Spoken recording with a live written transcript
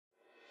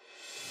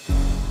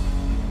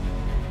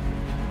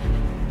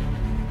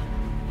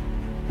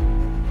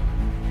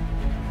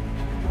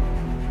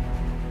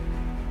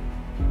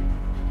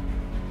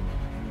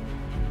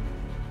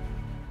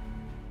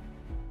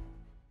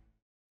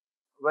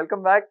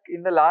welcome back.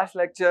 In the last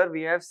lecture,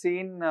 we have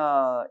seen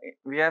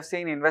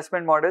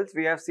investment models.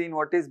 We have seen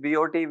what is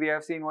BOT. We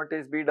have seen what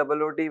is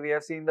BOOT. We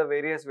have seen the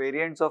various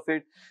variants of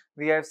it.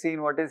 We have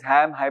seen what is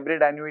HAM,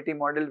 hybrid annuity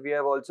model. We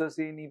have also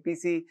seen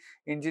EPC,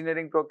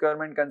 engineering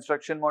procurement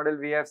construction model.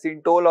 We have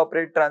seen toll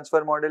operate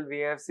transfer model. We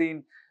have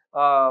seen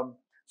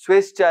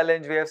Swiss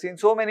challenge. We have seen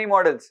so many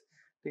models.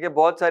 ठीक है,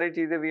 बहुत सारी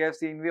चीजें we have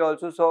seen. We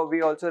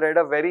also read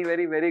a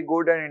very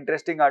good and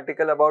interesting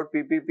article about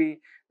PPP,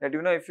 that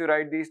if you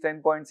write these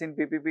 10 points in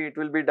PPP, it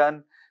will be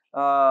done.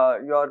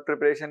 Your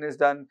preparation is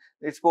done.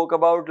 It spoke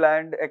about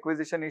land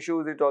acquisition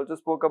issues. It also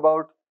spoke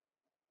about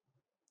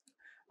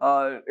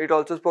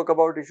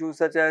issues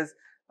such as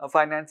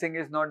financing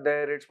is not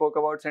there. It spoke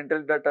about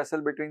the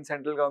tussle between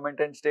central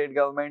government and state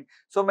government.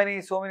 So many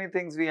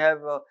things we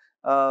have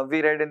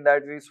we read in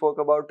that. We spoke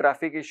about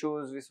traffic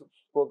issues. We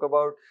spoke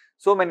about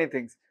so many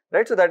things,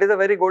 right? So that is a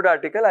very good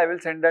article. I will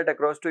send that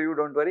across to you.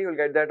 Don't worry, you'll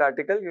get that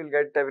article. You'll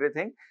get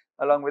everything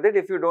along with it.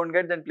 If you don't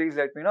get, then please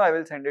let me know. I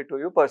will send it to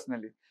you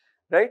personally,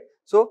 right?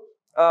 So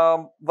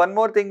one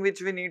more thing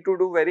which we need to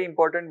do, very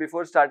important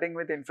before starting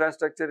with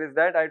infrastructure, is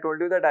that I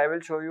told you that I will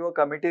show you a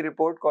committee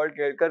report called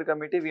Kelkar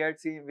committee. We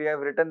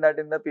have written that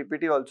in the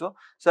PPT also.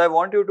 So I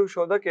want you to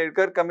show the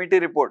Kelkar committee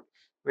report,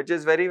 which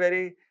is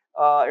very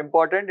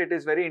important. It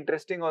is very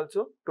interesting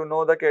also to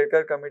know the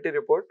Kelkar committee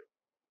report.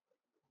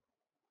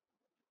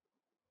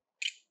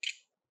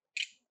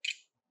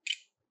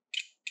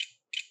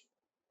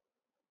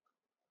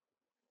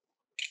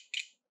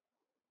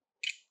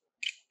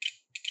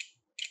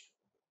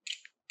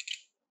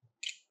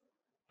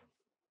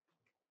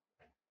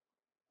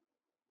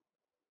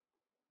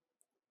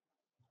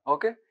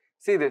 Okay,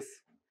 see this.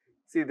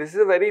 See, this is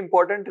a very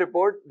important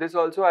report. This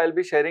also I will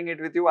be sharing it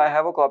with you. I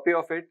have a copy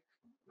of it.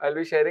 I will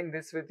be sharing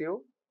this with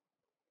you.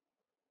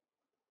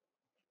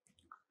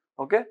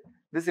 Okay,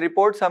 this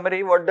report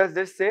summary, what does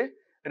this say?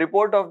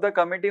 Report of the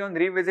committee on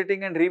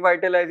revisiting and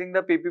revitalizing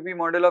the PPP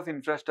model of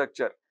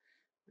infrastructure,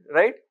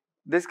 right?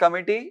 This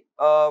committee,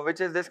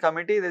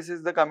 this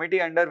is the committee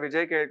under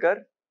Vijay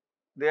Kelkar.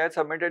 They had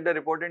submitted the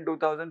report in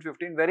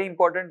 2015. Very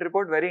important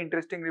report, very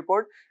interesting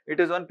report. It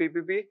is on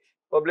PPP,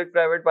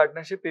 public-private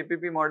partnership,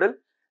 PPP model,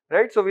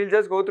 right? So we'll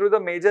just go through the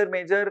major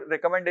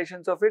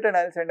recommendations of it, and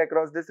I'll send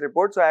across this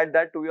report. So add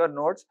that to your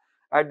notes.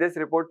 Add this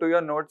report to your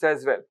notes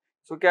as well.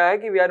 So क्या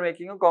है कि we are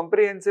making a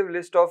comprehensive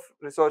list of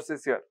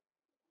resources here.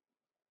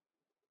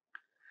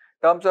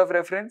 Terms of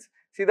reference.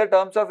 See the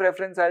terms of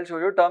reference, I'll show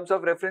you. Terms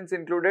of reference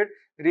included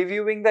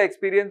reviewing the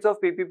experience of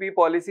PPP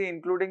policy,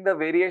 including the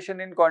variation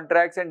in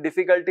contracts and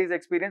difficulties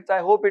experienced. I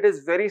hope it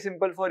is very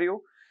simple for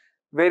you.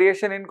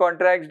 Variation in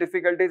contracts,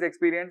 difficulties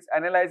experienced,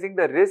 analyzing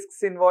the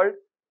risks involved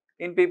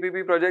in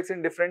PPP projects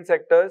in different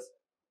sectors,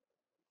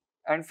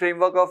 and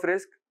framework of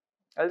risk.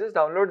 I'll just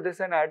download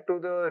this and add to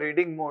the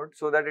reading mode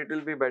so that it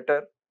will be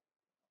better.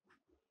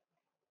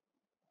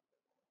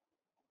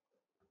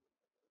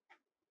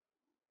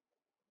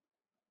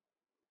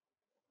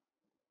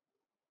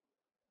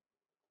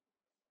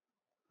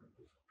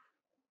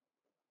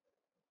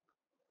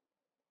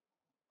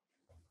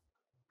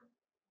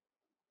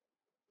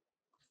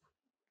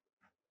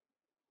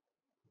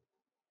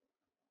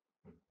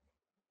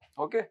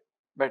 Okay,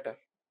 better.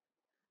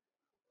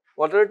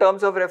 What are the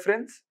terms of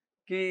reference?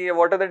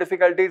 What are the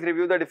difficulties?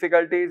 Review the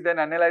difficulties, then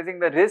analyzing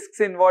the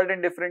risks involved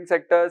in different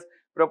sectors,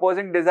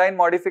 proposing design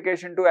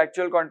modification to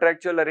actual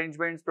contractual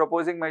arrangements,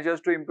 proposing measures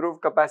to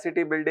improve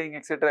capacity building,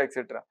 etc.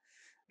 etc.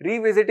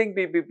 Revisiting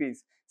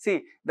PPPs.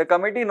 See, the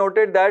committee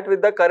noted that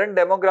with the current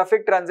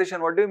demographic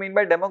transition, what do you mean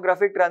by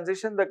demographic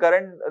transition? The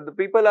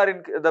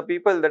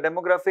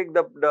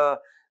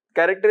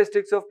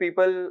characteristics of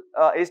people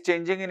is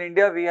changing in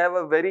India. We have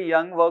a very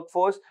young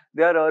workforce.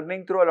 They are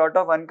earning through a lot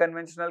of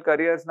unconventional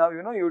careers now.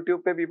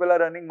 YouTube pe people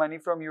are earning money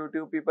from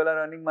YouTube. People are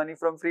earning money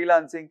from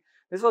freelancing.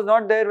 This was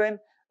not there when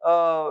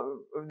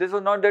this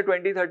was not there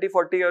 20, 30,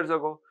 40 years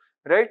ago,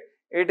 right?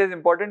 It is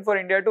important for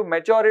India to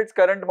mature its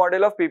current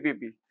model of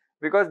PPP,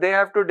 because they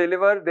have to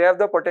deliver. They have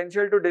the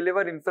potential to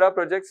deliver infra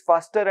projects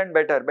faster and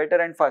better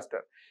and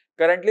faster.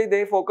 Currently,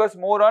 they focus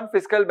more on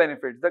fiscal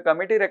benefits. The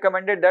committee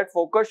recommended that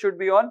focus should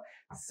be on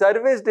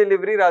service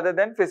delivery rather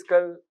than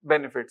fiscal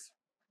benefits.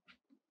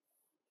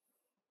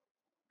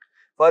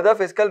 Further,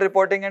 fiscal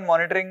reporting and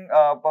monitoring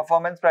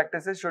performance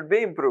practices should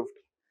be improved.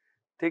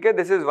 Okay,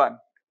 this is one.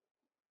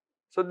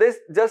 So this,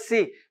 just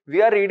see,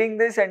 we are reading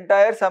this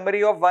entire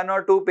summary of 1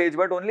 or 2 page,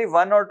 but only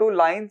 1 or 2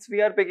 lines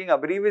we are picking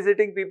up.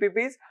 Revisiting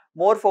PPPs,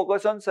 more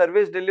focus on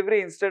service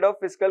delivery instead of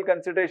fiscal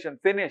consideration.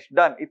 Finish,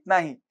 done,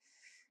 itna hi.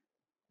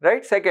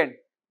 Right? Second,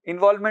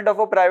 involvement of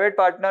a private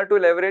partner to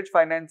leverage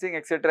financing,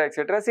 etc.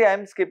 etc. See, I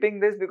am skipping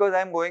this because I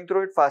am going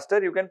through it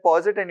faster. You can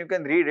pause it and you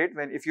can read it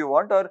if you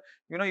want, or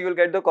you will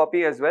get the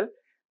copy as well.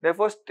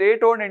 Therefore,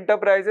 state-owned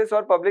enterprises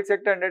or public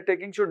sector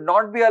undertaking should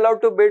not be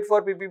allowed to bid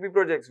for PPP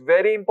projects.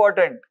 Very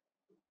important.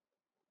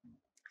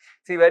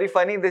 See, very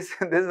funny, this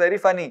is very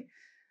funny.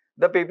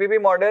 The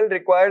PPP model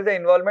requires the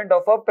involvement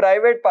of a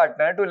private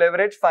partner to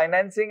leverage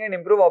financing and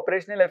improve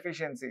operational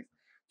efficiency.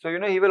 So,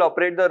 he will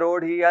operate the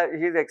road, he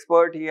is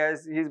expert, he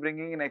is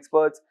bringing in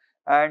experts,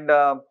 and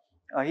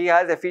he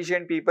has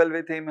efficient people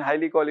with him,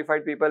 highly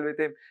qualified people with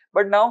him.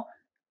 But now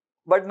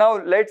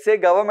let's say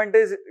government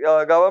is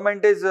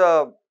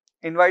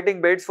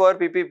inviting bids for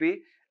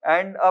PPP,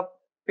 and a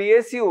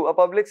PSU, a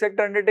public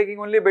sector undertaking,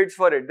 only bids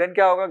for it. Then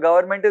kya hoga?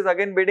 Government is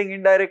again bidding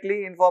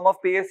indirectly in form of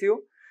PSU.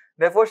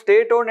 Therefore,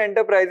 state-owned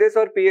enterprises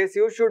or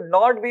PSU should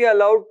not be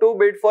allowed to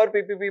bid for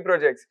PPP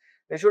projects.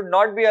 They should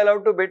not be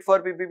allowed to bid for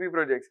PPP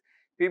projects.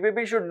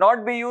 PPP should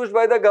not be used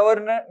by the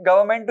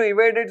government to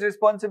evade its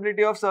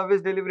responsibility of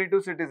service delivery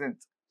to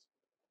citizens.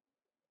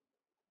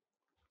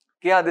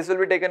 Yeah, this will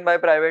be taken by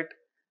private.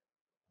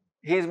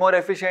 He is more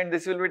efficient,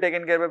 this will be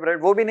taken care by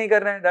private. वो भी नहीं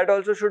करना है. That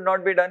also should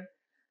not be done.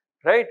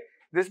 Right?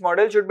 This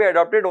model should be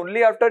adopted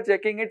only after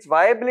checking its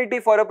viability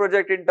for a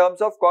project in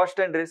terms of cost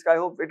and risk. I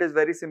hope it is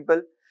very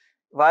simple.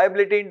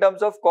 Viability in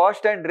terms of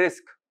cost and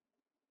risk.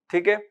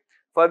 Okay?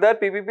 Further,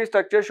 PPP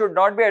structure should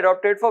not be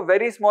adopted for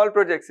very small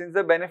projects since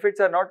the benefits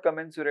are not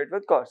commensurate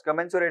with cost.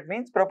 Commensurate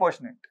means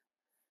proportionate.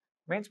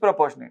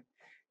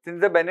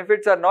 Since the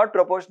benefits are not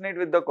proportionate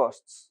with the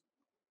costs.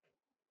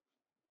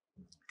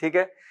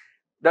 Okay?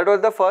 That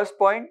was the first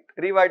point,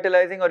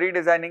 revitalizing or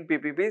redesigning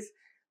PPPs.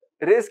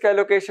 Risk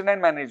allocation and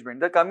management.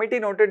 The committee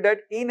noted that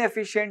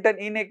inefficient and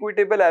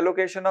inequitable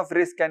allocation of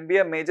risk can be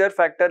a major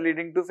factor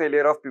leading to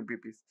failure of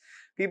PPPs.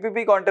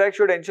 PPP contracts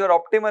should ensure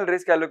optimal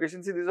risk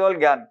allocation. See, this is all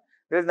GAN.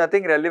 There is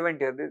nothing relevant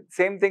here. The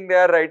same thing they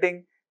are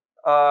writing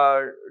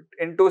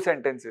in 2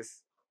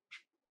 sentences.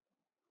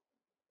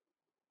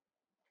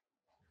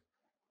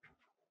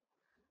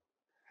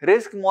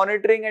 Risk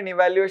monitoring and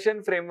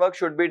evaluation framework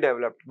should be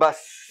developed. Bas,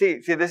 see,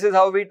 this is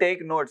how we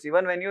take notes.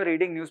 Even when you're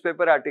reading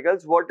newspaper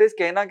articles, what is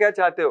कहना क्या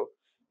चाहते हो?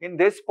 In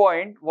this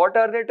point, what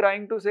are they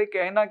trying to say?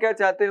 कहना क्या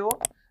चाहते हो?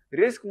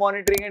 Risk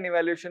monitoring and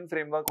evaluation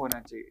framework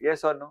होना चाहिए.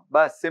 Yes or no?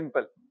 Bas,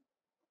 simple.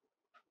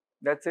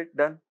 That's it,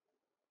 done.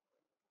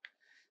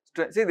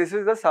 See, this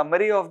is the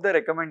summary of the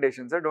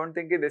recommendations. Don't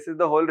think this is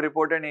the whole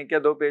report and एक या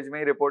 2 page में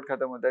ही report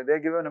खत्म होता है. They are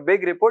given a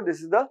big report.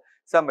 This is the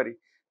summary.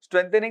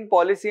 Strengthening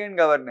policy and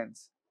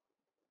governance.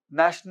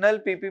 National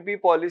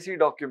PPP policy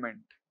document.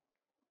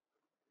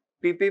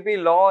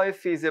 PPP law if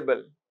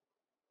feasible.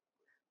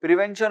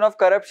 Prevention of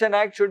Corruption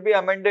Act should be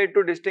amended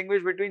to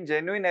distinguish between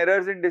genuine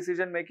errors in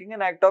decision making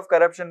and act of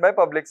corruption by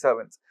public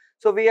servants.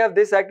 So we have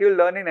this act you will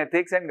learn in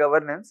ethics and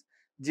governance.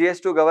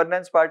 GS2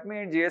 governance part mein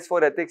and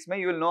GS4 ethics mein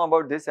you will know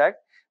about this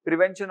act.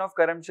 Prevention of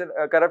Corruption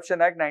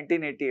Act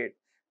 1988.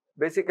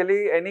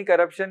 Basically any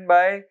corruption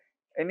by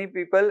any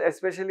people,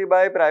 especially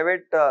by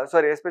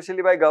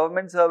especially by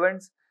government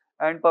servants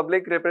and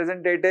public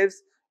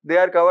representatives, they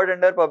are covered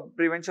under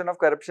Prevention of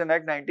Corruption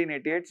Act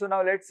 1988. So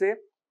now let's say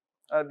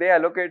they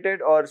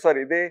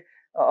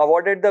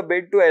awarded the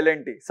bid to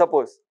L&T.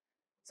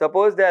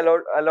 Suppose they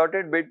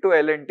allotted bid to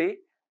L&T,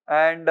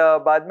 and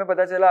बाद में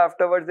पता चला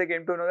afterwards they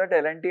came to know that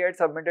L&T had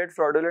submitted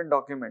fraudulent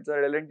documents,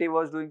 or L&T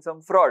was doing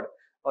some fraud,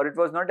 or it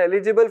was not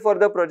eligible for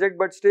the project,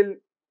 but still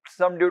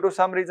due to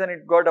some reason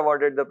it got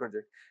awarded the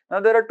project. Now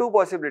there are 2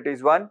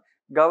 possibilities. One,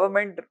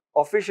 government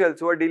officials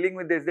who are dealing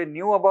with this, they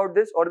knew about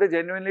this or they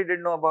genuinely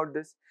didn't know about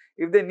this.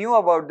 If they knew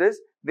about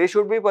this, they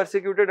should be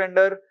persecuted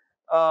under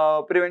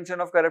Prevention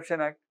of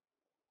Corruption Act.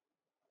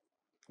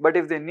 But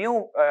if they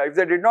knew, if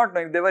they did not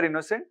know, if they were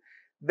innocent,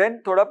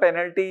 then thoda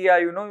penalty ya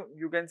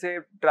you can say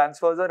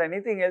transfers or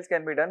anything else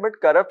can be done.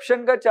 But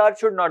corruption ka charge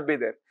should not be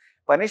there.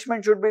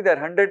 Punishment should be there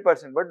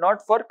 100%, but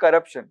not for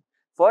corruption,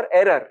 for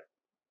error,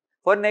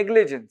 for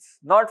negligence,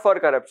 not for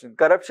corruption.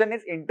 Corruption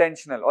is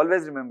intentional.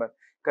 Always remember.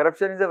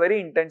 Corruption is a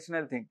very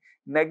intentional thing.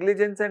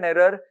 Negligence and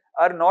error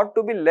are not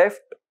to be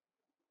left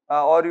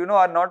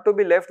are not to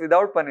be left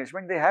without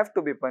punishment. They have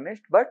to be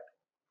punished. But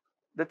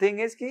the thing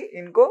is ki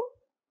inko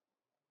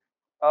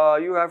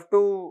you have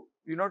to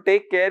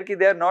take care ki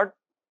they are not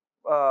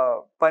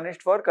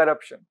punished for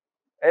corruption.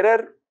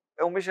 Error,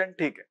 omission,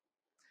 theek hai.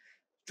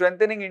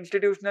 Strengthening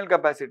institutional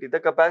capacity. The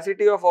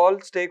capacity of all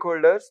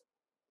stakeholders,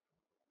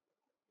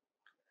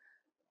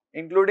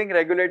 including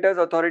regulators,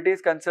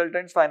 authorities,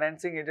 consultants,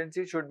 financing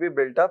agencies, should be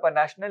built up. A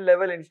national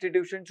level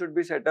institution should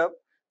be set up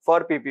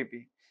for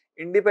PPP.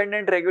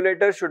 Independent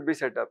regulators should be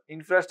set up.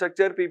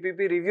 Infrastructure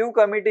PPP review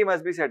committee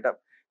must be set up.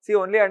 See,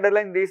 only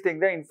underline these things: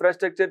 the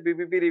infrastructure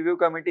PPP review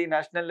committee,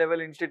 national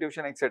level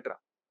institution, etc.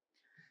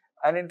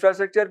 An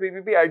infrastructure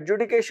PPP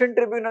adjudication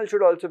tribunal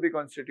should also be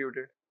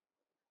constituted.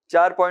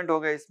 4 point ho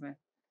gaye isme.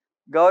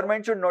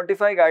 Government should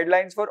notify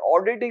guidelines for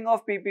auditing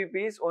of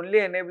PPPs, only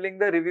enabling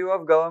the review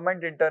of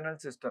government internal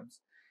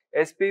systems.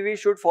 SPV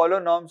should follow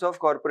norms of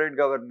corporate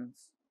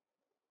governance.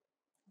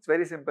 It's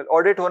very simple.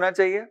 Audit hona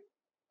chahiye.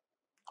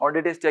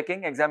 Audit is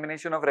checking,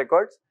 examination of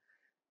records,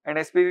 and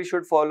SPV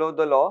should follow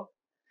the law.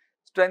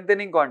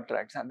 Strengthening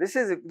contracts. This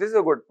is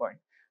a good point.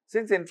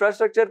 Since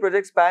infrastructure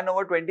projects span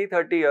over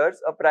 20-30 years,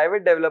 a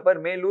private developer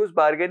may lose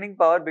bargaining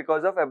power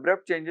because of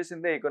abrupt changes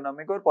in the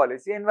economic or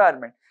policy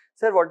environment.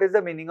 Sir, what is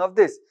the meaning of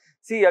this?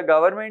 See, a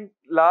government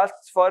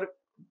lasts for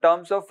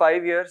terms of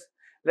 5 years,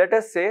 let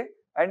us say,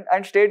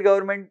 and state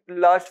government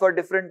lasts for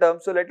different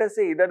terms. So let us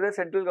say either the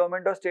central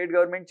government or state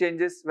government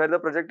changes where the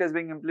project is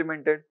being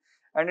implemented,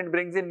 and it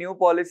brings in new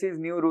policies,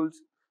 new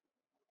rules.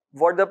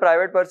 what the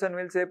private person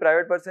will say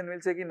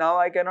कि now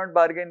I cannot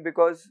bargain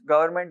because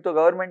government to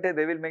government hai,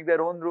 they will make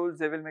their own rules,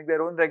 they will make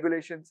their own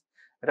regulations,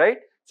 right?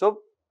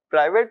 So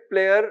private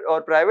player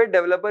or private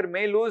developer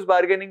may lose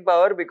bargaining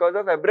power because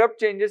of abrupt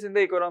changes in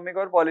the economic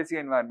or policy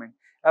environment.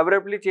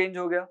 Abruptly change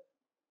हो गया,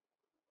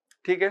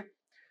 ठीक है?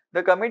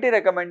 The committee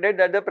recommended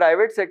that the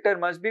private sector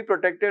must be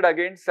protected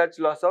against such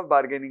loss of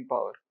bargaining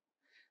power.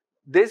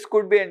 This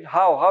could be,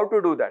 how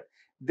to do that?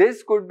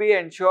 This could be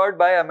ensured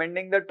by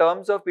amending the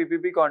terms of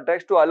PPP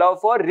contracts to allow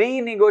for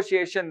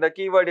renegotiation. The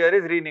key word here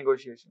is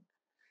renegotiation.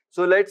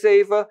 So let's say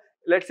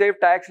if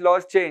tax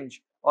laws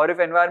change or if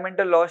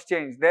environmental laws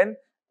change, then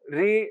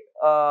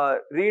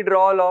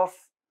redrawal of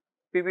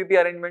PPP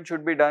arrangement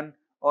should be done,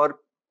 or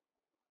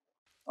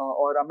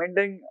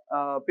amending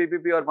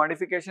PPP or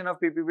modification of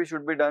PPP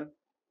should be done.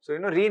 So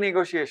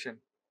renegotiation.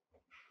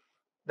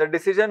 The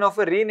decision of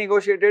a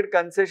renegotiated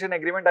concession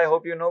agreement, I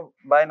hope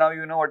by now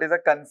you know what is a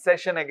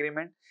concession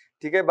agreement.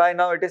 Okay, by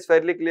now it is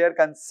fairly clear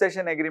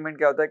concession agreement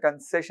kya hota hai.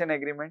 Concession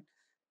agreement,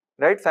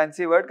 right?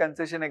 Fancy word,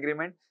 concession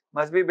agreement,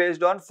 must be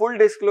based on full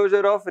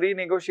disclosure of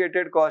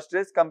renegotiated cost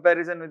risk,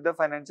 comparison with the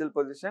financial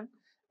position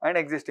and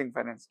existing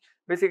finance.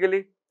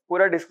 Basically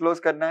pura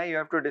disclose karna hai, you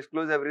have to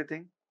disclose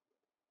everything.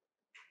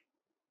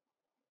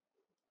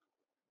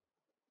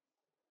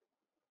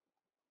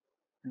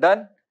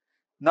 Done.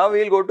 Now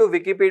we will go to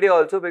Wikipedia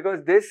also,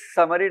 because this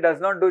summary does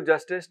not do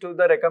justice to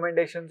the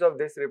recommendations of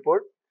this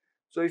report.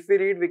 So if we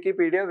read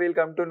Wikipedia, we will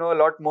come to know a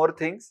lot more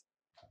things.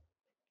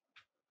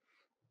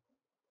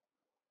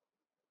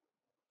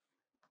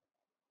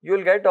 You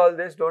will get all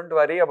this, don't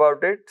worry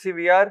about it. See,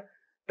 we are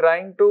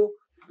trying to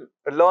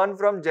learn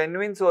from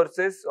genuine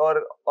sources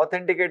or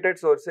authenticated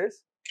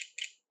sources.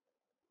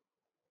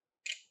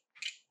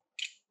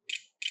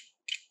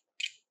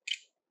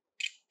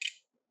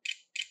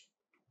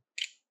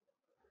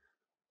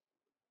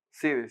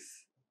 See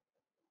this.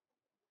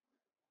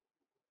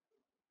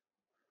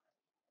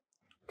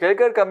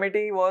 Kelkar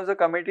committee was a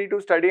committee to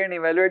study and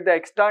evaluate the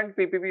extant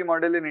PPP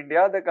model in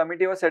India. The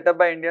committee was set up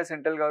by India's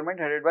central government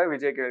headed by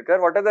Vijay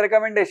Kelkar. What are the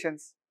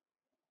recommendations?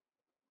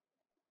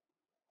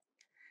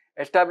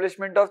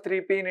 Establishment of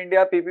 3P in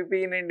India,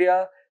 PPP in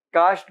India,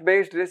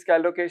 caste-based risk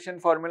allocation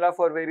formula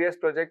for various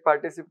project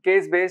participants,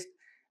 case-based,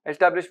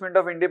 establishment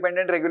of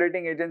independent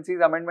regulating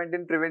agencies, amendment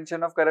in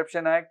Prevention of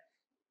Corruption Act,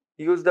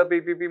 use the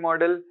PPP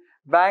model.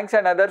 Banks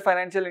and other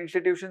financial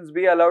institutions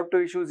be allowed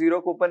to issue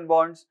zero coupon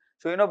bonds.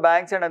 So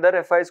banks and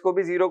other FIs को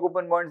भी zero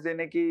coupon bonds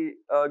देने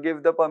की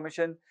give the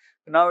permission.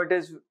 Now it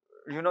is,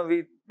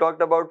 we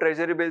talked about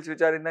treasury bills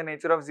which are in the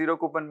nature of zero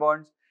coupon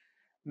bonds.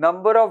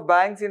 Number of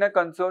banks in a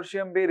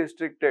consortium be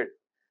restricted.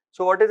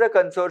 So what is a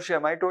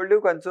consortium? I told you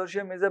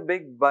consortium is a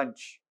big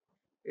bunch.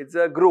 It's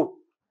a group.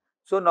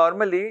 So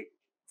normally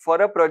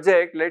for a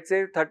project, let's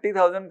say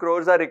 30,000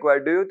 crores are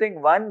required. Do you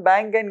think one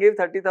bank can give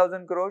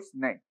 30,000 crores?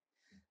 No.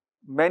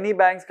 Many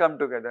banks come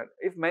together.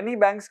 If many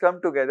banks come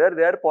together,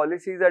 their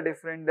policies are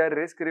different, their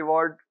risk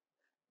reward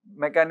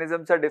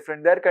mechanisms are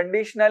different, their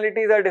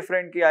conditionalities are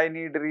different, ki I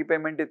need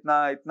repayment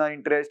itna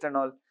interest and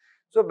all.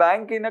 So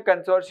bank in a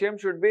consortium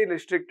should be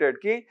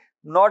restricted, ki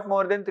not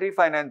more than 3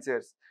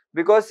 financiers.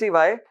 Because see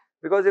why?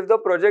 Because if the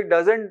project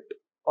doesn't,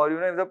 or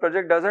if the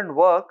project doesn't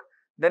work,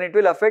 then it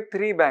will affect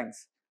 3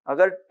 banks.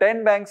 Agar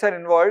 10 banks are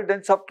involved, then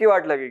sabki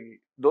vaat lagegi.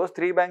 Those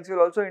 3 banks will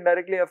also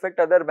indirectly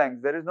affect other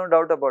banks. There is no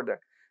doubt about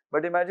that.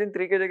 But imagine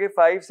 3 ke jagah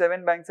 5,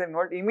 7 banks are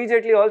involved.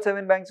 Immediately all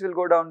 7 banks will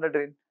go down the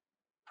drain.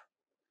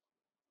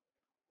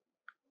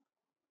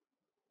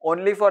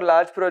 Only for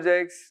large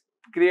projects,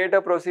 create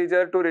a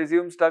procedure to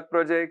resume stuck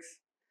projects,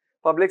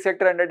 public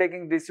sector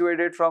undertaking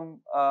dissuaded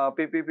from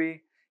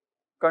PPP,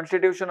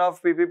 constitution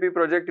of PPP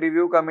project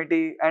review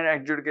committee and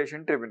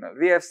adjudication tribunal.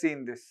 We have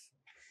seen this.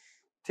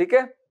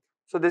 Okay?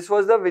 So this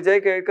was the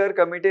Vijay Kelkar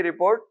committee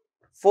report.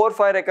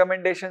 4-5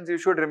 recommendations you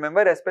should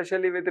remember,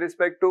 especially with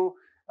respect to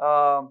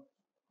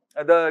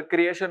the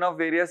creation of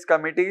various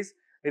committees,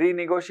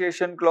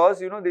 renegotiation clause,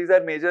 these are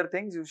major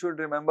things. You should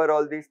remember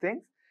all these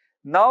things.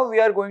 Now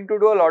we are going to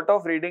do a lot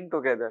of reading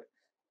together.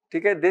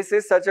 Okay? This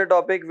is such a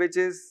topic which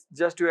is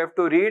just you have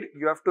to read,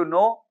 you have to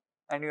know,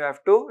 and you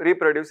have to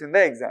reproduce in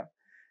the exam.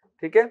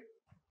 Okay?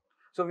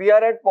 So we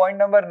are at point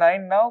number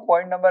 9 now.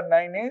 Point number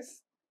 9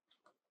 is,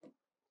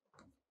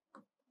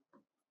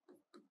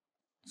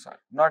 sorry,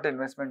 not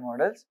investment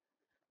models.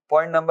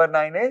 Point number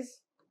 9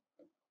 is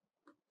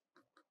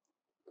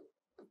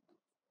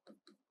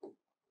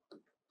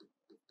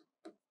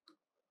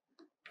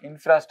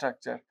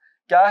infrastructure.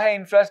 क्या है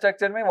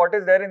infrastructure में? What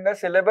is there in the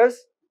syllabus?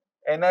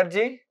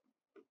 Energy,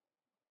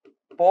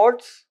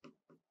 ports,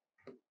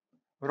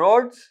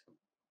 roads,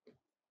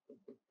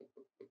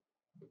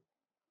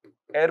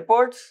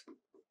 airports,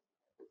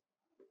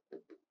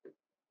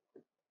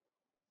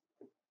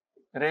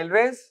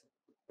 railways,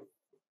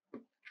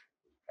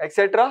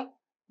 etc.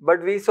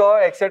 But we saw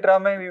etc.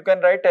 mein you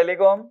can write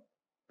telecom,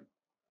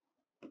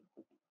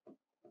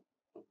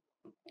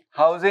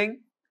 housing,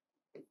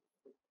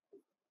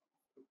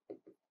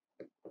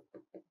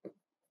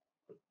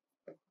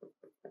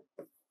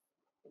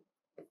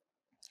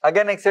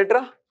 again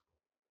etc.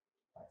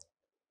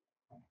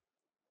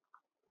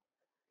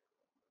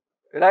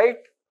 right?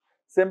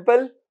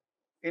 Simple.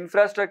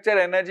 Infrastructure,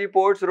 energy,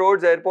 ports,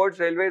 roads, airports,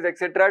 railways,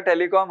 etc.,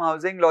 telecom,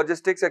 housing,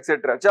 logistics,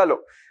 etc. Chalo.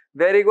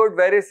 Very good,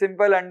 very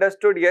simple,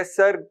 understood. Yes,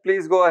 sir.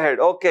 Please go ahead.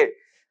 Okay.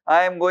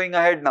 I am going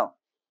ahead now.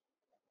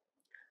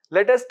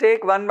 Let us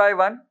take one by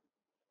one.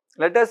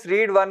 Let us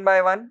read one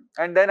by one,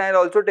 and then I'll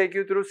also take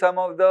you through some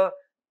of the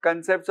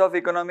concepts of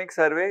economic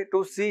survey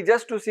to see,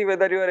 just to see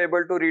whether you are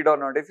able to read or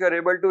not. If you are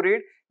able to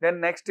read,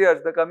 then next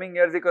year's, the coming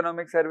year's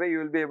economic survey, you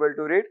will be able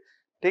to read.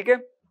 Okay?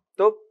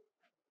 So,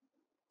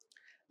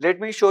 let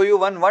me show you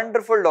one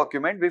wonderful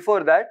document.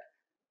 Before that,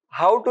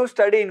 how to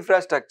study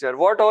infrastructure,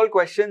 what all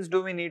questions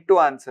do we need to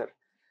answer.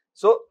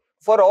 So,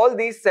 for all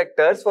these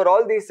sectors,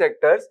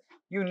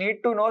 you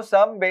need to know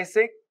some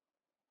basic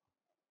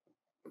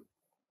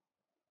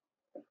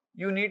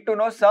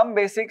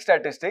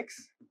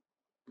statistics.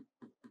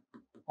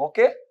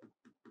 Okay?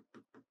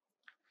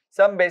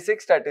 Some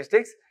basic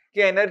statistics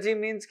कि energy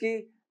means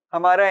कि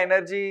हमारा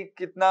energy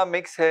कितना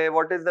mix है,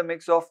 what is the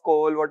mix of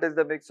coal, what is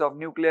the mix of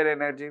nuclear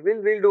energy,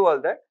 we'll do all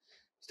that.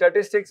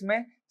 Statistics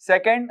में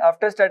second,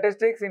 after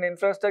statistics in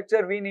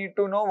infrastructure we need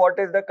to know what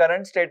is the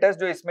current status,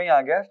 जो इसमें ही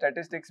आ गया.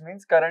 Statistics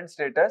means current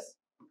status.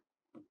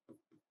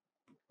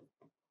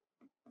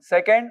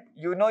 Second,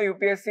 you know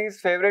UPSC's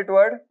favorite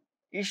word,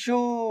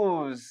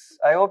 issues.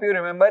 I hope you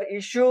remember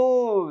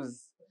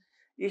issues.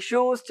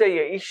 Issues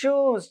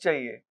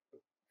चाहिए.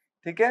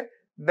 ठीक है?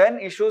 Then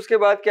issues के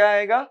बाद क्या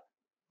आएगा?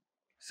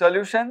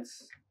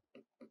 Solutions,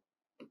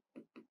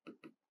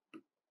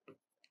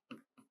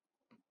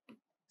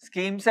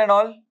 schemes and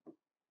all,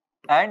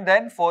 and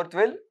then fourth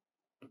will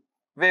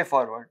way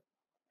forward.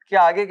 कि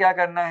आगे क्या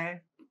करना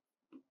है?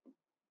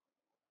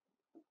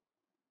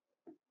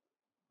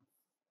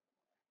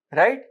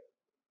 Right?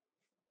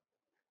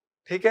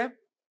 ठीक है?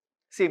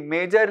 See,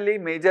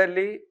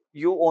 majorly,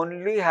 you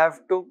only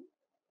have to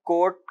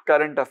quote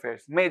current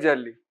affairs.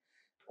 Majorly.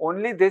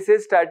 Only this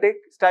is static.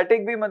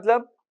 Static भी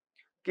मतलब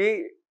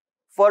कि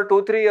for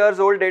 2-3 years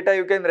old data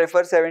you can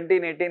refer,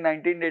 17, 18,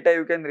 19 data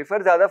you can refer.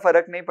 ज़्यादा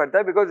फर्क नहीं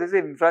पड़ता because this is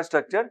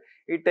infrastructure.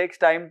 It takes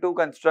time to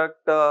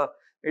construct.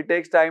 It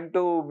takes time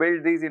to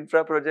build these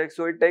infra projects.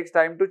 So it takes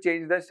time to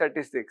change the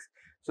statistics.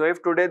 So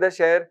if today the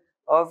share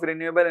of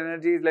renewable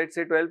energy is, let's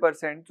say,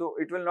 12%, so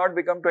it will not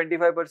become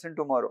 25%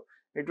 tomorrow.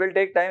 It will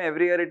take time.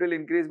 Every year it will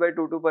increase by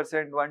 2%,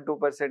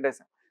 1-2%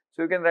 ऐसा.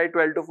 So you can write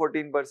 12 to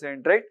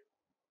 14%, right?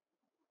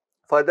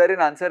 Further,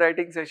 in answer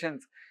writing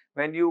sessions,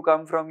 when you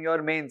come from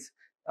your mains,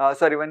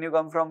 when you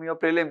come from your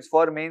prelims,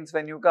 for mains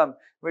when you come,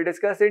 we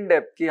discuss in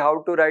depth ki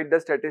how to write the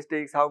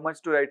statistics, how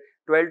much to write,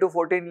 12 to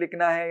 14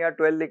 लिखना है या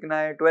 12 लिखना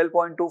है,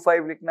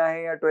 12.25 लिखना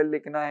है या 12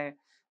 लिखना है.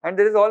 And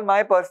this is all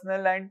my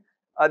personal and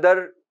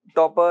other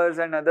toppers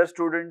and other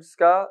students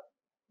का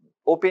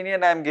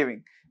opinion I am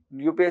giving.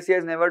 UPSC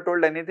has never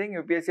told anything.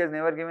 UPSC has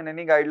never given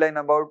any guideline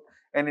about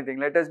anything.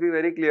 Let us be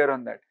very clear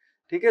on that.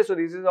 Okay, so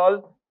this is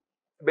all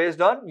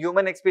based on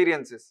human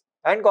experiences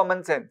and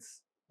common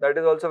sense. That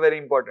is also very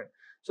important.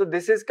 So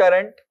this is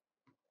current.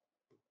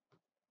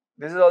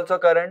 This is also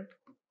current.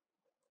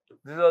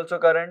 This is also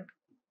current.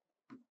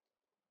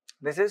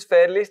 This is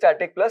fairly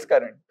static plus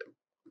current.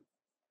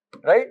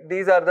 Right?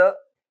 These are the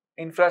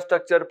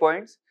infrastructure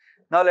points.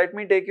 Now let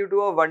me take you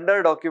to a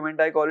wonder document.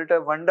 I call it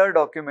a wonder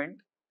document.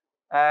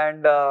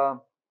 And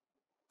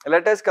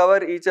let us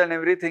cover each and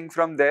everything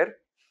from there.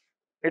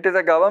 It is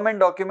a government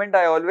document.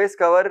 I always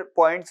cover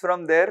points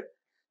from there.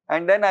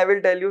 And then I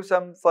will tell you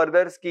some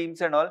further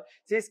schemes and all.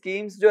 See,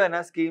 schemes जो है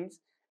ना, schemes,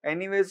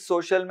 anyways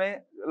social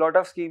में lot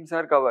of schemes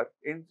are covered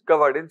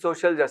in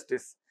social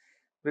justice,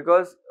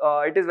 because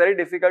it is very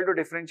difficult to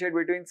differentiate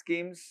between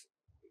schemes,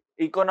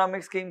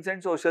 economic schemes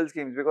and social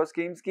schemes, because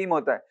scheme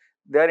होता है.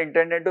 They are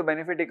intended to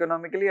benefit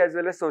economically as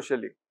well as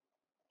socially.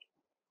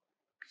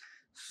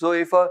 So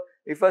if a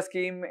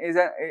scheme is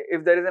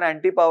if there is an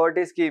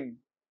anti-poverty scheme,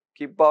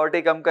 कि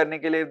poverty कम करने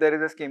के लिए, if there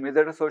is a scheme, is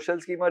that a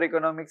social scheme or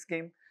economic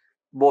scheme?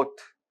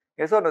 Both.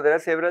 Yes or no? There are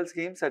several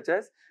schemes such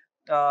as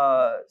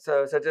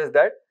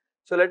that.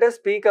 So let us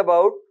speak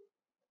about,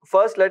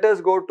 first let us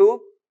go to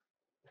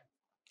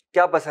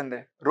क्या पसंद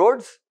है?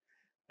 Roads.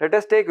 Let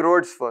us take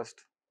roads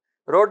first.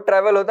 Road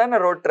travel होता है ना,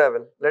 road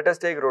travel. Let us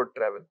take road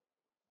travel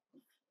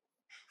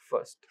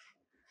first.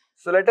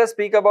 So let us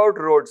speak about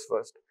roads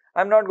first.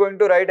 I am not going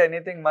to write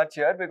anything much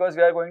here because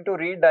we are going to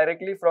read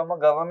directly from a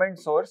government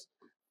source.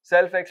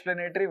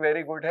 Self-explanatory,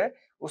 very good है.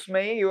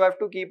 उसमें ही you have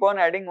to keep on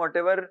adding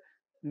whatever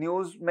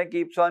news में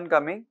keeps on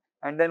coming,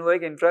 and then वो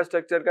एक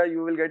infrastructure का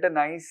you will get a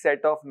nice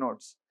set of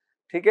notes.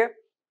 ठीक है?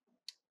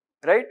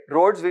 Right?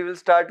 Roads, we will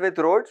start with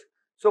roads.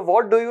 So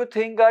what do you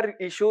think are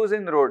issues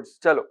in roads?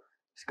 चलो,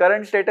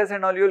 current status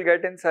and all you will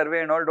get in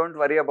survey and all, don't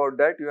worry about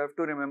that. You have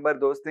to remember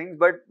those things.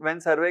 But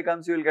when survey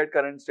comes, you will get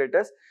current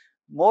status.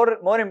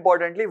 More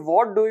importantly,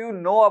 what do you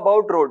know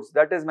about roads?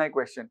 That is my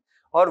question.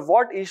 Or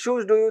what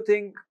issues do you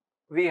think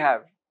we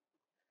have?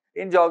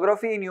 In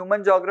geography, in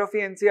human geography,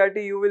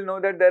 NCERT, you will know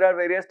that there are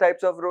various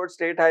types of roads: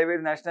 state highways,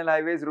 national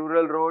highways,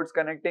 rural roads,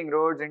 connecting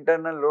roads,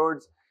 internal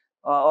roads,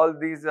 all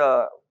these,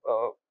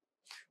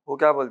 वो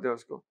क्या बोलते हैं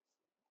उसको?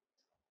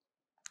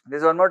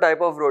 There's one more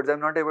type of roads. I'm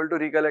not able to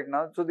recollect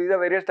now. So these are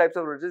various types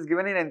of roads. It's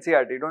given in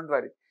NCERT. Don't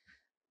worry.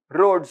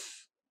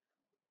 Roads.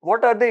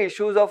 What are the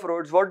issues of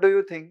roads? What do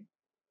you think?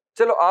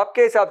 चलो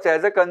आपके हिसाब से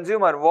as a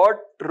consumer,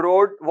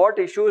 what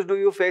issues do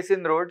you face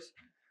in roads?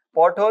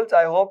 Potholes,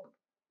 I hope.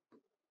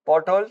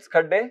 Potholes,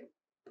 khadde,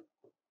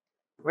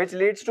 which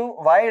leads to,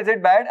 why is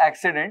it bad?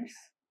 Accidents,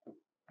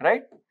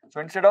 right?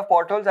 So instead of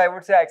potholes, I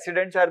would say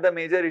accidents are the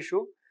major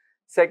issue.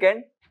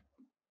 Second,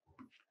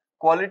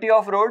 quality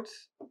of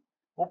roads.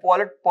 वो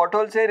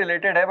pothole से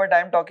related है, but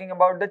I am talking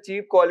about the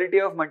cheap quality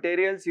of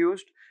materials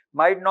used.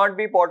 Might not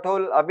be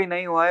pothole अभी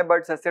नहीं हुआ है,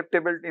 but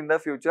susceptible in the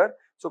future.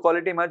 So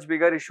quality much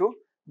bigger issue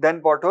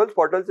than potholes.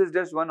 Potholes is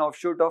just one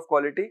offshoot of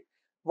quality.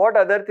 What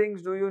other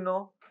things do you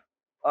know?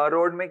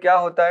 Road में क्या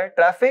होता है?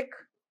 Traffic.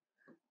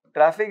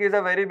 Traffic is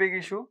a very big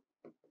issue.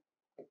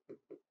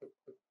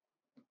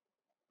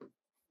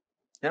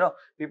 You know,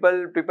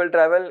 people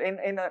travel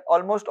in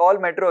almost all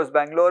metros,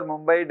 Bangalore,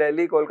 Mumbai,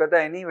 Delhi, Kolkata,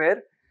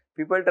 anywhere.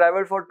 People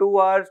travel for 2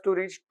 hours to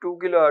reach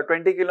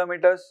 20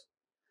 kilometers.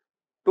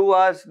 2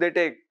 hours they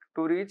take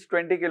to reach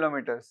 20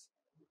 kilometers.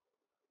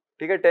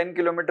 ठीक है, 10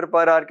 kilometer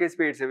per hour की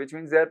speed से, which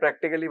means they are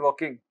practically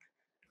walking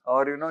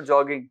or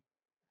jogging.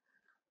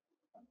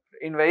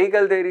 In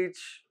vehicle they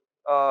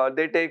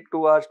take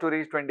 2 hours to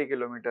reach 20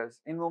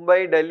 kilometers. In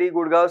Mumbai, Delhi,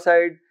 Gurgaon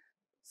side,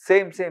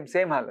 same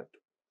halat.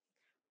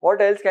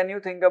 What else can you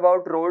think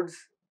about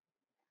roads?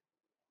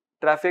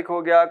 Traffic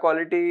ho gaya,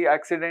 quality,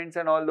 accidents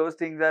and all those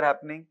things are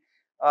happening.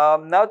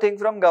 Now think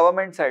from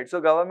government side.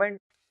 So government,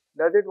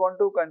 does it want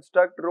to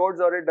construct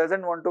roads or it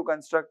doesn't want to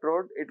construct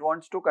road? It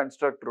wants to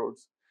construct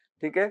roads.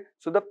 Okay?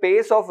 So the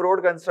pace of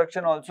road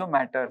construction also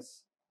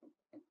matters.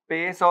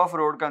 Pace of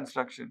road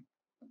construction.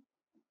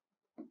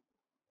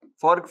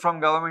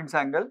 From government's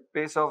angle,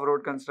 pace of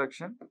road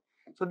construction.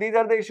 So these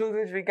are the issues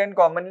which we can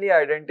commonly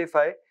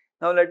identify.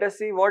 Now let us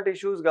see what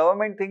issues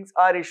government thinks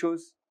are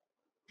issues.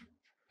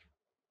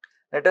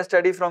 Let us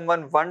study from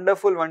one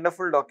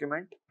wonderful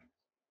document.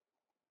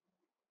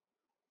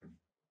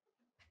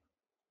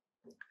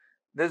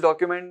 This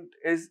document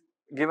is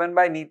given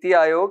by Niti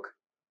Aayog.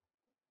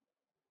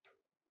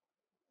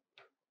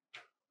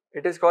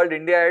 It is called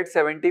India at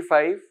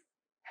 75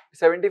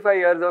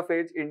 years of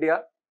age,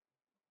 India.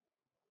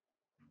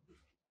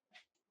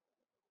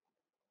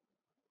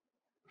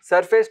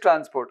 Surface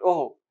transport.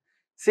 Oh,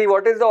 see,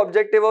 what is the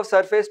objective of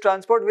surface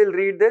transport? We'll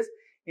read this.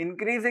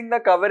 Increasing the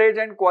coverage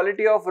and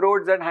quality of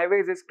roads and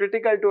highways is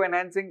critical to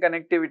enhancing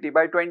connectivity.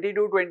 By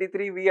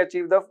 22-23,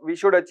 we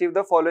should achieve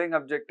the following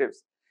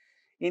objectives.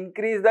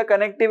 Increase the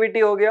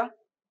connectivity ho gaya.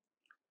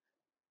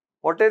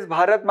 What is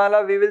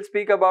Bharatmala? We will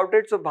speak about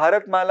it. So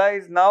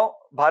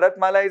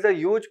Bharatmala is a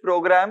huge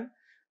program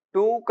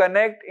to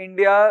connect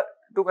India,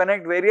 to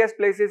connect various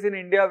places in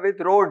India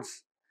with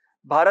roads.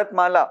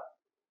 Bharatmala.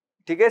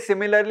 Okay,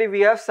 similarly,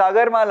 we have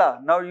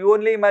Sagarmala. Now, you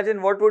only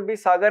imagine what would be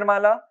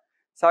Sagarmala.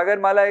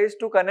 Sagarmala is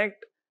to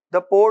connect the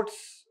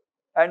ports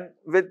and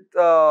with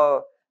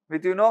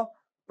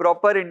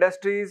proper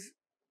industries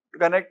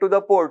connect to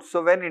the ports.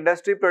 So, when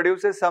industry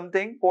produces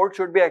something, port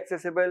should be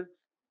accessible.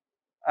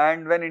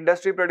 And when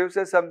industry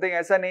produces something,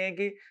 ऐसा नहीं है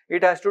कि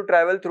it has to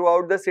travel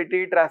throughout the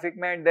city, traffic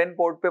में and then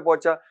port पे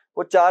पहुंचा.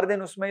 वो 4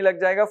 दिन उसमें ही लग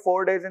जाएगा,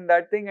 4 days in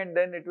that thing, and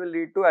then it will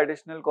lead to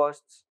additional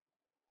costs.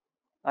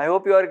 I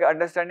hope you are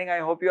understanding. I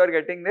hope you are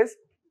getting this.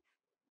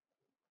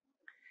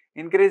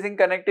 Increasing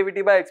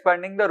connectivity by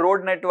expanding the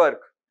road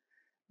network.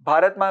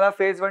 Bharatmala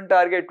Phase 1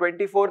 target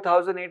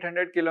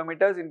 24,800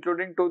 kilometers,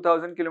 including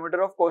 2,000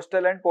 kilometers of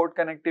coastal and port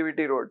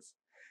connectivity roads.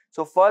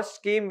 So first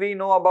scheme we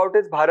know about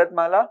is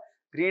Bharatmala.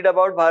 Read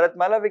about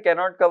Bharatmala. We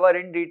cannot cover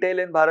in detail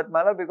in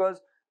Bharatmala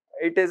because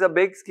it is a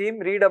big scheme.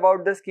 Read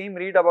about the scheme,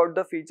 read about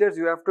the features.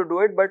 You have to do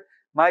it. But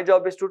my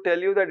job is to tell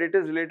you that it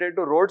is related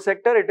to road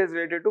sector. It is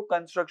related to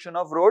construction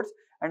of roads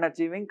and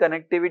achieving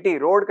connectivity,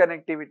 road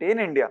connectivity in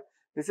India.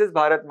 This is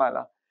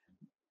Bharatmala.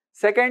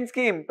 Second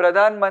scheme,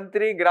 Pradhan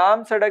Mantri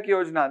Gram Sadak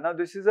Yojana. Now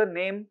this is a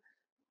name.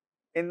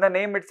 In the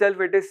name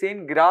itself, it is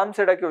seen Gram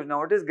Sadak Yojana.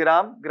 What is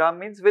Gram? Gram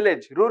means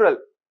village, rural.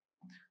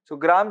 So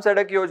Gram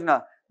Sadak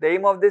Yojana. The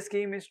aim of this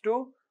scheme is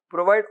to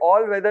provide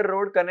all-weather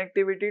road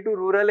connectivity to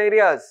rural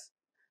areas,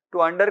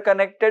 to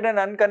underconnected and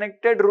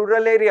unconnected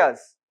rural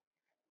areas.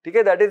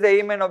 Okay, that is the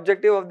aim and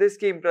objective of this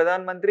scheme,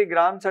 Pradhan Mantri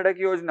Gram Sadak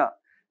Yojana.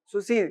 So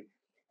see,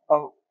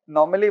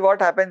 normally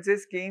what happens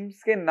is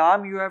schemes ke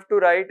naam you have to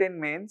write in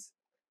mains,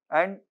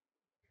 and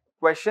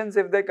questions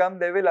if they come,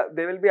 they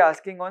will be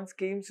asking on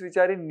schemes which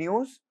are in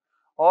news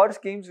or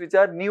schemes which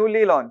are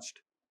newly launched.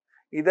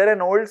 Either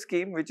an old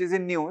scheme which is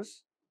in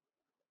news,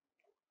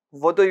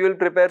 वो तो you will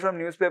prepare from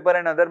newspaper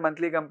and other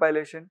monthly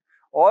compilation,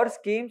 or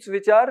schemes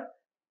which are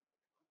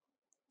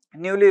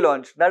newly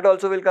launched, that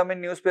also will come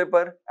in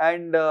newspaper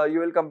and you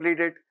will complete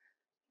it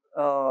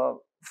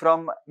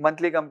from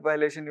monthly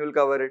compilation, you will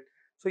cover it.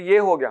 So ये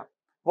हो गया.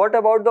 What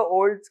about the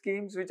old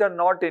schemes which are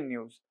not in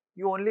news?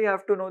 You only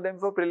have to know them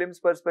for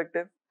prelims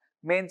perspective.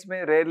 Mains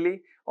में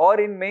rarely,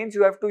 or in mains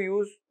you have to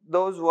use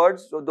those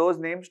words or those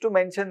names to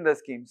mention the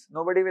schemes.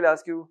 Nobody will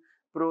ask you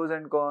pros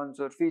and cons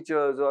or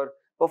features or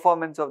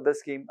performance of the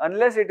scheme,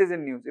 unless it is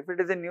in news. If it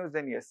is in news,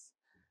 then yes.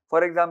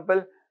 For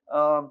example,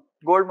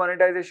 gold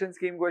monetization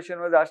scheme question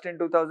was asked in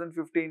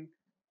 2015,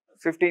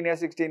 15 or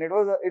 16. It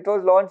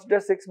was launched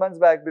just 6 months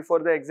back before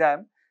the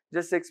exam.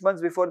 Just 6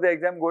 months before the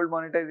exam, gold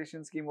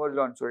monetization scheme was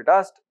launched. So it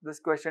asked this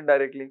question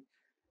directly.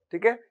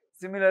 Okay?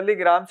 Similarly,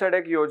 Gram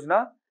Sadak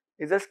Yojana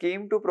is a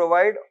scheme to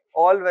provide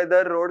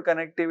all-weather road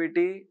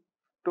connectivity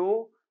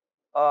to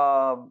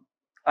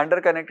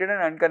underconnected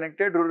and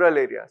unconnected rural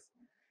areas.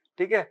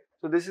 Okay?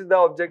 So this is the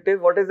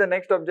objective. What is the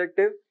next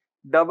objective?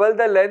 Double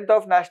the length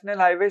of national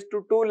highways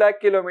to 2 lakh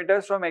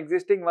kilometers from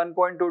existing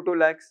 1.22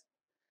 lakhs.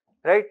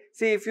 Right?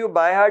 See, if you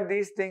by heart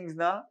these things,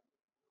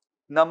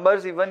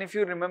 numbers, even if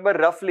you remember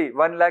roughly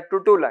 1 lakh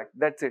to 2 lakh,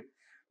 that's it.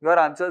 Your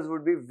answers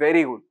would be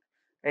very good.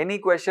 Any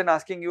question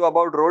asking you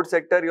about road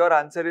sector, your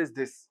answer is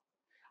this.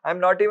 I'm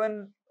not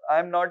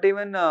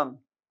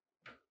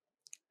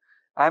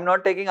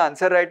taking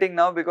answer writing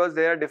now because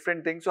there are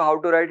different things. So how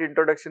to write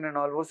introduction and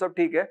all, wo sab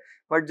theek hai.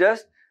 But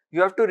just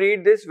you have to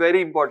read this,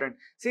 very important.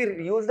 See,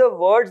 use the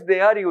words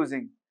they are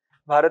using.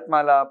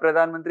 Bharatmala,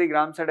 Pradhan Mantri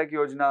Gram Sadak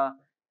Yojana,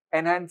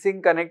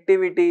 enhancing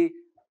connectivity,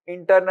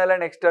 internal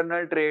and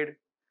external trade.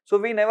 So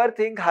we never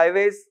think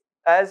highways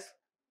as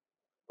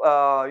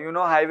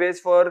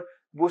highways for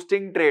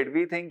boosting trade.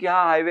 We think,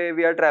 yeah, highway,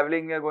 we are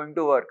traveling, we are going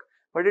to work.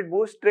 But it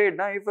boosts trade.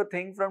 Now, if a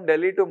thing from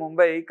Delhi to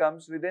Mumbai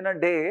comes within a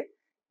day,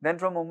 then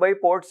from Mumbai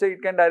port, say,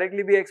 it can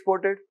directly be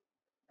exported.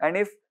 And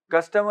if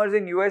customers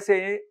in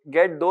USA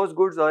get those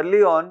goods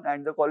early on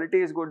and the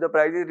quality is good, the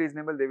price is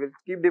reasonable, they will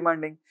keep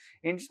demanding.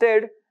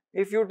 Instead,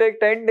 if you take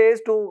 10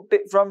 days to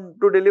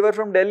deliver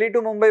from Delhi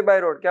to Mumbai by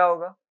road, क्या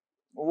होगा?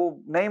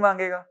 वो नहीं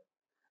मांगेगा,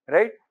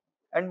 right?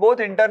 And both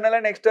internal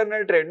and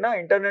external trade, ना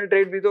internal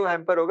trade भी तो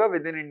hamper होगा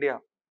within India,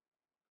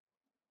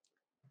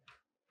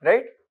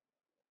 right?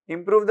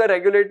 Improve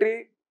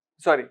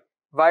the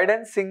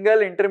widen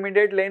single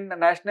intermediate lane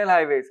national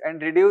highways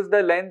and reduce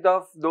the length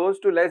of those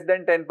to less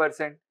than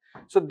 10%.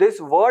 So this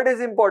word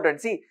is important.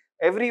 See,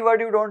 every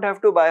word you don't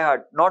have to by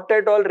heart. Not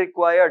at all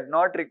required,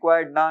 not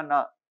required,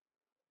 na.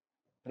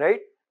 Right?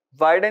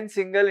 Widen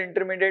single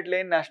intermediate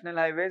lane national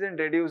highways and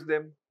reduce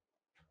them.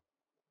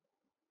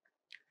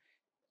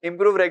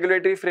 Improve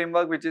regulatory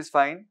framework, which is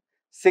fine.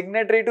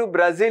 Signatory to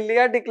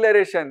Brasilia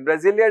Declaration.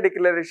 Brasilia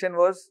Declaration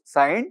was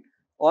signed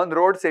on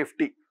road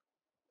safety.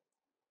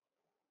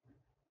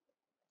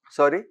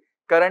 Sorry,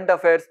 current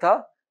affairs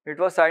tha. It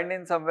was signed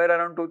in somewhere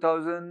around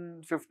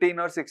 2015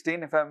 or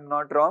 16, if I am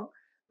not wrong.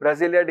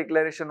 Brasilia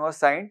Declaration was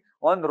signed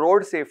on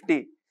road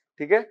safety.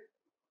 Okay?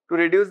 To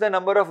reduce the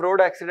number of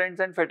road accidents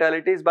and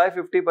fatalities by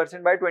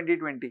 50% by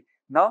 2020.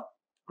 Now,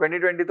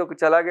 2020 to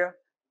chala gaya.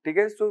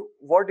 Okay? So,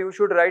 what you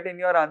should write in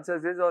your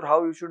answers is, or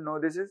how you should know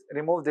this is,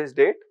 remove this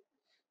date.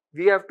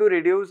 We have to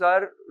reduce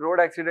our road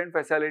accident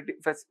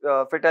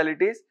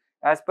fatalities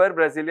as per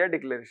Brasilia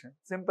Declaration.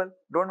 Simple.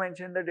 Don't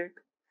mention the date.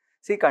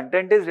 See,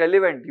 content is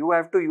relevant. You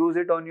have to use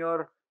it on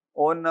your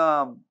own.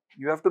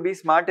 You have to be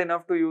smart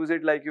enough to use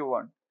it like you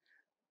want.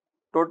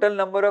 Total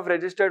number of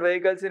registered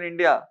vehicles in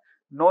India.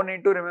 No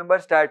need to remember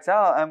stats.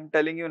 I am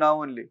telling you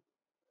now only.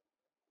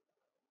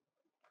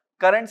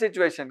 Current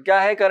situation.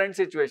 Kya hai current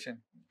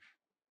situation?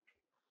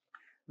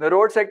 The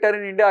road sector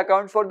in India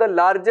accounts for the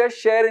largest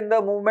share in the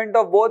movement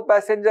of both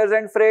passengers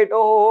and freight.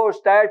 Oh,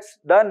 stats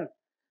done.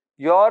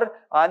 Your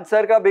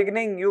answer ka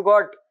beginning you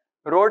got.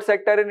 Road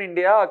sector in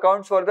India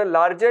accounts for the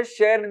largest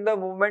share in the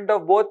movement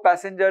of both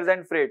passengers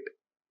and freight.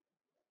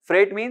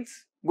 Freight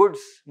means goods,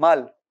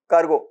 mal,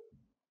 cargo.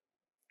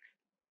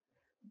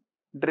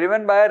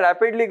 Driven by a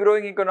rapidly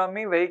growing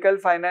economy, vehicle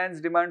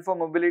finance demand for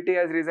mobility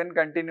has risen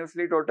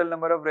continuously. Total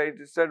number of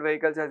registered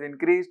vehicles has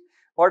increased.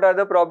 What are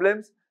the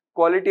problems?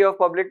 Quality of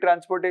public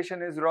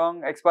transportation is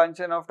wrong.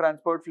 Expansion of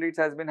transport fleets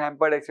has been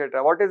hampered,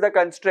 etc. What is the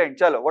constraint?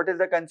 Chalo, what is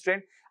the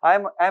constraint? I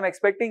am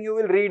expecting you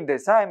will read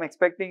this. I am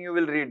expecting you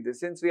will read this.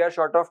 Since we are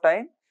short of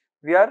time,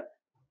 we are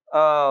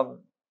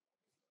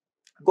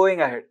going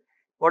ahead.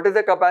 What is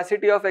the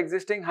capacity of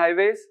existing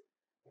highways?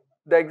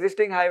 The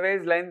existing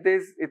highways length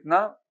is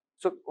itna.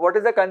 So, what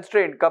is the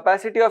constraint?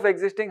 Capacity of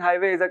existing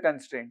highway is a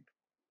constraint.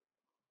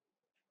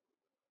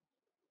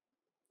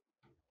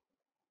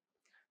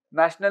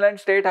 National and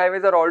state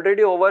highways are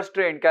already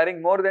overstrained, carrying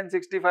more than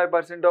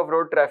 65% of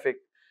road traffic.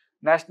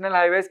 National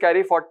highways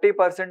carry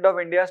 40% of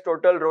India's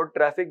total road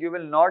traffic. You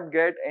will not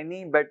get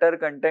any better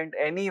content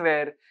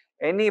anywhere,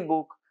 any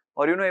book,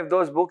 or if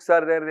those books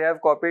are there, they have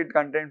copied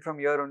content from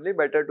here only.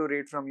 Better to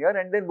read from here,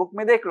 and then book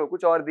mein dekh lo,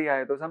 kuch aur diya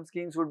hai, to some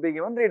schemes would be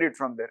given, read it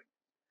from there.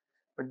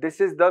 But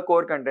this is the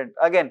core content.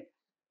 Again,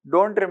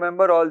 don't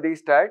remember all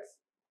these stats.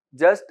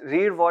 Just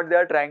read what they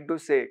are trying to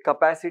say.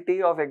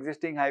 Capacity of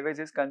existing highways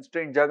is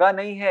constrained. Jagah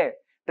nahi hai.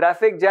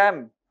 Traffic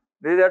jam.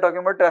 They are talking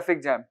about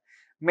traffic jam.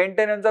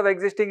 Maintenance of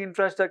existing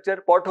infrastructure.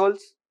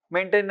 Potholes.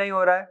 Maintain nahi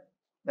ho raha hai.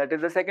 That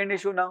is the second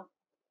issue now.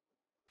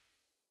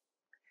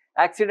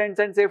 Accidents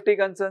and safety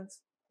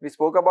concerns. We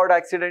spoke about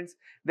accidents.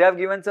 They have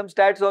given some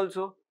stats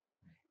also.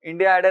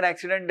 India had an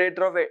accident rate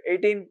of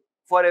 18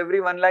 for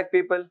every 1 lakh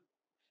people,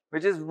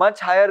 which is much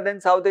higher than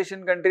South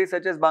Asian countries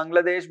such as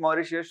Bangladesh,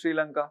 Mauritius, Sri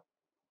Lanka.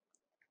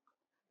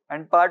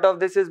 and part of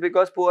this is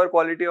because poor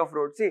quality of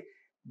road. See,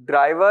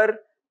 driver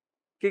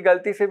की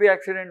गलती से भी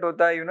accident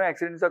होता है,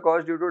 accidents are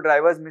caused due to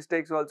drivers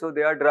mistakes also,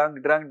 they are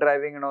drunk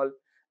driving and all.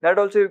 That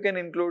also you can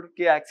include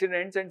कि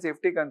accidents and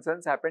safety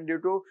concerns happen due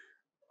to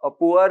a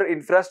poor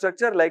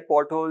infrastructure like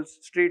potholes,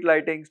 street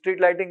lighting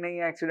नहीं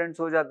है, accidents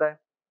हो जाता है,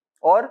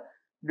 or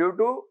due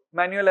to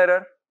manual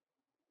error.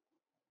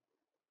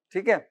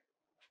 ठीक है,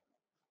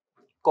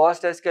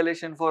 cost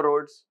escalation for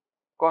roads,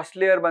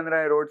 costlier बन रहा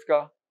है roads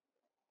का.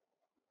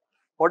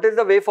 What is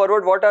the way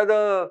forward? What are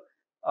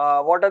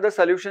the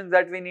solutions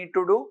that we need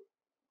to do?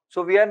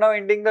 So we are now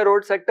ending the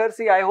road sector.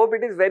 See, I hope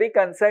it is very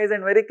concise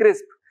and very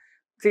crisp.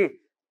 See,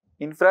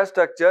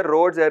 infrastructure,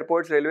 roads,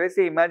 airports, railways.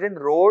 See, imagine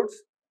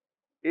roads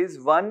is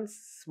one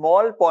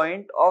small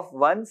point of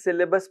one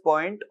syllabus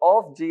point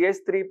of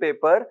GS3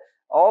 paper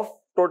of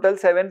total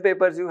 7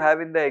 papers you have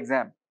in the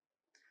exam.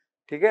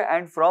 Okay?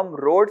 And from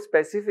road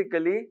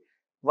specifically,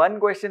 one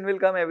question will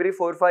come every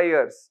 4-5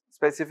 years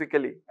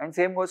specifically, and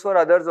same goes for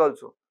others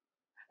also.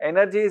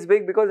 Energy is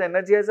big because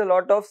energy has a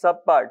lot of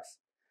sub parts.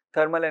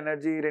 Thermal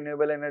energy,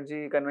 renewable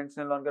energy,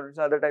 conventional,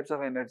 non-conventional, other types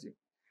of energy.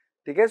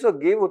 Okay? So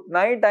give utna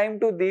hi time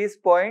to these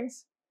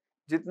points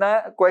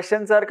jitna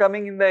questions are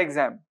coming in the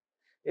exam.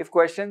 If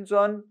questions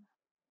on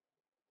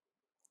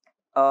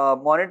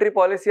monetary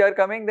policy are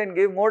coming, then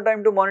give more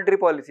time to monetary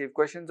policy. If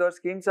questions or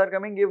schemes are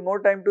coming, give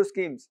more time to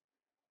schemes.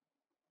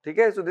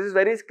 Okay? So this is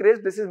very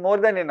crisp, this is more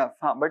than enough.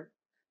 But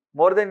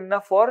more than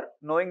enough for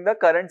knowing the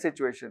current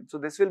situation. So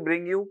this will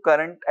bring you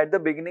current at the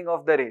beginning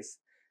of the race.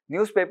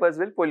 Newspapers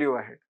will pull you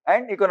ahead.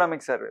 And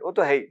economic survey, वो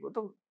तो है ही, वो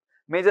तो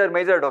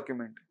major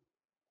document.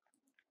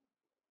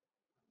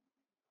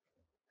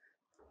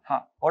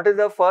 What is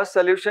the first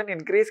solution?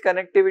 Increase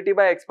connectivity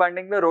by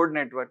expanding the road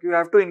network. You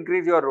have to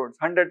increase your roads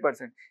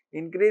 100%.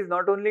 Increase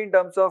not only in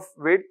terms of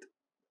width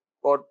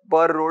or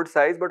per road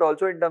size, but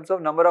also in terms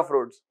of number of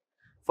roads.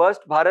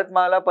 First,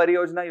 Bharatmala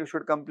Pariyojana you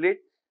should complete.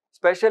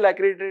 Special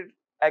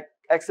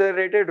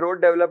accelerated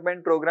road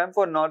development program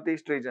for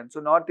Northeast region. So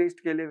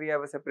Northeast के लिए we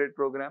have a separate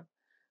program.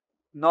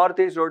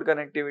 Northeast road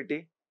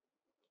connectivity.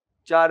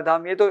 Char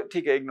Dham, ये तो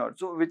ठीक है, ignore.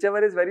 So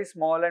whichever is very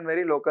small and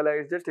very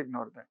localized, just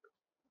ignore that.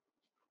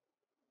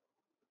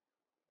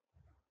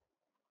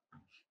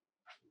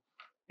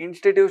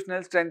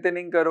 Institutional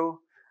strengthening karo.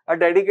 A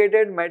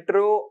dedicated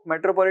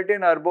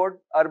metropolitan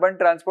urban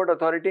transport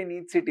authority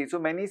needs cities. So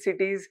many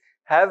cities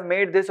have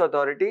made this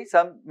authority.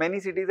 Many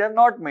cities have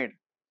not made.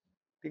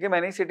 Okay,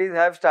 many cities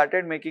have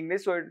started making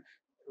this, so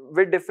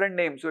with different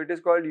names. So it is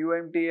called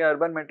UMT,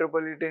 Urban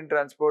Metropolitan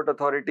Transport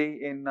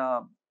Authority in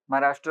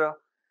Maharashtra.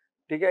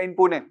 Okay, in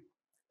Pune,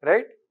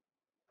 right?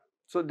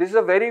 So this is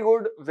a very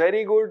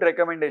good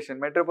recommendation.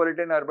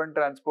 Metropolitan Urban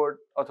Transport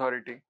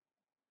Authority.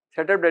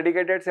 Set up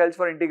dedicated cells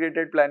for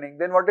integrated planning.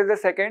 Then what is the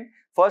second?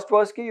 First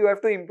was key, you have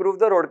to improve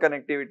the road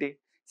connectivity.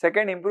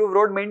 Second, improve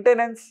road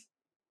maintenance.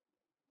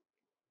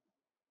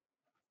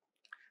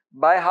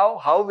 By how?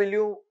 How will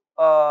you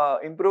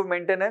improve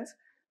maintenance?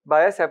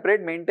 By a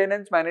separate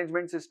maintenance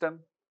management system.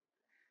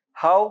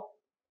 How?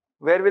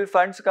 Where will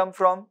funds come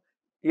from?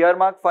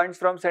 Earmark funds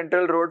from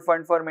Central Road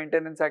Fund for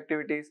maintenance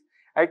activities.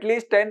 At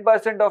least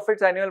 10% of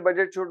its annual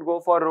budget should go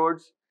for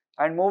roads,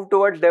 and move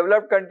towards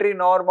developed country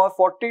norm of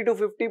 40 to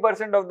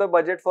 50% of the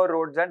budget for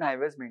roads and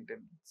highways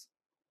maintenance.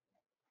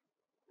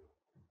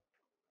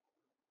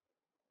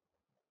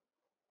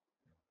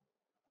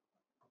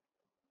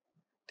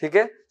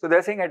 Okay? So they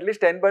are saying at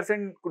least 10%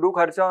 do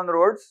kharcha on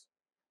roads,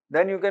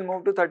 then you can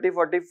move to 30,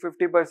 40,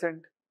 50%.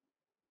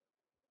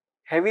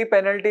 Heavy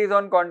penalties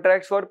on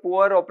contracts for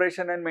poor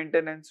operation and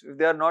maintenance. If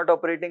they are not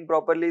operating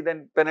properly,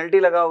 then penalty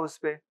laga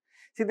uspe.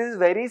 See, this is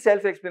very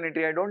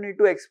self-explanatory. I don't need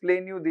to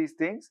explain you these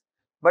things.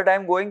 But I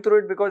am going through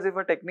it because if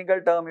a technical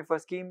term, if a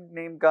scheme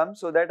name comes,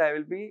 so that I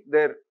will be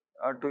there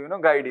to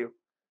guide you.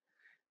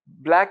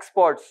 Black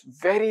spots,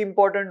 very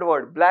important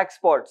word, black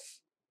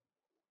spots.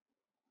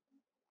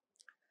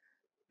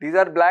 These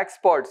are black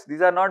spots.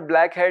 These are not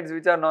blackheads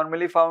which are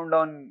normally found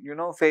on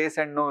face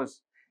and nose.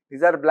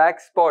 These are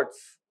black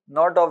spots,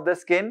 not of the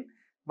skin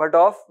but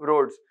of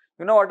roads.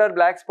 You know what are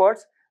black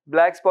spots?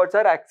 Black spots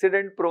are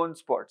accident prone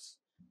spots.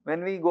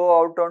 When we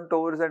go out on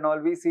tours and all,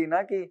 we see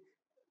na ki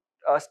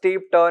a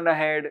steep turn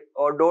ahead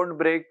or don't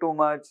brake too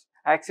much,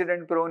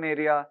 accident prone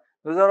area,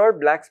 those are all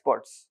black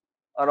spots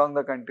around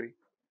the country.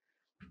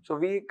 So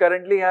we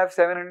currently have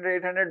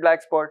 700-800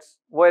 black spots,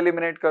 wo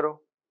eliminate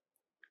karo.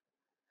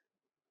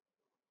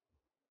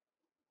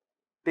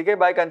 Okay,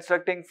 by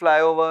constructing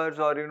flyovers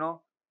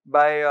or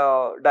by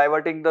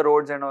diverting the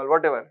roads and all,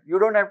 whatever. You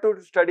don't have to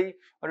study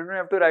or you don't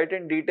have to write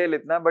in detail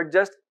itna, but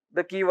just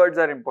the keywords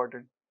are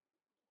important.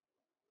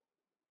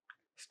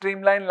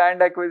 Streamline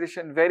land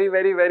acquisition,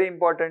 very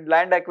important.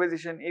 Land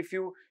acquisition, if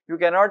you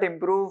cannot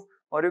improve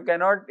or you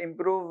cannot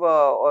improve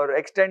or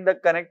extend the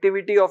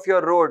connectivity of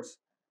your roads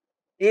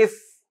if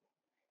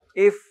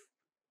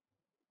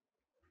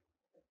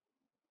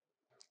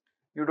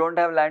you don't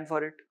have land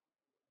for it.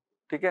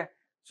 Okay?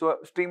 So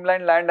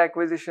streamline land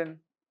acquisition.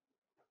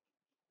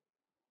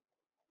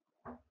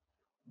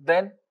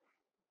 Then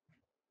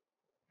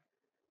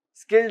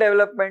skill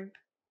development.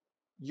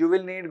 you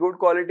will need good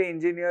quality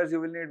engineers, you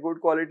will need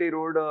good quality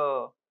road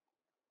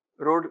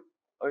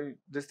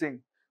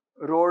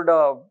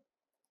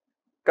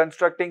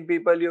constructing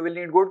people, you will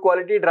need good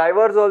quality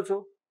drivers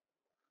also,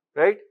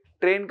 right?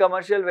 Train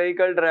commercial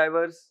vehicle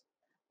drivers,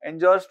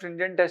 ensure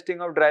stringent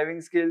testing of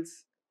driving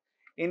skills,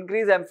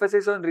 increase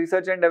emphasis on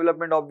research and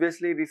development.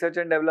 Obviously research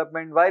and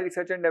development. Why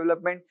research and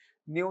development?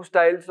 New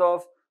styles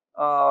of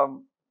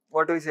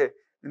what do we say,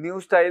 new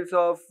styles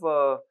of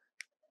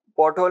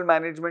pothole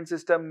management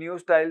system, new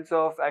styles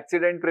of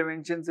accident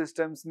prevention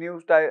systems, new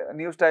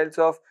styles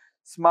of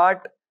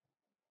smart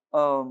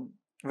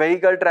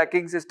vehicle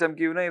tracking system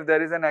ki, you know, if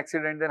there is an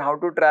accident then how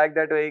to track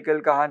that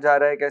vehicle, kahan ja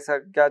raha hai, kaisa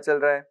kya chal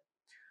raha hai.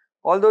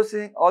 All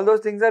those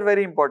things are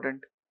very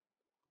important.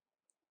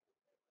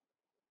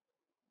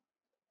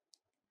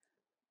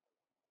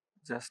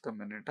 Just a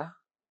minute.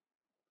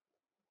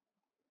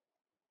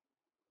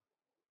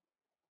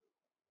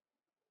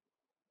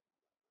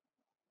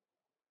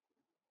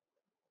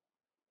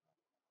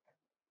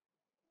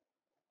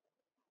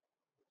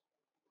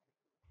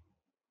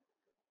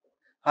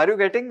 Are you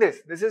getting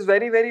this? This is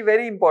very, very,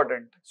 very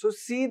important. So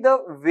see the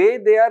way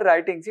they are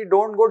writing. See,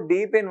 don't go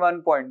deep in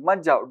one point.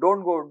 Mat jao.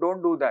 Don't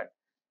do that.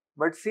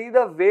 But see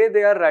the way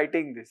they are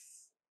writing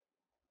this.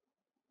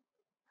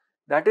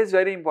 That is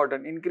very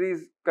important.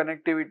 Increase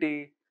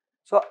connectivity.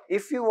 So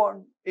if you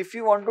want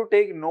to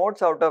take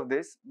notes out of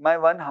this, my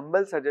one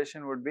humble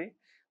suggestion would be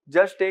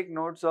just take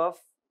notes of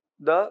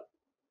the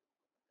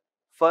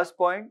first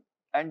point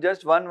and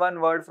just one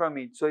word from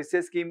each. So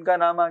इससे scheme का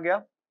नाम आ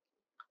गया.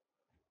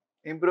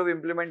 Improve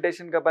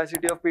implementation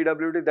capacity of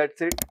PWD,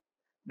 that's it.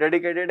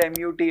 Dedicated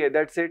MUTA,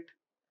 that's it.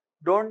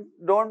 Don't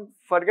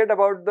forget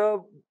about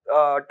the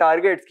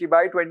targets ki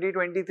by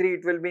 2023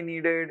 it will be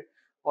needed,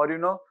 or you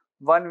know,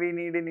 one we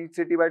need in each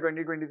city by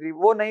 2023.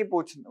 वो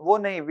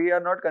नहीं, we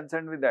are not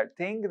concerned with that.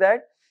 Think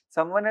that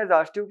someone has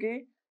asked you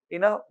ki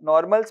in a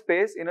normal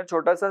space, in a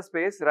छोटा सा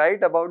space,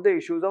 write about the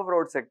issues of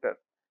road sector.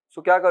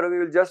 So क्या करोगे? You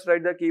will just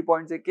write the key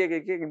points. एक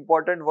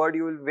important word,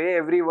 you will weigh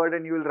every word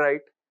and you will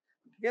write.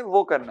 ठीक है,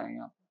 वो करना है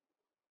यहाँ.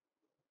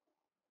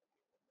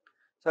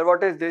 Sir,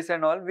 what is this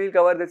and all? We'll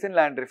cover this in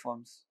land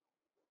reforms.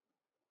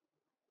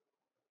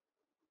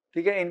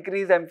 Okay,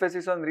 increase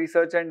emphasis on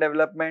research and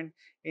development,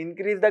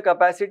 increase the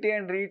capacity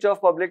and reach of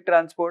public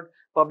transport.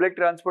 Public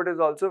transport is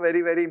also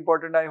very, very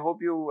important. I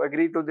hope you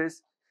agree to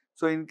this.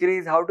 So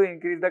how to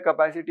increase the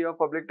capacity of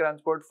public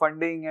transport,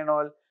 funding and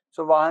all.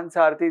 So Vahan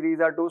Sarthi,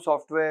 these are two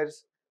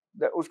softwares.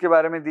 Uske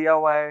बारे में दिया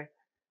हुआ है.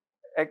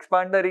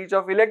 Expand the reach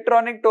of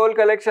electronic toll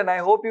collection. I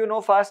hope you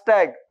know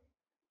FASTag.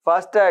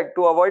 FASTag,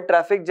 to avoid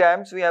traffic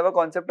jams, we have a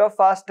concept of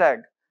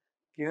FASTag.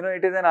 You know,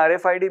 it is an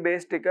RFID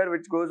based sticker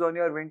which goes on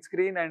your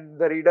windscreen and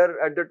the reader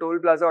at the toll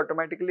plaza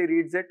automatically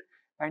reads it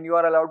and you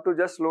are allowed to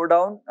just slow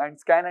down and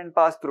scan and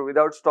pass through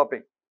without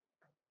stopping.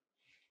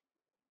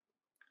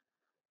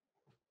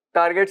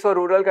 Targets for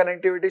rural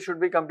connectivity should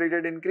be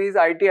completed. Increase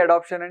IT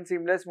adoption and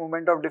seamless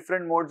movement of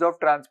different modes of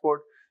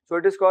transport. So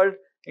it is called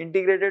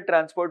integrated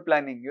transport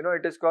planning. You know,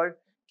 it is called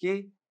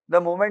ki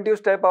the moment you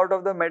step out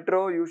of the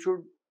metro, you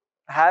should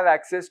have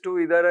access to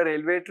either a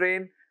railway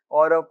train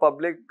or a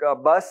public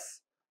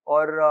bus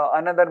or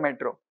another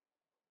metro.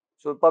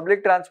 So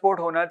public transport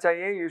hona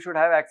chahiye, you should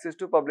have access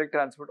to public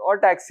transport or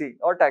taxi,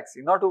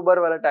 not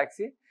Uber wala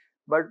taxi,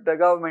 but the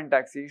government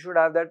taxi. You should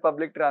have that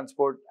public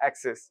transport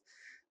access.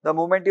 The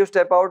moment you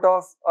step out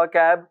of a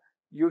cab,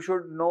 you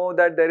should know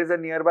that there is a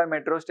nearby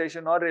metro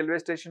station or railway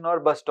station or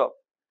bus stop.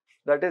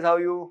 That is how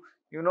you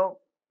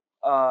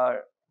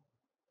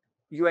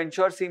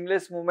ensure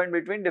seamless movement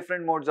between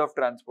different modes of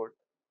transport.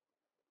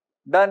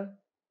 Done.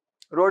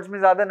 Roads में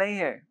ज़्यादा नहीं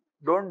है.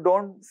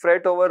 Don't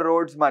fret over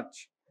roads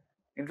much.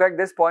 In fact,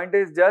 this point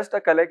is just a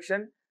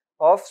collection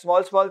of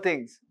small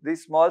things.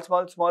 These small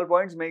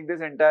points make this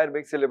entire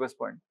big syllabus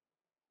point.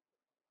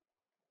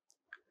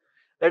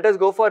 Let us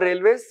go for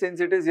railways.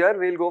 Since it is here,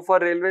 we'll go for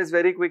railways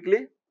very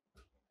quickly.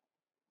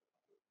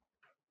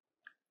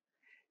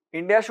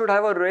 India should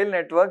have a rail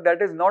network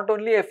that is not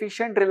only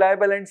efficient,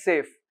 reliable and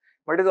safe,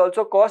 but is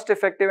also cost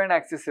effective and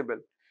accessible,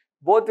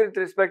 both with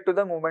respect to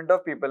the movement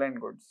of people and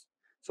goods.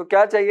 So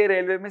क्या चाहिए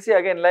railway में? See,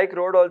 again, like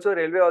road also,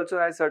 railway also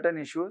has certain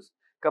issues.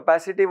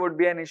 Capacity would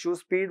be an issue,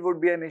 speed would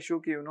be an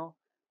issue, you know,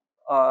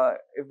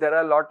 if there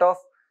are a lot of,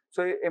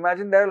 so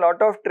imagine there are a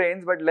lot of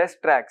trains but less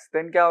tracks,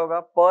 then क्या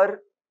होगा? Per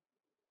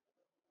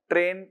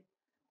train,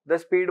 the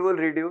speed will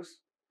reduce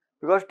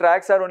because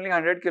tracks are only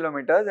 100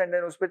 kilometers and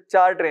then उसपे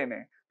 4 train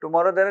है.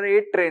 Tomorrow there are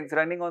 8 trains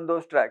running on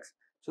those tracks.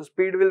 So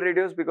speed will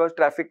reduce because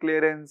traffic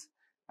clearance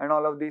and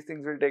all of these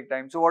things will take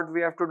time. So what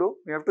we have to do?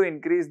 We have to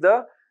increase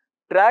the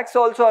tracks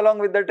also along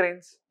with the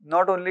trains,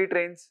 not only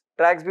trains,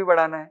 tracks bhi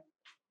badhana hai.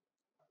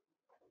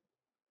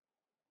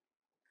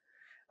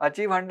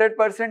 Achieve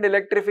 100%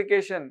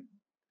 electrification.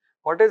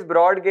 What is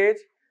broad gauge?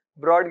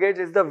 Broad gauge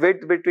is the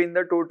width between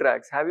the two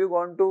tracks. Have you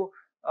gone to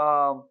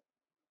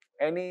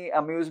any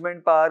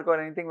amusement park or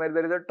anything where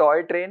there is a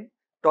toy train?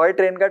 Toy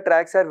train ka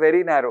tracks are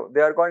very narrow. They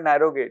are called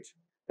narrow gauge.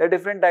 There are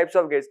different types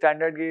of gauge: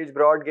 standard gauge,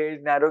 broad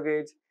gauge, narrow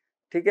gauge.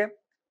 ठीक है?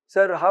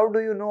 Sir, how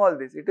do you know all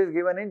this? It is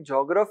given in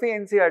Geography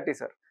NCERT,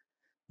 sir.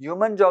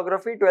 Human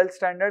Geography 12th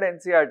standard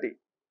NCERT.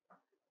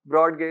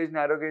 Broad gauge,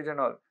 narrow gauge and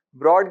all.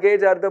 Broad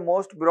gauge are the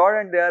most broad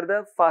and they are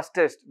the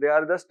fastest. They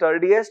are the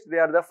sturdiest, they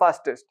are the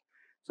fastest.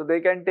 So they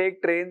can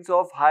take trains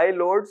of high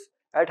loads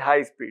at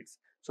high speeds.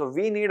 So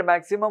we need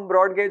maximum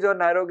broad gauge or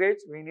narrow gauge?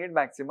 We need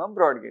maximum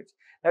broad gauge.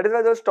 That is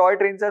why those toy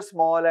trains are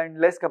small and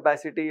less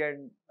capacity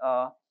and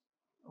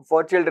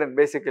for children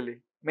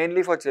basically.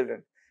 Mainly for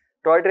children.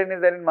 Toy train is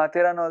there in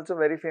Mathiran also,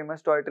 very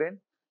famous toy train.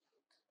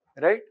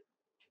 Right?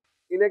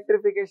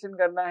 Electrification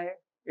karna hai.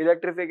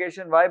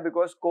 Electrification, why?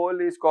 Because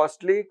coal is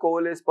costly,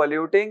 coal is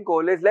polluting,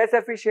 coal is less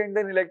efficient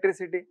than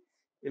electricity.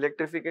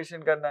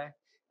 Electrification karna hai.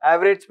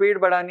 Average speed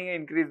badhani hai,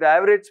 increase the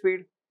average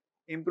speed.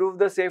 Improve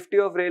the safety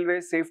of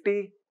railways.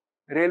 Safety,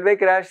 railway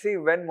crash, see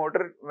when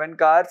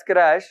cars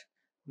crash,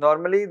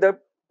 normally the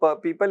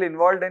people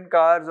involved in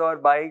cars or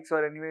bikes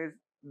or anyways,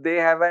 they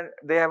have a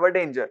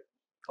danger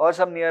or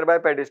some nearby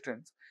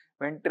pedestrians.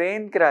 When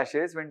train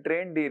crashes, when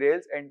train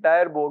derails,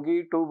 entire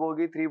bogie, 2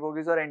 bogie, 3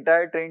 bogies or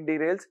entire train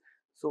derails,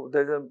 so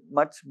there's a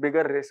much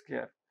bigger risk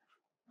here.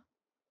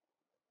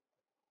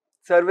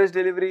 Service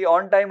delivery,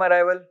 on time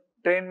arrival,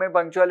 train mein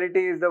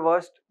punctuality is the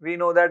worst. We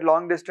know that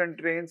long distance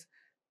trains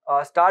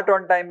start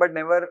on time but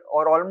never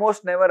or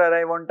almost never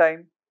arrive on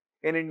time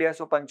in India.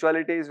 So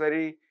punctuality is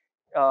very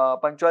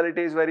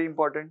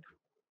important.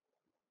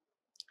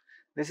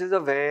 This is a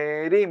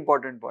very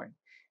important point.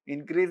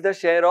 Increase the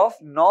share of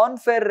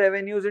non-fare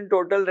revenues in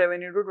total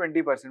revenue to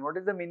 20%. What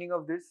is the meaning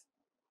of this?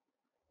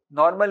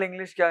 Normal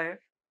English kya hai?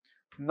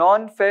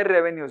 Non-fare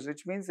revenues,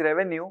 which means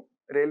revenue.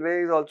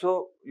 Railway is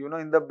also,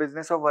 in the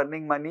business of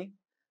earning money.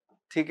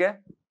 ठीक है?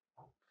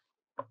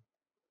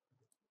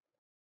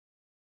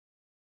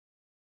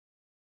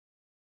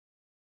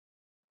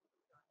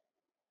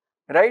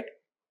 Right?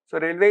 So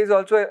railway is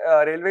also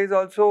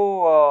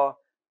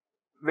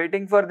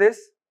waiting for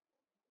this.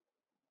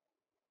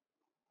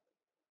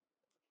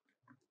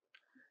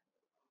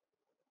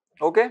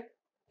 Okay?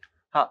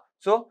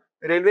 So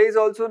railway is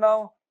also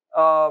now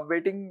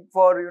waiting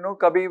for,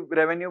 kabhi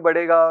revenue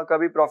badega,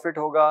 kabhi profit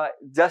hoga,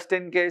 just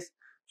in case.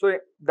 So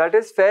that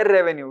is fare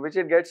revenue, which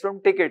it gets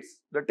from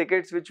tickets, the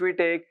tickets which we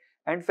take.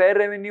 And fare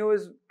revenue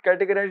is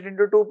categorized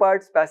into 2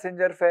 parts,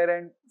 passenger fare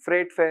and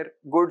freight fare,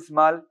 goods,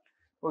 mal,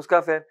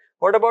 uska fare.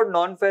 What about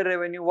non-fare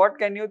revenue? What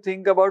can you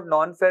think about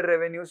non-fare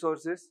revenue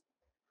sources?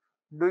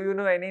 Do you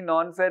know any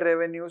non-fare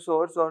revenue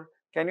source, or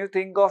can you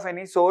think of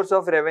any source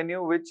of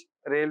revenue which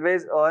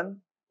railways earn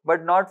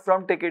but not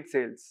from ticket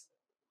sales?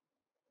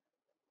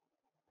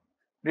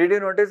 Did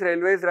you notice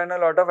railways run a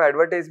lot of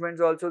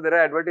advertisements also? There are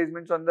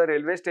advertisements on the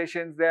railway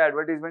stations, there are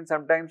advertisements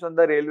sometimes on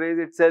the railways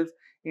itself.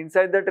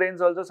 Inside the trains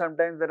also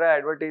sometimes there are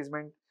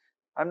advertisements.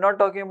 I'm not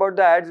talking about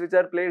the ads which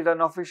are placed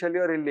unofficially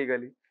or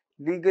illegally.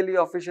 Legally,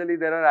 officially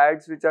there are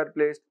ads which are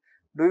placed.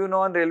 Do you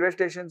know on railway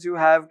stations you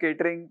have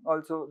catering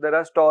also? There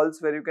are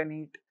stalls where you can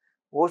eat.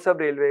 वो सब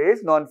railway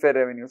is non-fare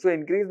revenue. So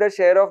increase the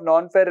share of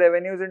non-fare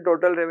revenues in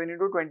total revenue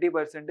to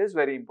 20% is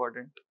very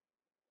important.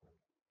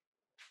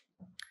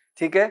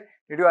 ठीक है?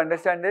 Did you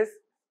understand this?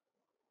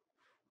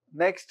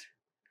 Next,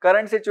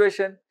 current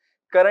situation.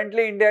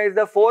 Currently, India is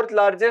the 4th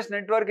largest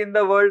network in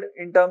the world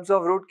in terms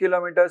of route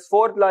kilometers.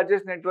 4th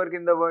largest network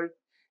in the world.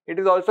 It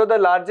is also the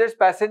largest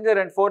passenger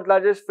and 4th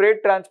largest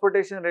freight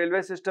transportation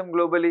railway system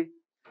globally.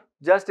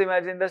 Just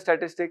imagine the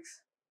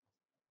statistics.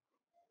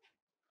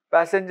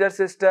 Passenger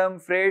system,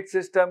 freight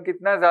system,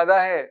 kitna zyada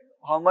hai?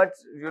 How much,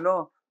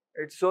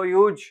 it's so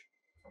huge.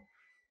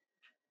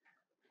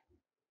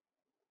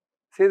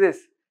 See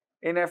this.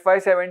 In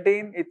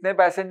FY17, itne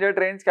passenger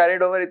trains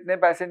carried over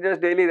itne passengers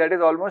daily. That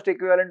is almost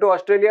equivalent to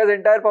Australia's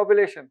entire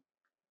population.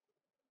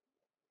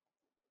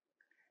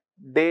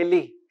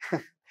 Daily.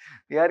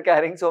 We are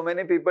carrying so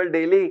many people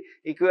daily,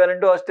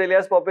 equivalent to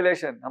Australia's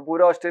population. हम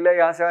पूरा Australia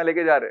यहाँ से वहाँ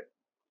लेके जा रहे.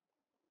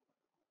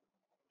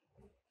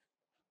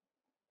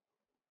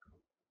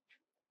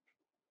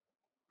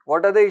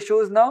 What are the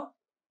issues now?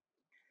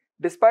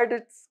 Despite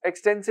its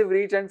extensive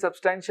reach and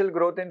substantial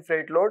growth in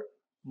freight load,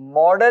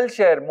 modal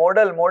shares.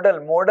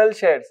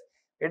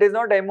 It is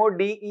not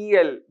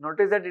MODEL.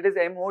 Notice that it is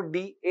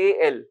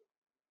MODAL.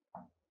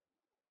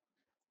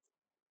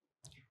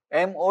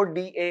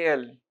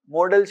 MODAL.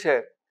 Modal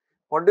share.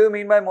 What do you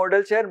mean by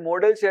modal share?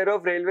 Modal share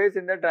of railways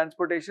in the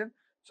transportation.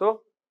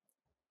 So,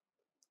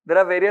 there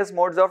are various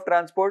modes of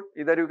transport.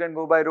 Either you can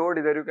go by road,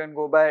 either you can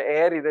go by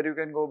air, either you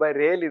can go by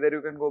rail, either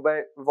you can go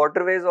by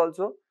waterways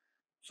also.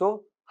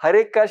 So, har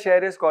ek ka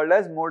share is called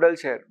as modal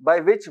share.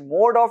 By which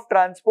mode of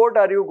transport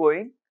are you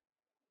going?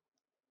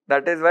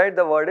 That is why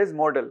the word is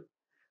modal.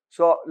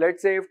 So,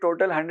 let's say if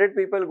total 100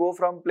 people go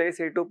from place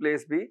A to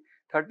place B,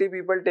 30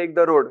 people take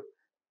the road.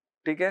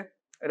 Okay?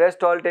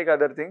 Rest all take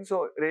other things.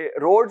 So,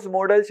 roads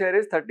modal share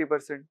is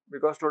 30%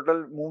 because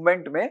total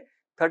movement mein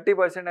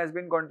 30% has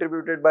been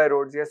contributed by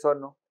roads, yes or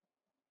no?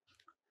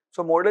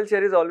 So, modal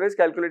share is always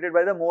calculated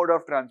by the mode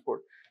of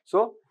transport.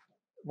 So,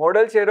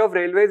 modal share of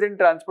railways in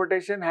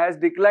transportation has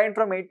declined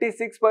from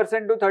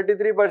 86% to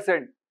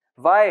 33%.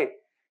 Why?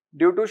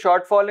 due to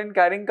shortfall in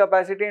carrying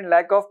capacity and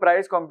lack of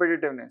price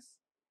competitiveness.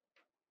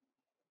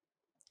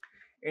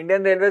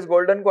 Indian Railways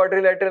Golden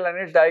Quadrilateral and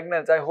its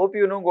diagonals. I hope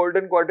you know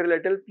Golden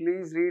Quadrilateral.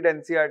 Please read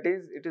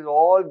NCERTs. It is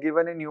all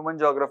given in human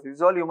geography. This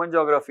is all human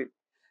geography.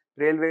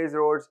 Railways,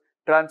 roads,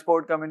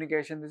 transport,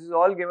 communication. This is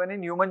all given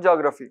in human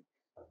geography.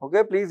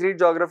 Okay, please read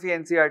geography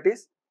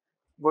NCERTs.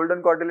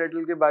 Golden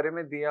Quadrilateral के बारे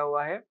में दिया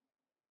हुआ है.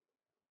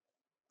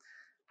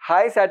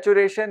 High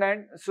saturation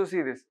and so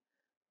see this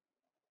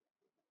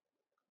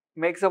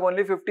makes up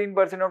only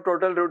 15% of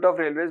total route of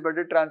railways, but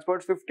it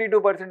transports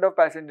 52% of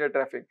passenger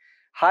traffic.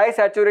 High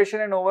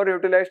saturation and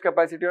overutilized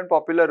capacity on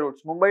popular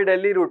routes.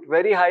 Mumbai-Delhi route,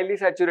 very highly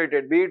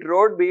saturated, be it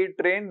road, be it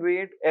train, be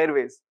it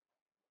airways.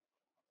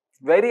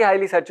 Very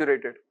highly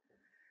saturated.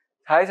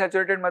 High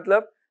saturated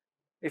matlab,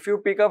 if you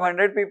pick up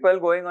 100 people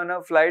going on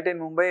a flight in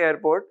Mumbai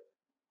airport,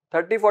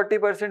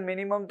 30-40%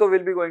 minimum to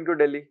will be going to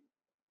Delhi.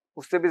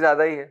 Usse bhi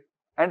zyada hi hai.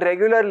 And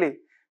regularly,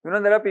 you know,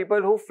 there are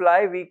people who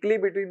fly weekly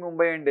between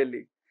Mumbai and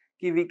Delhi.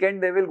 Ki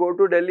weekend they will go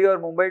to Delhi or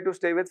Mumbai to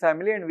stay with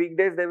family, and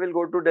weekdays they will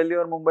go to Delhi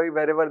or Mumbai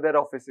wherever their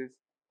office is.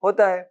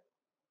 Hota hai.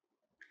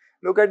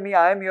 Look at me,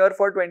 I am here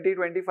for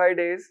 20-25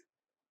 days.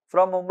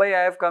 From Mumbai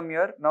I have come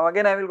here. Now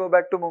again I will go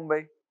back to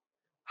Mumbai.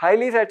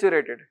 Highly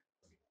saturated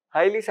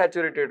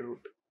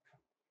route.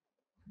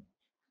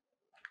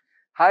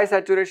 High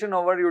saturation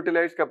over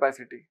utilized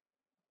capacity.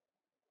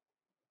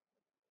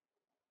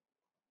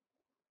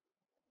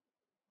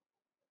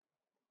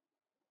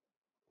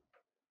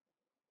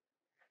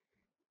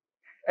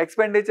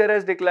 Expenditure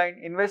has declined,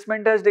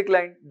 investment has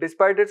declined.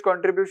 Despite its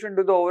contribution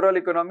to the overall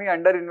economy,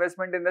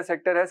 underinvestment in the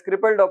sector has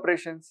crippled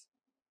operations.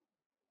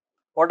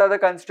 What are the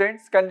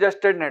constraints?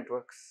 Congested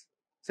networks.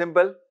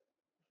 Simple.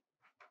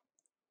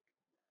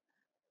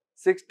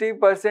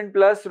 60%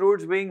 plus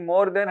routes being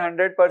more than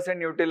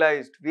 100%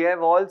 utilized. We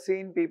have all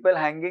seen people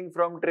hanging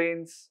from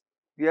trains.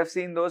 We have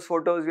seen those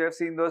photos, we have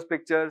seen those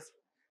pictures,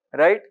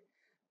 right?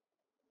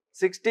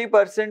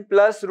 60%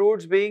 plus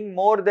routes being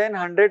more than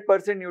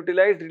 100%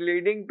 utilized,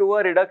 leading to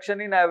a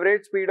reduction in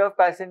average speed of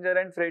passenger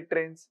and freight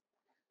trains.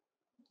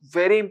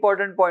 Very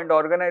important point,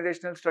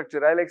 organizational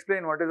structure. I'll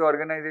explain what is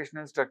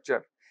organizational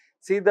structure.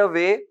 See the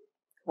way,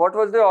 what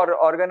was the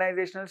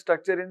organizational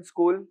structure in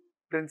school?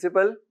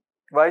 Principal,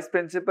 vice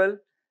principal,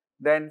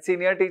 then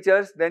senior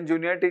teachers, then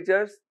junior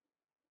teachers,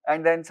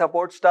 and then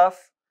support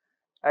staff,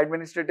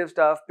 administrative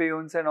staff,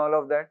 peons and all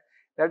of that.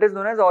 That is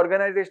known as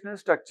organizational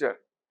structure.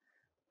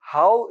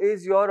 How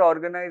is your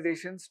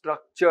organization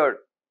structured?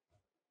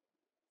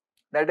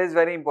 That is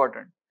very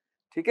important.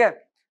 Okay?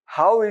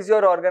 How is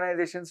your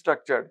organization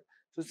structured?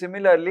 So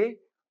similarly,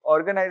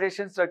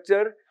 organization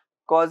structure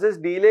causes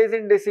delays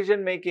in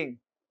decision making.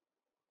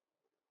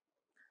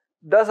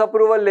 10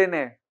 approval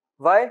lene.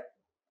 Why?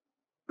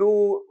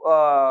 To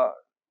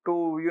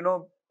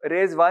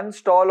raise one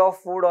stall of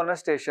food on a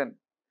station.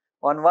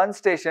 On one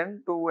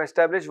station, to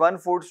establish one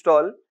food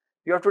stall,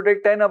 you have to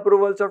take 10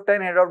 approvals of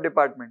 10 head of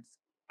departments.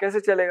 कैसे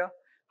चलेगा?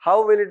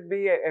 How will it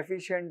be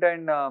efficient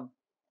and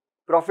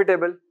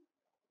profitable?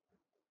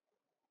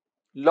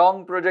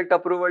 Long project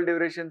approval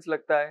durations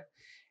लगता है.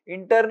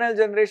 Internal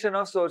generation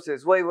of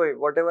sources.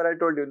 Whatever I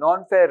told you.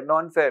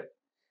 Non-fair.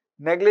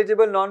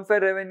 Negligible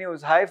non-fair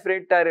revenues, high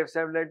freight tariffs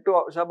have led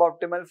to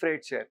suboptimal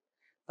freight share.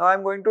 Now I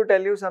am going to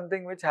tell you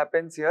something which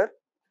happens here.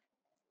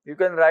 You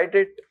can write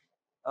it.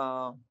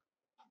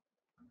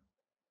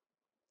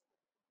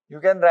 You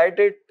can write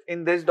it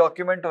in this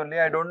document only.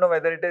 I don't know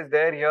whether it is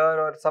there here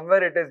or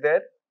somewhere it is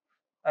there.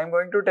 I am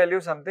going to tell you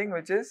something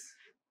which is,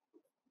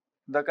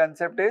 the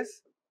concept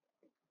is,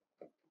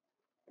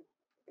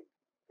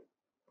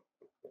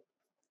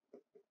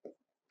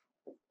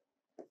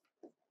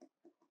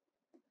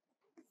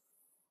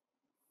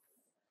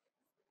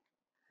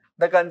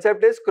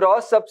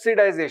 cross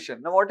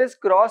subsidization. Now what is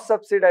cross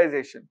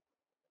subsidization?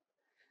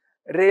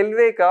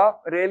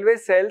 Railway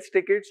sells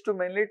tickets to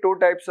mainly two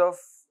types of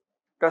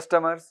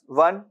customers.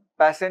 One,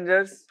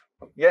 passengers.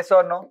 Yes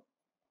or no?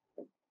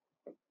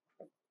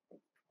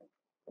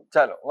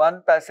 Chalo.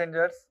 One,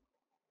 passengers.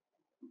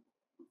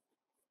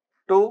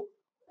 Two,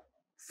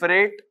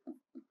 freight.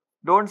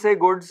 Don't say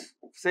goods,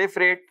 say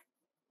freight.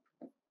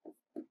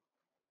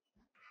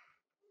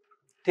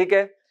 ठीक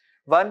है?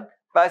 One,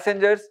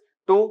 passengers.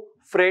 Two,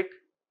 freight.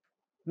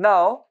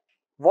 Now,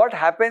 what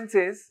happens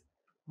is,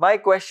 my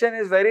question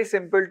is very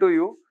simple to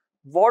you.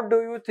 What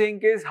do you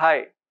think is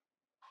high?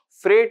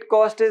 Freight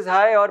cost is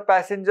high or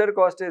passenger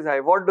cost is high?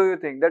 What do you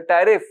think? The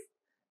tariff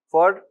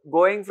for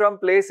going from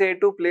place A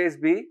to place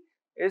B,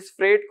 is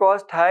freight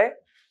cost high,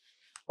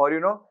 or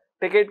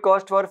ticket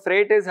cost for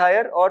freight is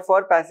higher or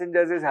for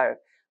passengers is higher?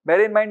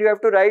 Bear in mind, you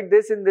have to write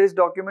this in this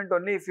document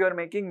only. If you are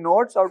making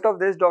notes out of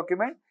this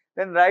document,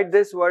 then write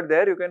this word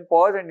there. You can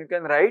pause and you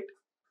can write.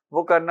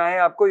 वो करना है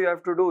आपको, you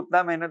have to do,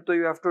 उतना मेहनत तो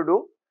you have to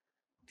do.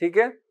 ठीक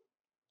है?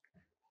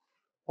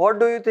 What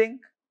do you think?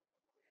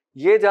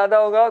 ये ज्यादा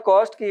होगा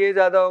cost कि ये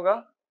ज्यादा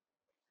होगा?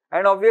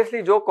 And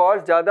obviously जो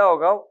cost ज्यादा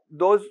होगा,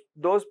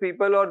 those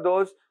people or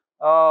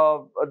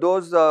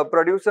those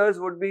producers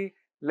would be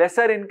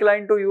lesser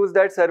inclined to use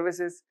that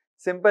services.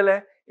 Simple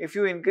hai. If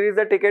you increase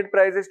the ticket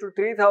prices to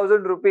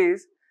 3,000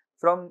 rupees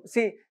from,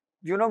 see,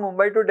 you know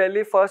Mumbai to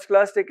Delhi first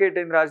class ticket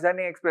in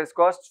Rajdhani Express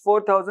costs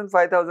 4,000,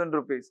 5,000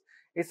 rupees.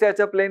 इससे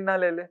अच्छा plane ना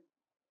ले ले,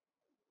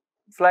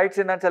 flight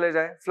से ना चले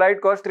जाए.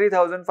 Flight cost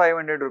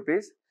 3,500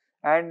 rupees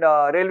and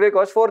railway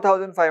cost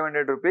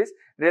 4,500 rupees.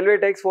 Railway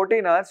takes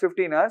 14 hours,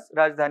 15 hours.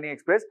 Rajdhani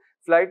Express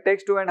flight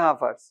takes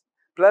 2.5 hours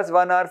plus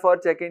 1 hour for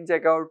check-in,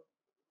 check-out.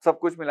 सब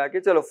कुछ मिला के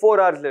चलो 4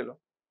 hours ले लो.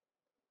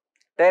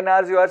 10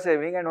 hours you are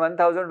saving and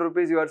 1,000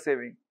 rupees you are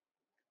saving.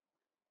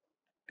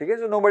 ठीक है,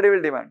 so nobody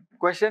will demand.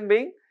 Question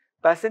being,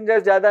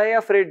 passengers ज़्यादा है या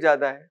freight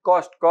ज़्यादा है?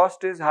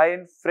 Cost is high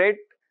in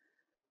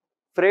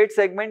freight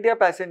segment या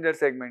passenger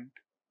segment?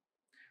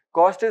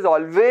 Cost is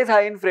always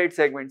high in freight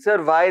segment.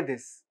 Sir, why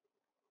this?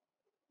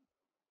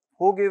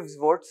 Who gives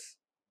votes?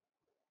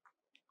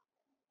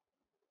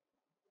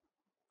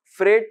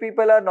 Freight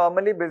people are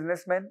normally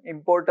businessmen,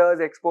 importers,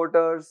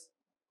 exporters,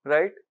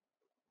 right?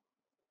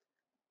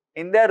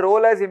 In their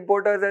role as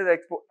importers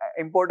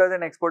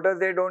and exporters,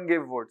 they don't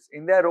give votes.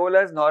 In their role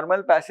as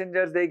normal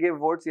passengers, they give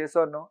votes, yes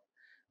or no?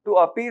 To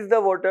appease the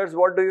voters,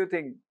 what do you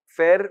think?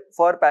 Fare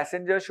for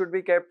passengers should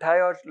be kept high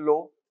or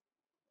low?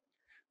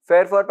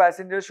 Fare for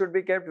passengers should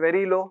be kept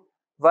very low.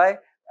 Why?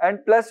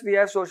 And plus we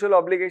have social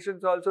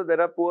obligations also. There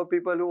are poor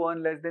people who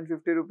earn less than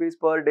 50 rupees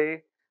per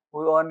day,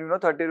 who earn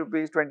 30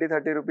 rupees, 20,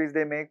 30 rupees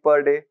they make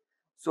per day.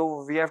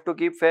 So we have to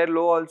keep fare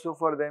low also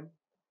for them.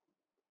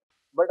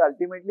 But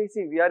ultimately,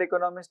 see, we are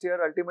economists here,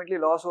 ultimately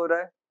loss ho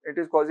raha hai. It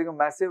is causing a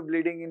massive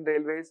bleeding in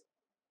railways,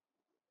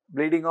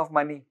 bleeding of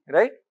money,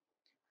 right?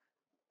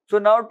 So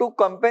now to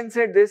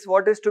compensate this,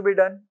 what is to be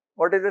done?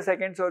 What is the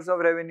second source of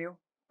revenue?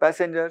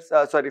 Passengers,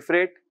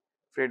 freight.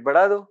 Freight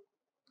बढ़ा दो.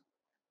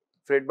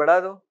 Freight बढ़ा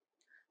दो.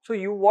 So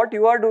what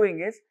you are doing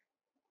is,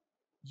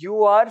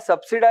 you are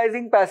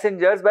subsidizing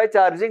passengers by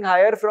charging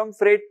higher from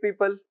freight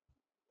people.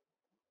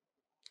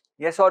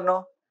 Yes or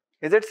no?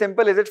 Is it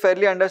simple? Is it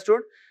fairly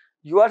understood?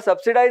 You are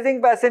subsidizing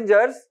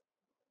passengers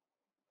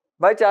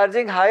by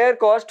charging higher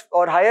cost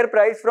or higher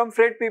price from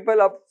freight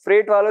people. Ab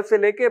freight वालों से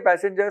लेके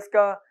passengers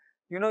का,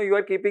 you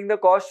are keeping the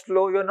cost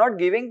low. You are not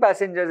giving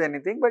passengers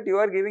anything, but you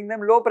are giving them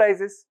low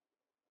prices.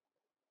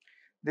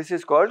 This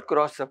is called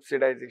cross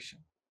subsidization.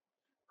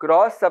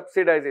 Cross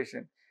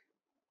subsidization.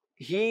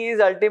 He is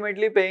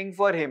ultimately paying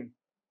for him.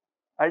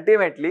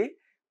 Ultimately,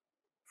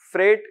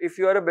 freight, if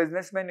you are a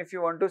businessman, if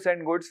you want to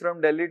send goods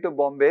from Delhi to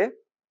Bombay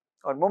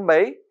or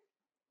Mumbai,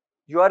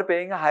 you are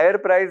paying a higher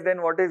price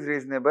than what is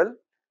reasonable,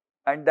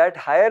 and that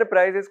higher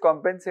price is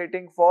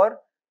compensating for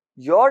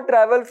your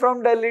travel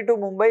from Delhi to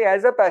Mumbai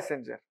as a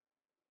passenger.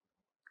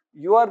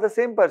 You are the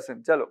same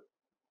person, chalo.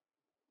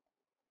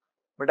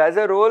 But as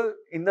a role,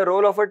 in the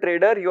role of a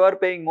trader, you are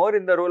paying more.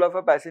 In the role of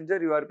a passenger,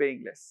 you are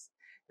paying less.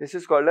 This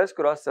is called as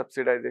cross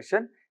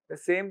subsidization. The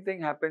same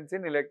thing happens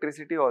in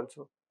electricity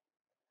also.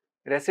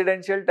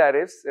 Residential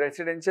tariffs,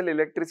 residential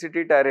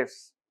electricity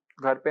tariffs.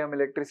 Ghar pe hum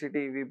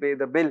electricity, we pay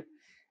the bill.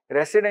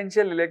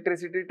 Residential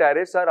electricity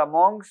tariffs are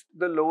amongst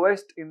the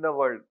lowest in the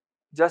world.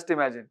 Just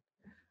imagine.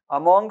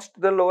 Amongst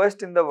the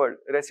lowest in the world.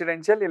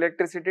 Residential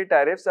electricity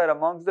tariffs are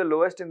amongst the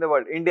lowest in the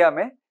world. India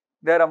mein,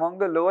 they are among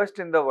the lowest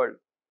in the world.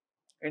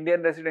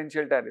 Indian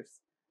residential tariffs.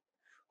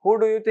 Who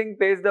do you think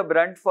pays the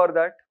brunt for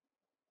that?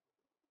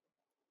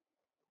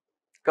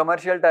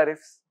 Commercial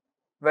tariffs.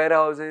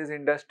 Warehouses,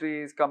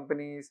 industries,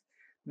 companies,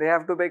 they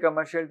have to pay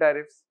commercial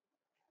tariffs.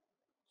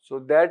 So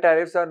their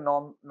tariffs are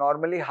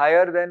normally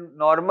higher than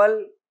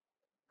normal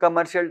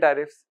commercial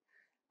tariffs,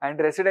 and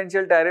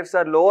residential tariffs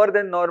are lower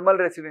than normal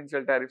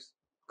residential tariffs.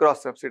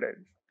 Cross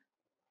subsidization.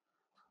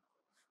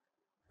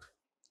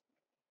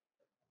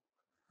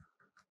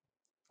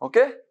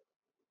 Okay?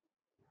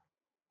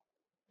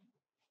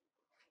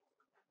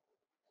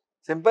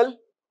 Simple?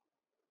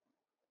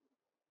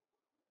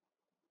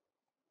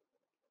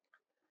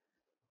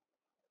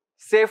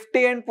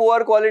 Safety and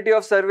poor quality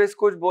of service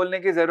कुछ बोलने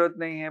की जरूरत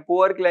नहीं है.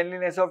 Poor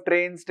cleanliness of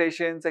trains,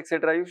 stations,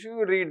 etc. You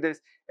should read this.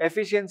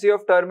 Efficiency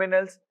of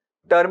terminals.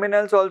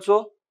 Terminals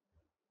also.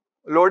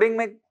 Loading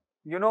में,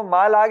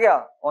 माल आ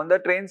गया. On the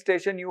train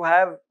station you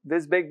have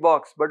this big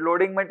box, but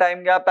loading में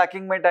time गया,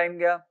 packing में time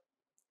गया.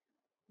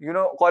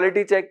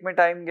 Quality check में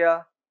time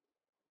गया.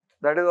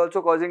 That is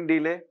also causing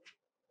delay.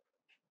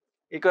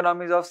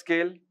 Economies of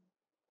scale.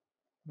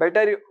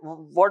 Better,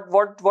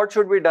 what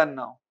should be done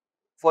now?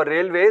 For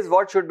railways,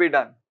 what should be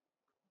done?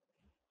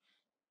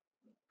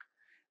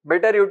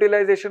 Better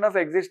utilization of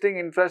existing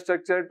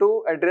infrastructure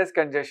to address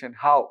congestion.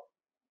 How?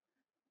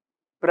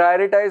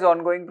 Prioritize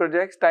ongoing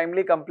projects,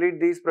 timely complete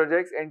these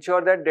projects,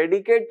 ensure that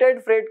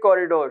dedicated freight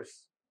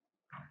corridors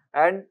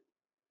and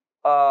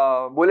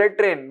bullet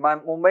train,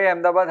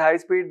 Mumbai-Ahmedabad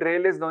high-speed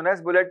rail is known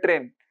as bullet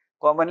train,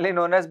 commonly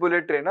known as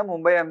bullet train,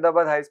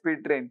 Mumbai-Ahmedabad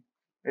high-speed train.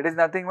 It is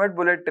nothing but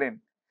bullet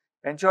train.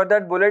 Ensure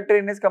that bullet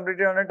train is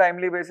completed on a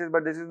timely basis,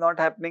 but this is not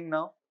happening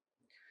now.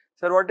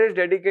 Sir, what is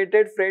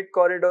dedicated freight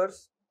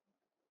corridors?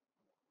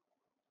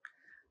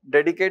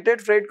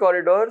 Dedicated freight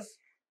corridors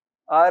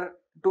are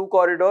two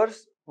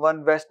corridors,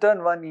 one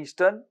western, one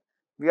eastern.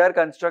 We are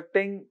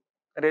constructing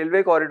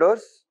railway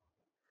corridors.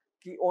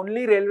 The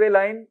only railway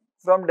line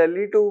from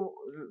Delhi to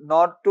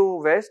north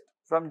to west,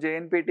 from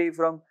JNPT,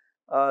 from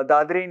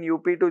Dadri in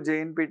UP to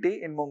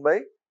JNPT in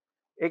Mumbai,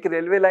 एक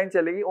railway line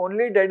चलेगी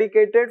only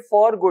dedicated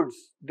for goods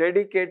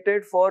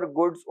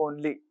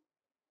only,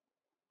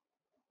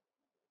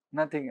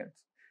 nothing else.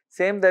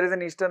 Same, there is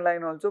an eastern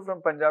line also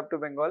from Punjab to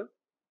Bengal.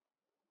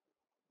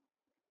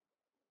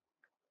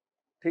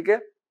 ठीक है?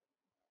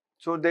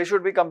 So they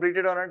should be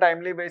completed on a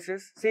timely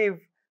basis. See,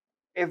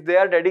 if they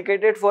are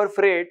dedicated for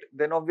freight,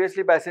 then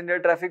obviously passenger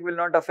traffic will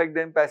not affect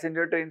them,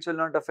 passenger trains will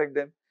not affect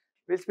them.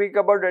 We'll speak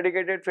about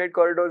dedicated freight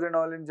corridors and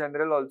all in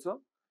general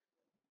also.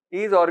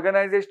 Ease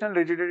organizational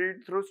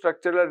rigidity through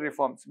structural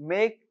reforms.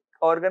 Make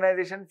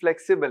organization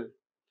flexible.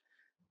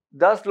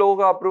 10 लोगों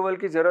का approval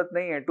की जरूरत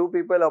नहीं है. 2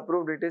 people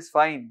approved, it is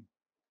fine.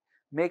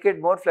 Make it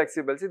more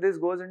flexible. See, this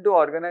goes into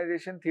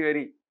organization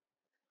theory.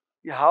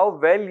 How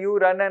well you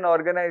run an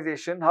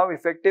organization, how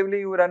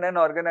effectively you run an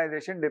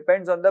organization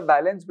depends on the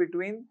balance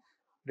between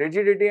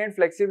rigidity and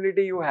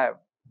flexibility you have.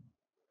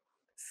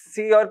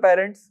 See your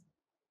parents.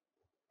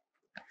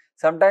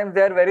 Sometimes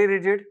they are very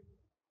rigid,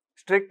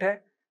 strict hai.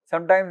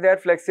 Sometimes they are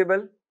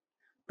flexible.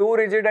 Too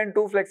rigid and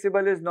too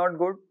flexible is not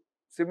good.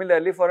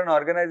 Similarly, for an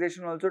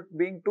organization also,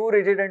 being too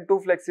rigid and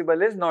too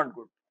flexible is not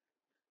good.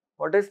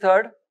 What is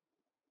third?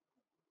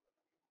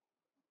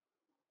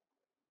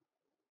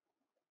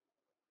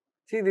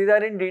 See, these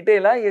are in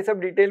detail. ये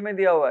सब detail में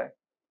दिया हुआ है.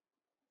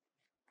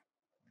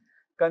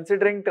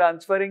 Considering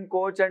transferring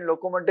coach and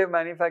locomotive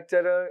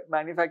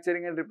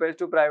manufacturing and repairs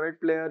to private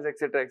players,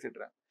 etc.,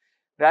 etc.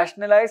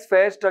 Rationalize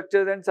fare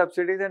structures and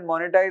subsidies and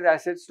monetize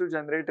assets to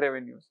generate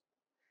revenues.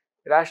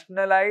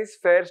 Rationalize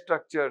fare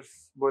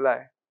structures बोला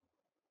है.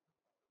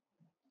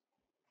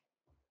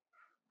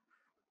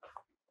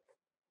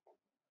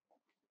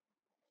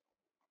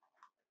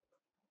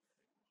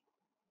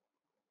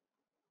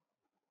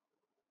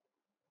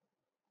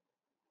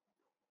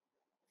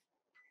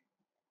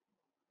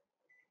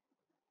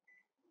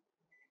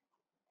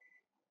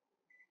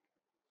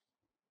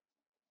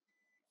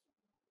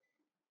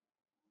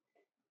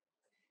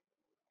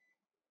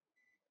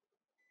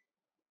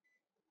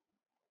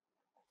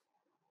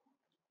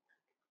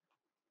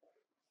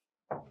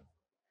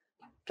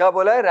 क्या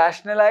बोला है?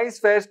 Rationalize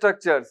fare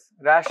structures.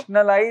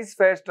 Rationalize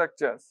fare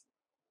structures.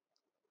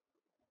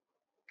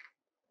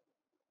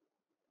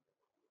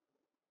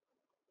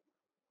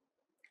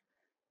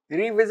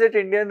 Revisit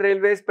Indian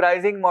Railways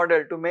pricing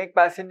model to make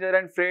passenger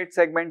and freight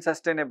segment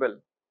sustainable.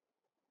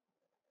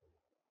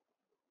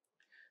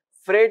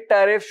 Freight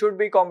tariffs should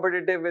be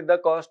competitive with the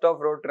cost of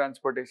road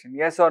transportation.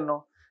 Yes or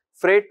no?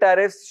 Freight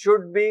tariffs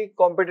should be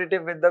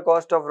competitive with the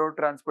cost of road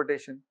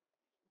transportation.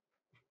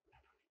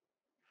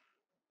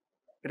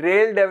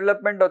 Rail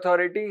Development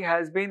Authority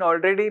has been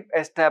already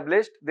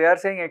established. They are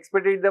saying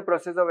expedite the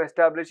process of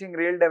establishing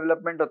Rail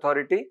Development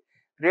Authority.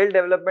 Rail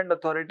Development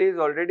Authority is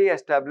already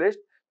established.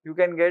 You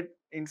can get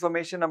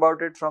information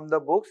about it from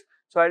the books.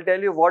 So I'll tell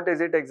you what is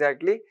it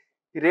exactly.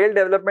 Rail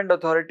Development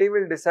Authority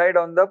will decide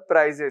on the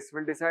prices,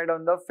 will decide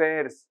on the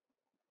fares.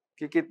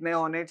 कि कितने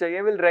होने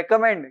चाहिए, will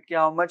recommend कि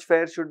how much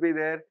fares should be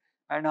there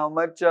and how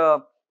much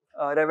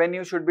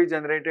revenue should be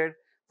generated.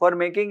 For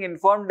making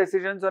informed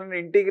decisions on an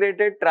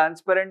integrated,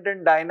 transparent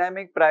and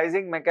dynamic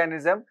pricing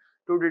mechanism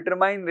to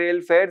determine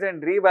rail fares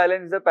and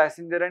rebalance the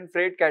passenger and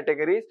freight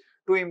categories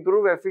to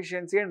improve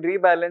efficiency and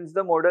rebalance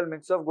the modal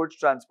mix of goods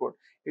transport.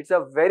 It's a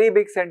very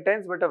big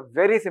sentence but a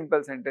very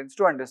simple sentence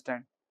to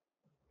understand.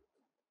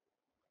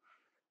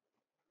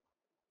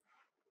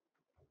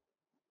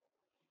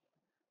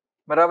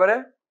 बराबर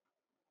है?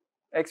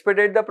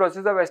 Expedite the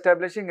process of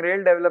establishing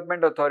Rail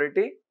Development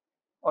Authority,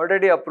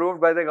 already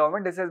approved by the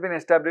government. This has been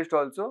established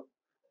also.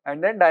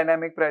 And then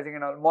dynamic pricing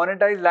and all.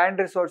 Monetize land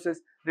resources.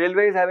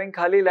 Railway is having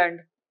khali land.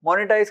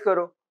 Monetize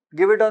karo.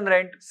 Give it on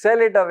rent. Sell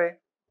it away.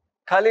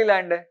 Khali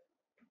land hai.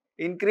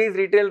 Increase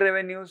retail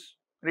revenues.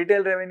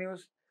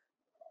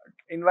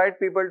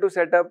 Invite people to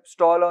set up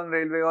stall on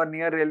railway or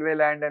near railway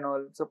land and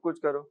all. Sab kuch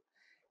karo.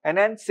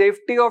 Enhance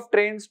safety of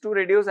trains to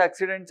reduce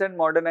accidents and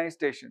modernize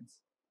stations.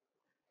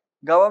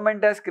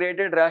 Government has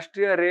created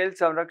Rashtriya Rail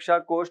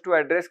Samraksha Kosh to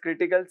address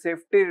critical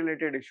safety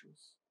related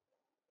issues.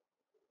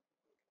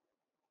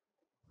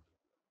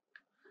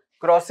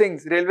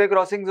 Crossings, railway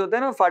crossings होते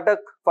हैं ना,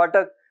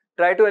 फाटक.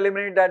 Try to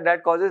eliminate that.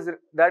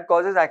 That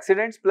causes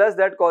accidents, plus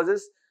that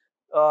causes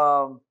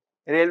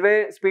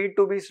railway speed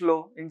to be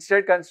slow.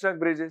 Instead,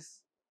 construct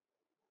bridges.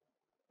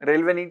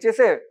 Railway नीचे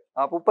से,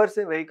 आप ऊपर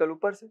से, vehicle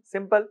ऊपर से.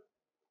 Simple.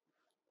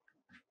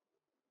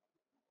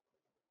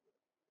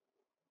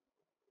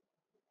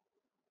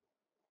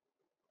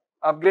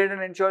 Upgrade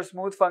and ensure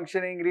smooth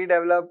functioning,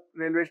 redevelop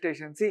railway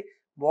station. See,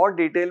 बहुत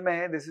detail में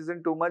है, this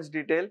isn't too much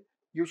detail.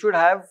 You should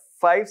have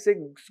 5-6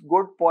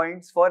 good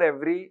points for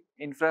every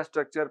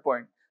infrastructure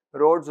point.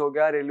 Roads हो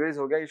गया, railways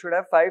हो गया, you should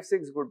have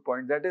 5-6 good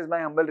points. That is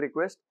my humble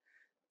request.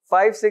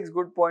 5-6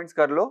 good points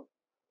कर लो,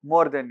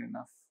 more than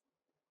enough.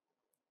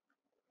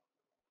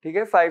 ठीक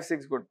है,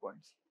 5-6 good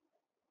points.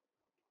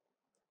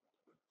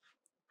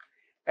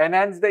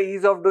 Enhance the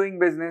ease of doing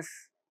business.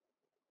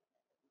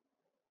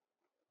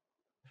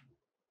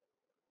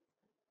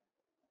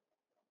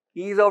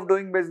 Ease of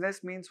doing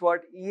business means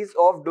what? Ease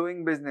of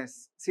doing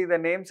business. See, the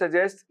name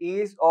suggests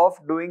ease of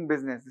doing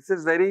business. This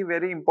is very,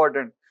 very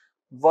important.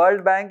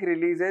 World Bank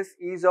releases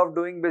ease of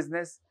doing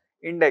business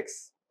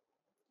index.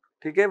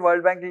 Okay,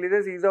 World Bank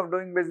releases ease of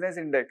doing business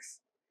index.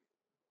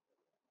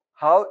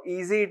 How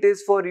easy it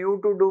is for you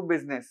to do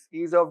business,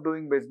 ease of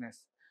doing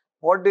business.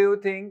 What do you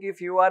think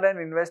if you are an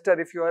investor,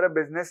 if you are a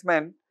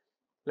businessman,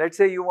 let's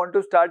say you want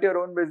to start your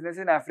own business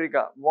in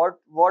Africa,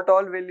 what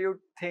all will you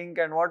think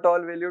and what all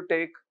will you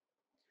take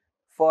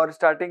for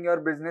starting your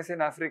business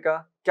in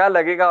Africa? क्या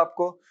लगेगा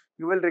आपको?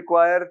 You will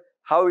require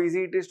how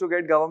easy it is to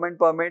get government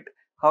permit,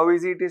 how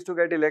easy it is to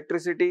get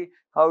electricity,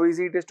 how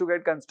easy it is to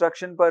get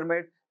construction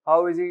permit,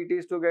 how easy it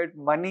is to get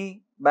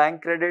money,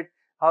 bank credit,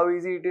 how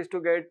easy it is to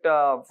get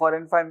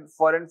foreign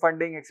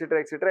funding, etc.,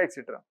 etc.,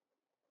 etc.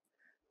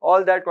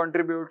 All that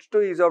contributes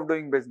to ease of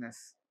doing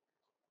business.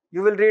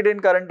 You will read in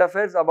current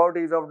affairs about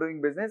ease of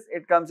doing business.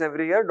 It comes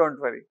every year, don't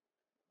worry.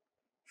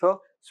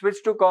 So,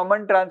 switch to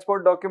common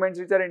transport documents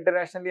which are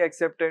internationally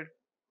accepted.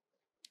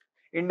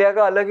 India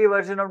का अलग ही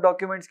version of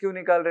documents क्यों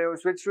निकाल रहे हो?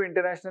 Switch to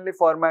internationally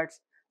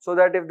formats so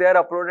that if they are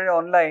uploaded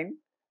online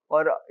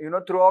और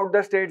through out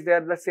the states they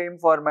are the same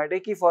format,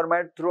 एक ही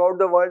format through out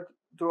the world,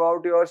 through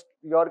out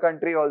your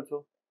country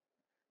also.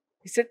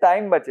 इससे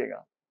time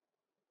बचेगा.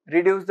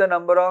 Reduce the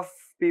number of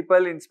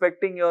people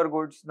inspecting your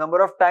goods, number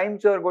of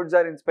times your goods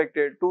are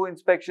inspected. 2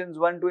 inspections,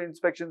 2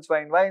 inspections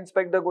fine. Why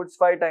inspect the goods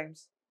 5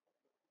 times?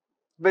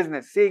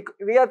 Business. See,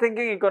 we are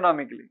thinking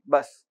economically.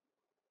 Bas.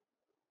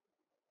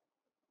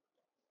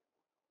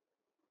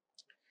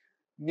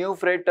 New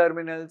freight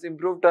terminals,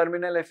 improve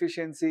terminal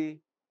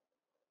efficiency.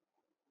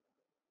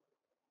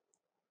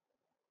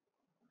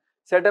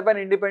 Set up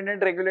an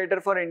independent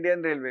regulator for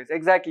Indian Railways.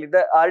 Exactly.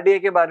 The RDA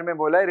के बारे में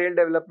बोला है,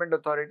 Rail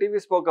Development Authority.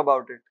 We spoke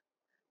about it.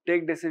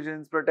 Take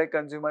decisions, protect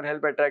consumer,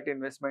 help attract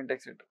investment,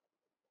 etc.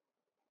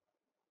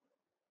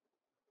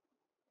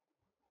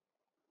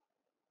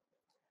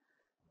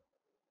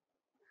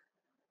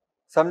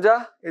 Samjha?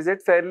 Is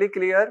it fairly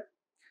clear?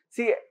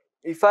 See,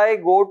 if I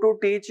go to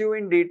teach you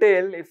in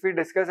detail, if we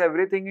discuss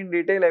everything in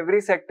detail,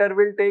 every sector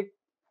will take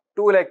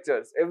 2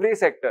 lectures. Every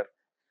sector.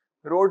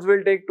 Roads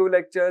will take 2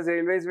 lectures,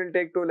 railways will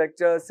take 2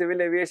 lectures,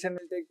 civil aviation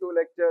will take 2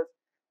 lectures.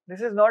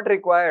 This is not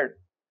required.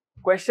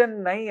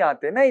 Question nahi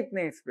aate na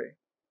itne ispe.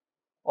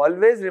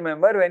 Always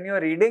remember, when you are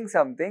reading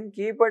something,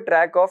 keep a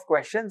track of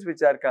questions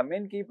which are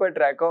coming, keep a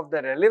track of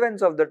the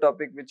relevance of the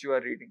topic which you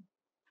are reading.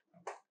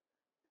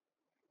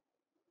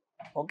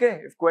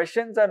 Okay, if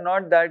questions are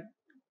not that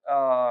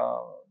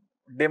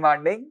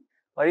demanding,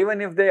 or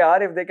even if they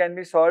are, if they can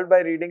be solved by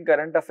reading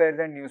current affairs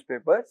and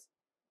newspapers,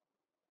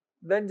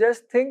 then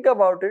just think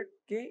about it,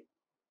 ki,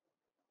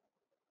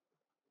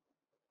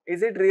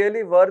 is it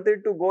really worth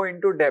it to go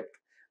into depth?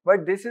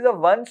 But this is a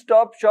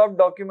one-stop shop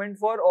document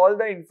for all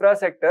the infra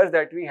sectors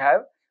that we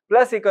have,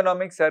 plus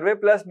economic survey,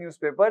 plus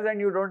newspapers,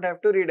 and you don't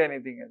have to read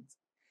anything else.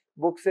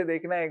 Book se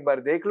dekhna hai, ek baar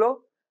dekh lo,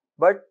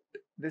 but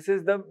this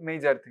is the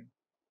major thing.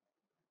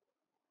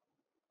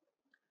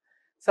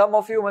 Some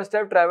of you must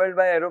have travelled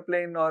by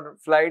aeroplane or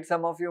flight,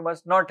 some of you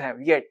must not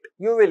have yet.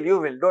 You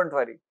will, don't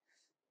worry.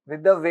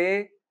 With the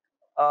way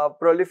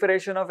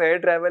proliferation of air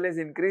travel is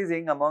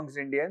increasing amongst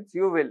Indians,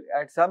 you will,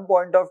 at some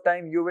point of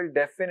time, you will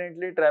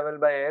definitely travel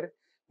by air.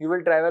 You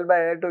will travel by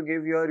air to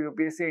give your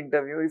UPSC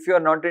interview if you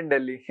are not in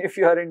Delhi. If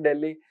you are in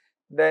Delhi,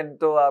 then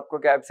to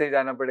aapko cab se hi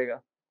jana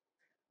padega.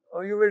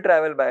 Or you will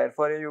travel by air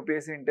for a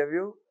UPSC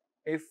interview.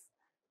 If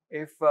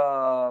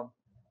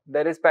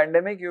there is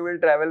pandemic, you will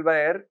travel by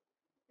air.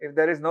 If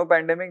there is no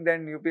pandemic,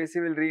 then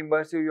UPSC will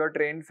reimburse you your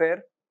train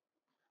fare.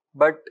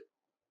 But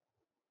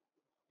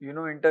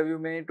interview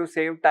may, to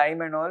save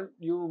time and all,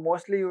 you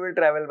will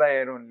travel by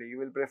air only. You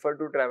will prefer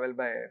to travel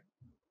by air.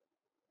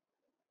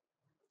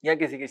 या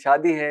किसी की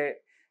शादी है,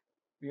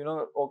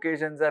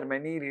 occasions are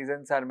many,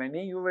 reasons are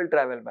many, you will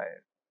travel by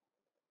air.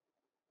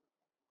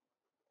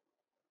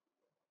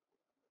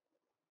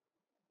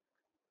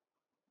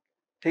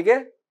 ठीक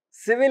है?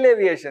 Civil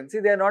aviation, see,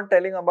 they are not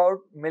telling about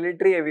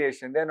military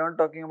aviation, they are not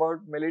talking about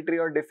military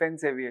or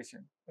defense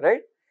aviation,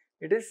 right?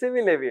 It is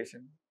civil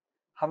aviation.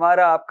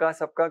 हमारा आपका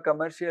सबका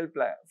commercial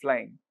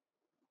flying.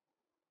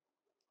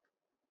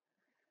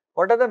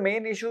 What are the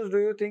main issues, do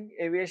you think?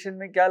 Aviation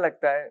में क्या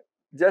लगता है?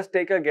 Just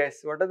take a guess.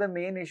 What are the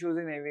main issues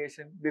in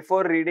aviation?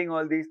 Before reading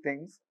all these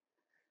things,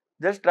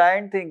 just try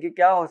and think कि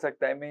क्या हो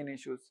सकता है main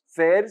issues.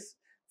 Fares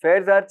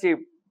are cheap.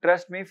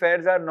 Trust me,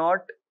 fares are not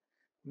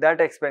that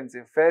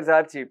expensive. Fares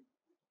are cheap.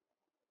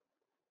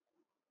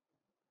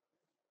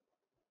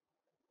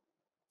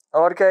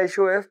 और क्या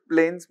issue है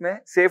planes में?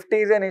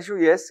 Safety is an issue.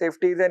 Yes,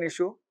 safety is an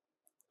issue.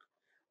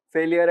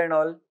 Failure and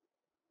all.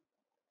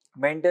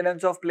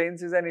 Maintenance of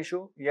planes is an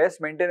issue.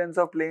 Yes, maintenance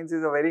of planes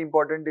is a very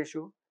important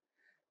issue.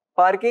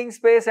 Parking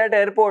space at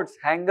airports,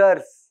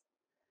 hangars,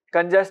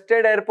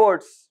 congested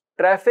airports,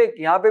 traffic,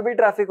 यहाँ पे भी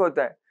traffic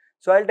होता है.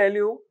 So I'll tell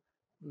you,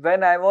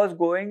 when I was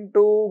going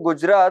to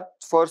Gujarat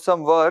for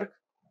some work,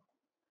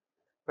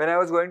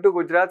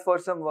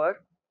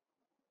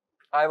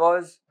 I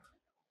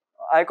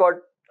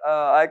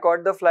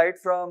caught the flight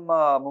from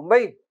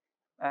Mumbai.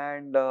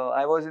 and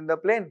I was in the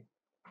plane.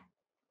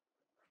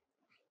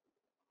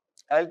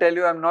 I'll tell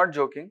you, I'm not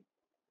joking.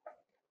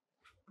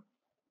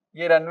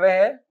 ये runway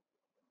है.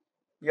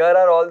 Here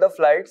are all the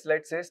flights,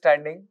 let's say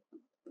standing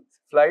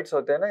flights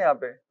होते हैं ना यहाँ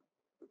पे.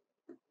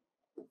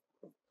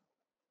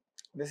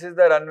 This is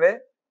the runway.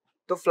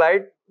 तो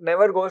flight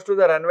never goes to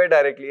the runway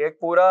directly. एक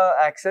पूरा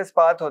access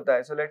path होता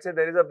है. So let's say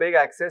there is a big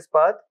access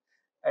path,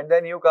 and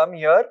then you come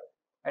here,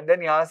 and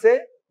then यहाँ से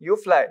you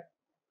fly.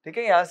 ठीक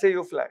है, यहाँ से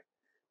you fly.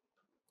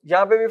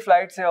 यहाँ पे भी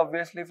flights है,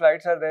 obviously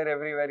flights are there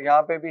everywhere.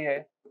 यहाँ पे भी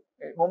है.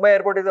 Mumbai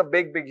airport is a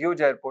big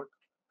huge airport.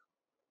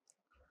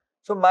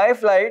 So my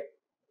flight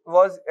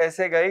was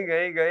ऐसे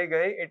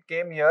गई. It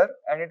came here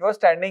and it was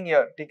standing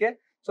here. ठीक है.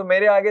 So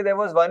मेरे आगे there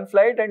was one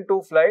flight and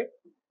two flight.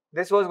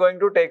 This was going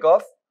to take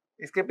off.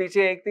 इसके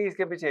पीछे एक थी,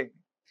 इसके पीछे एक थी.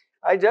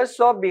 I just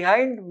saw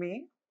behind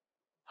me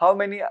how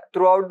many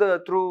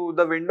through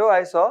the window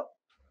I saw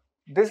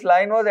this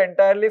line was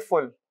entirely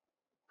full.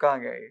 कहाँ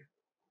गया ये?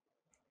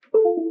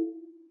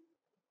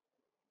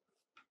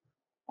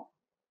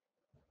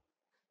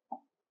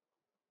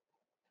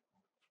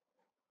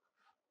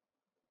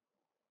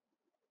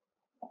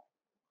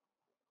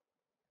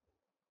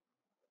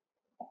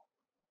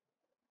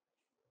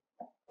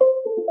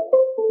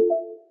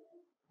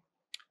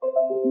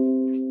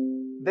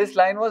 This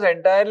line was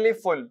entirely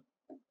full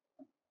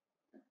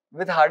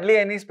with hardly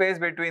any space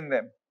between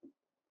them.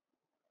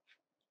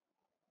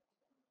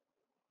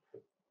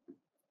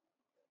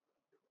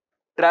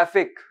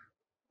 Traffic,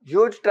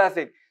 huge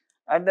traffic,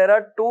 and there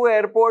are two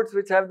airports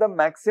which have the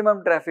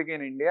maximum traffic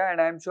in India,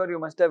 and I am sure you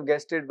must have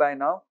guessed it by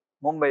now,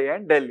 Mumbai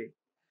and Delhi.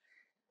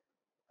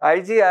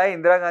 IGI,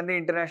 Indira Gandhi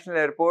International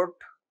Airport,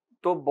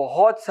 तो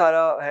बहुत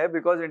सारा है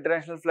because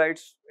international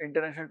flights,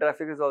 international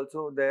traffic is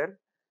also there,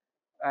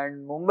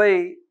 and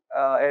Mumbai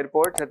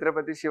Airport,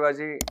 Chhatrapati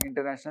Shivaji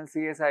International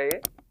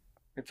CSIA,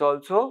 it's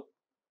also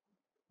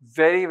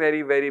very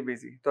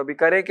busy. तो अभी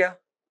करें क्या?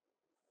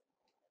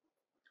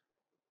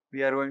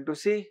 We are going to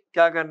see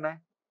क्या करना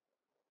है.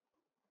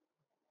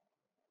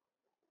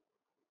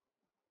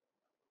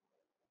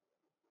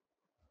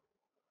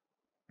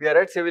 We are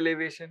at civil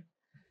aviation.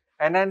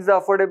 Enhance the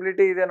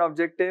affordability is an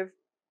objective.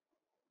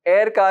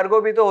 Air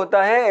cargo भी तो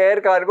होता है.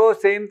 Air cargo,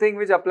 same thing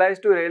which applies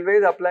to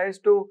railways applies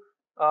to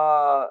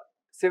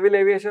civil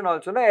aviation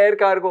also, na? Air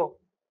cargo.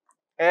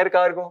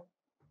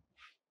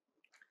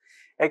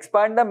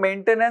 Expand the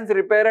maintenance,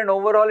 repair and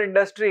overhaul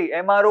industry.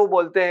 MRO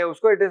बोलते हैं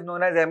उसको. It is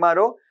known as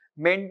MRO.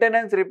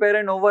 Maintenance, repair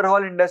and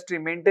overhaul industry.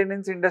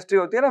 Maintenance industry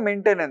होती है ना,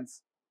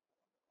 maintenance.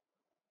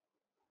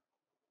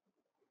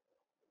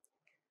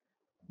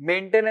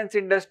 Maintenance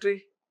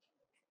industry.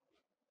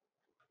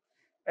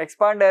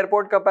 Expand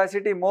airport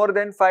capacity more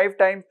than 5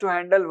 times to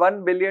handle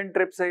 1 billion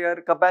trips a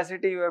year.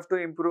 Capacity you have to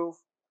improve.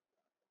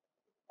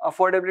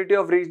 Affordability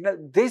of regional.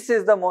 This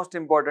is the most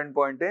important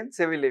point in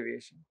civil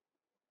aviation.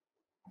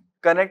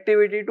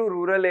 Connectivity to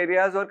rural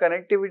areas or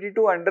connectivity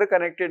to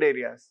under-connected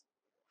areas.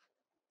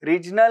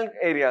 Regional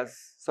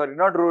areas, sorry,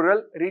 not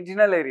rural,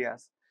 regional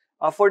areas.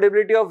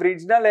 Affordability of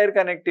regional air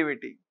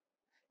connectivity.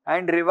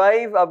 And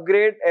revive,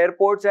 upgrade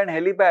airports and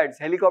helipads,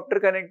 helicopter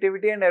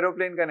connectivity and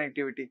aeroplane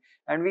connectivity.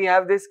 And we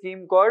have this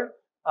scheme called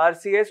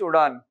RCS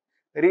Udan.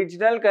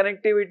 Regional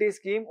Connectivity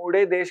Scheme,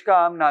 Ude Desh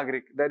Ka Aam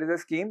Nagrik. There is a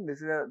scheme,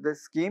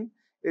 this scheme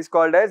is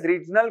called as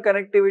Regional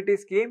Connectivity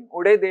Scheme,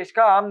 Ude Desh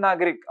Ka Aam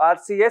Nagrik,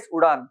 RCS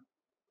Udan.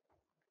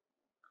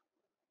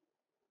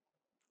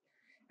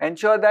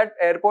 Ensure that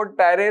airport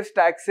tariffs,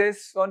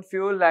 taxes on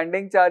fuel,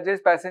 landing charges,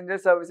 passenger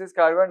services,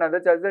 cargo and other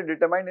charges are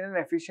determined in an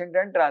efficient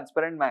and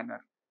transparent manner.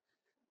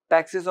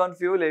 Taxes on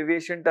fuel,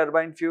 aviation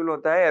turbine fuel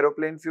hota hai,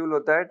 aeroplane fuel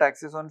hota hai,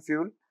 taxes on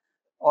fuel,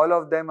 all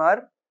of them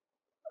are,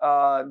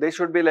 they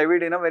should be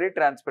levied in a very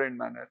transparent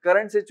manner.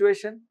 Current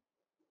situation,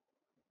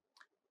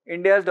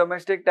 India's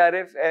domestic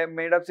tariff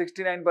made up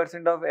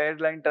 69% of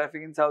airline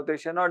traffic in South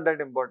Asia, not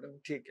that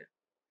important, ठीक है.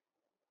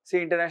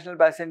 See, international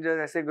passengers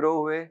ऐसे grow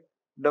हुए,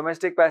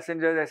 domestic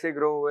passengers ऐसे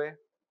grow हुए.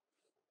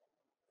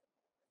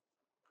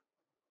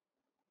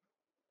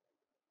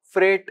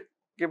 Freight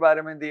के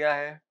बारे में दिया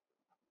है.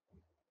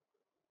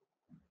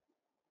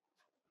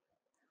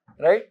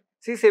 Right?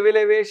 See, civil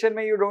aviation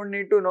mein you don't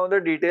need to know the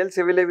details.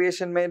 Civil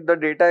aviation mein the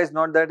data is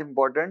not that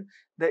important.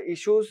 The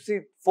issues, see,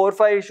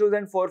 4-5 issues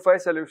and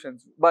 4-5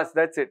 solutions. Bas,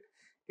 that's it.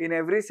 In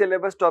every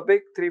syllabus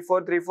topic,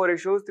 3-4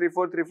 issues,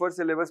 3-4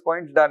 syllabus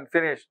points, done,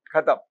 finished,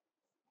 khatam.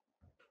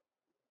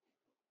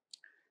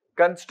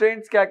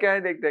 Constraints क्या क्या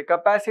है देखते हैं.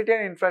 Capacity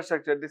and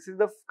infrastructure. This is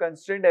the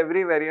constraint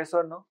everywhere, yes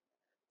or no?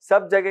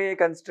 सब जगह ये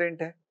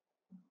constraint है.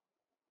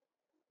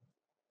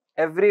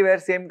 Everywhere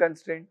same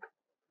constraint.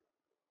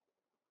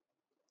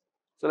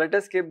 So let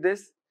us skip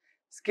this.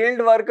 Skilled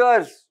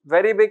workers,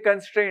 very big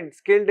constraint.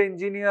 Skilled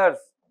engineers,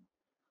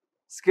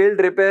 skilled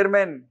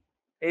repairmen,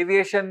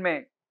 aviation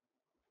में.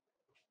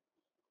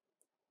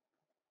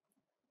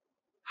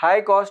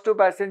 High cost to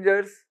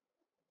passengers.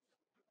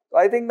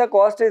 I think the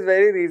cost is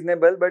very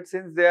reasonable, but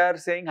since they are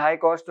saying high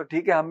cost, तो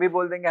ठीक है हम भी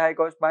बोल देंगे high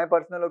cost. My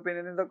personal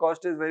opinion is the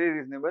cost is very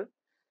reasonable.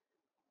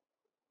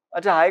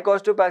 अच्छा, high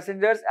cost to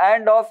passengers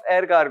and of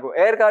air cargo.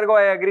 Air cargo,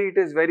 I agree, it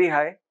is very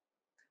high.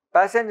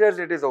 Passengers,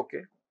 it is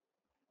okay.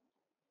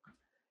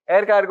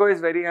 Air cargo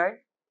is very high.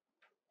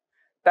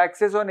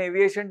 Taxes on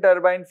aviation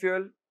turbine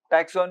fuel,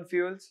 tax on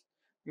fuels.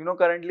 You know,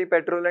 currently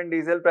petrol and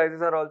diesel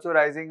prices are also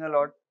rising a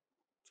lot.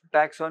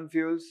 Tax on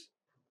fuels.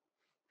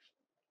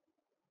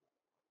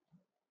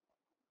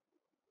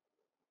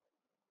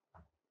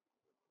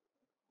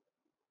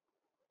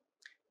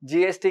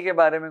 GST के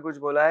बारे में कुछ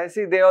बोला है.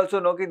 See, they also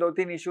know कि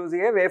 2-3 issues ही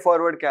है. Way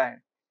forward क्या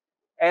है?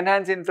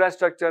 Enhance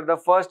infrastructure. The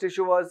first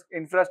issue was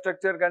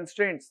infrastructure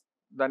constraints.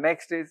 The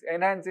next is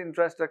enhance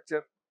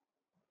infrastructure.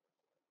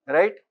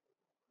 Right?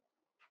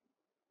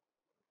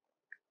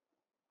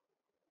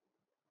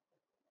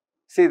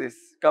 See this.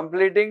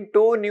 Completing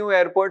 2 new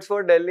airports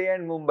for Delhi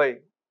and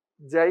Mumbai.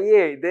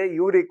 जाइए,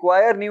 you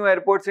require new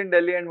airports in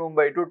Delhi and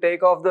Mumbai to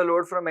take off the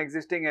load from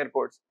existing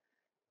airports.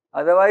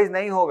 Otherwise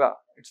नहीं होगा.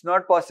 It's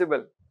not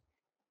possible.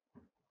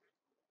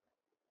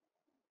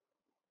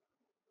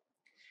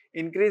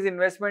 Increase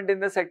investment in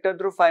the sector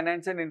through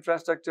finance and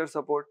infrastructure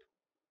support.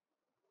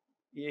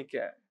 ये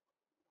क्या है?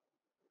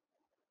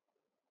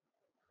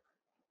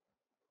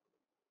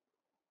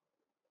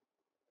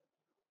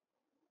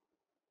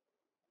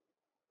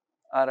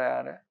 आ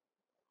रहा है.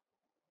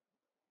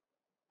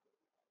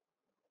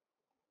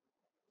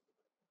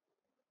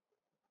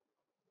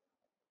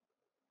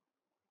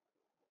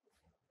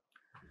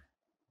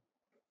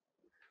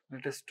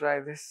 Let us try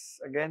this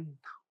again.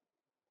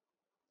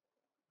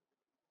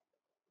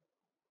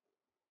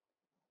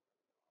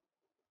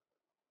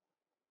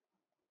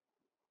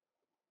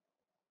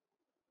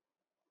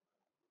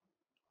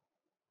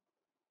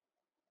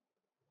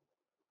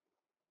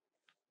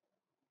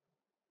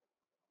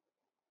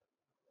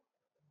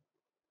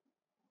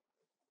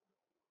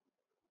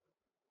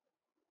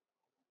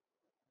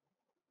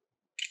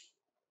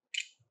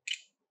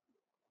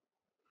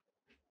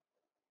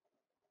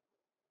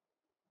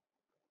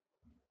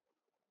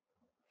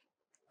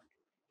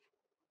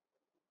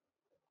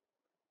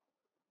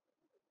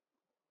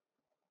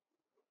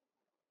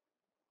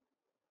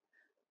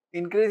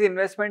 Increase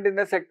investment in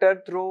the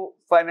sector through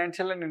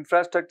financial and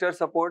infrastructure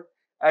support.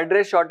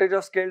 Address shortage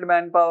of skilled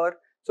manpower.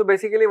 So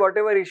basically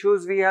whatever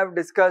issues we have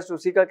discussed,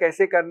 उसी का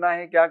कैसे करना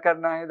है, क्या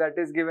करना है, that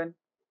is given.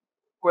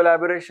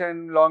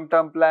 Collaboration,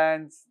 long-term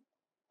plans,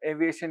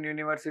 aviation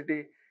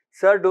university.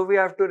 Sir, do we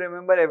have to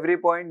remember every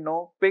point?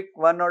 No. Pick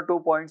 1 or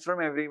 2 points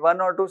from every, 1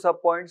 or 2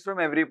 sub points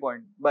from every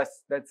point.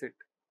 बस, that's it.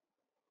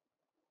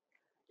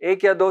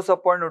 एक या दो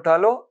sub point उठा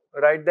लो,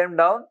 write them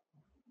down,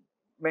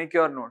 make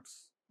your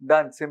notes.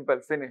 Done, simple,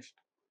 finished.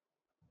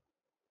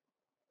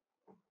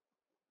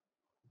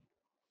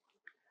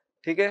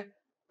 ठीक है?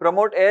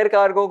 Promote air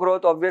cargo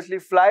growth, obviously.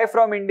 Fly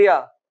from India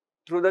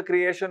through the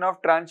creation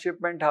of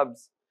transshipment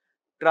hubs.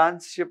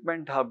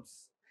 Transshipment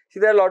hubs. See,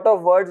 there are a lot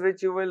of words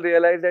which you will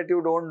realize that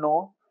you don't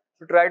know.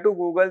 So try to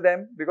Google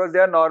them because they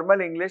are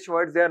normal English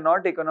words. They are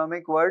not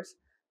economic words.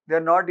 They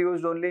are not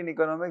used only in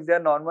economics. They are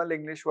normal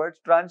English words.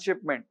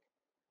 Transshipment.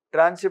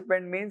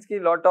 Transshipment means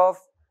कि lot of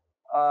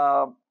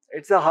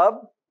it's a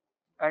hub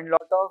and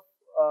lot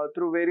of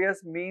through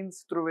various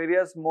means, through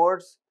various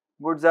modes,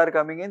 goods are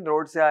coming in.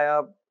 Road से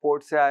आया,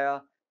 port से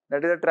आया.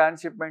 That is a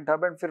transshipment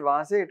hub, and फिर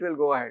वहाँ से it will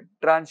go ahead.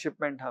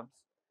 Transshipment hubs.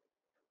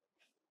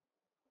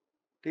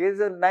 ठीक है, is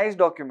a nice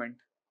document.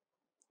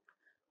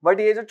 But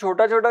ये जो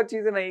छोटा छोटा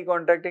चीज है नहीं,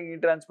 contracting,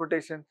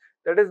 e-transportation,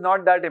 that is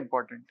not that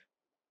important.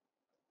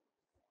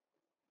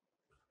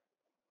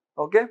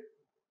 Okay.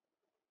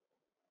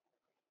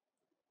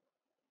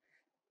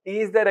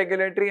 Ease the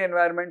regulatory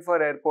environment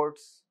for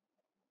airports.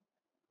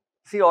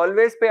 See,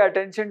 always pay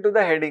attention to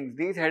the headings.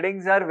 These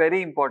headings are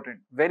very important.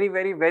 Very,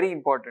 very, very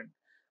important.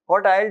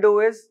 What I'll do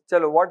is,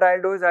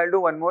 I'll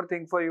do one more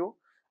thing for you.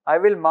 I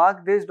will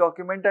mark this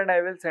document and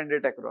I will send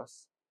it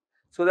across.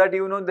 So that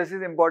you know this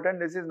is important,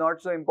 this is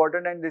not so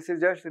important, and this is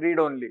just read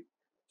only.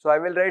 So I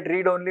will write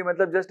read only,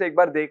 मतलब just एक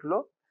बार देख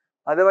लो.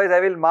 Otherwise I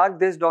will mark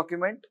this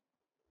document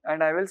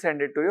and I will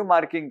send it to you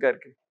marking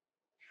करके.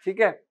 ठीक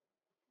है?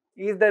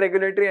 Ease the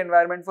regulatory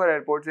environment for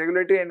airports.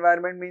 Regulatory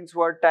environment means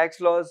what?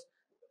 Tax laws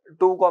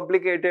too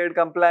complicated,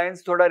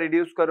 compliance थोड़ा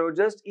reduce करो.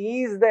 Just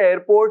ease the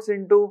airports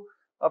into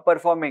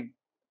performing.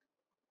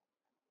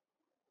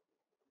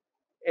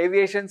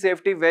 Aviation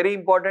safety, very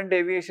important.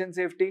 Aviation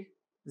safety.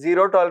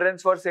 Zero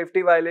tolerance for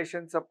safety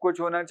violation. सब कुछ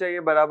होना चाहिए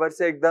बराबर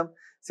से एकदम.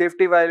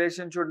 Safety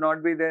violation should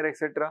not be there,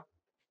 etc.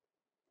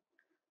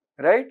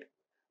 Right?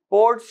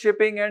 Ports,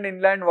 shipping and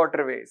inland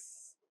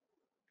waterways.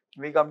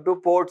 We come to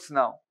ports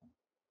now.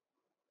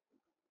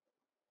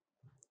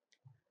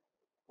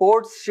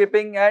 Ports,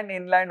 shipping and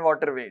inland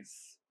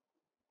waterways.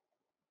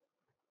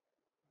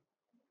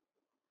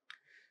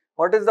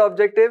 What is the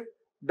objective?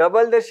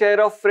 Double the share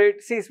of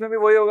freight. See, इसमें भी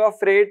वही होगा,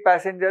 freight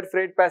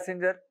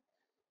passenger.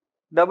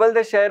 Double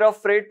the share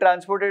of freight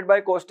transported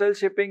by coastal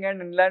shipping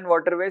and inland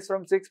waterways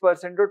from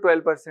 6% to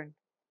 12%.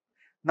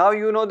 Now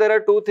you know there are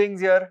two things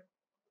here.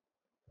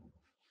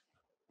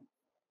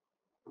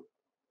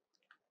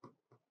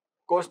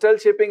 Coastal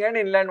shipping and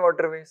inland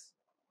waterways.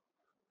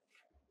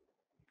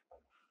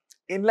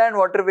 Inland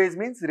waterways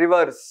means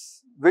rivers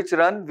which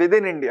run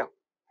within India.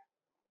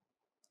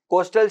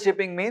 Coastal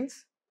shipping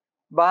means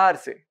bahar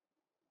se,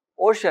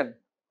 ocean.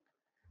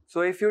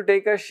 So if you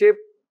take a ship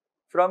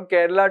from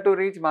Kerala to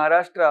reach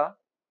Maharashtra,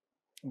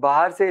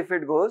 bahar se if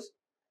it goes,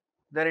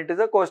 then it is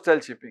a coastal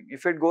shipping.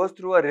 If it goes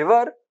through a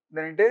river,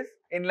 then it is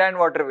inland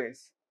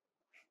waterways.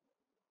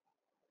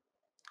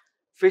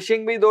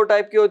 Fishing भी दो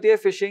type की होती है,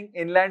 fishing,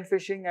 inland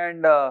fishing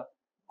and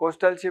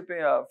coastal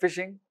shipping,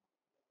 fishing.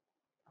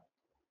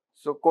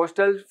 So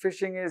coastal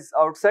fishing is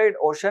outside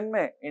ocean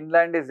में,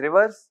 inland is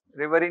rivers,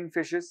 riverine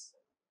fishes.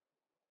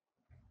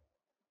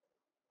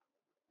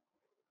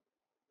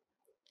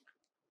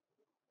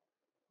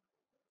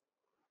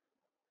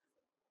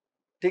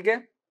 ठीक है.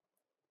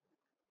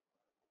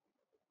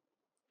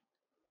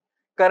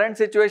 Current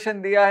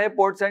situation दिया है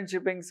ports and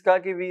shippings का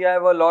कि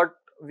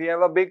we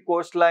have a big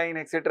coastline,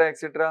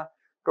 etc.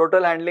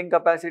 Total handling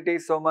capacity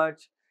is so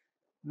much.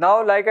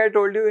 Now, like I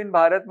told you in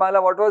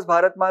Bharatmala, what was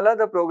Bharatmala?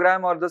 The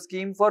program or the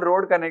scheme for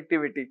road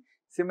connectivity.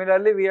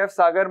 Similarly, we have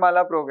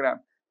Sagarmala program.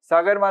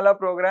 Sagarmala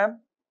program.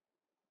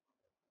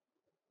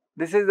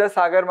 This is the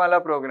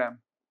Sagarmala program.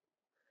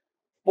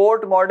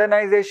 Port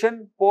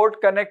modernization, port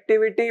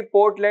connectivity,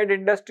 port-led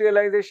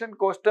industrialization,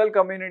 coastal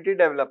community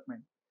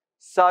development.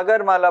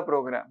 Sagarmala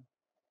program.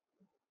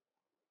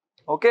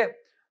 Okay.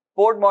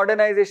 Port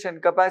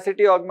modernization,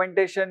 capacity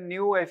augmentation,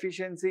 new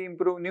efficiency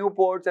improve, new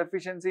ports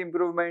efficiency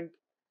improvement.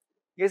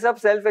 ये सब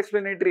self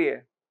explanatory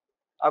है.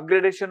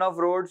 Upgradation of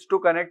roads to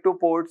connect to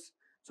ports.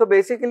 So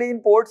basically in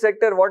port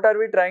sector, what are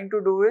we trying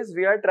to do is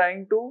we are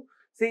trying to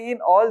see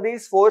in all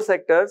these four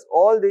sectors,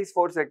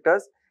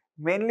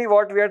 mainly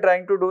what we are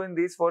trying to do in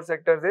these four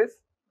sectors is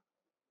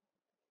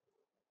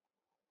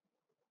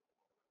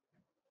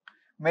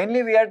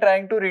mainly we are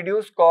trying to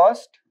reduce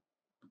cost,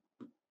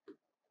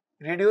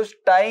 reduce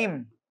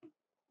time,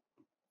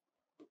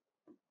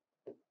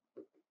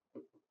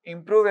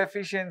 improve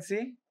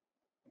efficiency,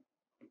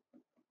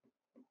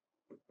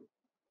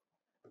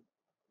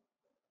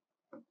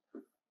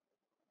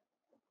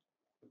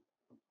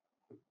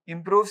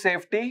 improve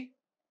safety,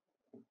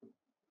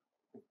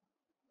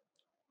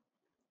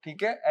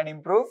 ठीक है, and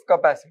improve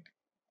capacity.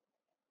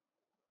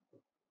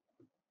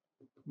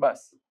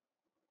 बस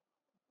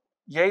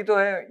यही तो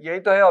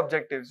है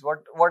objectives.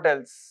 What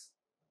else?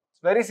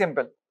 It's very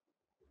simple.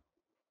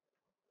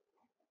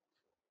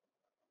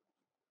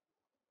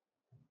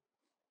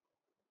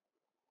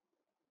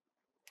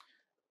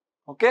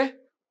 Okay,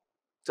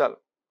 चलो.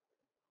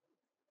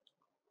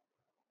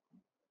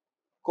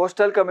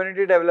 Coastal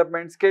community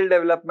development, skill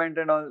development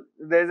and all.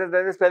 There's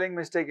a spelling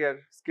mistake here.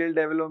 Skill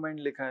development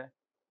लिखा है.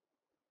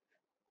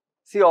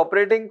 See,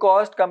 operating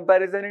cost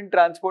comparison in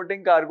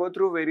transporting cargo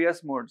through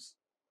various modes.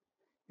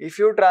 If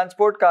you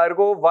transport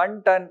cargo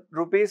 1 ton,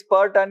 rupees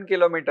per ton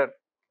kilometer.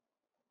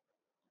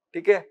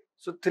 ठीक है.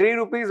 So 3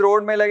 rupees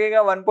road में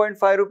लगेगा,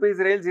 1.5 rupees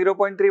rail,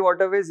 0.3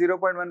 waterways,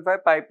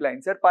 0.15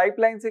 pipeline. Sir,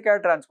 pipeline से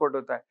क्या transport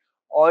होता है?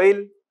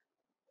 Oil,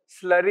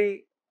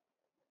 slurry,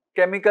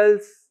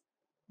 chemicals,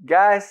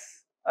 gas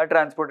are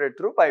transported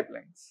through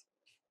pipelines.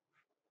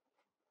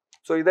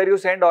 So either you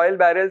send oil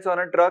barrels on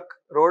a truck,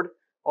 road,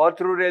 or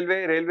through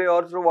railway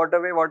or through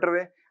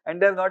waterway,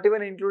 and they have not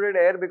even included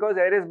air because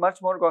air is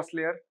much more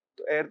costlier.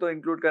 So air to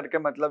include करके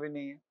मतलब ही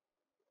नहीं है.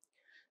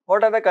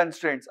 What are the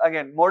constraints?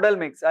 Again, modal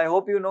mix. I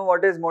hope you know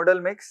what is modal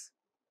mix.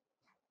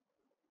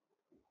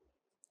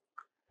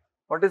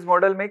 What is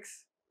modal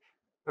mix?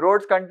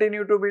 Roads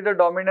continue to be the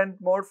dominant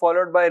mode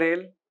followed by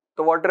rail.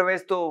 तो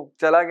waterways तो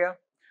चला गया.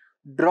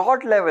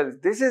 Drought levels.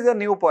 This is a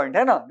new point,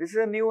 है ना? This is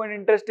a new and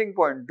interesting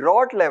point.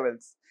 Drought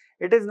levels.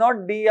 It is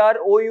not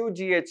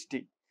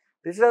DROUGHT.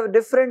 This is a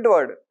different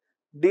word.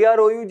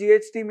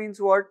 DROUGHT means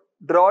what?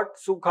 Drought,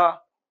 sukha.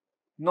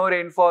 No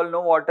rainfall,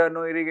 no water,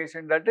 no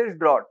irrigation. That is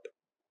drought.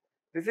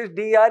 This is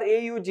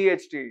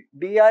DRAUGHT.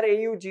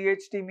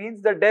 DRAUGHT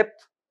means the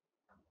depth.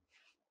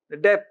 The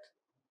depth.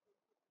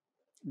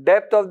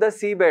 Depth of the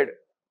seabed.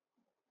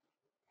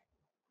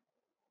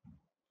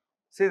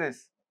 See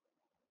this.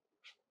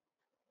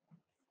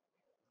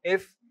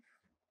 If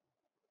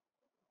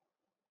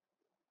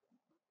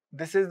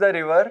this is the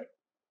river,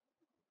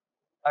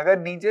 अगर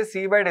नीचे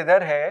seabed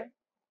इधर है,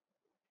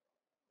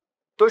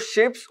 तो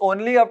ships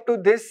only up to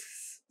this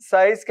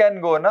size can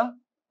go, na?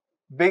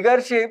 Bigger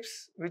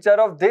ships which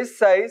are of this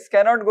size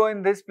cannot go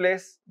in this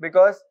place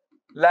because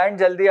land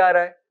jaldi aa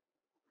raha hai.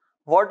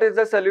 What is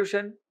the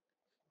solution?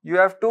 You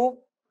have to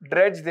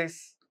dredge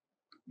this.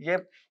 ये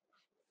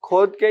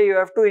खोद के you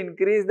have to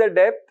increase the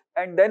depth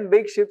and then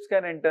big ships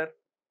can enter.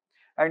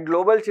 And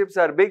global ships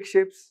are big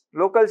ships,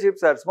 local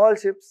ships are small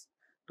ships.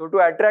 So to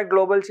attract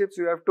global ships,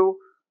 you have to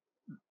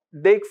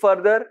dig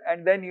further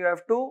and then you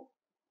have to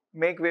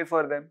make way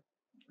for them.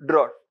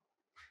 Drought.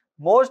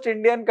 Most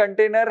Indian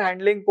container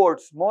handling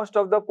ports, most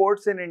of the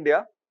ports in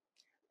India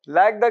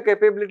lack the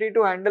capability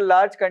to handle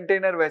large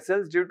container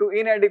vessels due to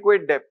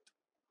inadequate depth.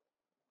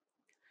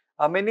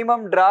 A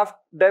minimum draft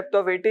depth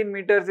of 18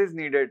 meters is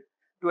needed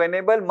to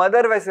enable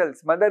mother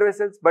vessels,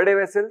 bade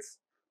vessels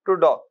to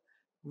dock.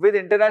 With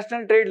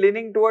international trade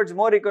leaning towards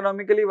more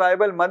economically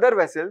viable mother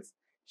vessels,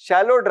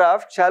 Shallow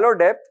draft, shallow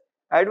depth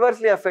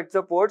adversely affects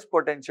the port's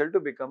potential to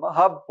become a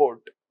hub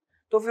port.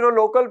 तो फिर वो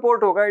local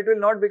port होगा, it will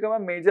not become a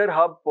major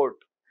hub port.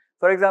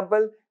 For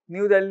example,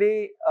 New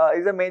Delhi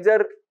is a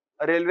major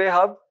railway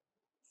hub,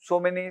 so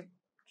many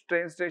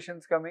train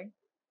stations coming,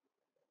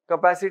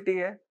 capacity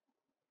hai.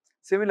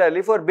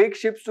 Similarly, for big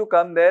ships to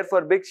come there,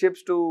 for big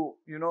ships to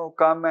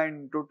come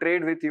and to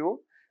trade with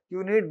you,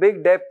 you need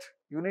big depth,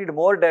 you need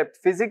more depth,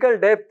 physical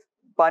depth.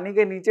 पानी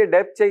के नीचे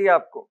depth चाहिए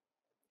आपको.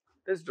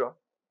 Let's draw.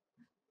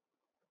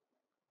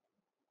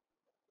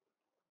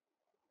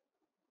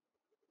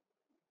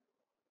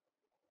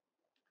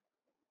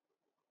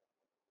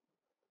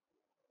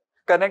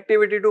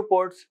 Connectivity to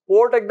ports,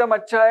 port एकदम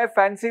अच्छा है,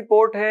 fancy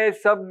port है,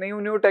 सब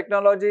new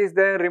technology is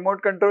there,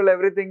 remote control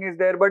everything is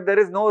there, but there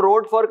is no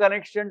road for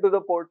connection to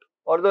the port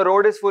और the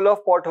road is full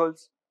of pot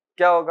holes.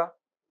 क्या होगा?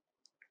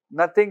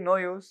 Nothing, no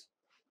use.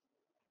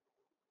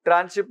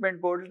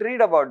 Transshipment port,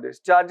 read about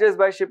this. Charges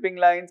bye shipping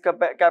lines,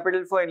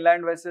 capital for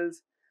inland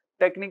vessels,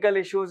 technical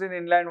issues in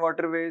inland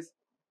waterways,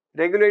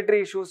 regulatory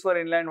issues for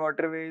inland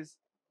waterways.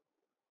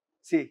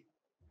 C,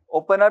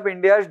 open up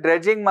India's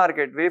dredging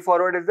market. Way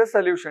forward is the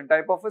solution,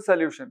 type of a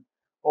solution.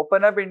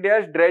 Open up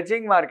India's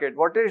dredging market.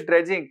 What is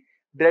dredging?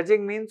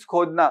 Dredging means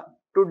khodna,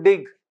 to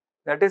dig.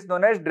 That is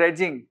known as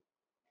dredging.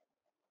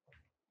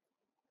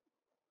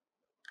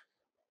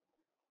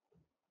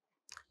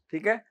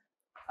 ठीक है?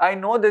 I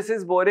know this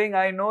is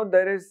boring. I know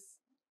there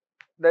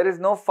is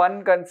no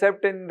fun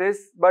concept in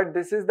this, but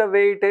this is the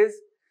way it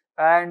is,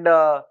 and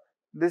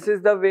this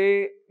is the way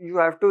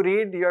you have to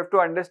read, you have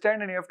to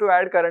understand, and you have to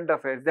add current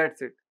affairs.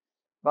 That's it.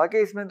 बाकी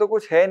इसमें तो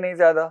कुछ है नहीं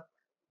ज्यादा.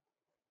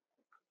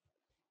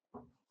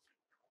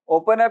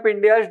 Open up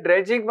India's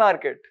dredging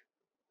market.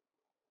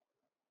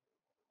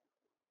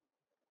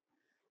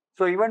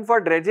 So even for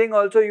dredging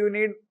also you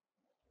need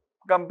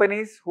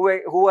companies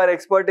who are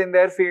expert in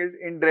their field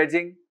in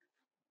dredging.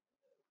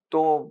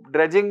 तो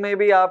dredging में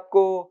भी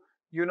आपको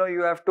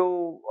you have to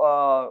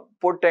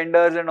put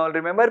tenders and all.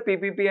 Remember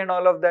PPP and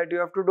all of that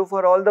you have to do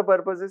for all the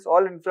purposes,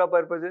 all infra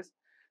purposes.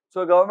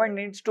 So government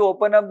needs to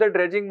open up the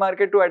dredging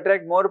market to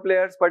attract more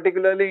players,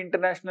 particularly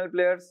international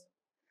players.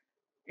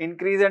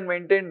 Increase and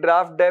maintain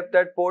draft depth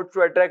at ports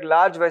to attract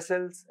large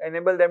vessels,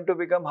 enable them to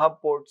become hub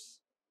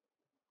ports.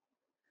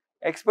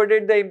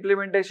 Expedite the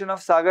implementation of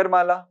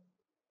Sagarmala.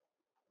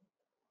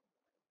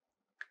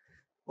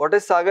 What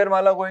is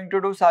Sagarmala going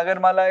to do?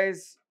 Sagarmala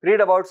is,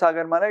 read about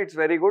Sagarmala, it's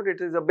very good, it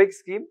is a big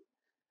scheme.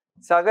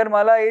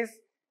 Sagarmala is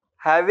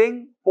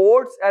having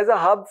ports as a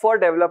hub for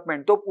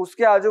development. तो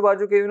उसके आजू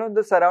बाजू के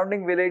the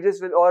surrounding villages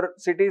will or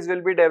cities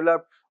will be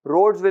developed,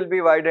 roads will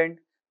be widened,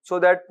 so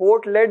that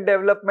port led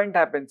development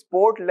happens.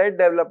 Port led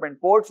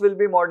development, ports will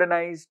be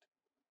modernized,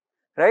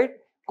 right?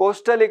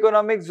 Coastal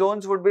economic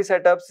zones would be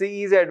set up.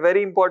 CEZ,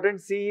 very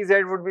important,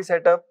 CEZ would be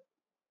set up.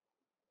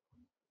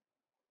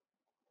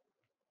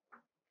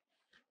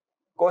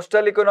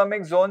 Coastal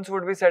economic zones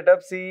would be set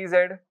up,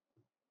 CEZ.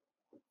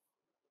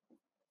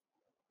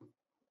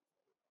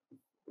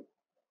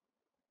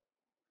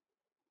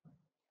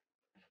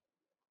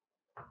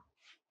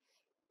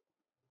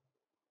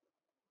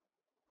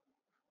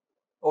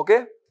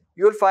 Okay,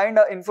 you will find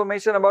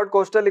information about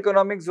coastal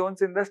economic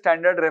zones in the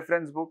standard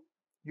reference book.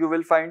 You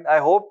will find, I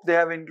hope they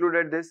have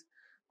included this.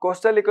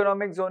 Coastal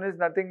economic zone is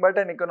nothing but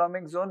an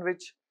economic zone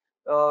which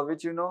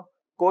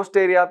coast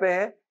area pe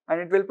hai, and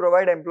it will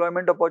provide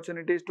employment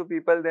opportunities to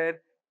people there.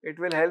 It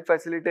will help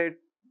facilitate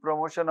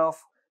promotion of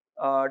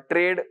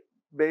trade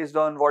based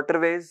on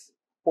waterways,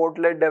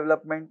 port-led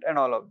development and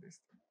all of this.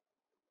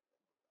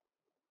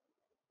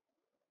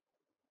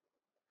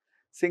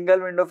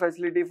 Single window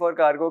facility for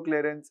cargo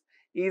clearance,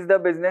 ease the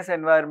business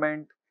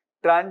environment,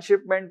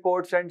 transshipment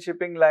ports and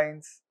shipping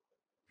lines,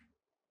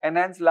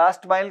 enhance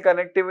last mile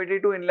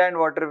connectivity to inland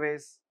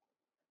waterways.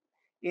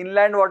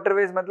 Inland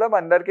waterways मतलब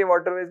अंदर के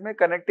waterways में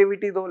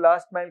connectivity दो,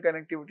 last mile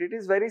connectivity. It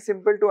is very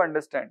simple to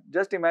understand.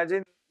 Just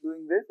imagine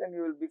doing this and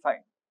you will be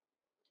fine.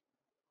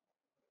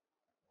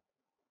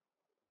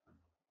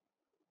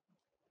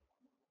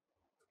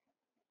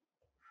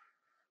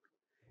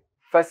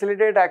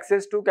 Facilitate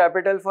access to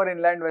capital for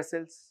inland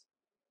vessels.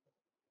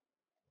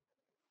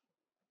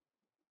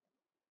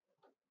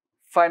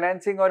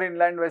 Financing or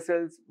inland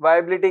vessels,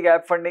 viability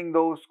gap funding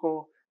दो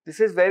उसको. This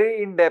is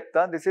very in depth,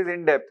 this is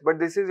in depth, but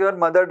this is your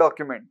mother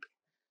document.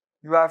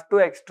 You have to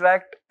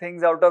extract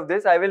things out of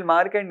this. I will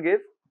mark and give.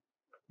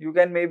 You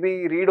can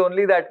maybe read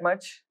only that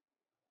much.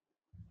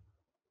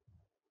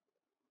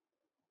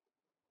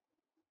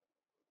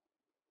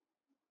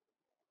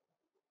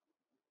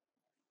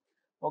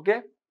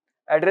 Okay.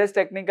 Address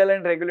technical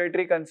and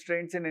regulatory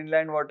constraints in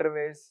inland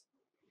waterways.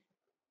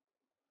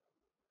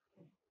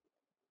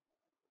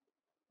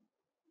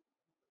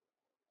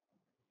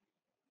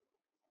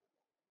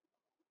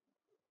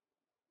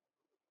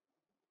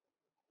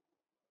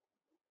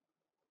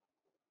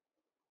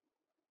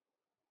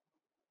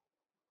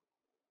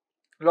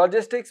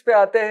 Logistics पे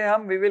आते हैं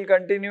हम. We will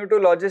continue to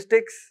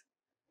logistics.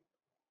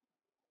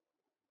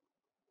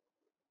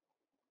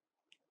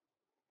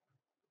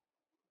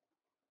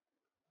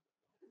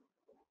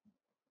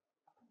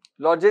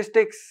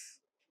 Logistics.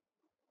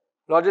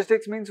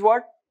 Logistics means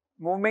what?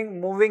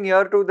 Moving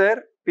here to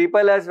there,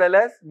 people as well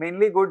as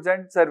mainly goods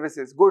and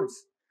services. Goods.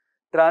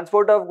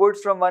 Transport of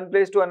goods from one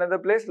place to another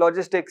place.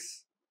 Logistics.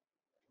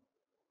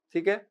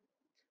 ठीक है?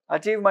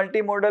 Achieve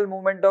multimodal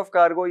movement of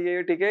cargo.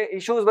 ये ठीक है?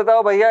 Issues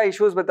बताओ भैया,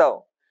 issues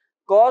बताओ.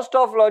 Cost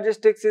of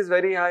logistics is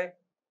very high.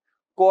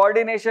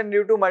 Coordination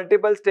due to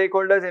multiple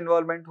stakeholders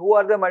involvement. Who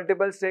are the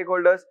multiple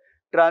stakeholders?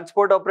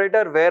 Transport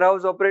operator,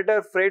 warehouse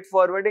operator, freight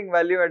forwarding,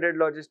 value added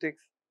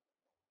logistics.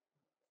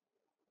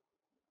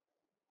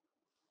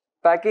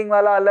 Packing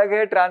वाला अलग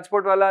है,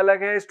 transport वाला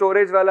अलग है,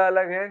 स्टोरेज वाला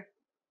अलग है,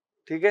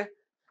 ठीक है.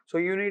 So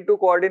you need to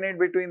coordinate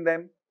between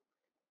them.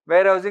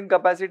 Warehousing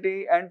capacity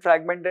and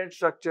fragmented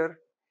structure.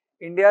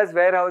 India's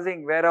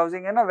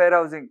warehousing है ना,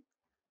 warehousing,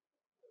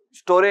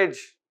 storage,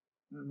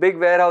 big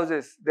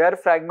warehouses, they are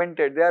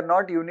fragmented, they are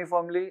not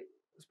uniformly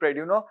spread.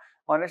 You know,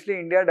 honestly,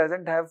 India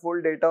doesn't have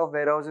full data of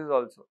warehouses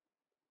also.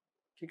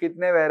 कि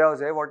कितने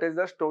warehouse है, what is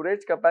the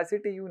storage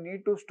capacity you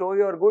need to store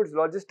your goods,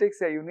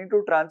 logistics है, you need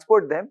to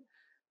transport them,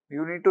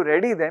 you need to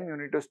ready them, you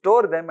need to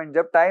store them, and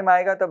जब time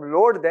आएगा तब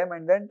load them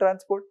and then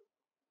transport.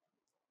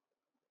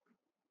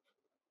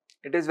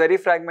 It is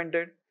very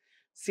fragmented.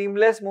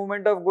 Seamless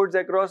movement of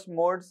goods across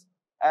modes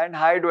and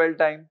high dwell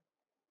time.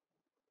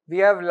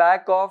 We have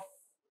lack of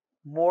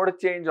mode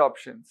change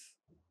options.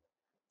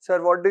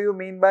 Sir, what do you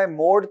mean by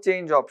mode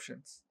change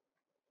options?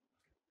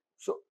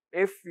 So,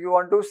 if you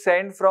want to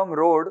send from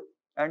road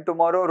and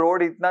tomorrow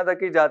road itna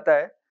tak hi jata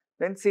hai,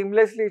 then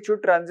seamlessly it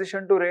should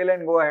transition to rail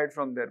and go ahead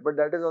from there. But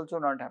that is also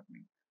not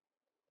happening.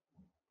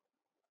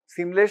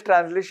 Seamless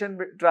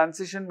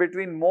transition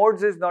between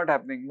modes is not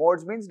happening.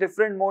 Modes means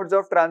different modes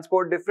of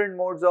transport, different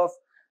modes of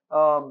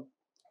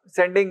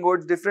sending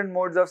goods, different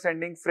modes of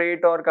sending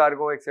freight or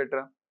cargo,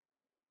 etc.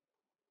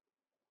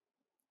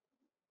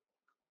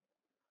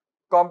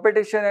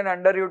 Competition and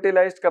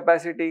underutilized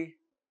capacity,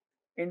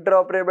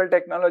 interoperable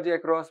technology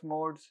across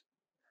modes,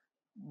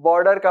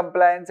 border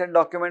compliance and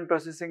document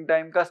processing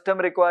time, custom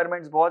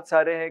requirements बहुत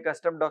सारे हैं,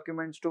 custom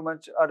documents too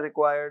much are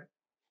required.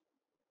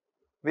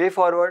 Way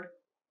forward,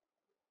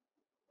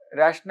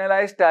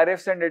 rationalize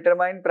tariffs and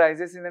determine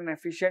prices in an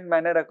efficient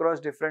manner across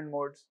different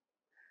modes.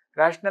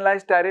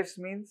 Rationalize tariffs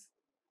means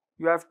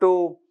you have to,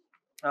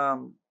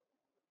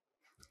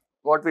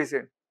 what we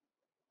say,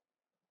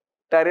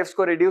 tariffs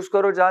को reduce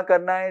करो जहां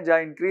करना है,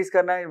 जहां increase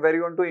करना है, where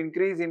you want to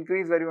increase,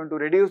 where you want to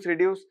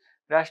reduce.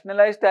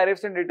 Rationalize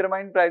tariffs and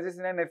determine prices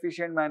in an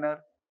efficient manner.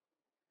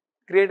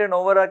 Create an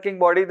overarching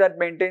body that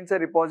maintains a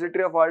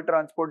repository of all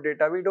transport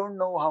data. We don't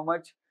know how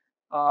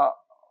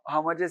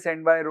much is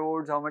sent by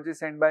roads, how much is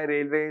sent by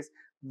railways.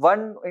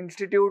 One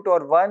institute or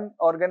one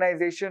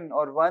organization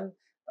or one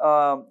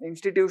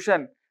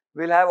institution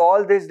will have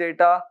all this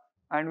data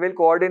and will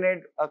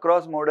coordinate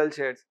across modal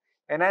shares.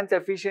 Enhance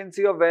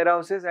efficiency of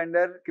warehouses and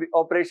their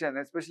operation,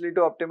 especially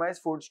to optimize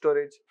food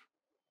storage.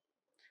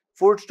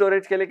 Food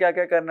storage के लिए क्या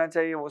क्या करना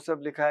चाहिए वो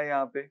सब लिखा है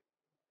यहाँ पे.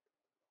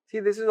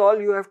 See, this is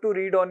all you have to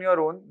read on your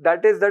own.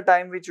 That is the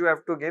time which you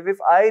have to give.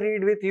 If I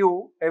read with you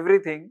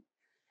everything,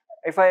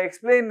 if I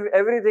explain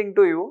everything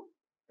to you,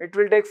 it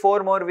will take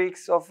 4 more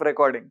weeks of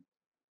recording.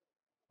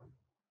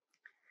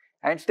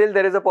 And still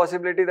there is a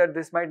possibility that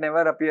this might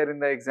never appear in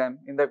the exam,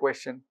 in the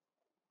question.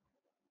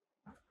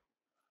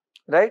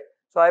 Right?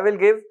 So I will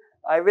give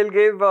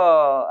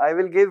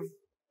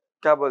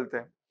क्या बोलते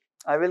हैं,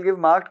 I will give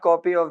marked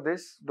copy of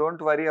this,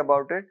 don't worry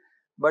about it,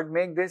 but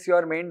make this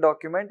your main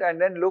document and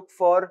then look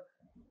for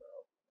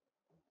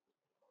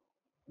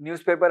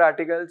newspaper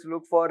articles,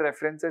 look for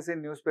references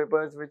in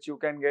newspapers which you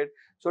can get.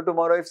 So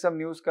tomorrow if some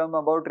news come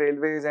about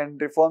railways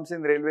and reforms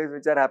in railways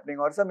which are happening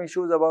or some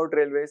issues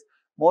about railways,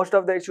 most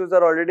of the issues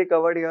are already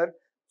covered here.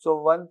 So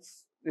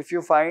once if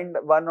you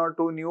find 1 or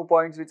 2 new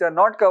points which are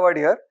not covered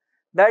here,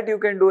 that you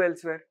can do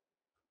elsewhere.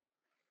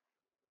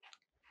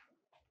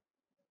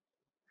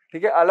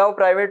 ठीक है. Allow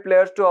private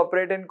players to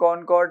operate in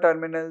Concor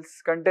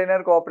terminals,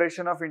 container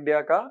corporation of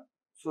India का,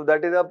 so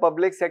that is a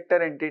public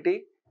sector entity.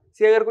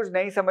 सी अगर कुछ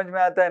नहीं समझ में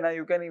आता है ना,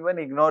 you can even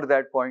ignore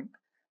that point.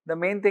 The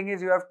main thing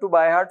is you have to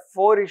by heart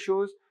 4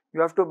 issues,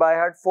 you have to by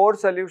heart 4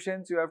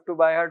 solutions, you have to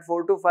by heart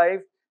 4 to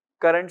 5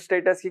 current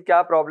status की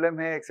क्या प्रॉब्लम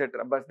है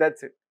etcetera. बस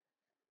that's it.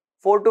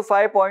 4 to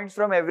 5 points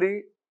from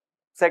every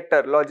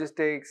sector,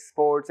 logistics,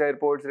 ports,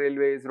 airports,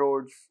 railways,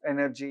 roads,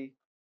 energy.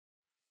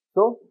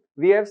 So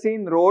we have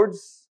seen roads,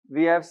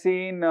 we have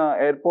seen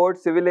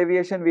airports, civil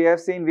aviation, we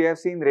have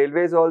seen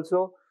railways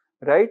also,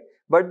 right?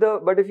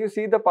 But if you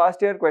see the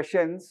past year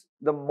questions,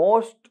 the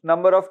most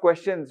number of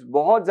questions,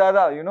 बहुत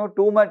ज़्यादा, you know,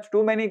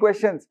 too many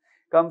questions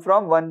come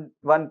from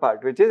one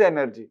part, which is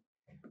energy,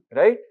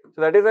 right?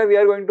 So that is why we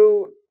are going to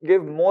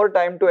give more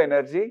time to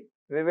energy.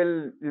 We will,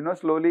 you know,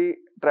 slowly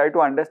try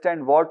to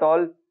understand what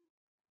all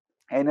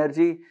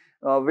energy,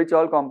 which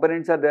all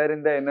components are there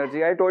in the energy.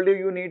 I told you,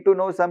 you need to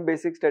know some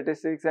basic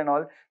statistics and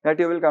all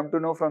that you will come to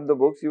know from the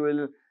books. You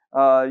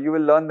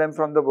will learn them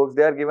from the books.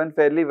 They are given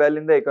fairly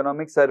well in the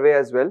economic survey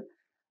as well,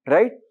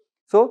 right?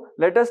 So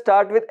let us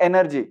start with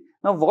energy.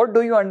 Now, what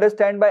do you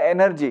understand by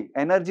energy?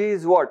 Energy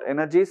is what?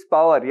 Energy is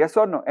power. Yes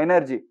or no?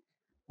 Energy.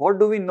 What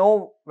do we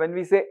know when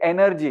we say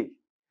energy?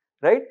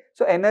 Right?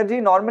 So energy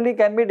normally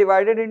can be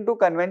divided into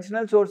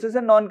conventional sources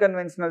and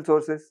non-conventional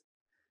sources.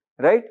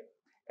 Right?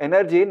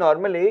 Energy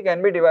normally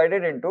can be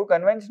divided into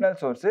conventional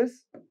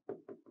sources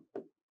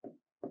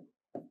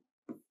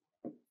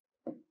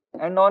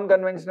and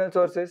non-conventional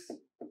sources.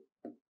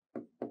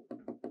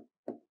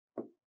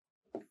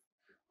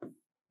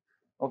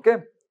 Okay?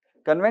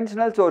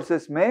 Conventional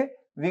sources में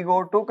we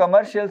go to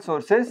commercial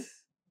sources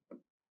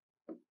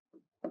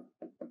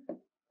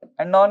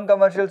and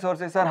non-commercial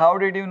sources. Sir, how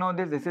did you know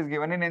this? This is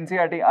given in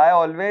NCERT. I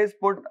always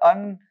put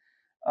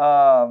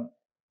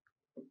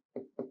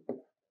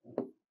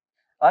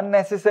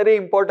unnecessary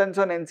importance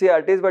on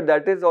NCERTs, but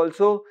that is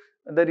also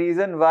the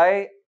reason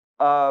why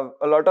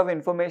a lot of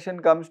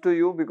information comes to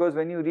you, because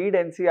when you read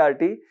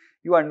NCERT,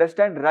 you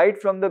understand right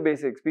from the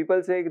basics.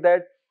 People say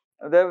that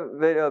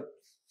there are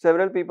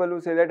several people who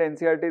say that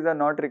NCERTs are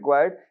not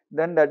required,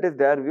 then that is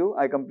their view.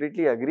 I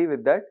completely agree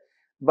with that.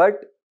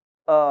 But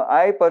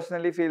I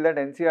personally feel that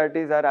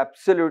NCERTs are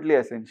absolutely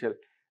essential,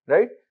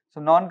 right?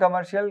 So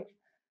non-commercial,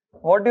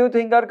 what do you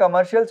think are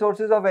commercial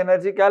sources of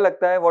energy? क्या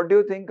लगता है? What do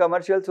you think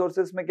commercial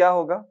sources में क्या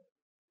होगा?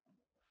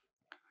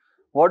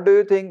 What do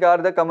you think are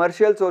the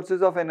commercial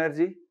sources of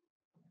energy?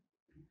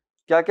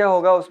 क्या क्या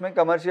होगा उसमें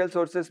commercial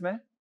sources में?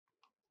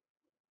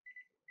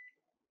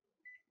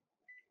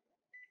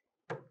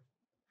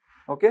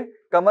 Okay,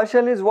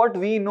 commercial is what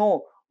we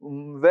know,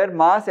 where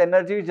mass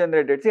energy is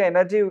generated. See,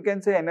 energy, you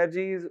can say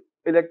energy is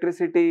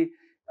electricity,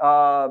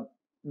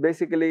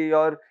 basically,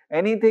 or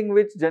anything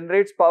which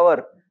generates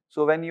power.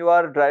 So when you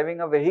are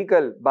driving a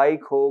vehicle,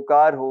 bike ho,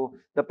 car ho,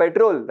 the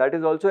petrol, that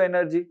is also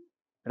energy,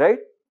 right?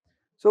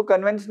 So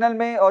conventional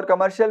में और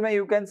commercial में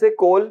you can say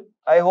coal.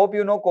 I hope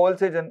you know coal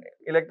से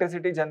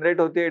electricity generate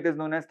होती है. It is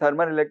known as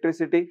thermal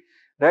electricity,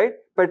 right?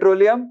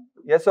 Petroleum,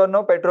 yes or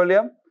no?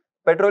 Petroleum.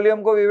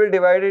 Petroleum को we will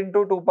divide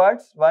into two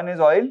parts. One is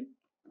oil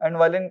and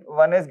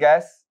one is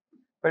gas.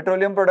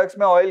 Petroleum products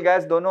में oil,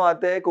 gas दोनों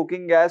आते हैं.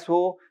 Cooking gas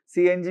हो,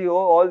 CNG हो,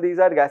 all these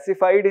are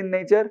gasified in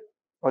nature,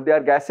 or they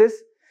are gases.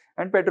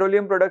 And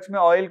petroleum products में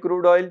oil,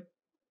 crude oil,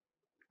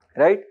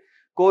 right?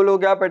 Coal हो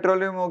गया,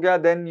 petroleum हो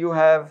गया. Then you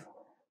have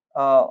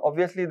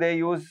obviously they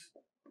use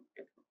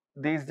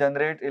these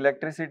generate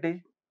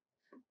electricity.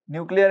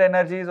 Nuclear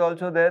energy is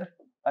also there.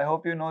 I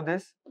hope you know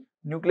this.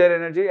 Nuclear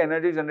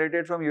energy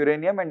generated from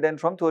uranium and then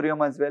from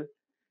thorium as well,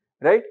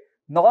 right?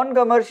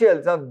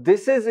 Non-commercial. Now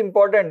this is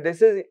important.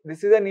 This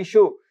is an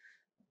issue.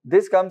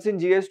 This comes in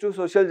GS2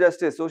 social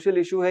justice. Social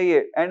issue है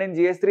ये, and in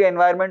GS3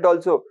 environment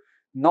also.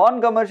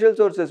 Non-commercial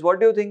sources. What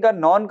do you think are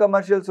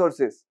non-commercial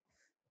sources?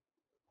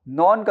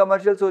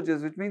 Non-commercial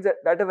sources, which means that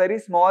at a very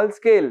small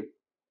scale,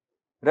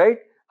 right?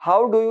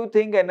 How do you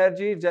think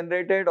energy is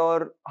generated,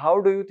 or how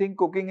do you think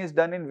cooking is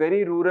done in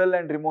very rural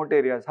and remote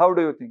areas? How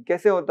do you think?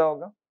 कैसे होता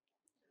होगा?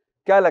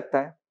 क्या लगता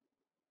है?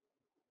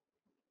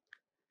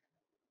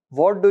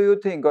 What do you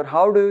think, or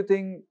how do you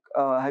think?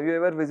 Have you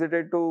ever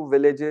visited to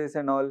villages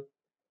and all?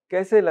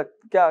 कैसे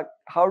क्या?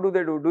 How do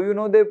they do? Do you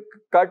know they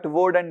cut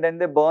wood and then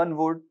they burn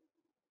wood,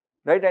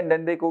 right? And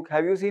then they cook.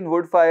 Have you seen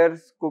wood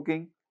fires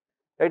cooking?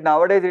 Right,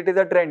 nowadays it is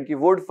a trend ki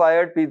wood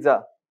fired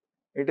pizza.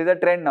 It is a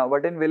trend now,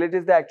 but in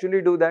villages they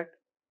actually do that,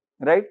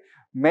 right?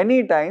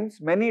 Many times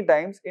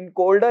in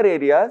colder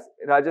areas,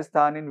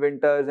 Rajasthan in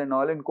winters and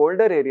all, in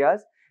colder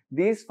areas,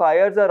 these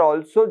fires are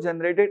also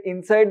generated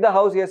inside the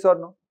house, yes or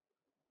no?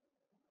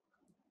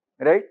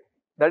 Right?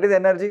 That is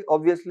energy,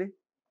 obviously.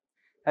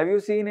 Have you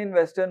seen in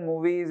Western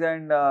movies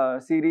and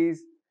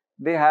series,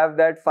 they have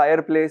that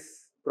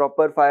fireplace,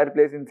 proper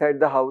fireplace inside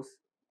the house.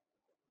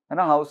 है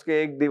ना, house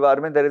के एक दीवार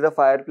में there is a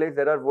fireplace,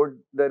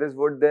 there is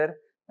wood there,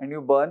 and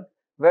you burn.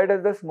 Where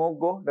does the smoke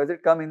go? Does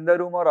it come in the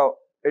room, or out?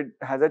 It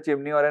has a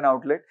chimney or an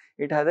outlet?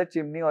 It has a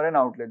chimney or an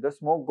outlet. The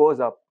smoke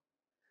goes up.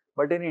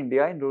 But in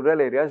India, in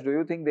rural areas, do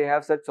you think they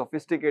have such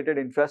sophisticated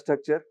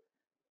infrastructure?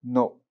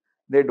 No,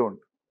 they don't.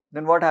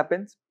 Then what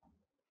happens?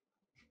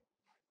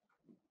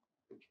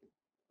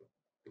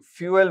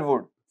 Fuel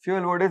wood.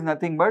 Fuel wood is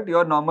nothing but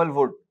your normal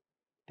wood.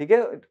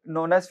 Okay?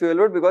 Known as fuel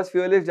wood because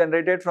fuel is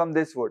generated from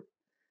this wood.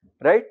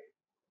 Right?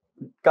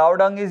 Cow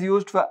dung is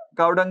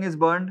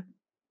burned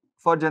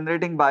for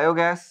generating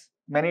biogas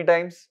many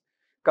times.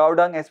 Cow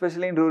dung,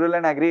 especially in rural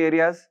and agri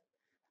areas.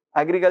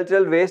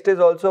 Agricultural waste is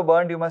also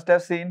burned, you must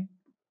have seen.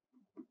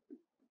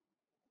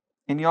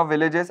 In your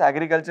villages,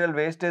 agricultural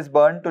waste is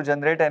burned to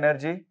generate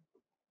energy.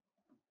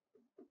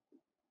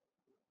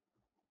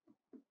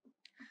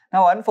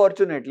 Now,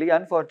 unfortunately,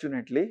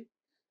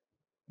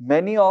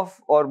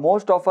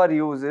 most of our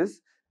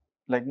uses,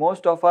 like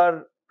most of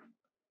our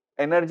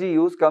energy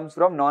use comes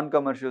from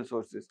non-commercial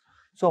sources.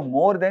 So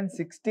more than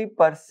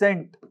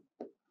 60%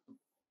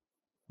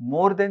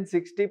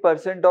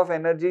 of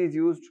energy is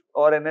used,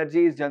 or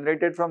energy is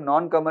generated from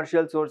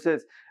non-commercial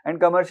sources, and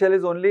commercial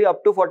is only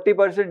up to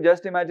 40%.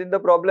 Just imagine the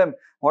problem.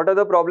 What are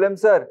the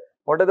problems, sir?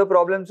 What are the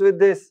problems with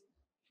this?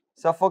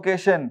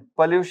 Suffocation,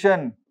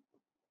 pollution,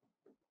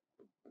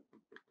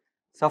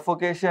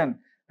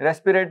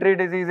 respiratory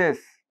diseases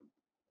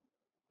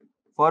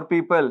for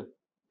people.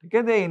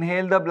 Okay, they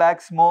inhale the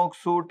black smoke,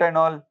 soot and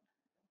all.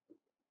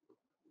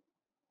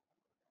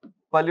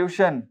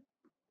 pollution,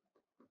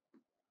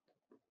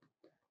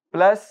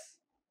 plus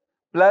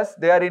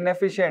they are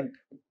inefficient.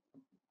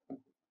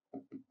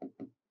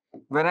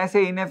 When I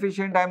say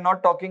inefficient, I am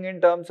not talking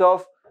in terms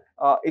of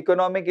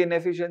economic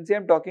inefficiency, I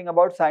am talking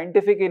about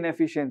scientific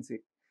inefficiency.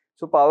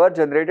 So power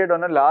generated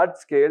on a large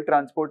scale,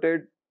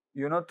 transported,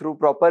 through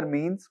proper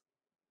means,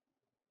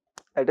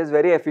 that is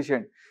very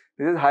efficient.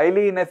 This is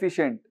highly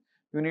inefficient.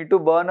 You need to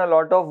burn a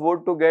lot of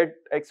wood to get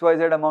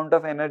XYZ amount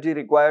of energy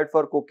required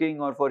for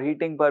cooking or for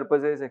heating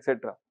purposes,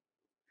 etc.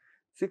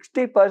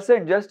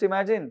 60%, just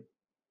imagine.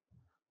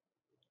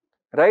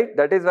 Right?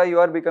 That is why you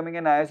are becoming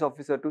an IAS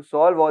officer, to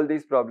solve all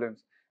these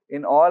problems.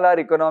 In all our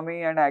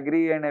economy and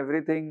agri and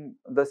everything,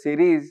 the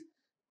series,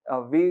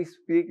 we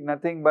speak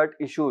nothing but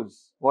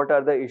issues. What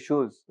are the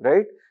issues,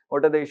 right?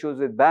 What are the issues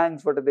with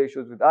banks? What are the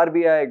issues with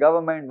RBI,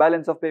 government,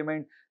 balance of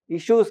payment?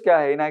 Issues kya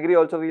hai? In agri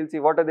also we will see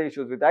what are the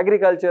issues with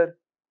agriculture,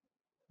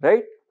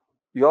 right?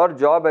 Your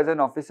job as an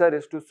officer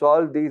is to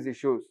solve these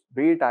issues,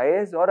 be it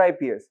IAS or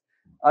IPS.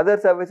 Other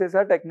services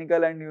are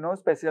technical and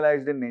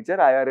specialized in nature,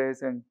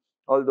 IRS and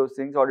all those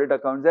things, audit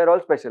accounts, they are all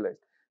specialized.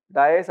 The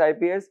IAS,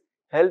 IPS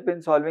help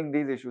in solving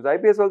these issues.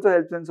 IPS also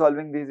helps in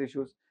solving these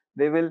issues.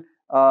 They will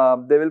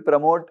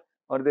promote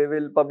or they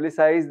will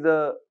publicize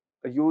the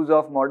use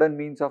of modern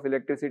means of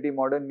electricity,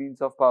 modern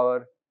means of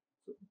power.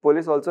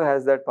 Police also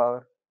has that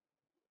power.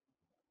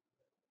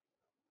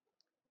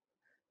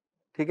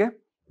 Okay?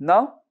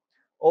 Now,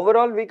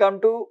 overall we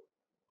come to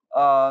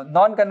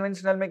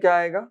non-conventional में क्या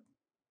आएगा?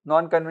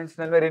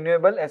 Non-conventional में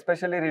renewable,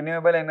 especially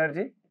renewable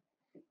energy.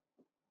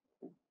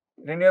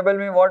 Renewable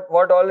mean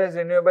what all is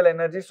renewable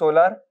energy?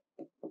 Solar.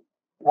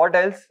 What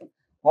else?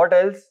 What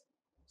else?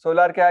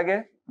 Solar के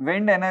आगे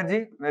wind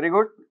energy, very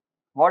good.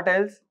 What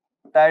else?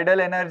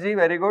 Tidal energy,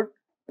 very good.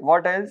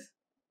 What else?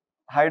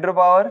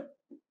 Hydropower,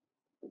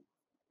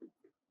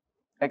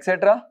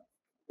 etc.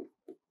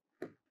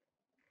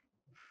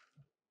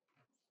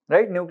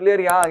 Right? Nuclear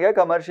यहाँ आ गया,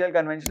 commercial,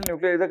 conventional.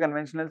 Nuclear is a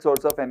conventional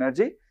source of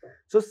energy.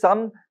 So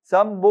some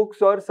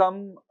books or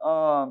some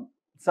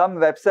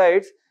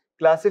websites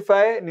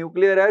classify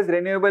nuclear as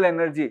renewable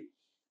energy.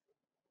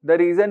 The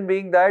reason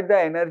being that the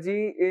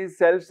energy is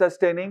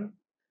self-sustaining,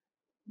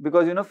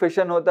 because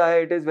fission hota hai,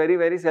 it is very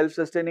very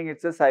self-sustaining,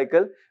 it's a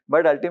cycle,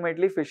 but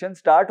ultimately fission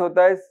start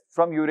hota hai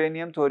from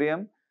uranium,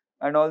 thorium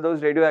and all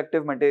those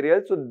radioactive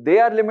materials, so they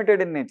are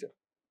limited in nature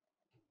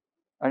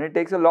and it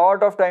takes a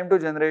lot of time to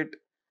generate.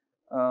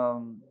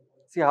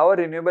 See how are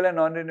renewable and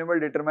non-renewable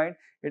determined?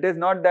 It is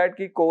not that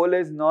ki coal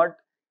is not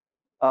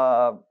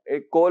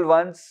coal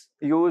once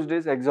used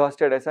is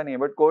exhausted, aisa nahi,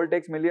 but coal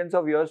takes millions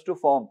of years to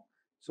form.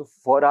 So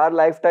for our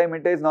lifetime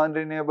it is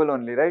non-renewable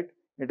only, right?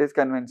 It is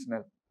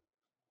conventional.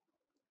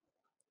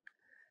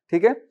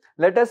 Okay?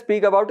 Let us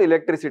speak about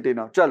electricity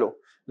now. Chalo,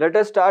 let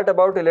us start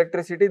about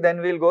electricity,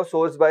 then we will go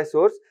source by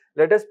source.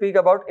 Let us speak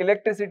about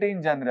electricity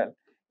in general.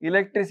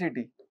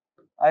 Electricity.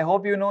 I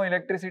hope you know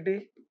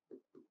electricity.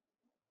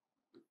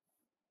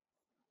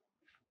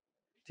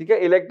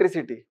 Okay?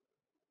 Electricity.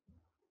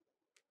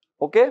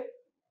 Okay?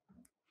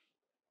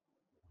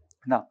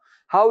 Now,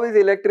 how is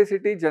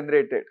electricity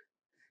generated?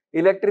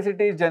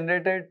 Electricity is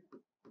generated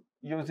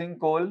using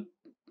coal,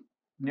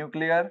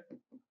 nuclear,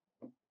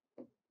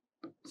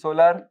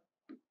 solar,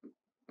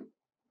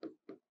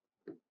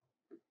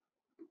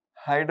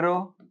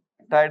 hydro,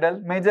 tidal.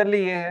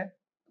 Majorly ये है,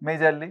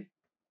 majorly.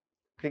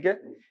 ठीक है?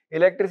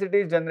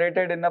 Electricity is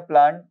generated in a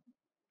plant.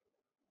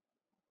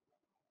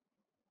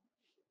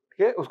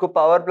 ठीक है? उसको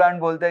power plant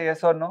बोलते हैं,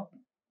 yes or no?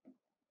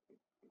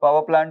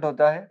 Power plant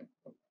होता है.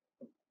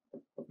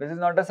 This is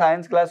not a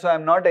science class, so I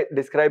am not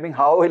describing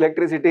how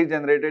electricity is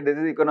generated. This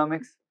is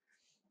economics.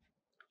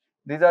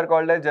 These are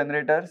called as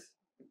generators.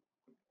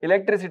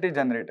 Electricity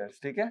generators,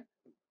 ठीक है?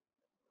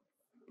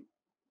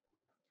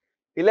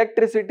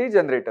 Electricity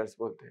generators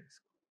बोलते हैं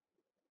इसको.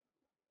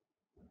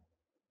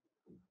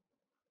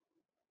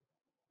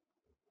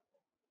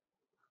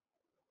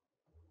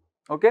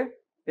 Okay?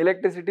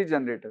 Electricity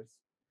generators.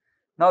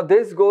 Now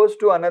this goes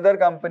to another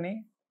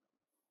company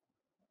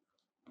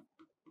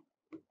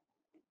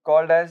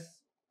called as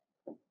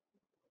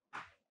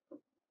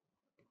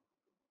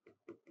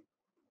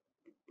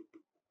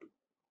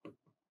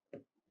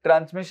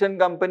transmission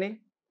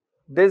company.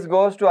 This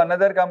goes to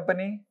another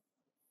company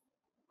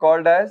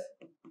called as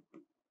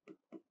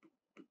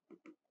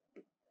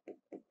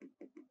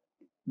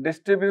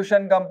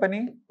distribution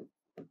company.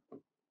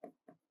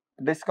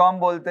 Discom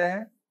बोलते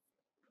हैं.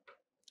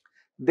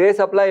 They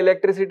supply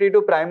electricity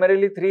to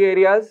primarily 3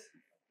 areas.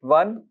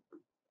 1,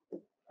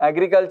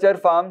 agriculture,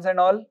 farms and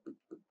all.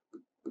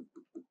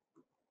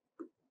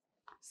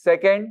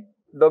 2nd,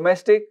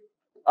 domestic,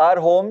 our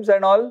homes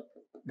and all,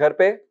 घर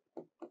पे.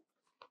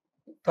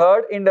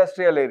 3rd,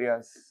 industrial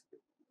areas,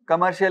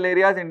 commercial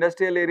areas,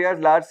 industrial areas,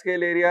 large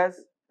scale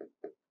areas.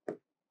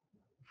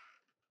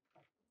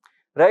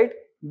 Right?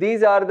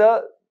 These are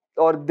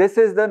this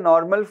is the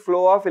normal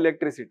flow of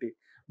electricity.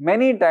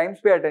 Many times,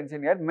 pay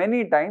attention here,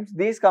 many times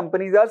these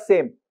companies are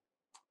same.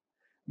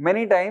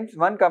 Many times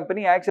one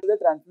company acts as a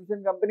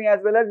transmission company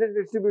as well as a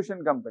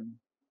distribution company.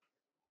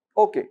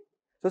 Okay.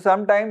 So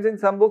sometimes in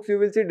some books you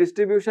will see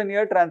distribution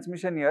here,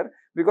 transmission here,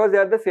 because they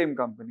are the same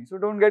company. So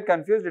don't get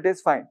confused, it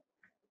is fine.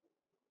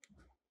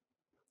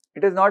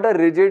 It is not a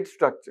rigid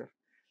structure.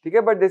 Okay,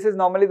 but this is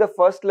normally the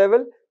first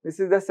level, this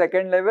is the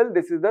second level,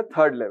 this is the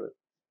third level.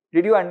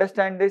 Did you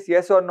understand this?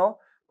 Yes or no?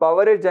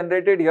 Power is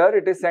generated here,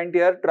 it is sent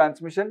here,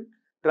 transmission.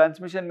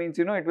 Transmission means,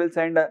 you know, it will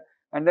send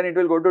and then it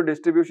will go to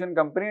distribution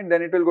company, and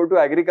then it will go to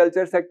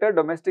agriculture sector,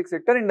 domestic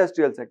sector,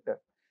 industrial sector.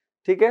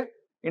 Okay?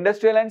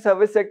 Industrial and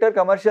service sector,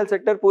 commercial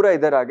sector पूरा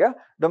इधर आ गया.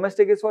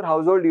 Domestic is for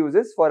household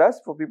uses for us,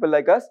 for people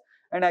like us,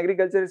 and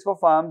agriculture is for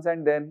farms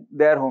and then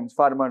their homes,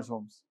 farmers'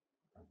 homes.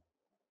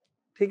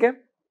 Okay?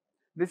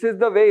 This is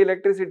the way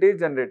electricity is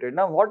generated.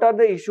 Now, what are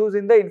the issues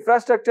in the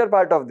infrastructure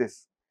part of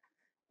this?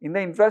 In the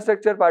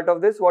infrastructure part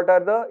of this, what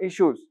are the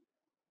issues?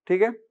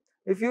 Okay?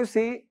 If you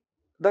see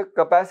the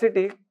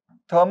capacity,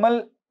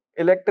 thermal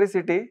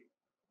electricity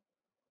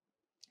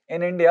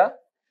in India,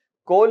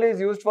 coal is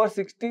used for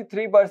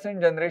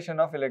 63% generation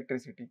of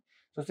electricity.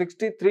 So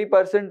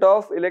 63%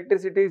 of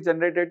electricity is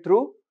generated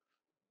through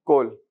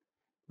coal.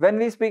 When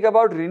we speak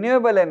about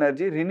renewable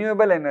energy,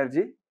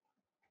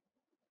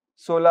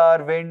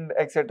 solar, wind,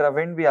 etc.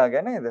 Wind भी आ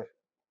गया ना इधर.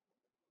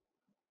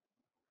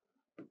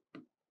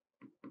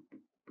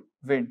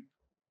 Wind.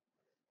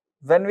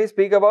 When we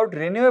speak about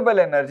renewable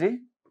energy,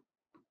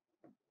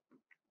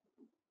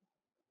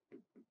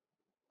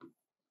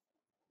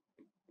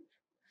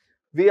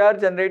 we are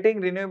generating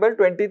renewable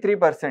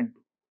 23%,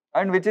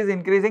 and which is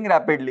increasing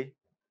rapidly.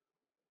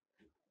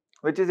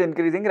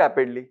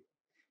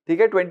 ठीक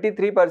है,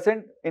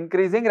 23%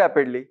 increasing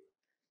rapidly.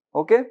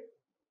 Okay.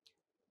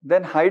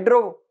 Then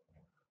hydro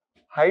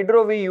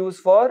we use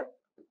for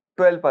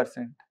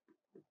 12%.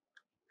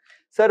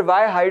 Sir,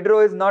 why hydro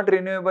is not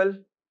renewable?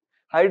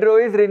 Hydro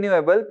is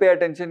renewable. Pay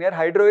attention here.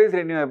 Hydro is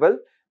renewable,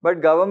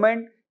 but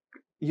government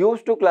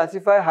used to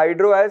classify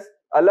hydro as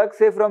alag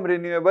se from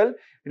renewable.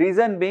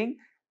 Reason being,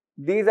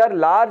 these are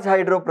large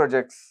hydro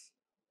projects.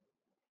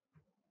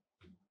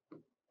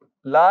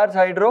 Large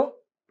hydro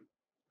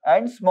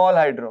and small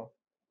hydro.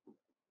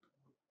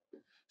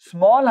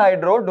 Small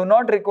hydro do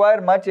not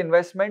require much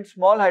investment.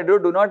 Small hydro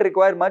do not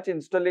require much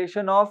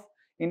installation of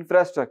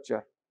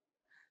infrastructure.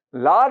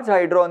 Large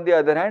hydro, on the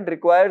other hand,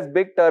 requires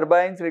big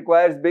turbines,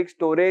 requires big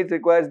storage,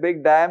 requires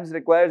big dams,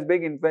 requires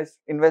big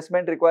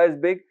investment, requires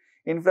big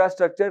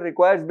infrastructure,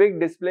 requires big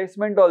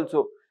displacement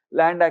also.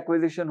 Land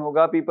acquisition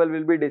hoga, people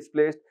will be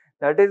displaced.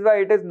 That is why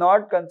it is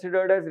not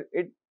considered as,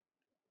 it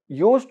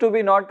used to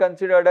be not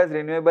considered as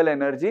renewable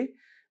energy,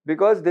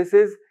 because this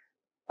is,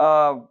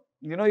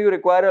 you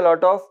require a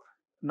lot of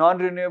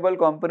non-renewable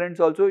components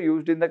also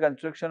used in the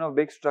construction of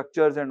big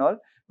structures and all.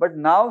 But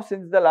now,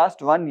 since the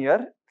last 1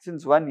 year,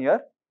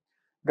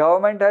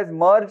 government has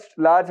merged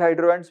large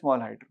hydro and small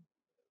hydro.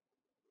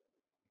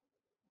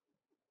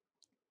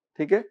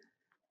 Okay?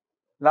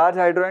 Large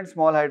hydro and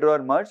small hydro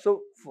are merged.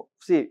 So,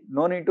 see,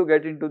 no need to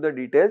get into the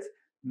details.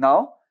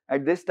 Now,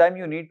 at this time,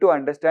 you need to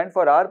understand,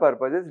 for our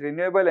purposes,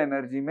 renewable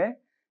energy mein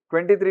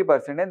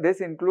 23%, and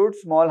this includes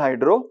small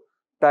hydro,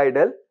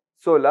 tidal,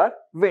 solar,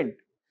 wind,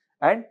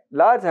 and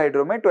large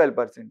hydro mein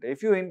 12%.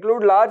 If you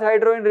include large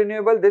hydro in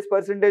renewable, this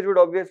percentage would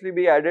obviously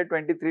be added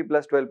 23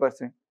 plus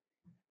 12%.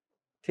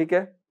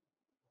 Okay?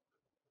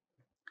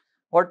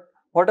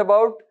 What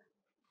about,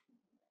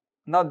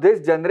 now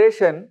this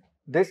generation,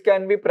 this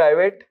can be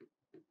private,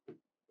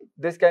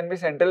 this can be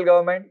central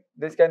government,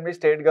 this can be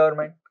state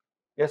government.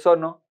 Yes or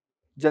no?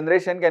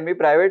 Generation can be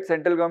private,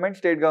 central government,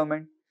 state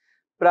government.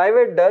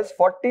 Private does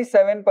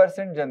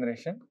 47%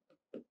 generation,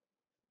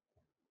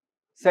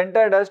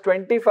 center does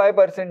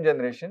 25%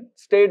 generation,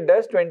 state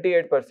does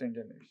 28%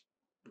 generation.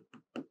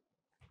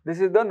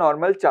 This is the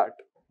normal chart.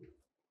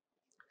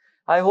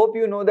 I hope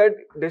you know that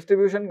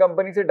distribution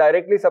company se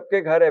directly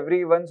sabke ghar,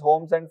 everyone's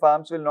homes and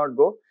farms will not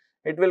go.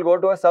 It will go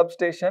to a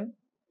substation.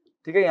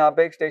 ठीक है, यहाँ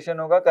पे एक station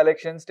होगा,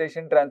 collection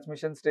station,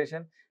 transmission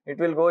station. It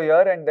will go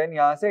here, and then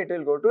यहाँ से it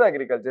will go to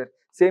agriculture.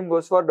 Same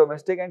goes for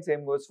domestic and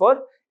same goes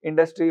for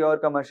industry or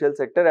commercial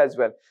sector as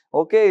well.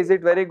 Okay, is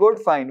it very good?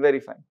 Fine, very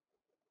fine.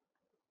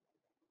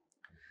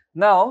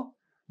 Now,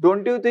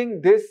 don't you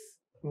think this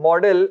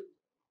model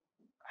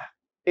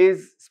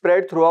is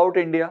spread throughout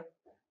India?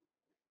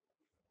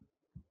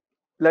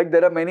 Like,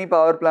 there are many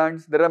power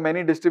plants, there are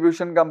many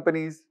distribution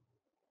companies,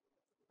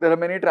 there are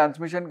many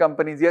transmission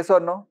companies. Yes or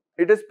no?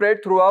 It is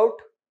spread throughout.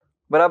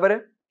 Barabar hai?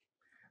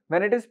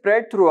 When it is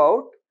spread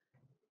throughout,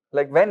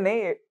 like when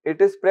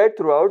it is spread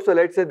throughout, so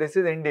let's say this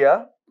is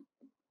India.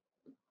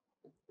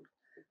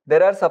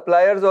 There are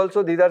suppliers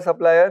also, these are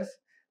suppliers.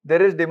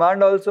 There is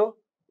demand also.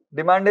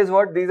 Demand is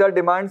what? These are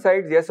demand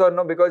sides. Yes or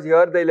no? Because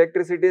here the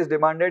electricity is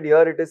demanded,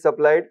 here it is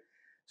supplied.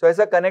 So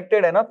aisa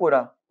connected hai na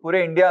pure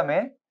India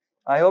mein.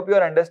 I hope you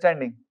are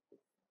understanding.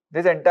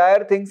 This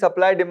entire thing,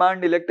 supply,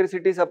 demand,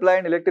 electricity supply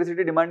and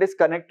electricity demand, is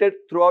connected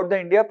throughout the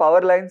India.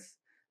 Power lines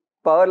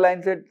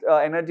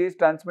energy is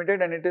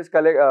transmitted and it is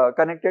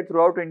connected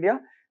throughout India.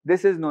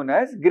 This is known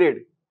as grid.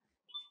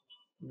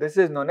 This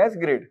is known as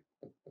grid.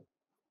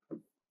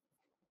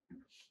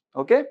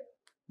 Okay?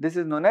 This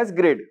is known as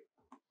grid.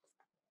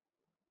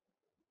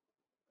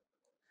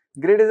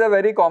 Grid is a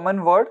very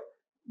common word.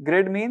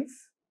 Grid means,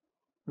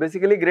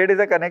 basically grid is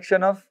a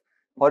connection of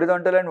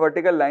horizontal and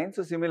vertical lines.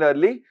 So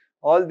similarly,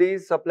 all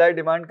these supply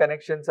demand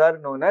connections are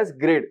known as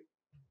grid.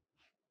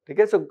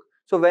 Okay, so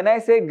when I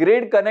say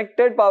grid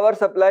connected power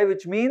supply,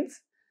 which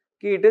means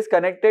कि it is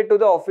connected to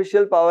the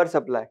official power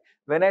supply.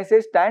 When I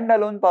say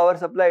standalone power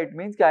supply, it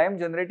means I am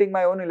generating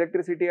my own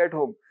electricity at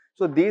home.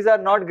 So these are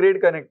not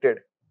grid connected.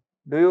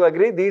 Do you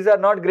agree? These are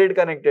not grid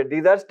connected.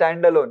 These are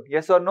standalone.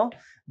 Yes or no?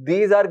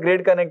 These are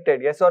grid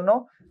connected. Yes or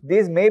no?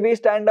 These may be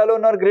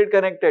standalone or grid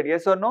connected.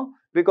 Yes or no?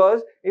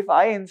 Because if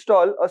I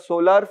install a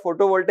solar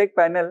photovoltaic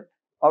panel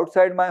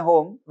outside my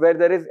home where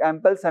there is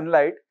ample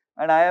sunlight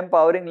and I am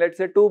powering, let's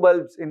say, 2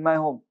 bulbs in my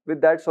home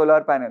with that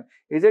solar panel,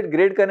 is it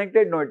grid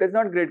connected? No, it is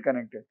not grid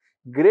connected.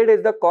 Grid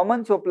is the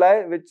common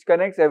supply which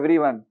connects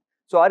everyone.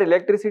 So our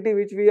electricity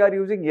which we are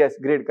using, yes,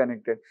 grid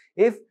connected.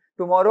 If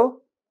tomorrow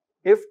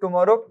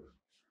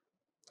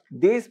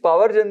these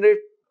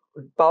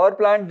power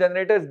plant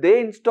generators, they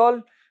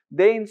install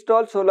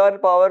solar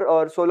power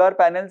or solar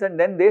panels and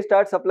then they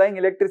start supplying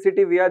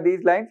electricity via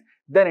these lines,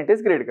 then it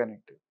is grid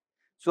connected.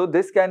 So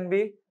this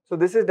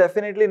is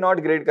definitely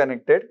not grid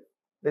connected.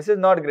 This is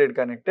not grid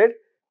connected.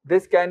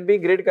 This can be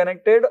grid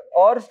connected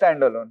or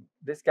standalone.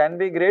 This can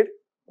be grid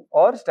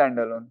or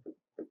standalone.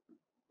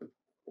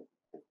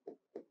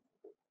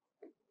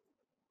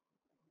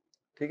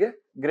 ठीक है,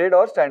 grid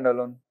or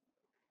standalone.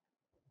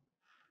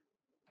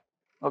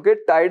 Okay,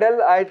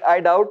 tidal, I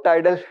doubt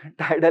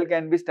tidal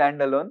can be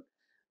standalone.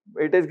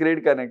 It is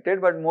grid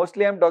connected, but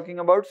mostly I am talking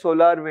about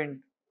solar wind.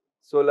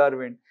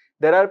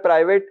 There are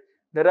private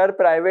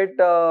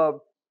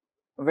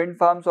wind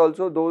farms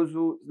also. Those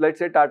who, let's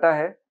say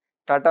Tata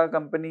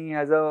company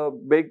has a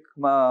big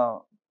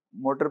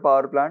motor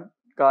power plant,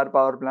 car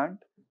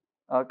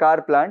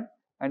plant,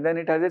 and then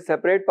it has a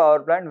separate power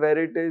plant where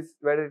it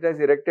has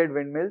erected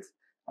windmills,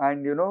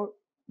 and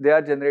they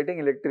are generating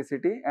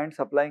electricity and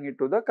supplying it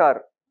to the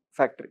car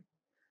factory.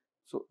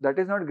 So that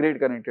is not grid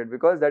connected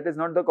because that is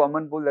not the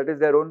common pool, that is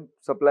their own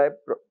supply,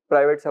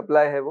 private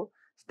supply hai wo,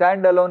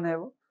 standalone hai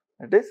wo,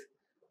 that is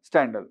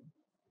standalone.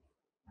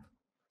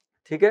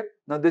 Okay,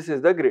 now this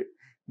is the grid.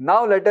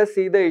 Now let us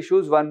see the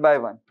issues one by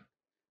one.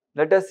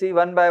 Let us see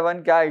one by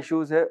one kya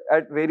issues hai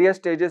at various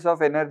stages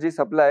of energy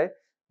supply.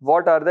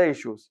 What are the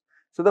issues?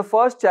 So the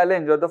first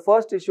challenge or the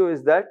first issue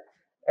is that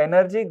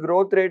energy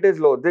growth rate is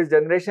low. This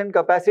generation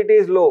capacity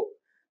is low.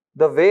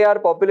 The way our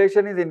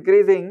population is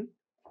increasing,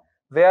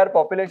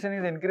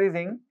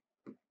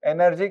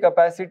 energy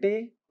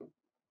capacity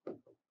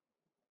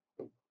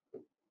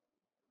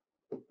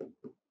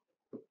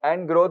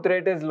and growth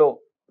rate is low.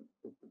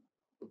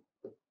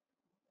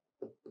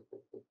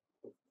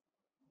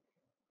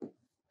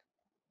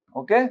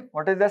 Okay,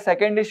 what is the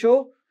second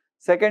issue?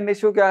 Second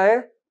issue kya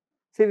hai?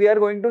 See, we are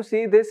going to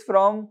see this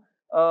from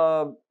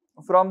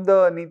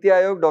the Niti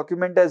Aayog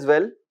document as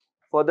well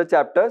for the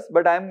chapters,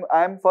 but I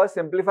am first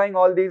simplifying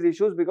all these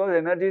issues because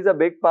energy is a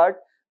big part.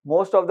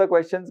 Most of the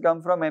questions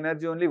come from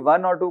energy. Only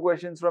 1 or 2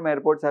 questions from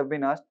airports have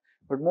been asked,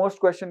 but most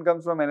question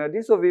comes from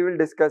energy. So we will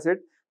discuss it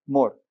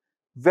more.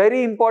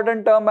 Very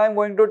important term I am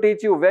going to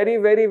teach you. Very,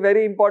 very,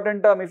 very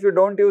important term. If you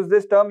don't use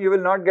this term, you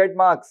will not get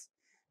marks.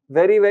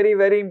 Very, very,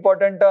 very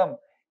important term.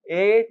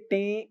 A,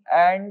 T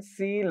and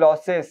C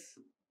losses.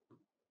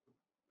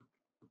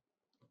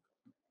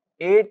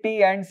 A,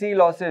 T and C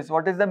losses.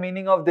 What is the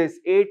meaning of this?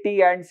 A,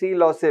 T and C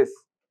losses.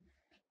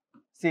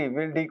 See,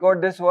 we'll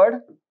decode this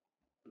word.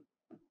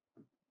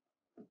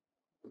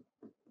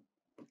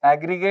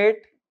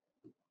 Aggregate,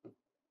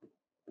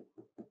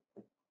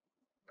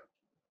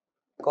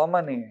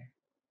 common है,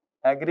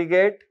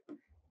 aggregate,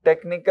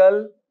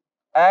 technical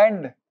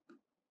and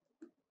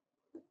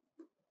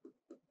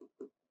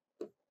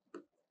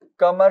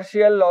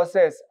commercial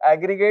losses.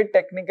 Aggregate,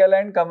 technical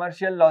and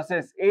commercial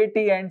losses. A,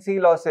 T and C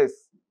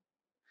losses.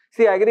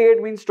 See, aggregate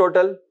means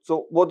total,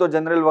 so वो तो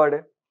general word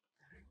है.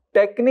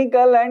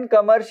 Technical and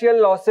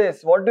commercial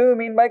losses. What do you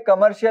mean by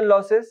commercial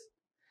losses?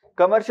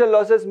 Commercial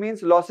losses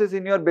means losses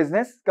in your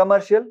business.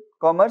 Commerce.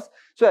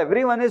 So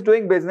everyone is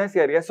doing business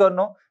here. Yes or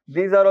no?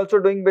 These are also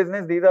doing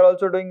business. These are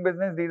also doing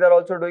business. These are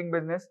also doing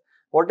business.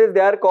 What is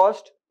their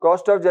cost?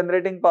 Cost of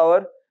generating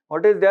power.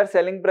 What is their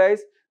selling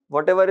price?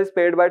 Whatever is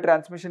paid by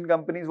transmission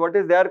companies. What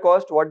is their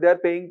cost? What they are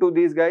paying to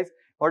these guys.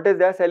 What is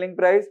their selling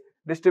price?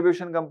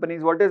 Distribution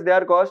companies. What is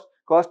their cost?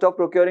 Cost of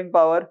procuring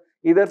power.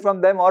 Either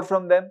from them or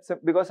from them.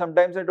 Because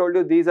sometimes I told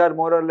you these are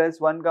more or less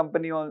one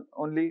company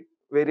only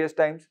various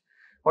times.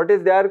 What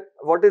is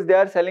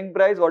their selling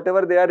price?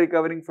 Whatever they are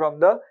recovering from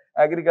the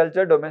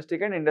agriculture,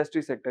 domestic and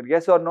industry sector.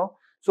 Yes or no?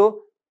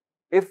 So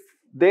if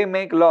they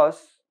make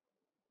loss,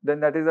 then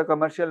that is a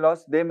commercial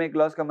loss. They make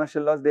loss,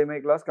 commercial loss. They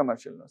make loss,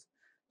 commercial loss.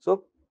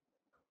 So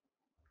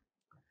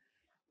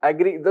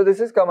this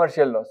is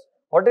commercial loss.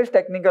 What is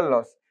technical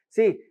loss?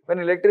 See, when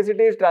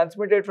electricity is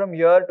transmitted from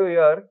year to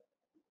year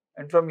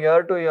and from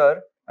year to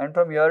year and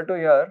from year to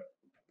year,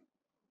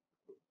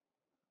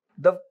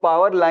 the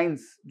power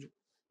lines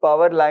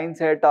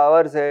hai,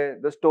 towers hai,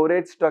 the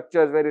storage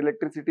structures where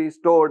electricity is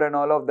stored and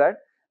all of that,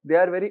 they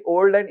are very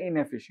old and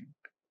inefficient.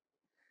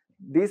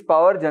 these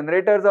power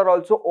generators are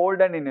also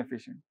old and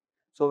inefficient.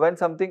 So when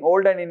something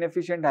old and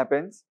inefficient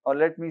happens, or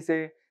let me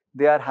say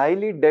they are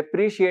highly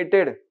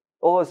depreciated,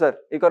 oh sir,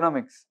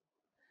 economics,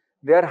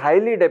 they are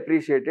highly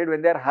depreciated.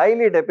 When they are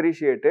highly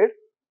depreciated,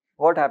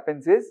 what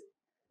happens is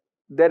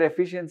their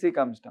efficiency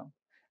comes down,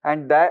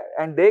 and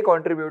they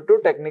contribute to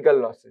technical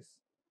losses.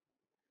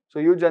 So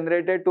you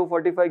generated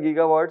 245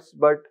 gigawatts,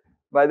 but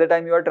by the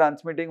time you are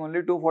transmitting,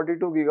 only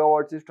 242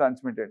 gigawatts is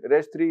transmitted.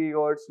 Rest 3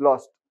 gigawatts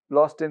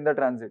lost in the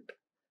transit.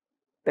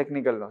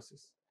 Technical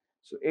losses.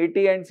 So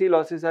AT&C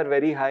losses are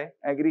very high.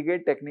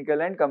 Aggregate,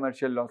 technical and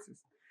commercial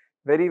losses.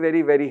 Very,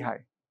 very, very high.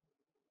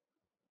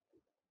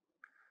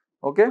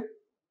 Okay.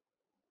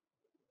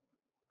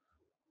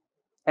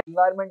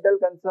 Environmental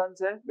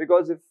concerns hai,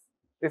 because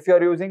if you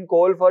are using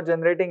coal for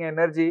generating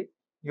energy,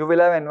 you will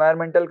have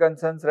environmental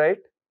concerns, right?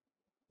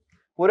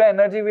 Pura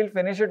energy will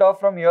finish it off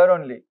from here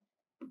only.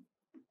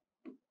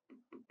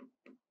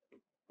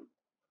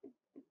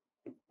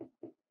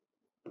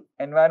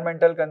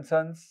 Environmental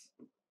concerns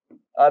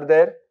are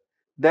there.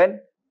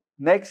 Then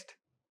next,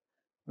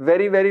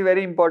 very, very,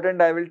 very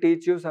important, I will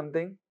teach you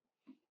something.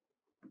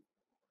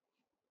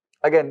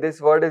 Again, this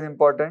word is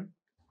important.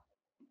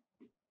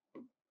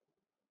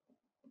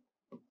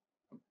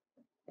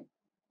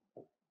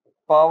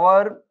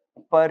 Power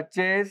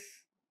purchase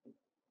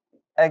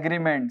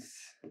agreements.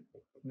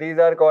 These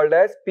are called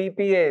as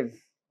PPAs.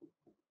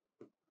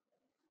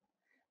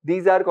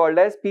 These are called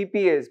as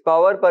PPAs,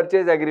 power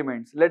purchase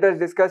agreements. Let us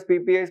discuss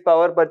PPAs,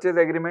 power purchase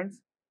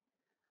agreements.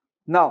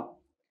 Now,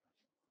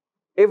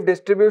 if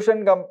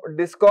distribution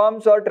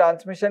discoms or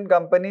transmission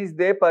companies,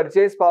 they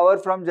purchase power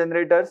from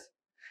generators.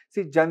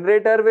 See,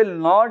 generator will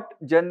not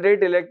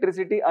generate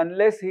electricity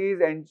unless he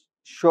is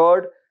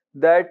ensured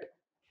that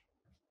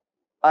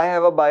I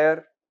have a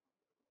buyer.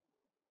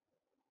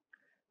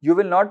 You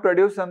will not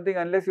produce something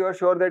unless you are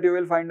sure that you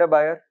will find a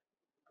buyer.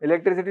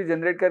 Electricity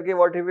generate karke,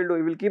 what he will do?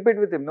 He will keep it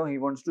with him. No, he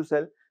wants to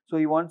sell. So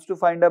he wants to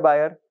find a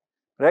buyer,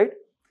 right?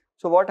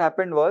 So what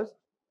happened was,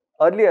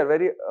 earlier,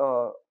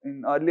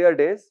 in earlier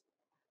days,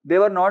 they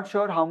were not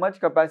sure how much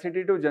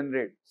capacity to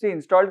generate. See,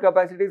 installed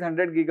capacity is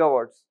 100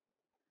 gigawatts.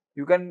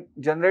 You can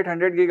generate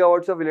 100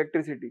 gigawatts of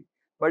electricity.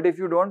 But if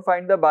you don't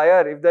find the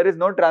buyer, if there is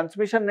no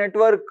transmission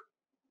network,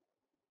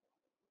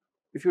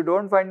 if you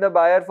don't find the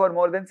buyer for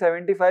more than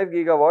 75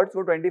 gigawatts,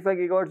 so 25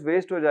 gigawatts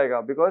waste ho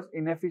jayega, because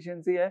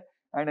inefficiency hai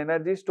and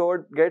energy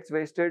stored gets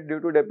wasted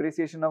due to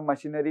depreciation of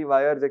machinery,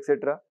 wires,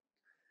 etc.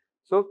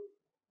 So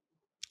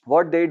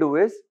what they do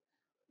is,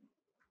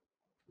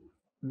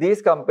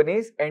 these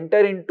companies enter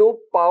into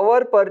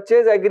power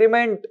purchase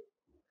agreement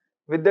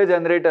with the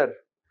generator.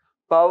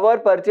 Power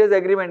purchase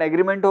agreement,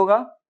 agreement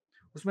होगा,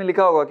 उसमें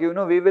लिखा होगा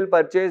कि we will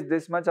purchase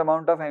this much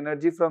amount of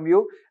energy from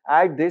you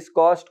at this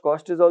cost.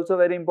 Cost is also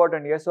very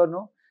important, yes or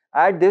no?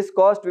 At this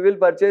cost we will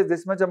purchase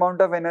this much amount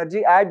of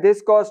energy at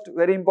this cost,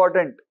 very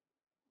important.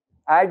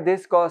 At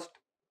this cost.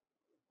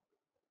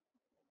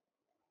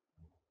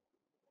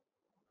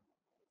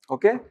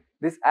 Okay,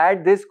 this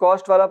at this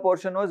cost wala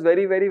portion was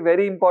very, very,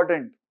 very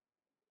important.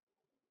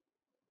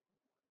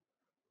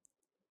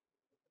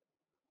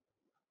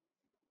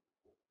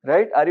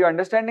 Right? Are you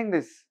understanding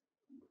this?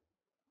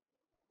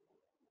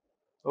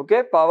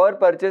 Okay, power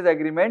purchase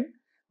agreement.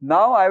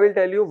 Now I will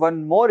tell you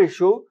one more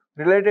issue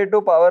related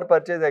to power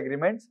purchase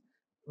agreements.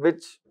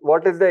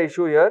 What is the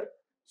issue here?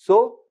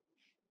 So,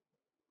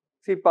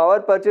 see,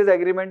 power purchase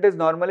agreement is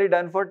normally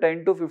done for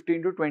 10 to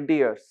 15 to 20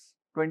 years.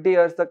 20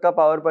 years tak ka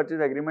power purchase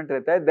agreement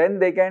rehta hai.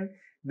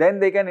 Then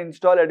they can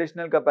install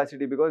additional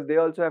capacity, because they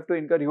also have to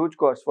incur huge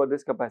costs for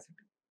this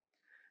capacity.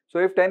 So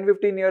if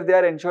 10-15 years they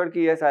are ensured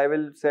ki yes, I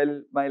will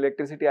sell my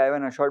electricity, I have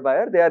an assured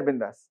buyer, they are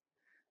bindas.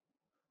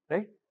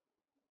 Right?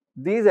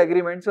 These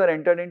agreements were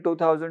entered in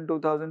 2000,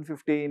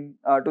 2015,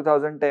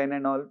 2010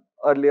 and all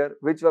earlier,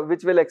 which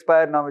will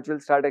expire now, which will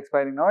start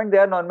expiring now, and they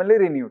are normally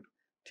renewed.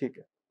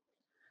 Okay.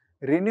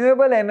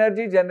 Renewable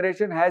energy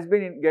generation has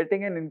been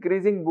getting an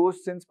increasing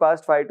boost since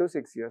past 5 to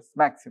 6 years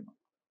maximum.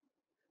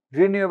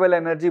 Renewable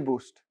energy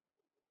boost.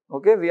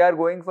 Okay, we are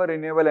going for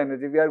renewable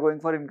energy. We are going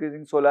for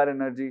increasing solar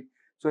energy.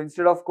 So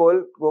instead of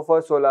coal, go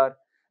for solar.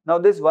 Now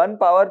this one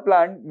power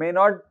plant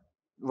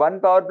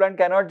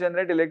cannot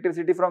generate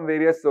electricity from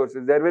various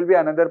sources. There will be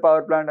another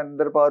power plant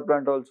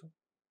also.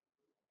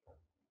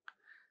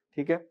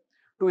 Okay?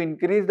 To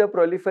increase the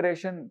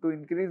proliferation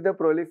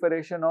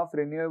of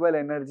renewable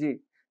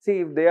energy.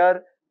 See,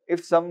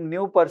 if some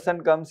new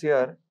person comes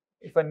here,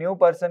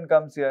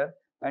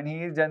 and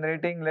he is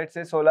generating, let's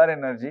say, solar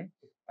energy,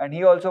 and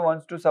he also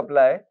wants to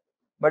supply,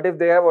 but if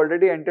they have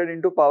already entered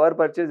into power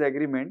purchase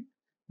agreement,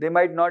 they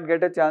might not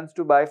get a chance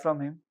to buy from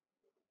him.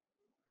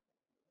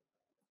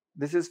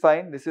 This is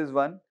fine, this is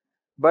one.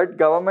 But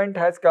government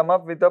has come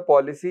up with a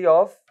policy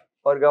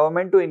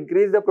government to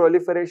increase the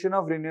proliferation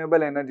of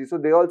renewable energy. So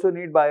they also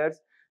need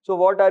buyers. So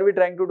what are we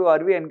trying to do?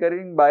 Are we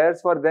encouraging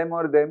buyers for them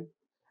or them?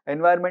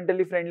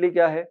 Environmentally friendly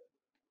kya hai?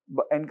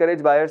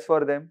 Encourage buyers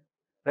for them,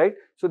 right?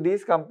 So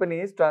these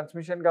companies,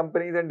 transmission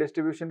companies and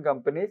distribution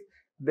companies,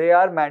 they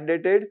are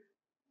mandated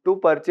to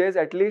purchase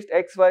at least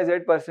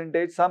XYZ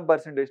percentage, some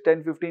percentage,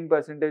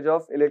 10-15%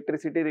 of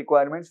electricity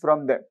requirements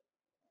from them.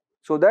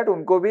 So that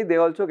unko bhi, they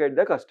also get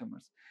the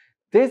customers.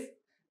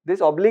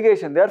 This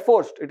obligation, they are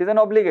forced. It is an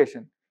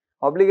obligation.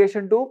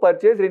 Obligation to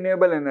purchase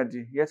renewable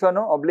energy. Yes or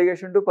no?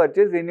 Obligation to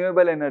purchase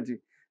renewable energy.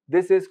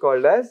 This is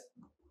called as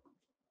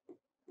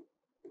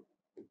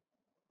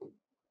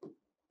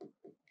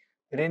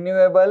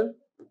renewable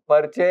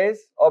purchase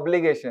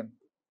obligation.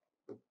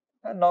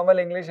 Normal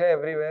English hai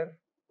everywhere.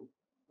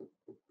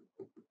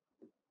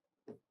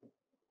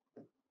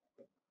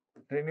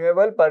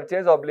 Renewable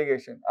purchase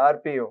obligation,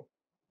 RPO.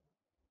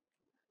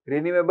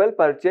 Renewable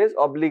purchase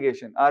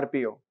obligation,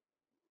 RPO.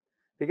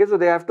 Okay, so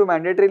they have to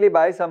mandatorily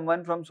buy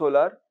someone from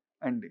solar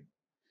and wind.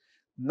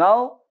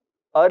 Now,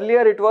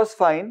 earlier it was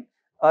fine.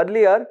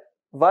 Earlier,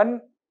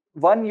 one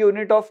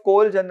unit of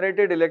coal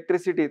generated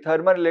electricity,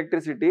 thermal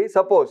electricity,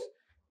 suppose,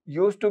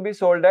 used to be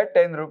sold at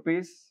 10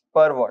 rupees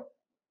per watt.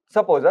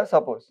 Suppose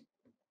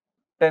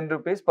 10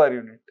 rupees per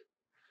unit.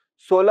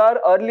 Solar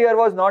earlier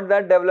was not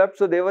that developed,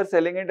 so they were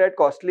selling it at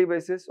costly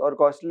basis or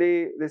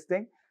costly this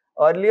thing.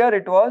 Earlier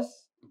it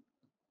was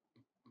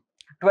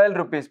 12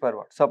 rupees per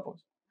watt,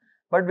 suppose.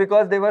 But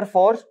because they were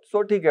forced,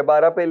 so ठीक है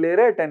 12 पे ले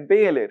रहे 10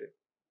 पे ये ले रहे.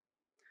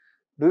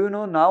 Do you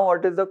know now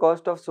what is the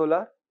cost of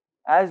solar?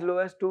 As low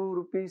as 2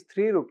 rupees,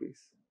 3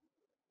 rupees.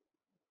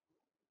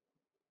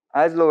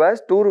 As low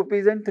as 2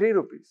 rupees and 3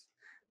 rupees.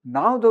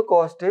 Now the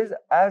cost is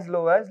as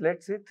low as,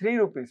 let's say, 3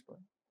 rupees per.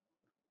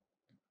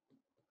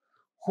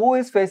 Who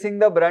is facing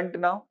the brunt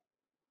now?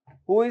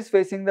 Who is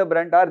facing the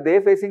brunt? Are they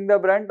facing the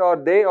brunt or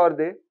they?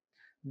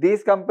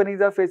 These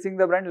companies are facing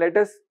the brunt. Let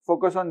us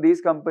focus on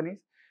these companies.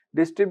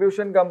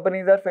 Distribution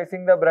companies are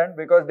facing the brunt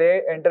because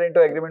they enter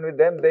into agreement with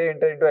them, they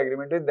enter into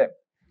agreement with them.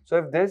 So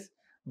if this,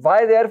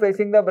 why they are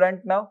facing the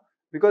brunt now?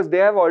 Because they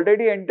have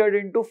already entered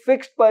into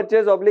fixed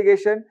purchase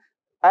obligation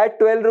at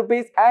 12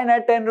 rupees and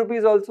at 10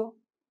 rupees also.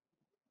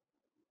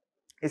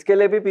 इसके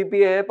लिए भी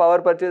PPA है,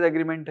 power purchase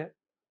agreement है.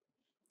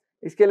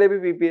 इसके लिए भी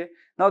PPA.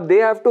 Now they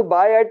have to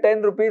buy at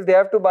 10 rupees, they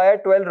have to buy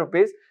at 12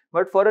 rupees.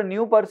 But for a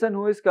new person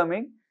who is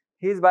coming,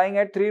 he is buying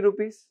at 3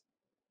 rupees.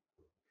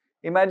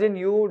 Imagine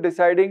you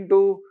deciding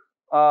to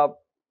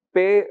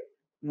pay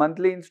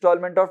monthly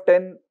installment of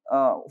 10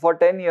 for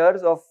 10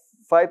 years of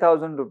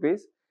 5,000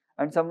 rupees,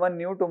 and someone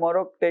new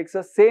tomorrow takes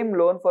a same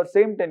loan for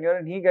same tenure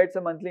and he gets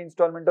a monthly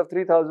installment of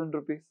 3,000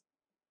 rupees.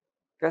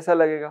 कैसा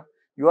लगेगा?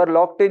 You are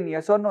locked in,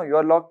 yes or no? You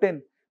are locked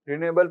in.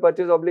 Renewable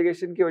purchase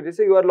obligation की वजह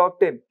से you are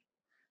locked in.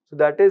 So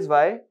that is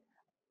why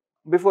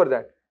before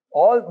that,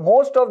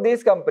 most of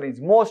these companies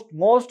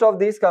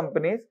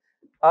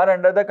are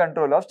under the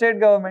control of state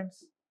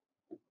governments.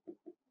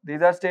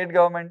 These are state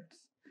governments.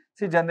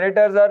 See,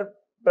 generators are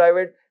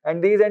private,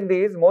 and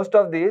these, most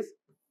of these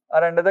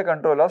are under the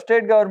control of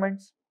state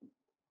governments.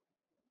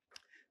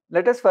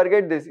 Let us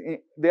forget this.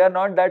 They are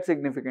not that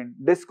significant.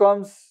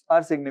 Discoms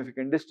are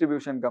significant,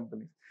 distribution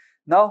companies.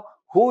 Now,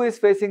 who is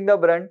facing the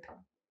brunt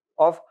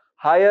of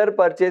higher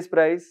purchase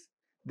price?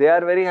 They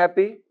are very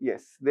happy?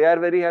 Yes. They are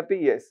very happy?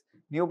 Yes.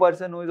 New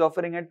person who is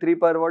offering at 3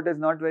 per watt is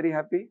not very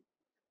happy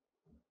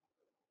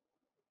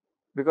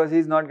because he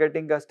is not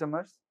getting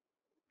customers.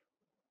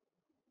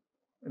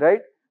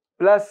 Right?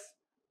 Plus,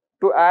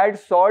 to add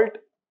salt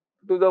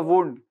to the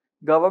wound,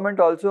 government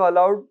also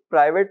allowed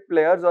private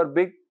players or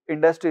big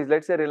industries,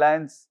 let's say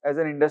Reliance as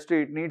an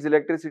industry, it needs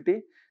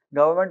electricity.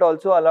 Government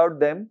also allowed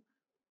them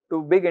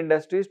to big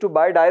industries to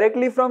buy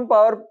directly from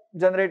power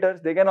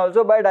generators. They can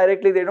also buy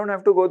directly, they don't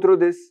have to go through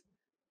this.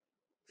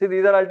 See,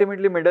 these are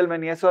ultimately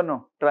middlemen, yes or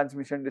no?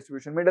 Transmission,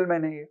 distribution,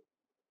 middlemen hai ye.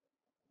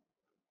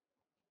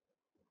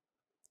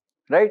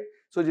 Right?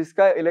 So,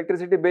 jiska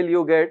electricity bill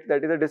you get,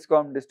 that is a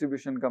discom,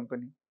 distribution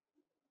company.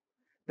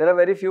 There are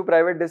very few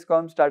private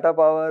discoms, Tata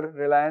Power,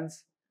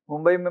 Reliance.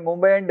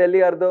 Mumbai and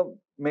Delhi are the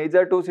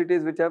major two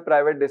cities which have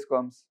private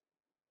discoms.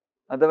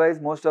 Otherwise,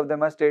 most of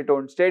them are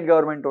state-owned, state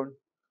government-owned.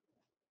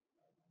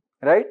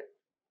 Right?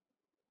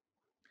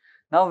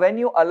 Now, when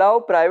you allow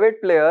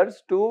private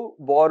players to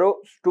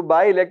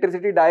buy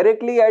electricity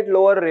directly at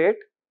lower rate,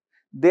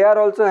 they are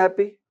also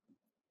happy.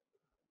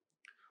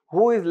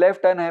 Who is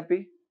left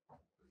unhappy?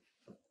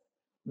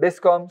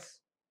 Discoms.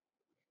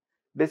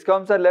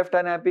 Discoms are left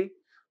unhappy.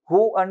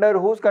 Under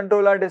whose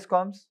control are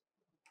discoms?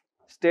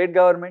 State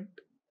government.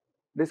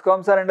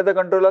 Discoms are under the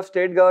control of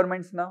state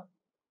governments now.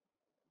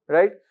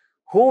 Right?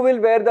 Who will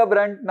bear the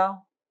brunt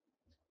now?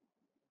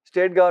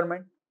 State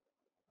government.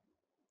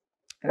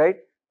 Right?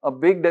 A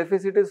big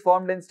deficit is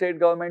formed in state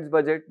government's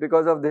budget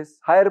because of this.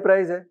 Higher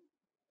price hai.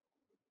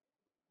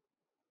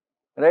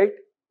 Right?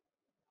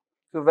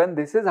 So when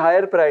this is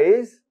higher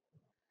price,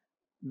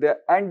 they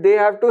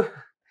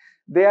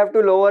have to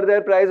lower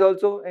their price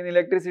also in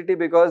electricity,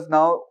 because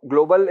now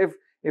global,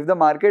 if the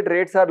market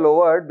rates are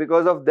lowered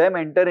because of them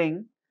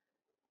entering,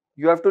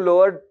 you have to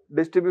lower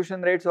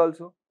distribution rates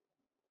also.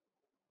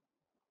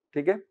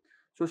 Okay?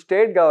 So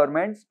state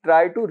governments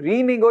try to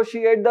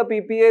renegotiate the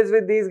PPAs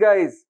with these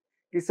guys.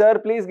 Ki, sir,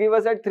 please give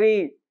us at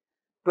 3,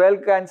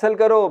 12 cancel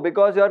karo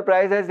because your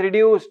price has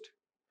reduced.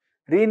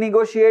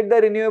 Renegotiate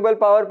the renewable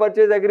power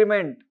purchase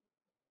agreement.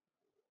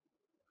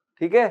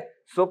 ठीक है.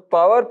 So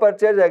power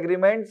purchase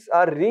agreements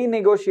are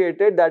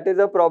renegotiated, that is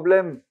a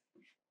problem.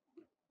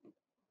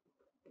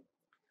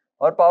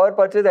 Or power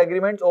purchase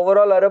agreements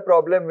overall are a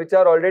problem which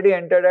are already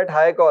entered at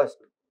high cost.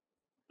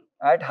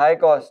 At high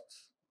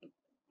costs.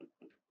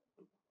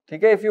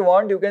 ठीक है. If you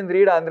want, you can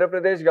read Andhra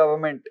Pradesh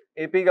government,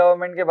 AP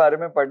government के बारे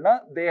में पढ़ना.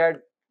 They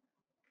had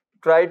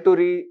tried to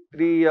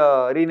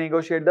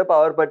renegotiate the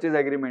power purchase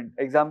agreement.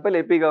 Example,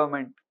 AP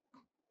government,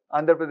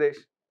 Andhra Pradesh.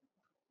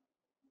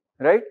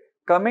 Right?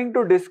 Coming to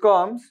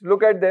discoms,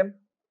 look at them.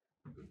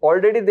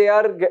 Already they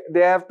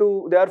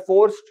are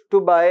forced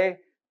to buy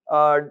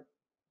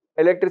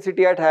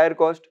electricity at higher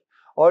cost.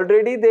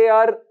 Already they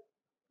are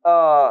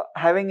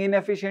having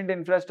inefficient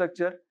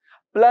infrastructure.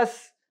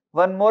 Plus,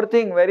 one more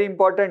thing, very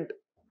important.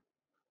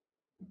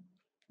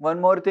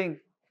 One more thing.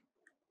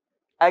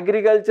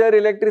 Agriculture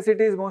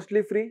electricity is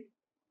mostly free.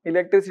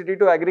 Electricity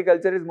to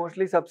agriculture is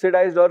mostly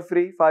subsidized or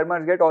free.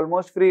 Farmers get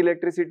almost free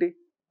electricity.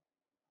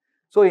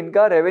 So,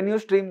 इनका revenue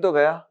stream तो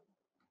गया.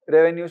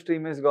 Revenue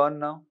stream is gone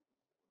now.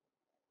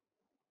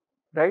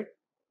 Right?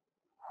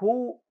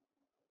 Who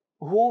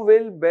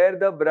will bear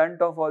the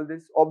brunt of all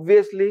this?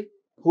 Obviously,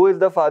 who is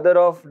the father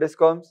of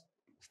discoms?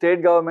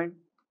 State government.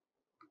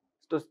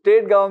 So,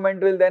 state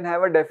government will then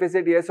have a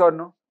deficit, yes or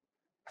no?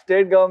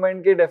 State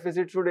government ki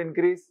deficit should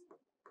increase.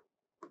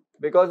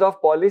 Because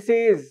of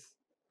policies,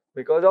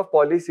 they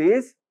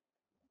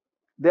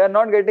are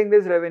not getting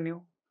this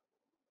revenue.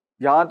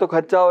 यहाँ तो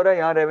खर्चा हो रहा है,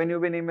 यहाँ revenue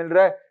भी नहीं मिल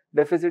रहा है,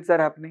 deficits are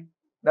happening.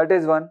 That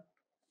is one.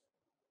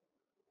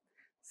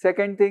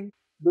 Second thing,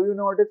 do you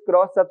know what is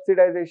cross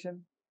subsidization?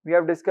 We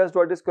have discussed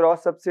what is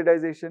cross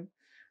subsidization.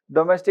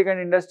 Domestic and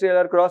industrial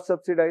are cross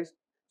subsidized.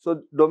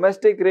 So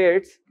domestic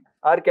rates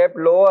are kept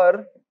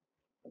lower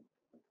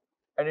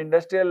and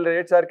industrial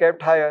rates are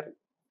kept higher.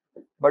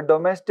 But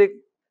domestic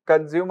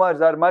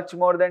consumers are much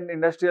more than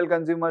industrial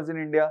consumers in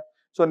India.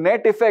 So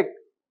net effect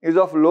is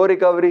of low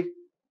recovery.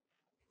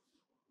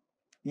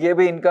 ये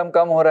भी income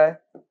कम हो रहा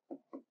है.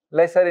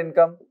 Lesser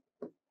income.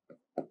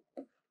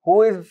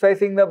 Who is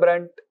facing the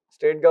brunt?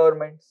 State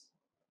governments.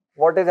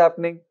 What is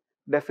happening?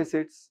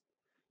 Deficits.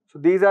 So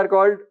these are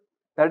called,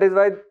 that is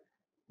why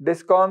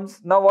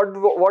discoms. Now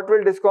what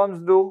will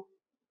discoms do?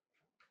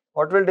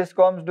 What will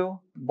discoms do?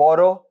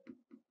 Borrow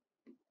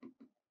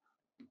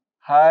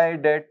high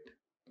debt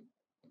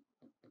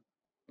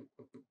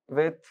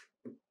with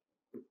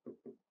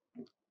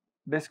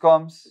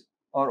discoms,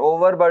 or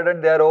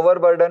overburdened. They are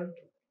overburdened.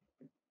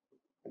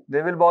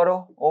 They will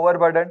borrow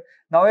overburdened.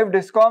 Now if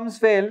discoms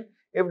fail,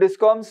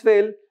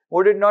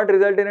 would it not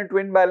result in a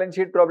twin balance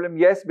sheet problem?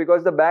 Yes,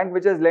 because the bank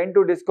which has lent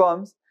to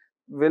discoms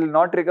will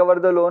not recover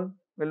the loan,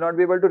 will not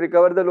be able to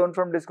recover the loan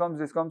from discoms.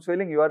 Discoms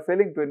failing, you are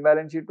failing, twin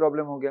balance sheet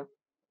problem ho gaya.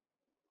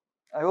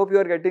 I hope you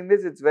are getting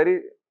this. It's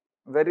very,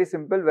 very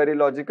simple, very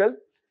logical.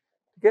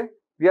 Okay,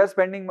 we are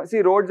spending,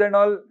 see roads and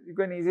all, you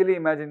can easily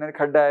imagine,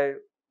 khadda hai,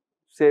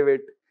 save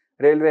it,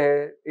 railway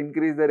hai,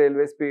 increase the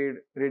railway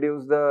speed,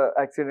 reduce the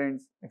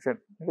accidents, etc.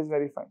 It is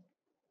very fine.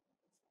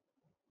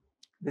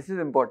 This is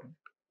important.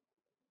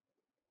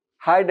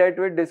 High debt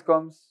with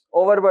discoms,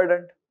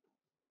 overburdened.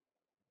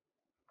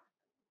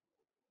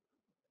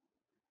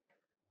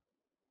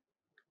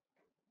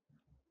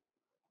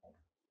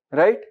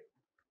 Right?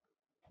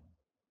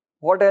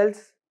 What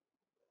else?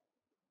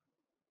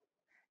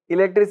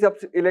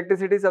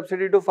 Electricity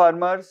subsidy to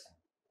farmers,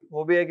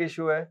 वो भी एक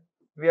issue है.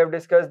 We have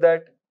discussed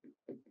that.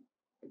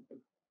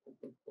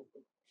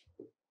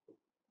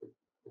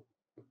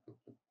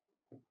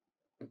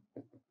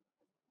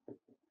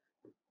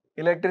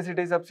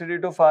 Electricity subsidy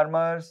to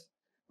farmers.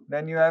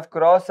 Then you have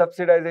cross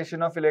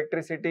subsidization of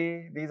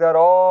electricity. These are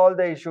all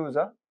the issues.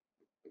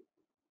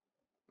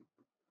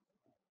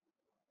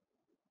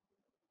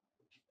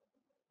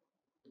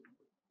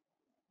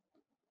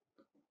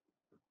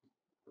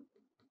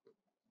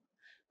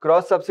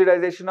 Cross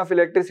subsidization of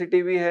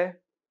electricity भी है.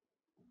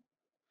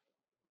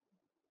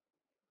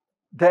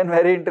 Then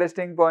very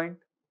interesting point.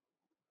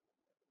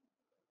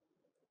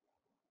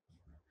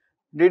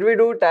 Did we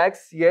do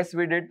tax? Yes,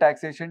 we did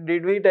taxation.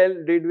 Do we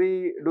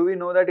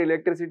know that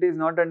electricity is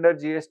not under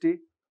GST?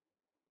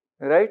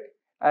 Right?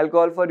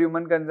 Alcohol for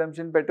human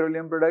consumption,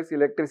 petroleum products,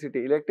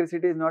 electricity.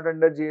 Electricity is not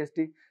under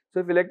GST. So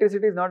if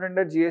electricity is not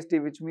under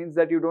GST, which means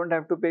that you don't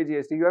have to pay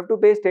GST, you have to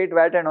pay state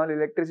VAT and all,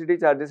 electricity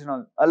charges and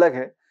all. Alag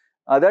hai.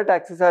 Other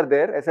taxes are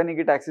there. ऐसा नहीं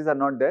कि taxes are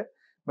not there.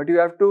 But you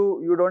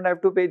don't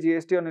have to pay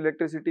GST on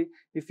electricity.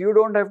 If you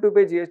don't have to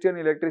pay GST on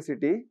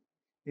electricity,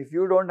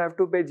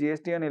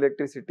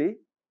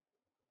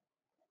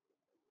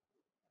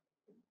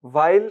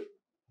 while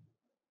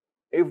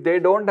if they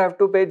don't have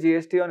to pay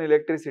GST on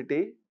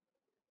electricity,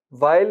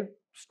 while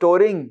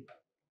storing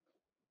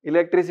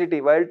electricity,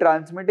 while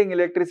transmitting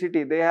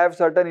electricity, they have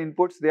certain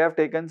inputs, they have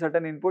taken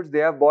certain inputs, they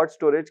have bought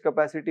storage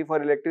capacity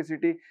for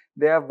electricity,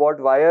 they have bought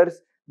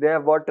wires, they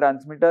have bought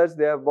transmitters,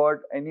 they have bought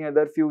any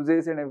other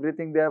fuses and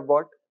everything they have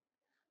bought.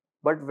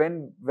 But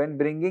when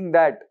bringing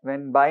that,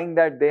 when buying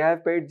that, they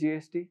have paid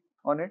GST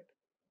on it.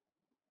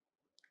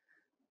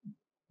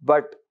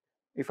 But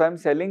if I'm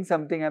selling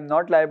something, I'm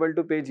not liable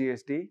to pay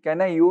GST.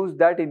 Can I use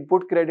that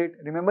input credit?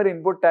 Remember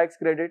input tax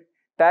credit?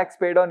 Tax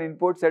paid on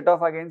inputs set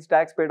off against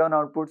tax paid on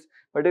outputs.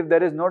 But if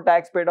there is no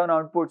tax paid on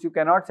outputs, you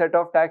cannot set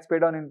off tax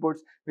paid on inputs,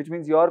 which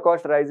means your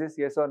cost rises,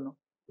 yes or no?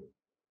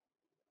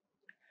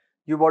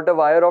 You bought a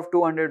wire of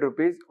 200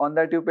 rupees, on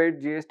that you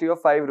paid GST of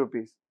 5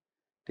 rupees.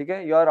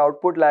 Okay? Your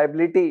output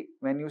liability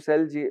when you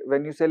sell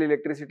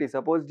electricity,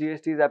 suppose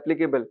GST is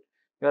applicable,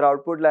 your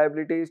output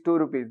liability is 2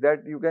 rupees,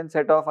 that you can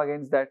set off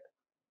against that.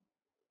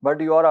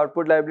 But your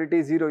output liability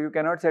is 0, you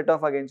cannot set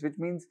off against, which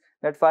means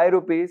that 5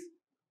 rupees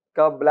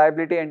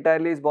liability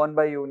entirely is borne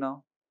by you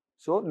now.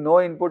 So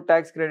no input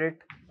tax credit,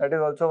 that is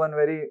also one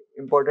very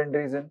important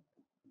reason.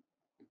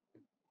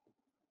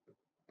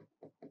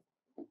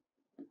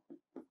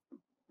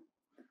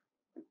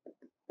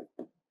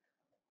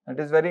 That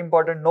is very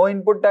important, no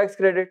input tax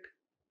credit.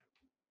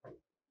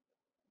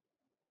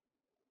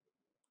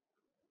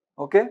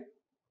 Okay.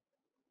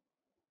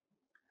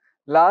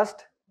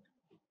 Last,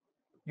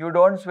 you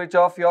don't switch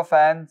off your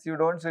fans, you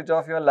don't switch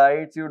off your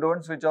lights, you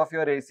don't switch off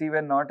your AC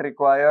when not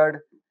required.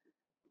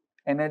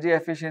 Energy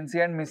efficiency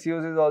and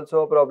misuse is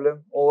also a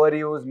problem.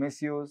 Overuse,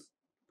 misuse.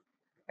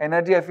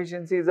 Energy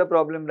efficiency is a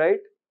problem, right?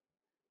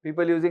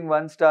 People using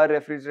 1-star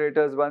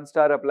refrigerators,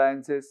 1-star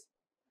appliances.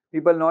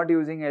 People not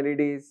using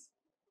LEDs.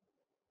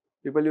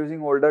 People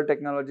using older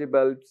technology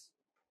bulbs.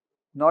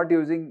 Not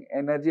using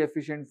energy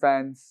efficient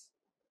fans.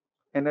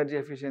 Energy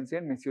efficiency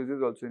and misuse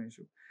is also an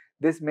issue.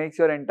 This makes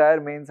your entire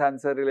mains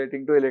answer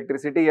relating to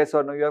electricity. Yes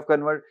or no? You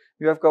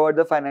have covered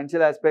the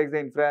financial aspects, the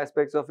infra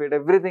aspects of it,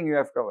 everything you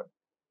have covered.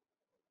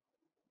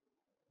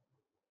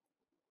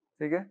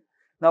 Okay?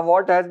 Now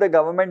what has the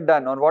government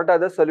done, or what are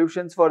the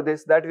solutions for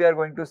this, that we are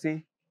going to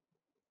see.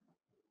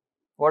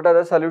 What are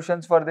the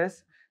solutions for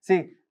this?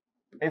 See,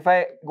 if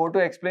I go to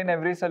explain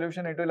every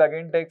solution, it will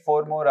again take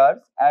 4 more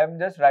hours. I am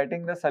just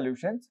writing the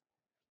solutions.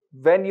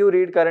 When you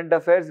read current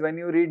affairs, when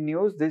you read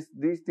news,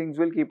 these things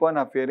will keep on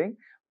appearing.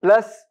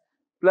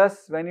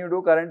 Plus when you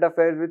do current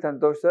affairs with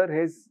Santosh sir,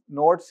 his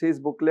notes, his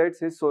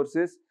booklets, his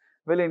sources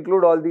will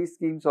include all these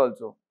schemes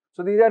also.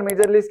 So these are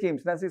majorly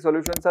schemes. Now see,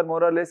 solutions are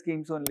more or less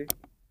schemes only.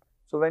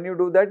 So when you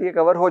do that, ye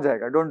cover ho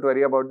jayega. Don't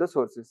worry about the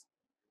sources.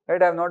 Right?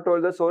 I have not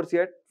told the source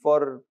yet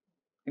for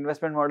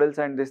investment models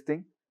and this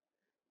thing.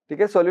 ठीक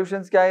है,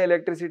 solutions क्या है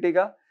electricity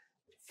का?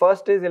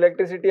 First is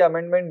electricity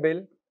amendment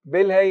bill.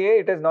 Bill है ये,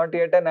 it is not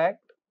yet an act.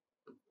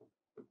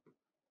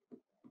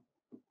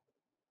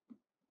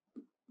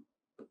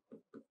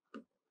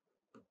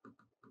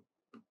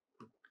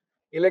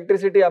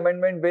 Electricity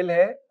amendment bill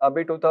है,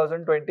 अभी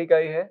 2020 का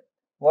ही है.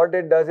 What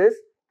it does is,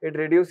 it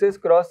reduces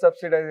cross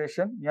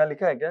subsidization. यहाँ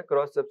लिखा है क्या?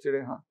 Cross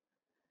subsidization, हाँ.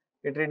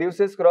 It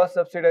reduces cross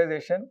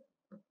subsidization.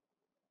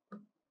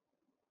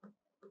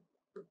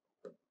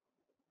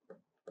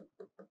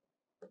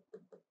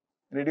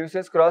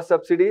 Reduces cross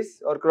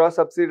subsidies or cross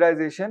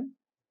subsidization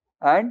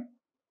and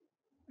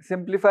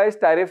simplifies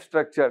tariff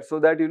structure so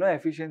that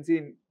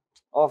efficiency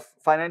of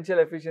financial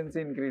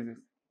efficiency increases.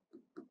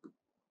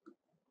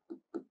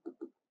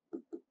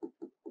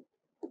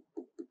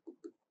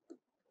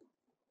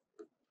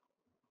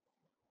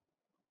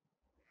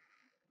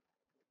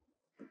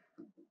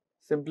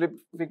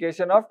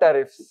 Simplification of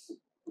tariffs.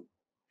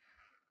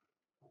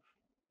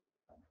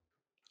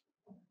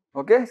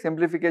 Okay,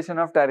 simplification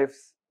of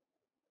tariffs.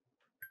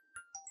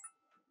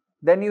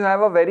 Then you have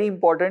a very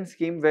important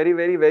scheme,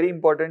 very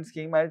important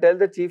scheme. I'll tell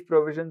the chief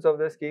provisions of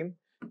the scheme.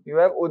 You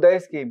have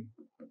Uday scheme.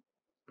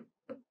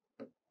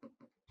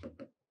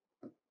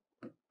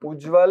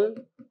 Ujjwal,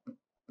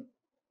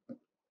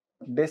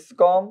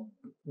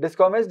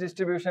 Discom is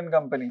distribution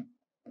company.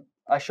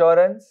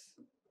 Assurance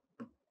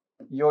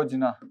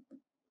Yojana.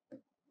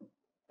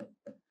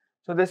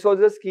 So this was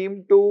a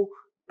scheme to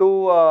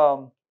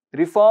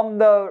reform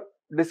the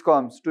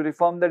Discoms, to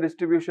reform the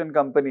distribution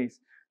companies,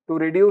 to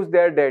reduce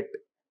their debt,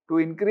 to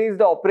increase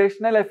the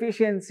operational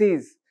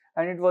efficiencies,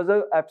 and it was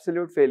an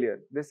absolute failure.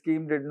 This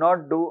scheme did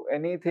not do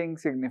anything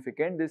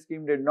significant. This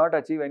scheme did not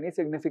achieve any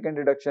significant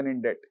reduction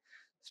in debt.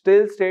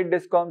 Still, state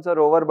Discoms are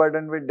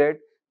overburdened with debt.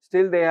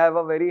 Still, they have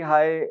a very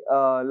high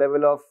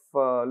level of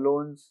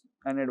loans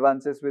and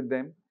advances with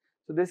them.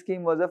 So this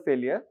scheme was a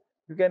failure.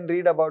 You can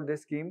read about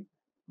this scheme,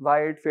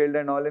 why it failed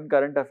and all in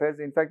current affairs.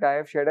 In fact, I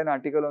have shared an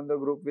article on the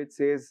group which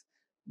says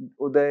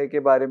Uday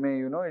ke bare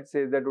mein, it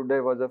says that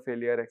Uday was a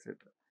failure, etc.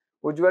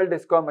 Ujjwal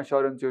Discom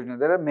Assurance Yojana.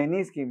 There are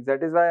many schemes.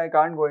 That is why I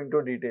can't go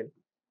into detail.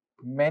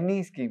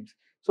 Many schemes.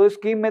 So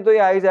scheme में तो ये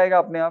आ ही जाएगा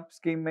अपने आप.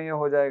 Scheme में ये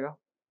हो जाएगा.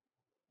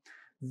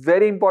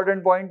 Very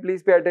important point.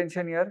 Please pay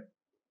attention here.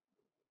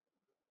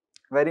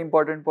 Very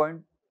important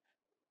point.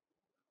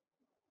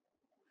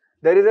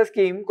 There is a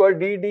scheme called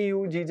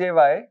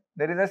DDU-GJY.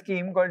 There is a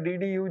scheme called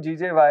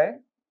DDU-GJY.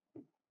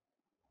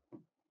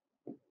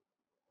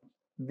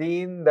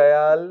 Deen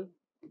Dayal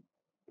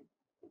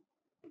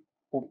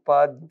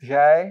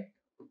Upadhyay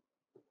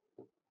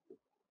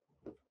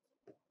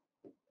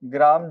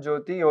Gram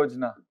Jyoti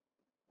Yojana.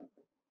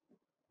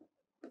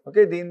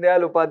 Okay, Deen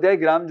Dayal Upadhyay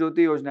Gram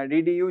Jyoti Yojana,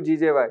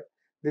 DDU-GJY.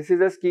 This is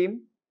a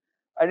scheme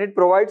and it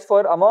provides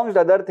for, amongst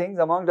other things,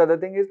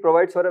 it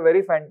provides for a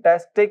very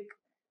fantastic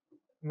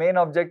main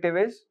objective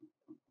is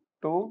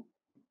to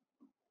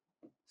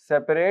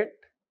separate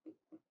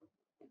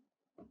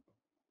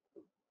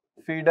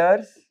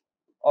feeders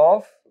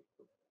of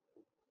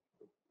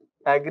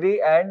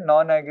agri and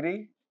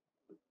non-agri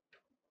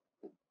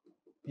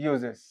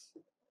uses.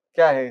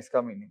 क्या है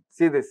इसका meaning?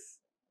 See this.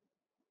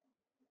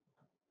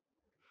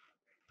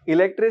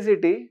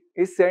 Electricity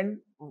is sent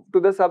to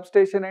the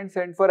substation and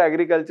sent for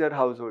agriculture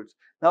households.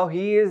 Now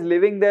he is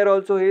living there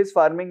also, he is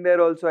farming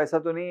there also. ऐसा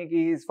तो नहीं है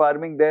कि he is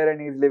farming there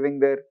and he is living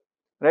there,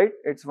 right?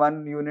 It's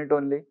one unit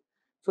only.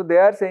 So they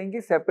are saying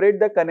कि separate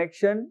the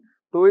connection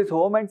to his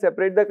home and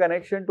separate the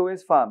connection to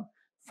his farm.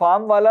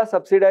 Farm वाला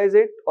subsidize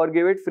it or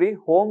give it free.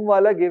 Home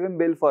वाला give him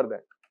bill for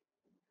that.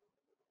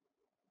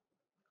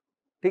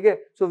 ठीक है?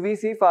 So we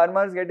see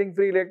farmers getting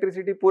free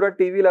electricity. पूरा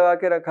TV लगा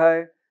के रखा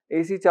है.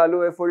 AC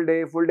चालू है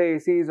full day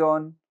AC is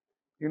on.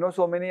 You know,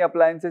 so many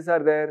appliances are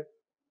there.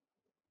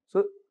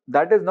 So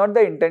that is not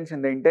the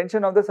intention. The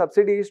intention of the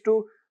subsidy is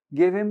to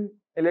give him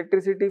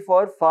electricity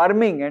for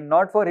farming and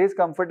not for his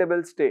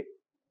comfortable stay.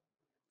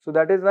 So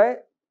that is why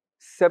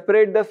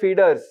separate the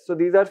feeders. So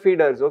these are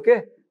feeders,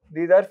 okay?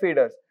 These are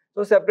feeders.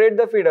 So separate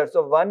the feeders.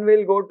 So one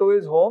will go to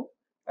his home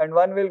and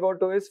one will go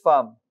to his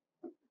farm.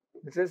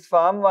 This is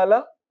farm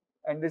wala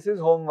and this is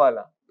home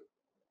wala.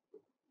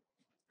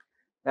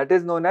 That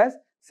is known as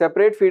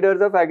separate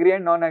feeders of agri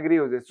and non-agri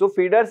uses. So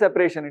feeder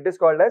separation, it is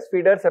called as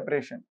feeder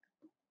separation.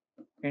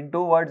 In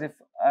 2 words, if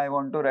I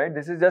want to write,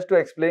 this is just to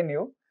explain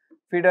you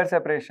feeder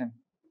separation.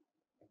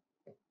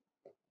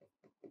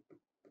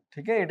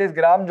 Okay, it is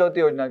Gram Jyoti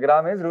Yojana.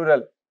 Gram is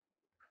rural.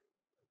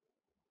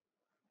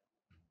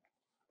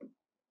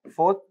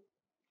 4th.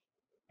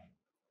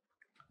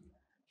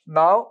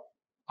 Now,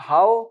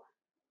 how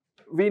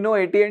we know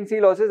AT&C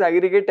losses,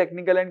 aggregate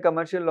technical and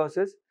commercial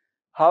losses.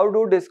 How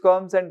do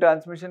discoms and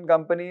transmission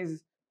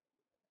companies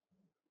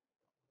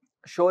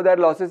show their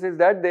losses? Is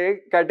that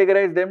they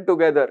categorize them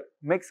together,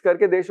 mix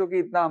करके they show कि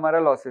इतना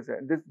हमारा losses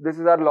है. This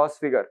is our loss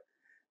figure.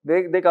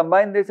 They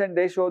combine this and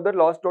they show the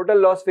total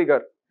loss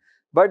figure.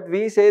 But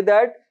we say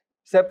that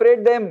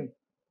separate them,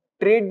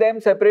 treat them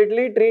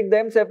separately.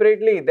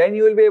 Then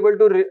you will be able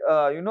to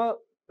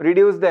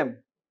reduce them.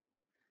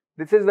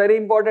 This is very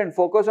important.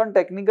 Focus on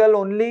technical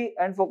only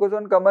and focus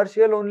on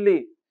commercial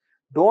only.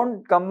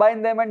 Don't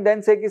combine them and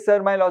then say कि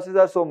sir my losses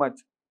are so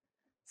much.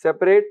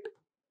 Separate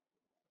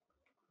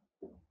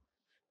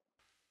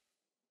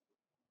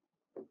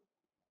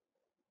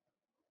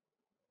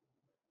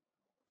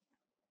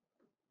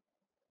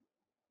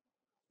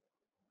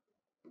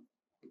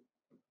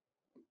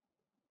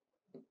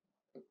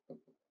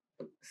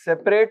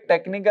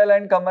technical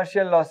and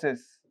commercial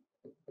losses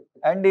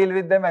and deal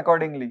with them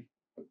accordingly.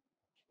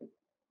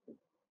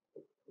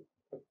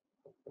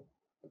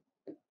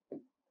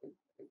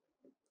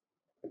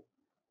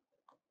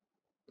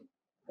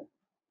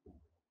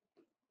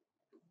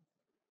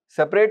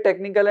 Separate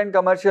technical and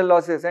commercial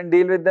losses and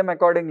deal with them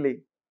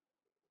accordingly.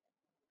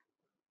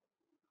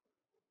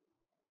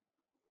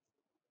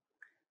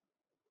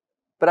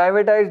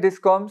 Privatize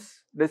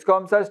discoms.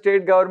 Discoms are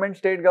state government.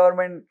 State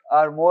government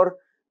are more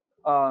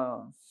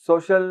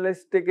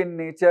socialistic in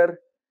nature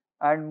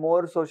and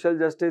more social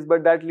justice,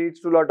 but that leads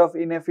to a lot of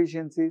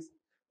inefficiencies.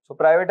 So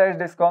privatize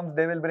discoms,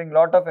 they will bring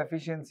lot of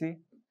efficiency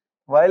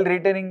while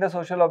retaining the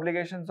social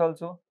obligations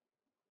also.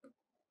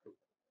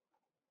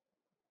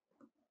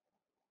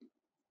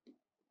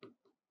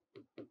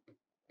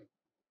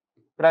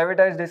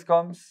 Privatize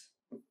discoms.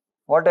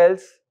 What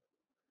else?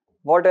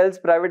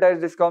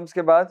 Privatize discoms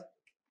के बाद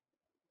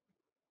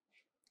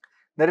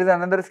there is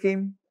another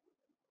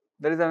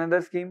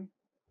scheme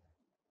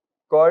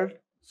called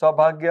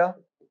Saubhagya.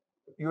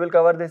 You will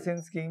cover this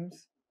in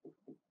schemes.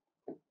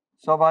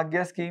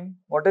 Saubhagya scheme.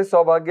 What is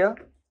Saubhagya?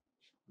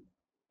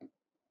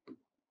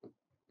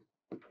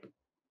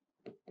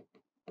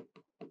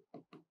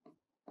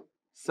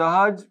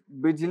 Sahaj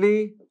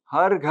Bijli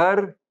Har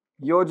Ghar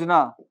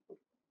Yojana.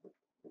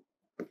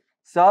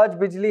 Sahaj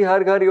Bijli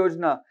Har Ghar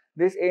Yojana.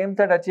 This aims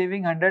at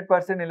achieving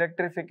 100%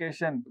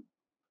 electrification,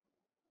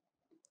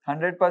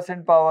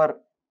 100% power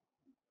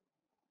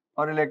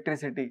or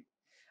electricity.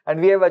 And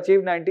we have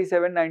achieved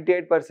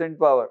 97-98%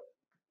 power.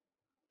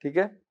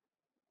 Okay?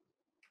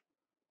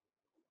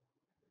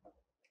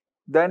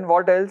 Then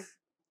what else?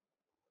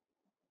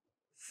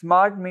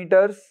 Smart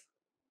meters.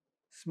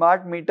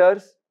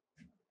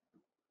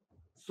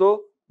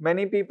 So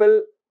many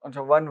people,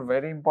 one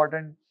very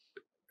important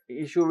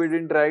issue we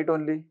didn't write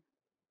only.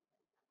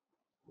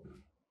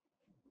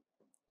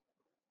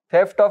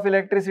 Theft of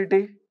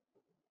electricity.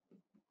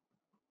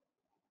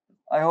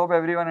 I hope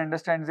everyone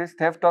understands this.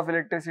 Theft of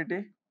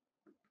electricity.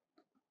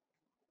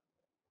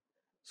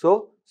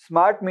 So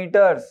smart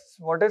meters.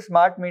 What is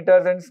smart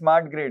meters and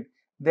smart grid?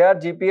 They are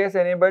GPS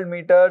enabled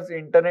meters,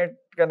 internet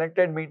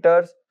connected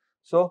meters.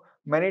 So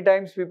many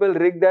times people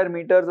rig their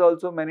meters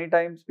also. Many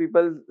times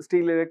people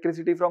steal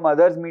electricity from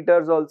others'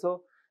 meters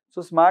also.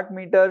 So smart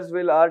meters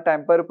are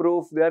tamper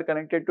proof. They are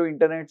connected to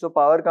internet. So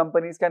power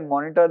companies can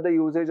monitor the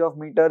usage of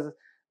meters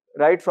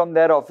right from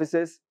their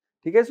offices.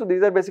 Okay, so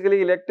these are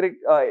basically electric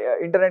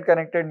internet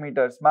connected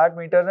meters, smart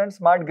meters and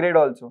smart grid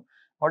also.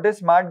 What is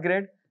smart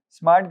grid?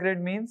 Smart grid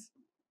means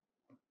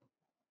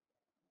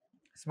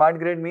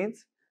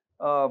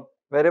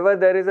wherever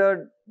there is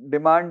a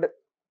demand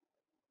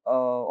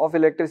of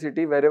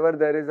electricity, wherever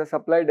there is a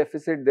supply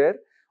deficit there,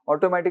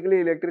 automatically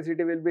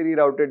electricity will be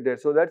rerouted there,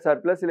 so that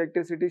surplus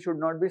electricity should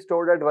not be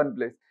stored at one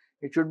place,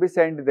 it should be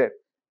sent there.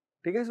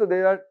 Okay, so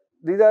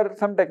these are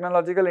some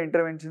technological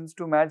interventions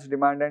to match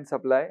demand and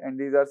supply, and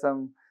these are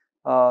some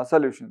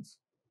solutions,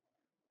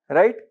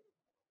 right?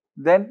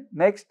 Then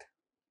next,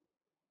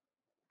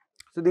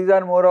 so these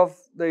are more of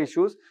the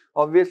issues.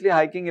 Obviously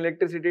hiking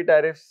electricity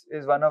tariffs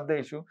is one of the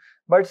issue,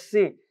 but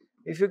see,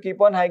 if you keep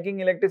on hiking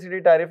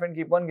electricity tariff and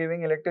keep on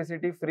giving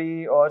electricity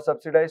free or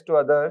subsidized to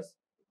others,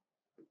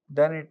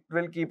 then it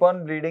will keep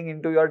on bleeding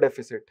into your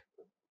deficit,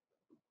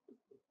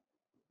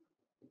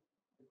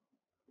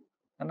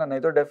 है ना?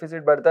 नहीं तो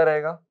deficit बढ़ता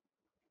रहेगा.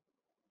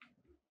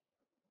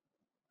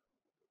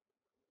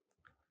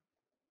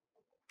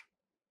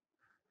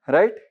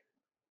 Right?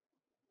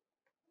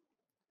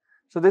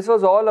 So this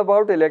was all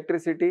about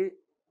electricity,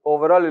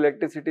 overall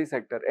electricity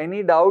sector.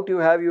 Any doubt you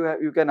have,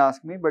 you can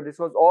ask me, but this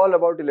was all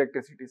about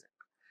electricity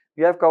sector.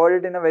 We have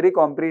covered it in a very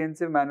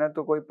comprehensive manner,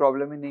 तो कोई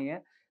problem ही नहीं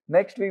है.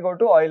 Next we go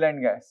to oil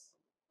and gas.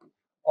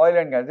 Oil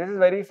and gas. This is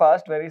very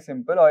fast, very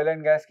simple. Oil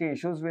and gas की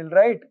issues we'll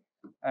write,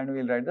 and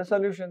we'll write the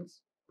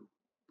solutions.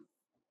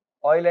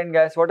 Oil and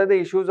gas. What are the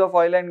issues of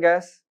oil and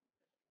gas?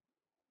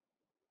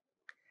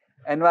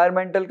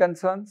 Environmental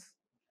concerns.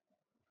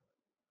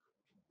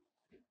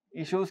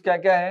 Issues क्या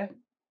क्या है?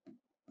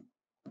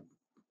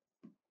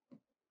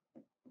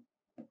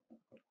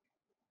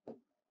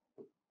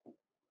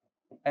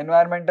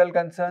 Environmental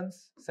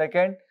concerns.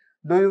 Second,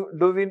 do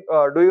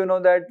you know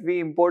that we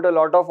import a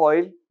lot of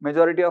oil?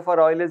 Majority of our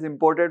oil is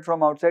imported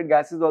from outside.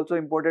 Gas is also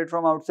imported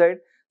from outside.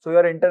 So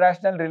your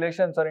international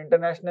relations or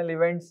international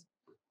events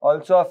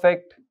also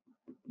affect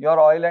your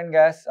oil and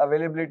gas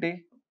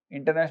availability.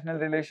 International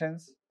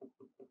relations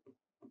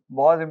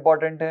बहुत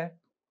important है,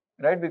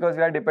 right? Because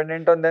we are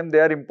dependent on them. They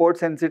are import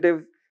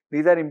sensitive.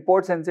 These are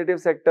import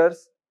sensitive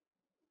sectors.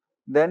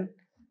 Then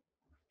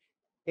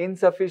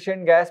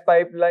insufficient gas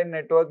pipeline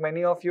network.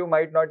 Many of you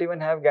might not even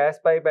have gas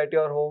pipe at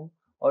your home,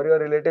 or your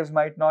relatives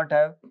might not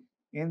have.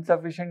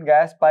 Insufficient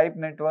gas pipe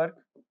network.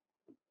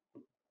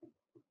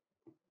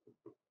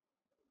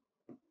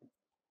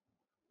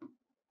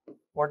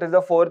 What is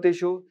the fourth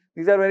issue?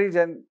 These are very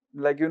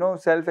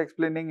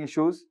self-explaining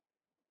issues.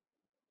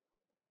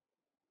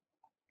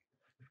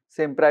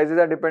 Same, prices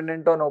are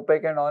dependent on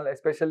OPEC and all,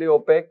 especially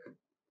OPEC.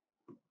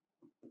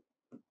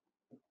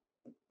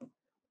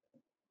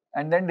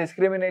 And then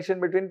discrimination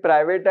between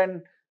private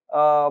and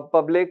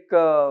public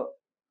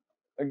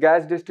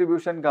gas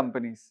distribution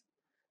companies.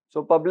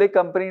 So public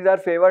companies are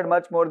favored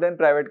much more than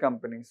private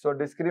companies. So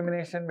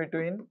discrimination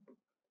between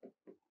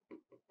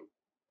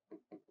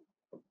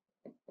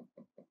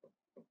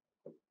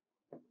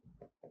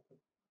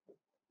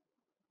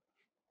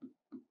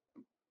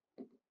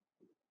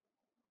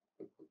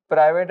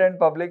private and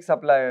public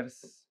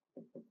suppliers.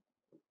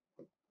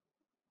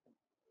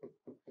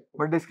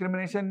 But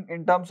discrimination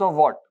in terms of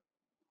what?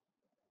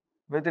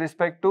 With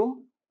respect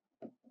to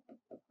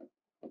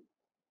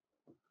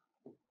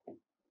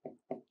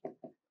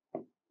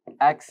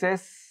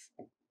access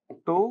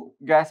to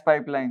gas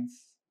pipelines,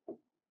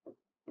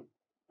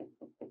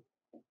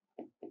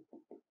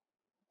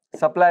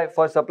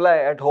 supply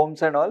at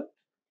homes and all.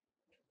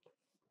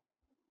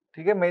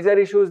 ठीक है, major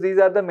issues. These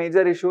are the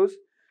major issues.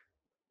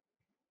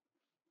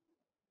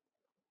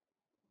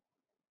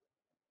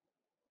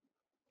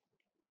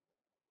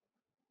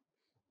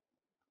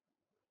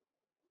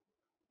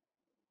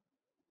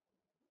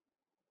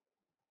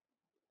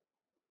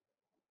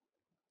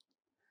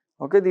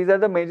 Okay, these are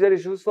the major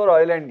issues for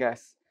oil and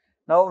gas.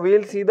 Now we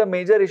will see the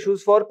major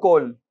issues for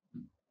coal.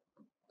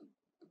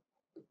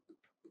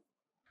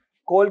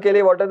 Coal के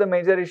लिए what are the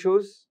major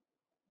issues?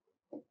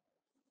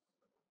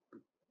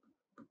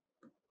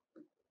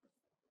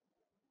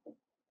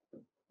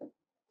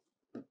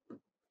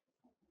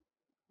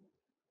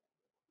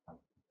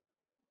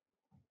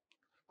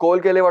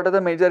 Coal के लिए what are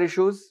the major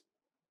issues?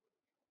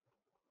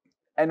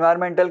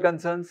 Environmental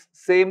concerns,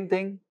 same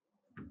thing.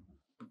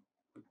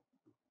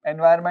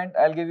 Environment,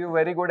 I'll give you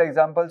very good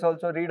examples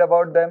also, read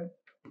about them.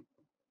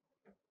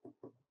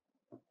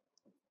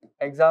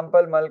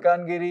 Example,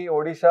 Malkangiri,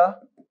 Odisha.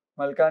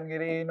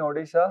 Malkangiri in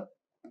Odisha.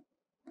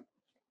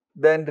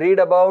 Then read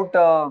about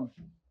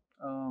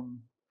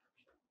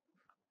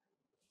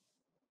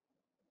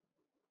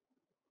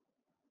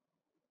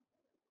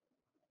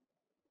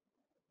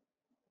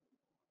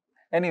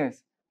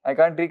anyways, I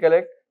can't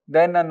recollect.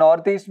 Then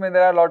northeast mein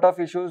there are a lot of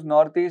issues.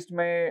 Northeast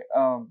mein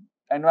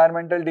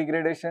environmental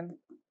degradation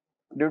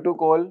due to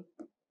coal.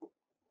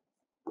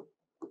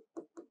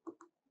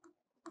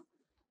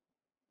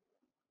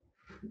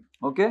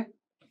 Okay.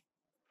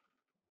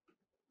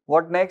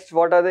 What next?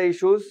 What are the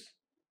issues?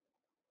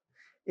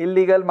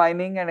 Illegal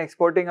mining and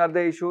exporting are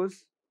the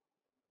issues.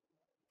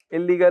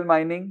 Illegal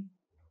mining.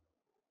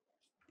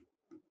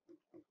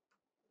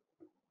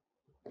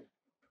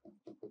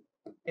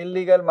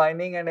 illegal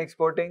mining and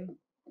exporting.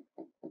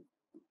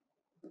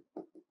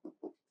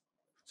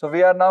 So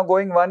we are now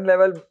going one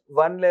level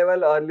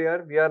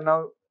earlier. We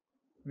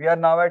are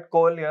now at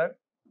coal here.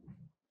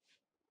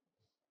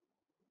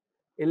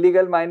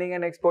 Illegal mining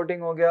and exporting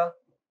हो गया.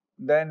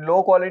 Then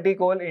low quality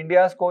coal.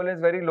 India's coal is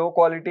very low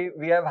quality.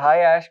 We have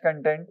high ash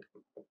content.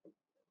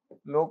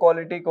 Low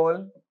quality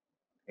coal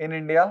in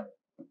India.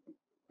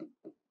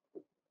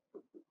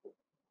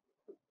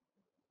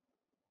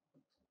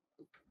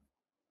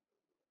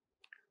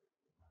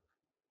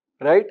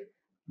 Right?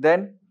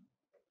 Then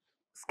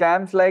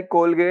scams like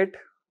Colgate.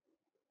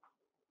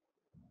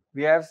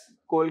 We have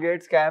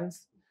Colgate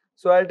scams.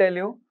 So I'll tell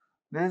you,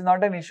 this is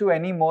not an issue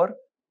anymore,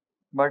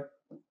 but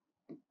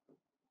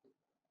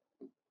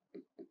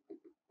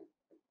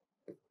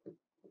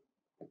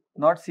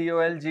not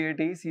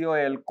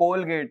Colgate,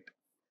 Colgate,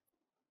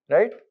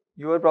 right?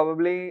 You were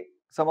probably,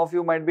 some of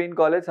you might be in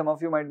college, some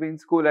of you might be in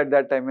school at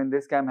that time when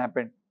this scam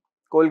happened.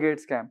 Colgate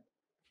scam.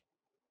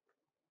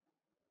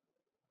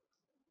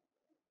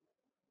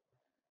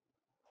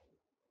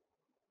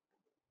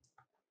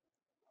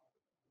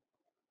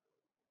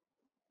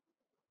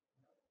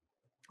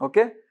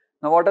 Okay.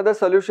 Now what are the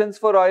solutions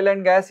for oil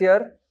and gas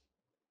here?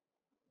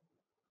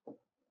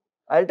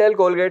 I'll tell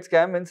Colgate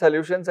scam. In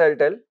solutions I'll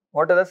tell.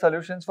 What are the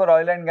solutions for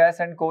oil and gas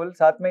and coal?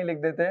 साथ में ही लिख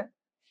देते हैं.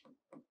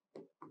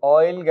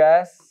 Oil,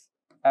 gas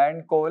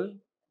and coal.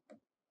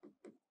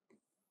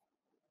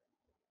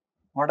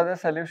 What are the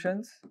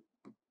solutions?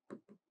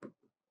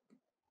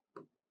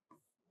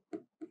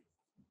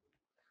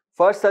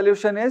 First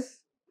solution is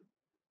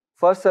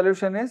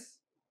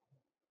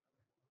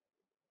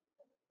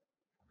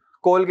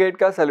Colgate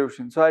ka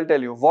solution. So I'll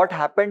tell you what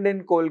happened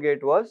in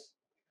Colgate was,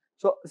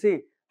 so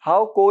see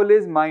how coal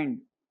is mined.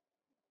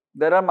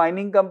 There are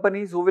mining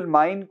companies who will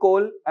mine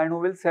coal and who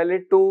will sell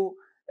it to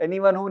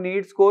anyone who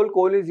needs coal.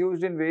 Coal is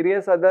used in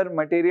various other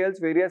materials,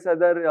 various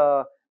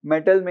other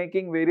metal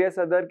making, various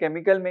other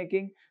chemical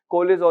making.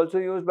 Coal is also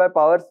used by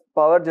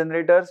power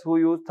generators who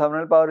use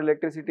thermal power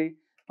electricity,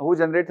 who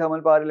generate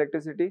thermal power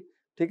electricity.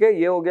 ठीक है,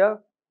 ये हो गया.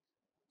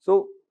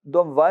 So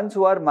the ones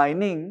who are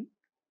mining,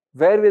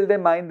 where will they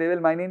mine? They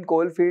will mine in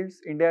coal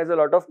fields. India has a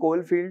lot of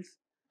coal fields.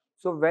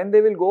 So when they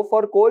will go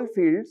for coal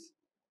fields,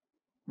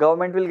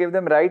 government will give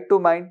them right to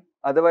mine.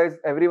 Otherwise,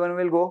 everyone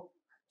will go.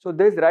 So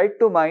this right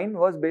to mine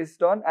was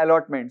based on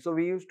allotment. So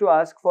we used to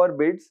ask for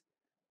bids.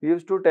 We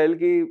used to tell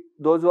ki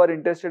those who are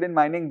interested in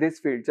mining this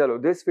field,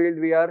 chalo, this field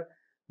we are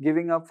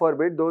giving up for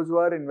bid. Those who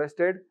are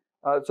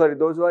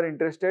those who are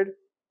interested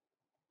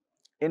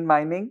in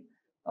mining,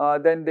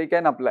 then they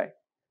can apply.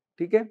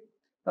 Okay?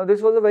 Now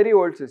this was a very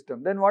old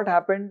system. Then what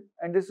happened,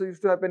 and this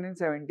used to happen in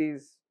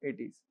 70s,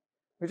 80s,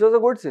 which was a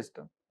good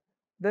system.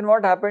 Then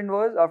what happened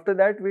was, after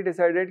that we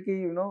decided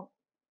ki,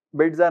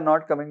 bids are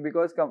not coming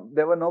because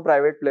there were no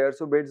private players,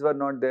 so bids were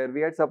not there.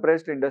 We had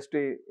suppressed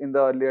industry in the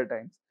earlier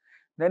times.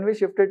 Then we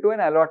shifted to an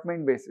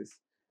allotment basis.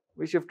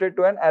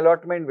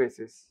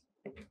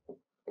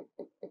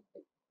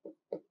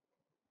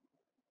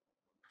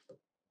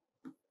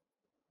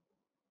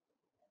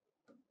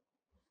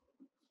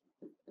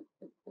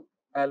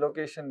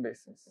 Allocation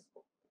basis.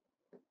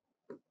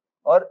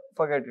 Or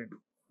forget it.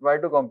 Why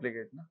to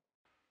complicate? Na?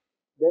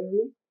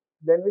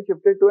 Then we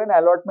shifted to an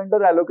allotment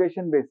or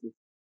allocation basis.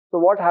 So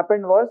what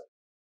happened was,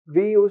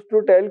 we used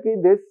to tell ki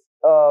this,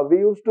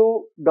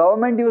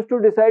 government used to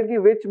decide ki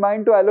which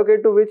mine to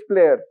allocate to which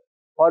player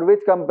or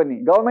which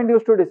company. Government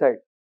used to decide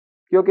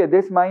ki okay,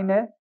 this mine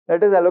hai,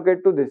 let us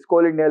allocate to this,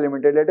 Coal India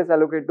Limited, let us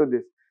allocate to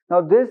this.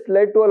 Now this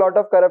led to a lot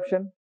of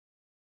corruption,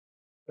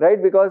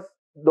 right? Because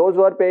those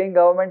who are paying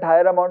government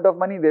higher amount of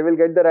money, they will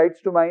get the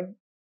rights to mine,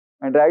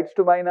 and rights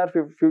to mine are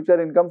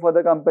future income for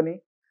the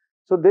company.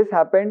 So this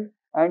happened,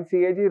 and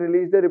CAG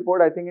released a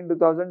report, I think in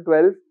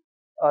 2012,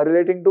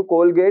 relating to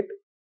Colgate,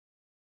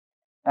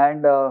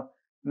 and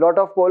lot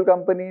of coal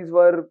companies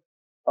were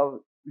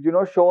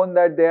shown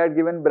that they had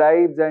given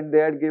bribes, and they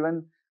had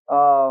given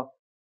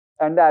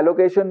and the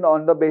allocation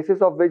on the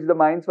basis of which the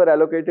mines were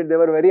allocated, they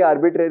were very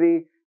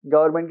arbitrary.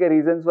 Government ke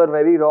reasons were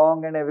very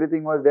wrong, and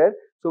everything was there.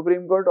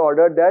 Supreme Court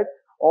ordered that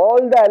all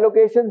the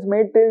allocations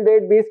made till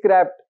date be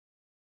scrapped.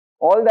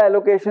 All the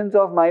allocations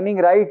of mining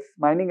rights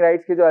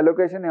ke jo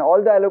allocation hai,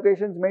 all the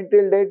allocations made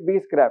till date be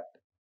scrapped.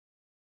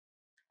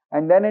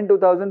 And then in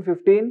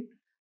 2015,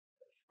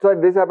 so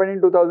this happened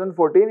in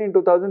 2014. In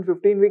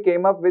 2015, we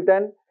came up with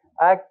an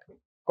act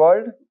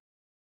called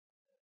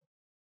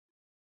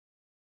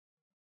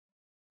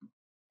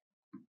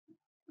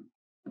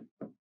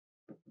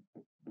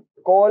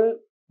Coal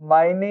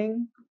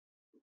Mining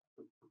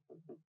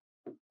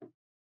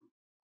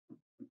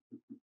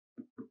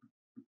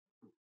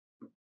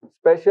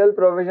Special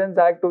Provisions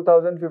Act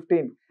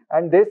 2015,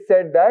 and this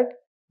said that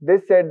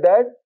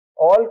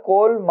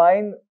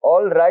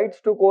all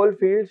rights to coal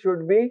fields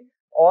should be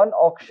on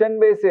auction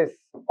basis.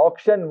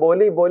 Auction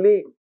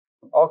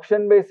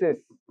basis.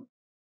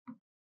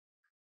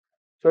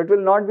 So it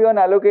will not be on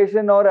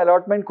allocation or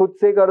allotment khud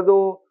se kar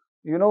do,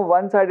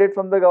 one-sided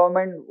from the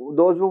government.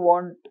 Those who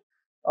want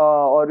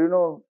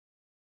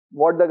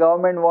what the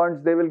government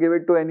wants they will give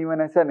it to anyone,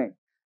 ऐसा नहीं.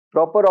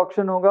 Proper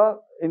auction होगा.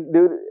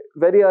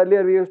 Very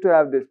earlier we used to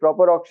have this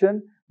proper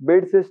auction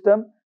bid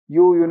system.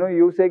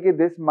 You say कि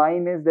this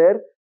mine is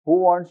there,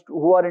 who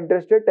are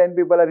interested, 10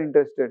 people are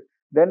interested,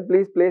 then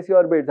please place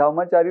your bids. How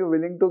much are you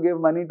willing to give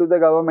money to the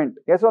government?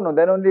 Yes or no?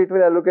 Then only it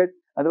will allocate.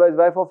 Otherwise,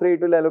 why for free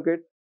it will allocate?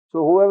 So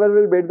whoever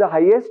will bid the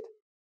highest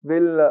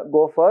will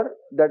go for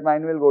that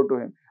mine, will go to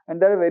him.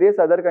 And there are various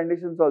other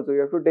conditions also.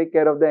 You have to take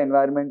care of the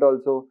environment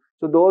also.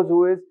 So those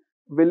who is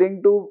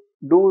willing to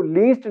do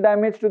least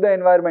damage to the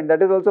environment,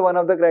 that is also one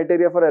of the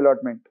criteria for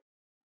allotment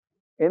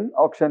in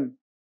auction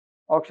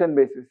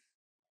basis.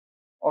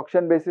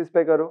 Auction basis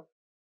पे करो.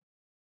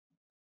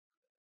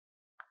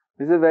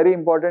 This is very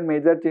important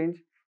major change.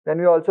 Then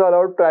we also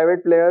allowed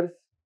private players.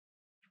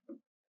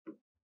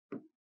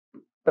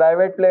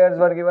 Private players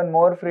were given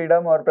more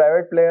freedom, or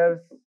private players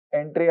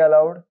entry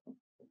allowed.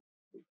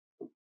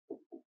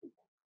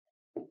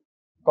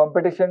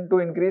 Competition, to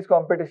increase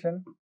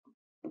competition.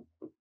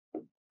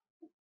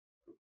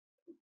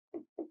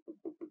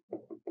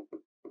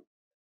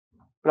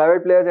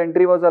 Private players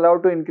entry was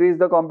allowed to increase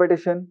the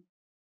competition.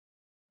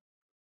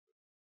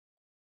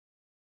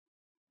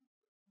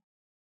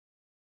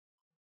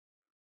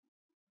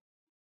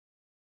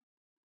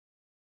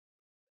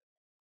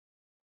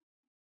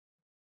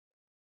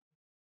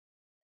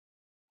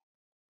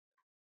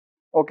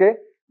 Okay,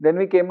 then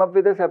we came up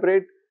with a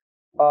separate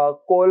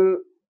coal,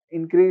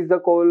 increase the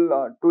coal,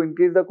 to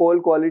increase the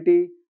coal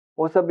quality.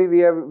 वो सब भी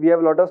we have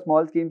a lot of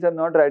small schemes. I'm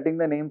not writing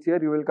the names here.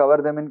 You will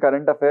cover them in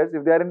current affairs.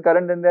 If they are in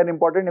current, then they are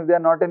important. If they are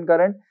not in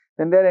current,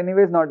 then they are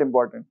anyways not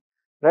important,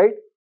 right?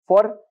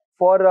 For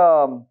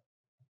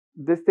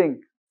this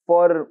thing,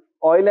 for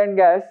oil and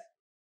gas,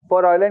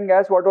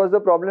 what was the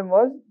problem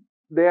was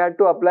they had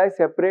to apply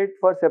separate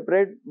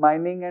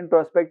mining and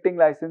prospecting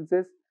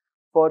licenses.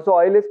 So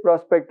oil is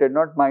prospected,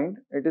 not mined.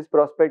 It is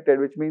prospected,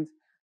 which means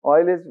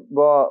oil is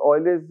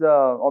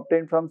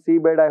obtained from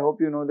seabed. I hope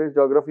you know this,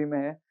 geography में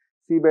है.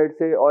 Seabed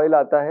से oil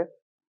आता है.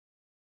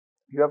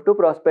 You have to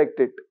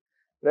prospect it,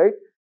 right?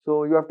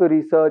 So you have to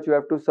research, you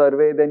have to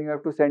survey, then you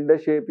have to send the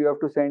ship, you have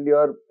to send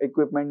your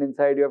equipment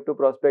inside, you have to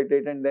prospect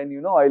it, and then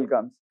oil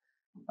comes.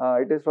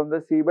 It is from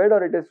the seabed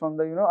or it is from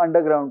the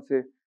underground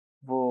से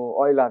वो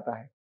oil आता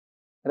है,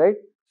 right?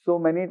 So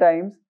many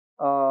times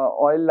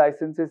oil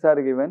licenses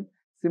are given.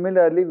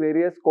 Similarly,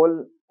 various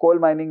coal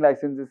mining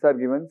licenses are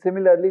given.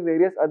 Similarly,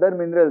 various other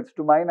minerals,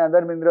 to mine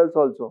other minerals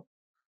also,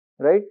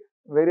 right?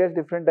 Various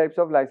different types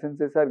of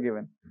licenses are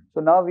given. So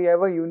now we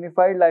have a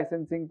unified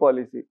licensing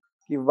policy.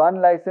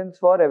 One license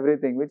for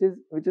everything,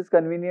 which is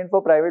convenient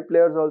for private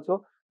players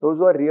also. Those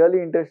who are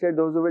really interested,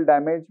 those who will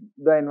damage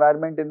the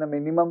environment in the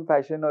minimum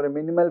fashion or a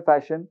minimal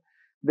fashion,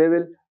 they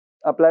will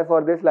apply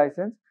for this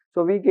license.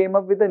 So we came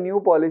up with a new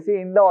policy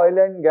in the oil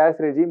and gas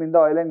regime.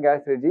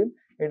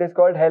 It is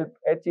called HELP,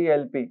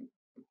 H-E-L-P.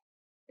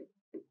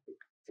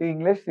 See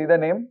English, see the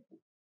name.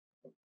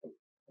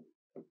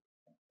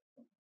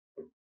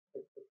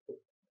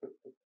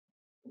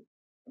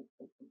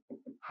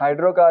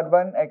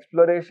 Hydrocarbon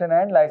Exploration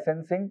and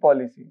Licensing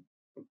Policy.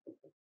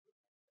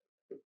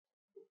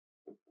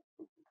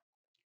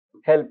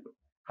 HELP,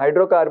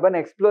 Hydrocarbon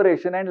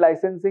Exploration and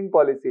Licensing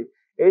Policy.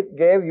 It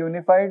gave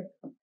unified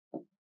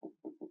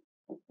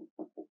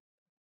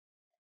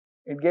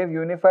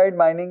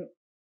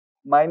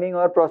mining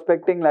or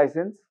prospecting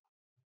license.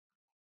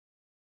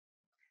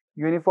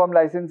 Uniform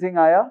licensing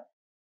आया,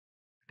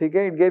 ठीक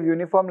है? It gave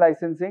uniform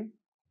licensing.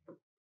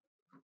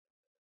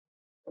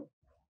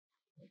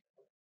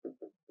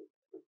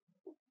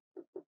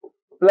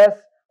 Plus,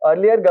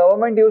 earlier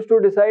government used to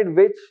decide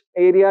which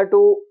area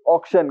to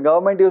auction.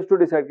 Government used to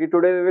decide कि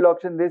today we will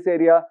auction this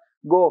area,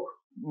 go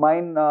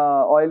mine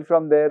oil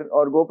from there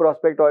or go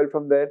prospect oil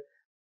from there.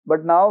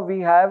 But now we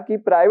have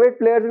कि private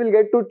players will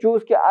get to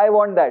choose कि I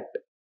want that.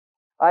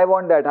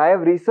 I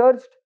have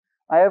researched,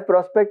 I have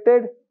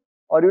prospected,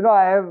 or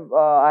I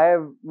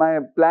have my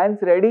plans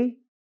ready.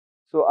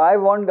 So I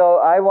want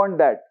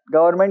that.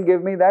 Government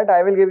give me that.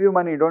 I will give you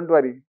money. Don't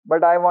worry.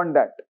 But I want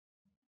that.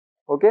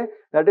 Okay,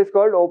 that is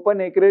called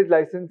Open Acreage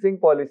Licensing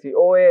Policy,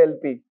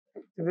 OALP.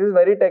 So this is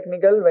very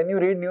technical. When you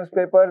read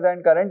newspapers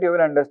and current, you will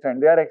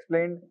understand. They are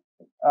explained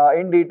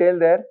in detail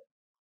there.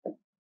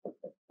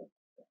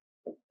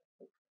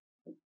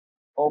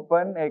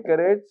 Open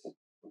Acreage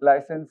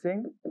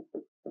Licensing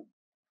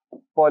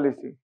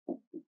Policy.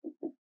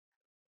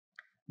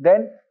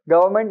 Then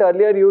government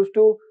earlier used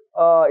to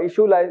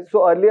issue license.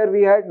 So earlier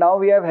we had, now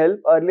we have HELP.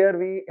 Earlier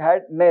we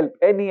had NELP,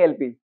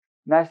 NELP,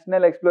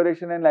 National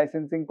Exploration and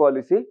Licensing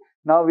Policy.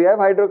 Now we have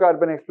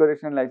Hydrocarbon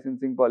Exploration and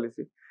Licensing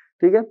Policy.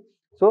 ठीक है?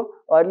 So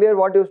earlier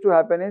what used to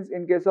happen is,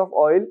 in case of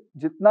oil,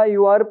 जितना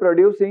you are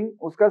producing,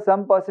 उसका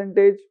some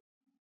percentage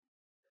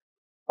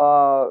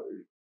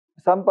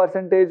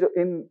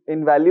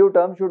in value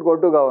terms should go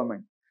to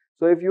government.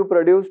 So if you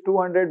produce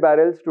 200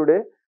 barrels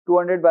today,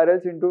 200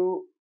 barrels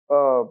into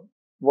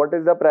what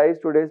is the price,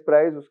 today's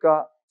price,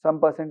 uska some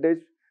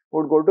percentage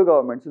would go to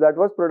government. So that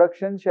was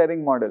production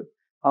sharing model.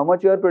 How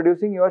much you are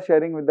producing, you are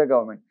sharing with the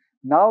government.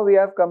 Now we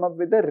have come up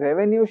with the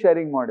revenue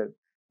sharing model.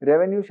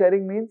 Revenue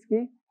sharing means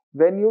कि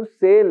when you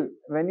sell,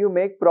 when you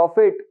make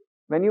profit,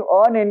 when you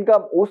earn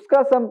income,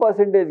 uska some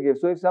percentage give.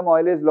 So if some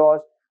oil is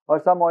lost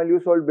or some oil you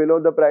sold below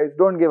the price,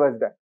 don't give us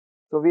that.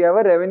 So we have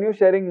a revenue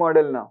sharing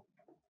model now.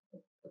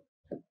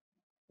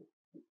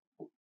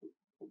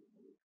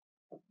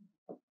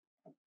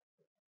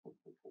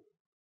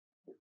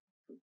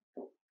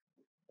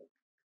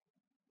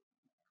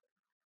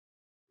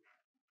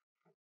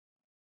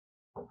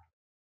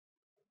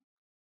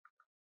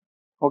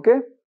 Okay.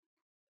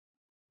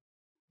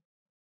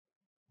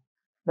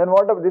 Then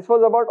what? This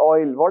was about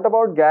oil. What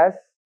about gas?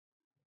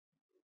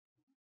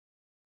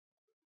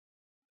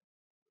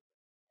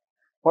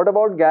 What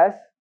about gas?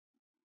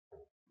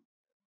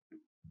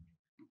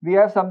 We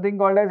have something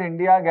called as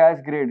India gas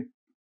grid.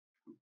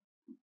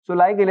 So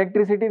like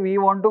electricity, we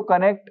want to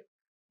connect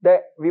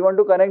the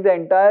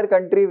entire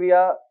country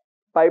via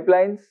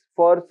pipelines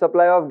for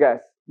supply of gas,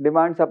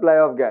 demand supply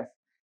of gas.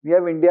 We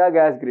have India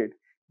gas grid.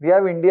 We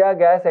have India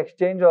gas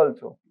exchange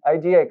also,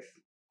 IGX.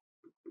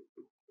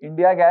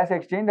 India gas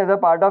exchange as a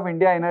part of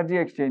India energy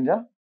exchange.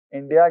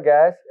 India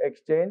gas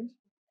exchange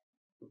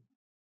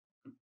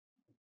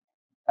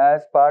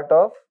as part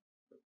of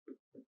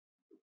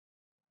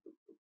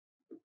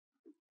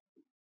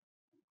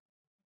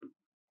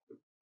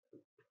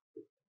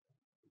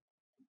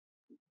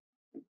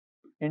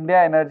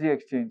India energy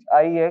exchange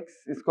IEX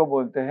इसको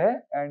बोलते हैं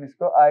and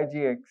इसको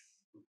IGX.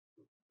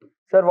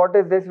 Sir what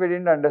is this? We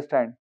didn't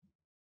understand.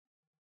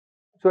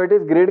 So it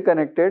is grid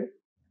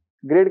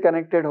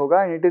connected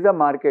होगा and it is a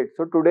market.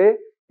 So today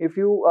if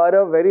you are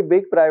a very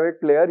big private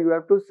player, you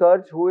have to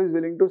search who is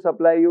willing to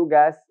supply you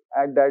gas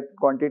at that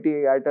quantity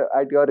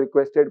at your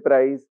requested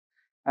price,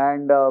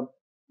 and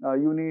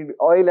you need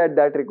oil at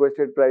that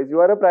requested price. You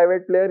are a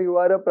private player, you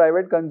are a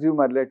private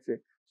consumer, let's say.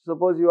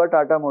 Suppose you are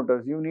Tata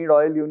Motors, you need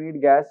oil, you need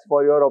gas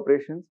for your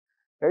operations,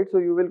 right? So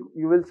you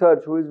will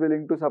search who is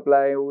willing to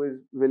supply, who is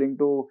willing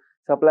to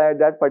supply at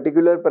that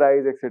particular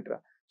price, etc.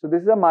 So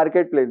this is a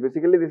marketplace.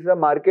 Basically, this is a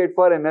market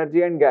for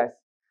energy and gas.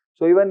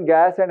 So even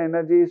gas and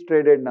energy is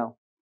traded now,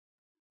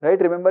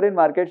 right? Remember in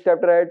markets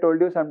chapter I had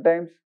told you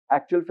sometimes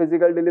actual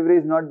physical delivery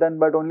is not done,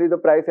 but only the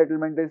price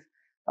settlement is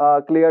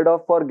cleared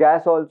off for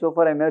gas also,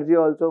 for energy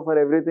also, for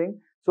everything.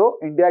 So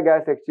India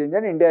Gas Exchange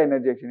and India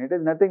Energy Exchange, it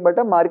is nothing but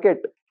a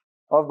market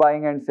of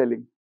buying and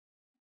selling.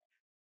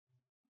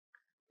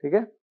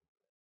 Okay?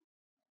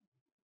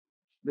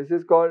 This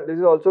is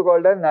also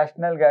called as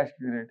National Gas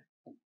Grid.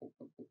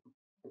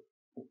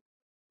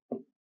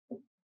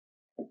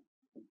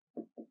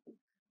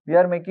 We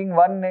are making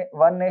one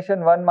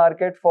nation, one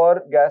market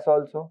for gas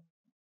also.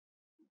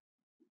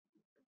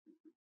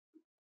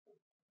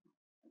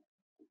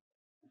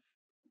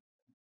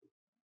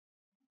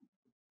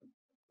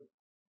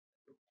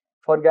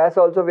 For gas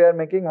also we are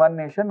making one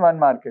nation, one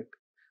market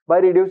by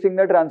reducing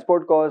the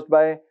transport cost,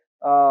 by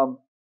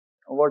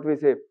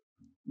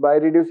by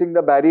reducing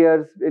the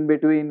barriers in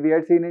between. We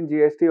had seen in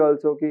GST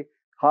also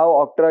how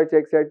octroi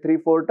checks at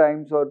 3-4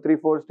 times or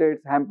 3-4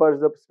 states hampers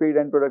the speed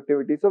and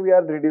productivity. So we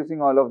are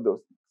reducing all of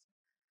those.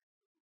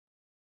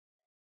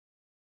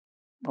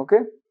 Okay.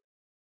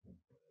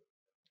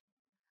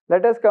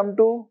 Let us come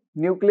to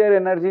nuclear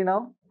energy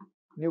now.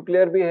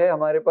 Nuclear bhi hai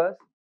hamare paas.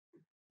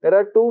 There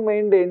are two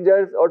main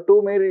dangers or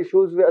two main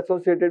issues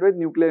associated with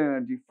nuclear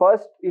energy.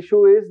 First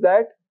issue is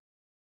that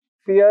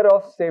fear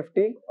of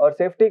safety or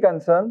safety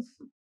concerns.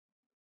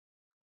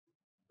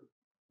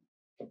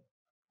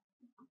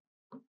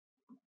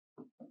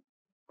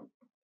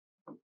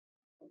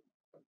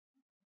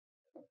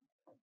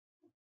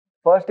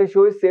 First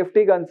issue is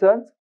safety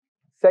concerns.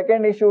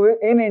 Second issue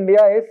in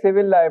India is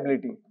civil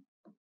liability.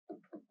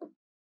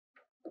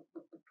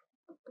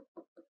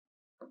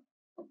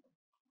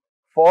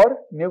 For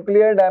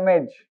nuclear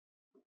damage.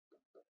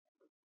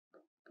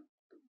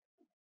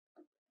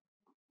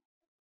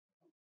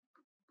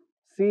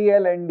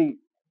 CLND.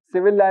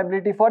 Civil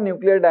liability for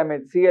nuclear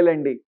damage.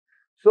 CLND.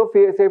 So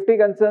safety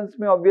concerns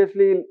में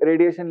obviously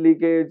radiation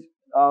leakage,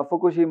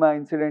 Fukushima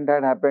incident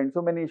had happened.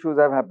 So many issues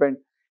have happened.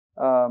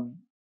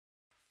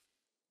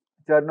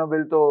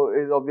 Chernobyl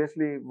is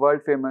obviously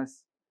world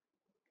famous,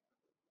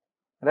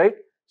 right?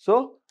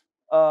 So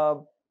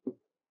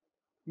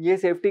ये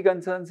safety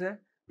concerns है.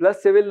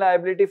 Plus civil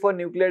liability for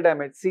nuclear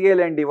damage,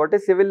 CLND. What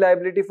is civil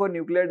liability for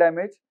nuclear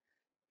damage?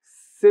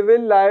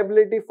 Civil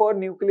liability for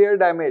nuclear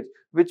damage,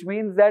 which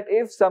means that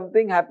if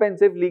something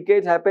happens, if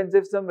leakage happens,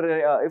 if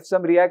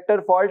some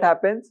reactor fault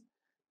happens,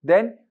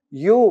 then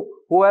you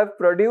who have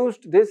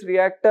produced this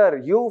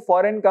reactor, you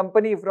foreign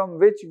company from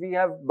which we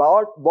have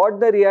bought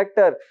the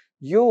reactor,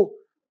 you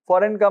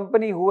foreign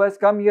company who has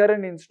come here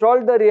and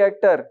installed the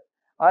reactor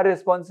are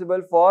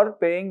responsible for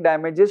paying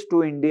damages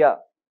to India.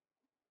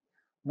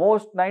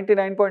 Most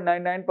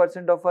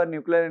 99.99% of our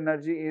nuclear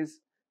energy is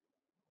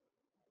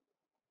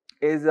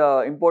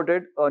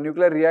imported.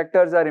 Nuclear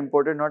reactors are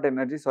imported, not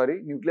energy,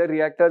 sorry. Nuclear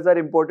reactors are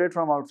imported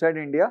from outside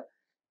India,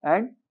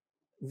 and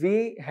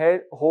we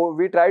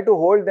try to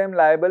hold them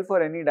liable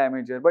for any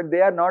damages, but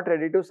they are not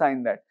ready to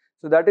sign that.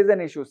 So that is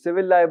an issue,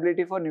 civil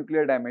liability for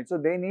nuclear damage. So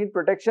they need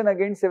protection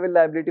against civil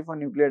liability for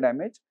nuclear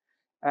damage.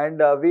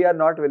 and we are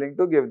not willing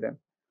to give them.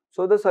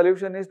 So the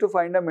solution is to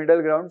find a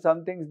middle ground.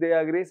 Some things they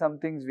agree, some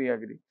things we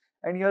agree.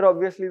 And here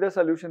obviously the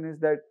solution is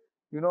that,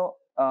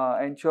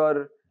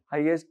 ensure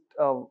highest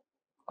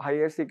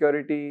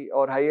security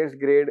or highest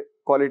grade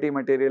quality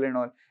material and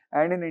all.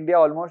 And in India,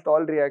 almost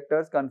all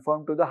reactors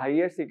conform to the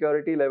highest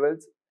security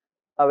levels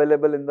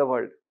available in the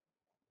world.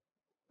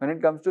 When it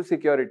comes to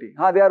security,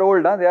 they are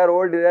old, they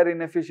are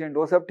inefficient,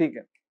 वो सब ठीक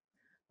है.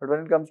 But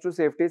when it comes to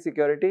safety,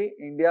 security,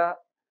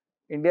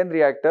 Indian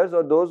reactors,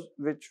 or those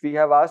which we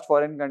have asked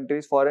foreign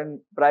countries,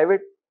 foreign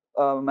private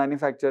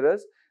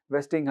manufacturers,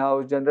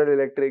 Westinghouse, General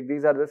Electric,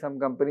 these are some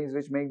companies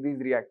which make these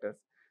reactors.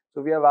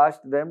 So we have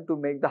asked them to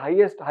make the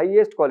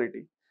highest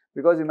quality.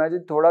 Because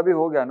imagine thoda bhi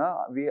ho gaya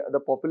na, the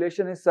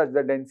population is such,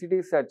 the density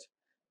is such,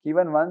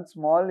 even one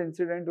small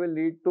incident will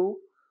lead to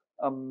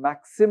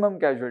maximum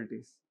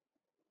casualties.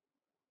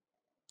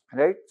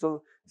 Right?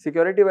 So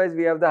security wise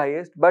we have the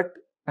highest, but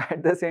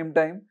at the same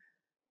time,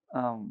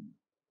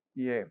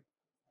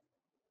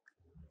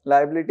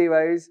 liability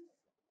wise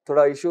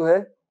thoda issue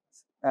hai,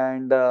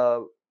 and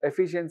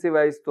efficiency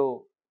wise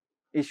to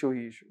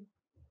issue,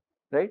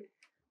 right?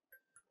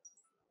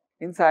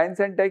 In science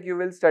and tech you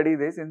will study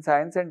this. In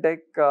science and tech,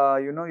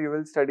 you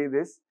will study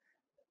this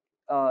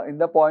in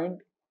the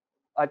point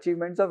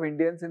achievements of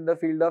Indians in the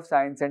field of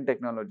science and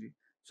technology.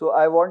 So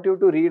I want you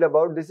to read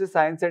about, this is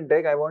science and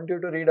tech, I want you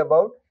to read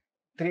about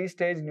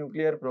 3-stage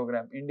nuclear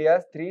program,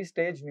 India's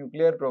 3-stage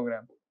nuclear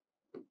program.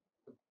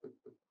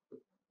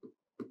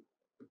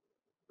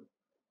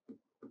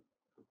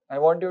 I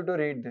want you to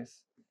read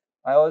this.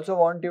 I also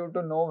want you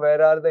to know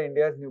where are the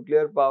India's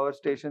nuclear power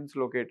stations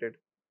located.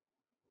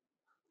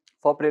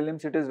 For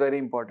prelims, it is very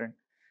important.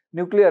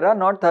 Nuclear,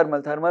 not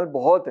thermal. Thermal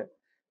बहुत है.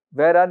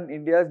 Where are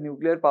India's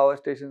nuclear power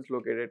stations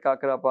located?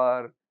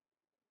 Kakrapar,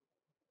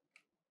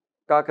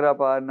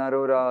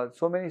 Narora.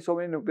 So many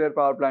nuclear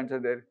power plants are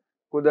there.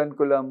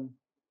 Kudankulam.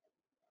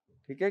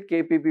 Okay?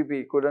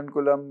 KPPP,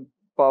 Kudankulam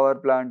power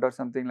plant or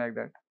something like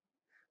that.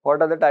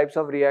 What are the types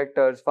of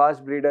reactors?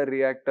 Fast breeder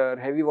reactor,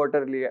 heavy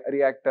water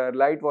reactor,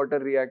 light water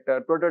reactor,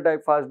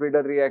 prototype fast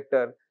breeder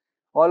reactor.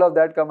 All of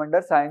that come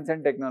under science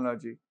and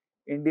technology.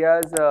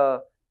 India's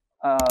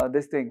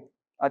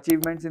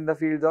achievements in the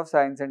fields of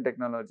science and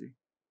technology.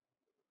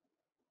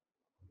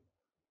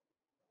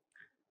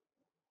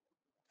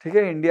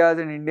 Okay, India's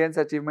and Indians'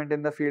 achievement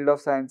in the field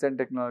of science and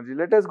technology.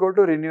 Let us go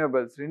to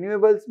renewables.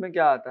 Renewables में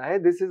क्या आता है?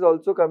 This is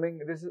also coming.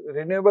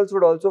 Renewables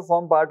would also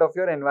form part of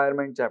your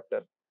environment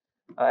chapter,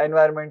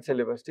 environment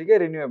syllabus. ठीक है,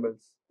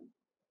 renewables.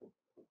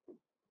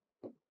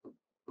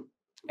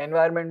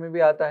 Environment में भी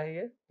आता है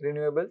ये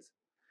renewables.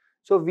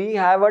 So we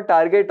have a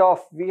target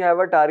of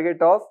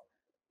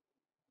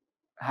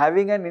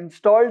having an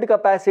installed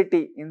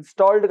capacity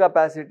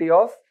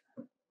of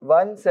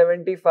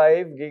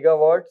 175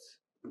 gigawatts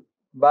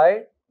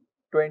by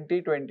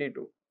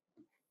 2022.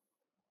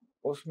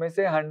 उसमें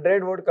से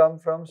 100 would come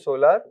from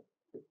solar,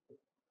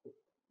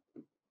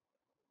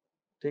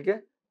 ठीक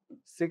है,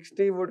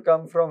 60 would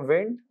come from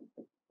wind,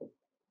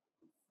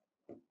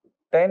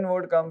 10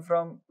 would come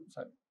from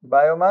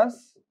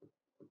biomass,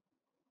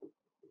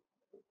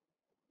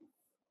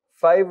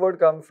 5 would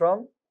come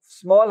from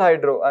small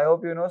hydro. I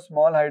hope you know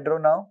small hydro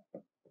now.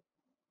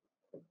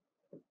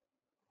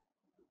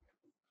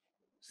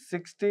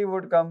 60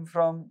 would come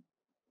from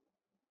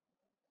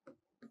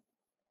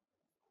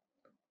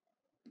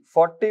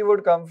 40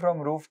 would come from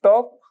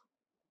rooftop.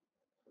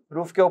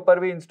 Roof के ऊपर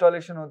भी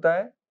installation होता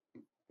है.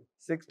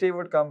 60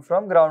 would come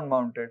from ground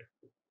mounted.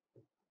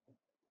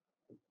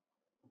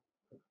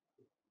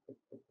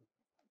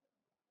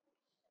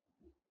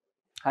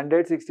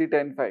 $100, 60,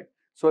 10, 5.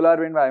 Solar,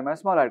 wind, biomass,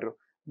 small hydro.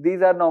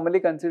 These are normally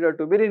considered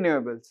to be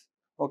renewables.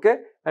 Okay?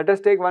 Let us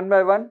take one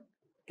by one.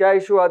 क्या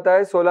issue आता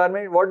है solar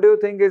में? What do you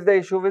think is the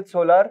issue with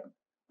solar?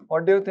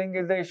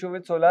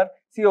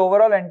 See,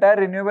 overall entire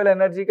renewable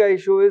energy का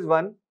issue is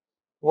one.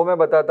 वो मैं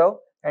बताता हूँ.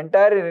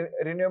 Entire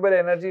renewable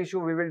energy issue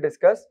we will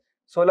discuss.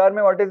 Solar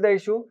में what is the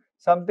issue?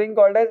 Something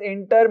called as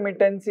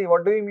intermittency.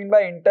 What do you mean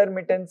by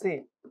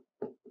intermittency?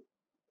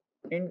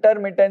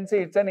 Intermittency,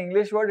 it's an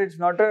English word, it's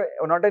not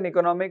an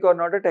economic or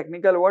not a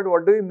technical word.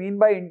 What do you mean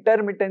by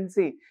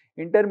intermittency?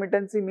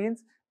 Intermittency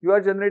means you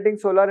are generating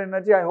solar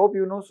energy. I hope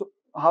you know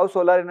how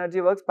solar energy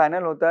works.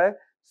 Panel hota hai,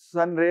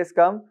 sun rays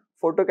come,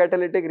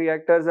 photocatalytic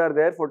reactors are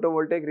there,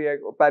 photovoltaic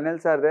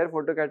panels are there,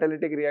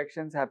 photocatalytic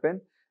reactions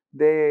happen.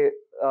 The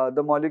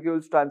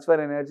molecules transfer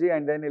energy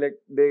and then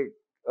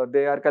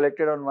they are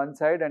collected on one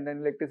side and then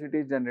electricity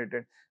is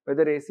generated.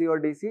 Whether AC or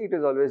DC, it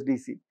is always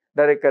DC,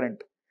 direct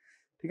current.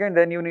 Okay, and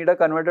then you need a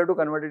converter to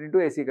convert it into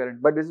AC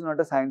current. But this is not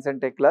a science and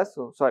tech class,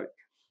 so sorry.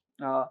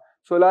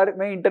 Solar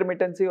में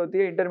intermittency होती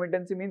है.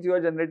 Intermittency means you are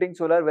generating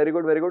solar. Very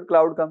good, very good.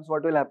 Cloud comes.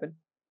 What will happen?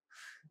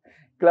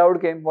 Cloud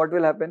came. What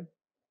will happen?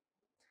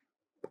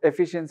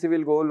 Efficiency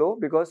will go low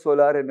because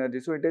solar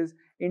energy. So it is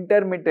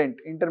intermittent.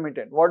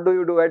 What do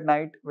you do at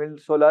night? Will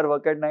solar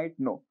work at night?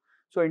 No.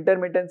 So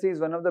intermittency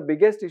is one of the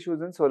biggest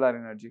issues in solar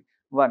energy.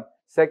 One.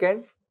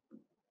 Second,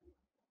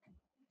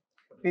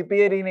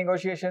 PPA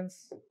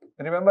renegotiations.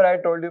 Remember I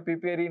told you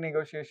PPA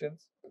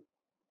renegotiations.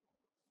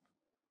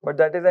 but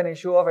that is an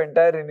issue of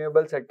entire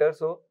renewable sector.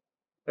 So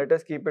let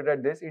us keep it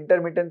at this.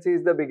 Intermittency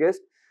is the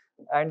biggest,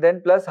 and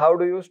then plus how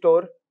do you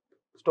store?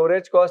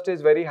 Storage cost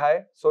is very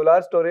high.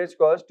 Solar storage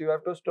cost, you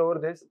have to store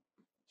this.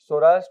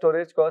 Solar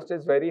storage cost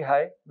is very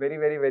high,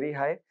 very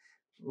high.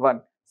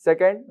 One.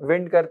 Second,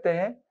 wind करते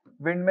हैं.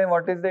 Wind में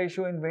what is the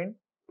issue in wind?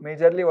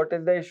 Majorly what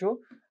is the issue?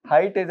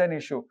 Height is an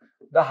issue.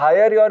 The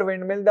higher your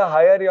windmill, the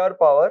higher your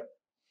power.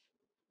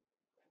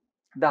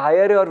 The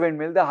higher your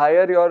windmill, the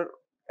higher your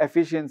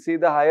efficiency,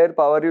 the higher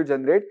power you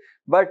generate.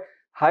 But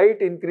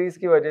height increase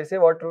की वजह से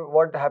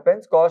what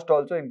happens? Cost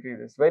also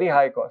increases. Very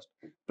high cost.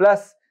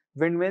 Plus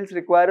windmills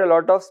require a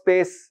lot of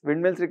space.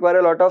 Windmills require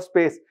a lot of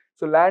space.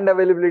 So land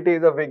availability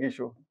is a big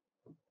issue.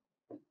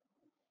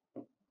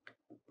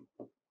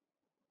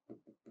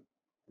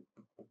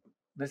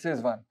 This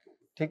is one.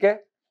 Okay.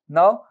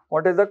 Now,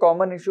 what is the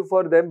common issue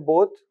for them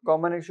both?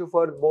 Common issue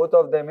for both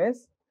of them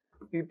is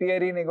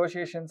PPA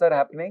renegotiations are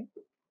happening.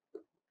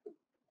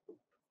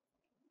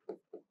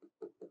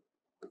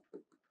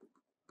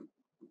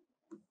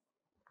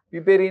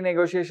 PPA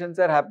renegotiations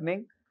are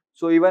happening.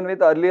 So even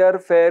with earlier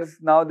fares,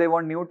 now they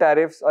want new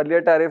tariffs.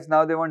 Earlier tariffs,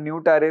 now they want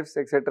new tariffs,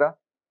 etc.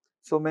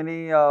 So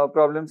many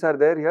problems are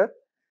there here.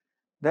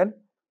 Then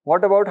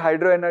what about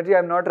hydro energy? I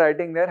am not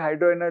writing there.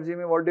 Hydro energy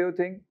mein what do you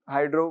think?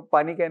 Hydro,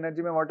 पानी के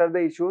energy में what are the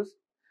issues?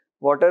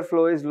 Water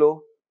flow is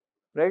low,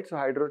 right? So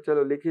hydro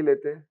चलो लिख ही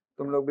लेते हैं.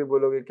 तुम लोग भी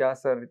बोलोगे क्या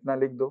सर इतना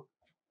लिख दो.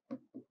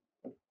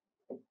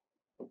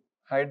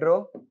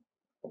 Hydro,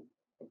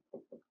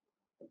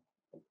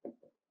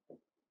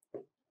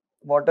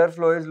 water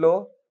flow is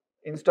low,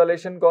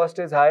 installation cost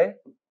is high.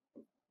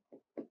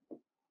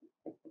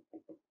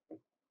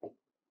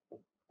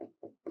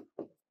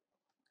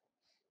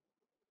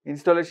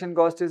 Installation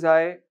cost is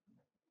high.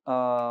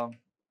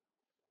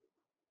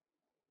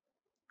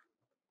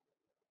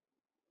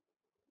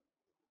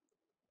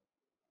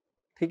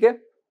 ठीक है.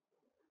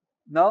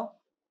 Now,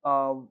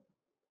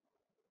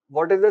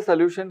 what is the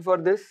solution for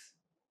this?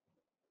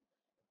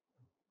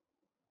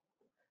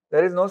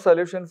 There is no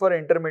solution for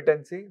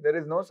intermittency. There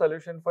is no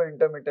solution for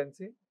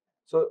intermittency.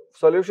 So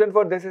solution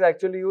for this is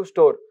actually you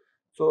store.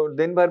 So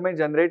दिन भर में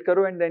generate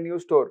करो and then you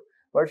store.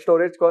 But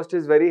storage cost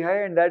is very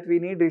high and that we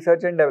need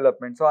research and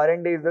development. So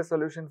R&D is the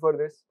solution for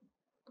this.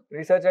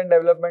 Research and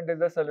development is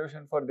the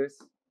solution for this.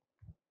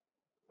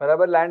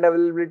 बराबर land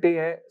availability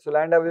है. So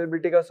land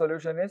availability का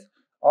solution is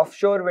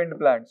offshore wind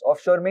plants.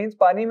 Offshore means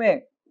पानी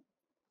में.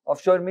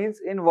 Offshore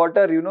means in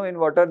water. You know, in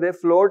water they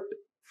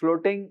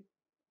floating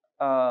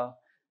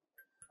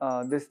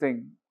this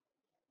thing,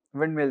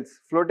 windmills,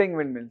 floating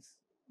windmills,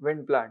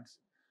 wind plants.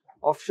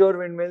 Offshore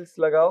windmills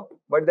लगाओ,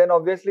 but then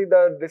obviously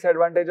the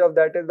disadvantage of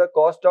that is the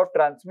cost of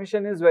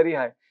transmission is very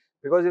high,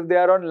 because if they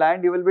are on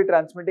land you will be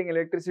transmitting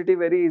electricity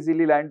very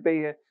easily, land पे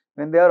ही है.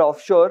 When they are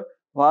offshore,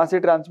 वहाँ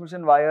से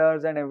transmission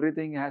wires and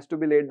everything has to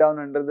be laid down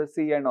under the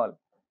sea and all.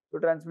 So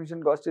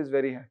transmission cost is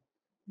very high.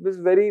 This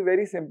is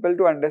very simple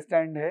to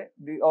understand है.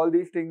 All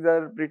these things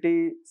are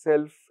pretty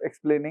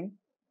self-explaining,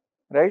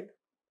 right?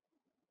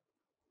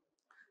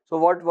 So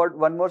what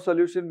one more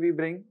solution we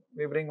bring?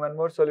 We bring one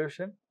more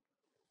solution.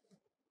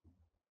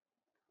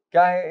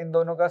 क्या है इन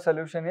दोनों का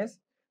solution is?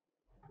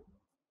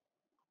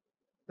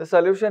 The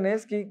solution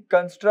is कि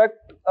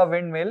construct a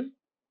windmill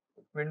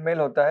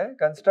होता है,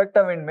 construct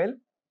a windmill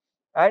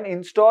and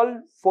install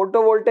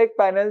photovoltaic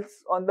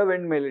panels on the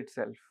windmill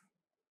itself.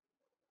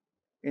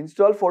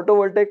 Install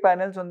photovoltaic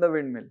panels on the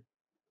windmill.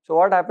 So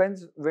what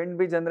happens? Wind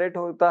भी generate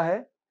होता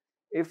है.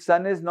 If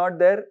sun is not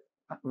there,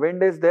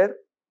 wind is there,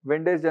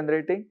 wind is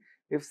generating.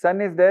 If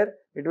sun is there,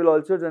 it will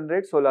also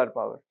generate solar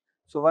power.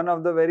 So one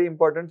of the very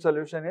important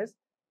solution is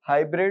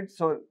hybrid.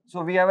 So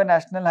we have a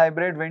national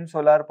hybrid wind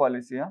solar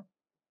policy. Huh?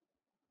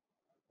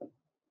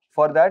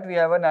 For that we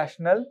have a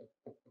national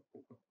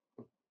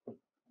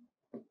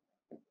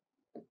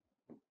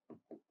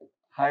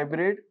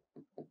hybrid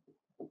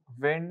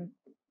wind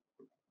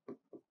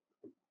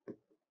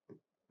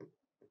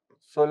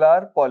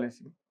solar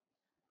policy.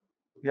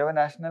 We have a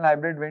national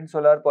hybrid wind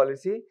solar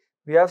policy.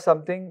 We have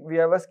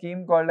a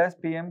scheme called as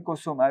PM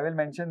Kusum. I will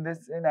mention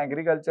this in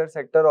agriculture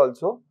sector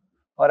also,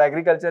 or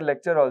agriculture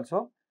lecture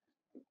also.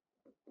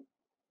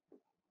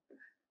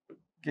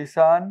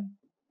 किसान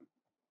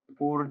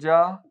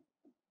ऊर्जा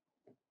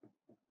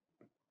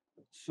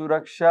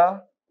सुरक्षा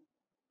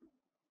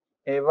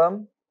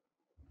एवं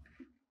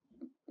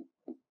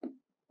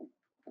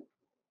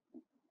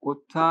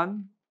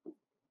उत्थान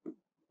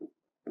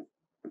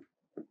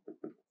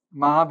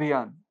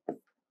महाभियान.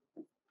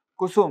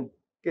 कुसुम,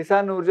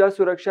 किसान ऊर्जा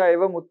सुरक्षा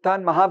एवं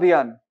उत्थान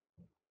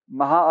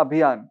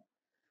महाअभियान.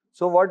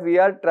 So what we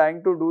are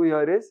trying to do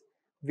here is,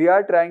 we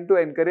are trying to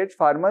encourage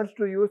farmers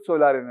to use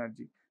solar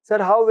energy. Sir,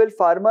 how will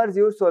farmers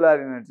use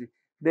solar energy?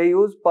 They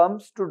use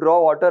pumps to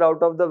draw water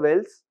out of the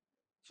wells.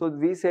 So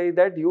we say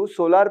that use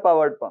solar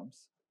powered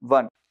pumps.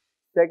 One.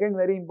 Second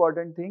very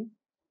important thing,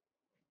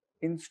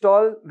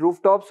 install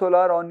rooftop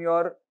solar on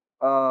your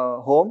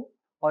home,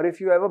 or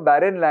if you have a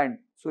barren land.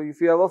 So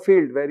if you have a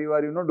field where you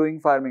are doing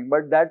farming,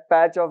 but that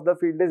patch of the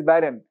field is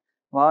barren,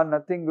 वहाँ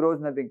nothing grows,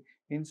 nothing.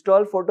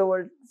 Install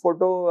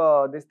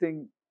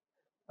photovoltaic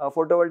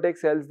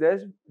cells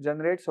there,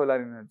 generate solar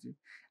energy,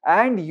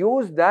 and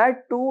use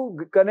that to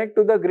connect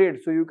to the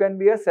grid. So you can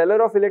be a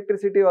seller of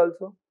electricity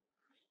also.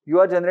 You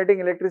are generating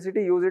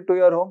electricity, use it to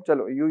your home.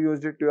 Chalo, you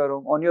used it to your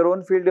home. On your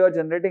own field, you are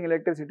generating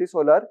electricity,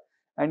 solar,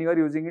 and you are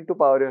using it to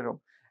power your home.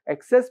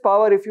 Excess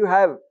power, if you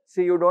have,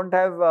 see, you don't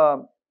have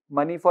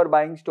money for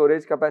buying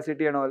storage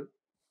capacity and all,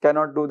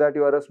 cannot do that.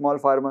 You are a small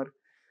farmer.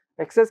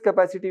 Excess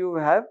capacity you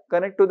have,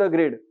 connect to the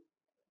grid.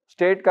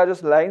 State का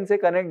जो line से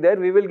connect there,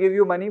 we will give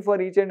you money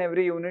for each and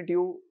every unit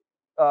you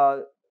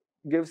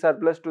give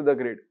surplus to the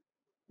grid.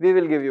 We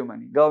will give you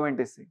money. Government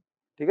is saying.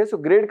 Okay, so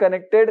grid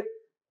connected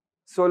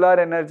solar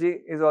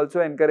energy is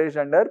also encouraged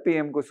under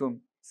PM Kusum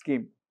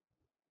scheme.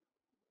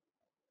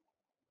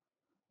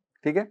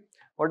 Okay,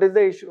 what is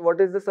the issue? What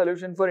is the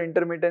solution for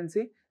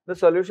intermittency? The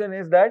solution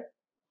is that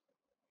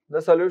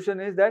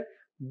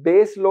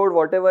base load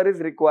whatever is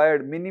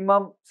required,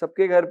 minimum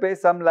सबके घर पे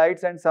some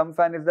lights and some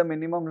fan is the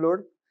minimum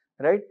load,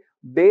 right?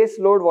 Base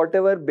load,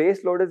 whatever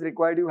base load is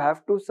required, you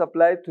have to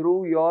supply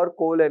through your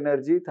coal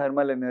energy,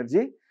 thermal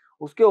energy.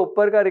 उसके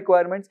ऊपर का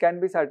requirements can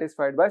be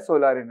satisfied by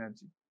solar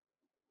energy.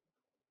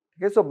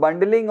 Okay, so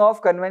bundling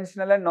of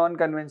conventional and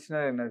non-conventional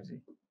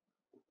energy.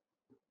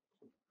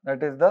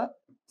 That is the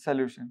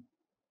solution.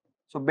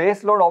 So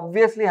base load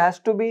obviously has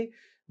to be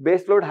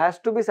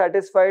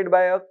satisfied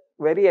by a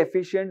very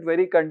efficient,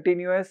 very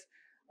continuous,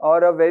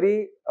 or a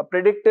very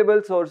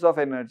predictable source of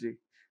energy.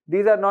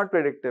 These are not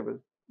predictable.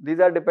 These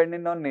are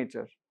dependent on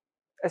nature.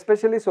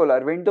 Especially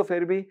solar. Wind to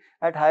फिर भी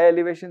at high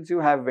elevations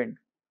you have wind.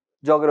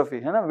 Geography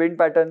है ना, wind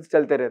patterns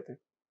चलते रहते.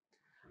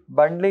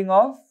 Bundling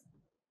of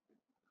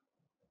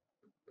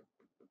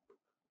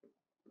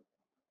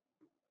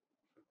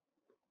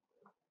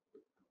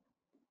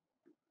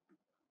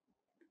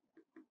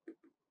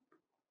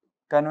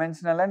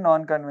conventional and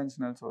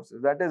non-conventional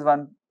sources. That is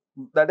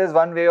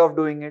one way of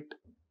doing it.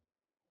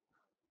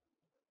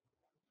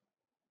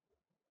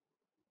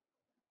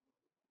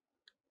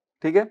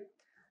 Okay?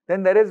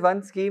 Then there is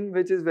one scheme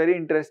which is very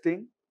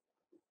interesting.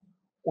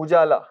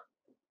 Ujala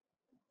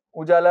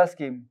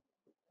scheme.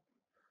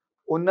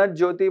 Unnat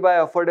Jyoti by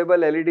affordable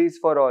LEDs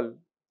for all.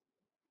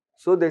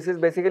 So this is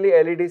basically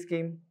LED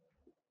scheme.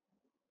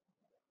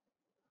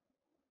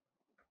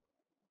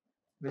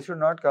 This should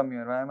not come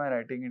here. Why am I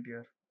writing it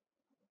here?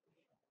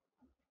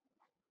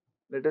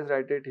 Let us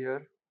write it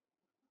here.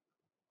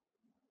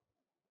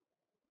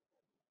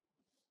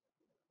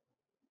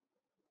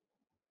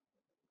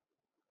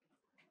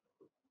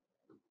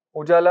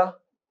 Ujala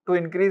to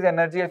increase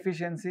energy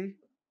efficiency.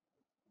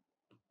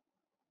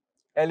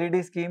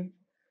 LED scheme.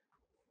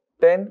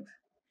 10th,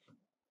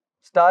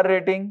 star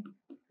rating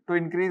to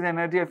increase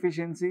energy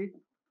efficiency.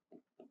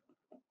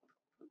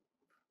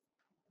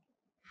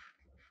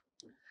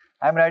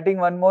 I am writing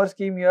one more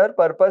scheme here.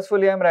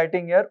 Purposefully I am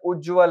writing here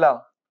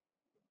Ujjwala.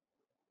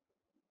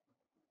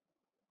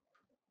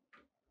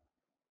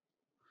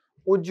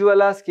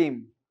 Ujjwala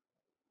scheme.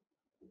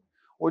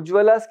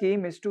 Ujjwala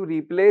scheme is to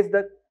replace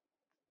the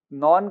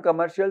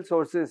non-commercial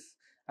sources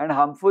and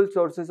harmful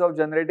sources of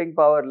generating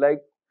power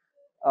like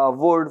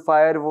wood,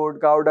 firewood,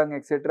 cow dung,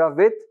 etc.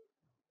 with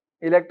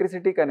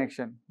electricity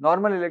connection,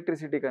 normal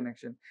electricity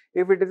connection.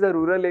 If it is a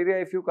rural area,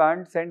 if you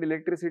can't send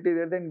electricity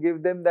there, then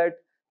give them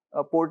that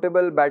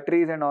portable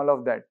batteries and all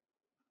of that.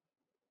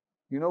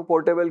 You know,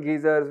 portable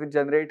geysers which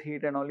generate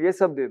heat and all. Ye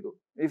sab de do.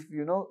 If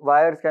you know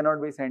wires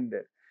cannot be sent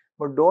there,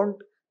 but don't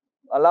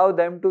allow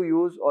them to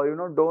use, or you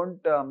know, don't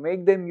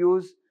make them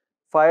use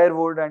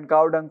firewood and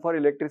cow dung for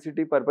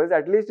electricity purpose,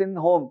 at least in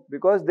home,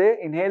 because they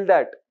inhale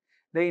that.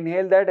 They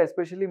inhale that,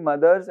 especially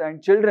mothers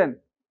and children,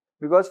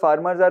 because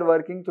farmers are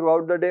working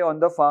throughout the day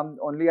on the farm,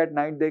 only at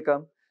night they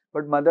come,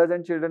 but mothers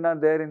and children are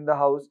there in the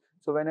house.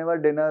 So whenever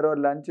dinner or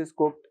lunch is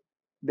cooked,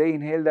 they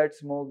inhale that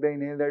smoke, they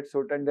inhale that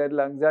soot, and their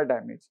lungs are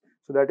damaged.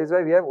 So that is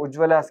why we have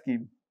Ujjwala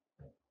scheme.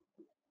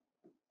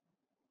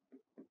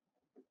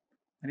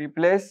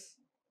 Replace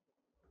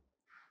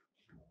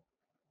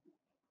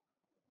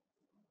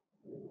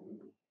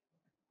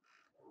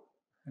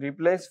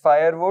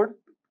firewood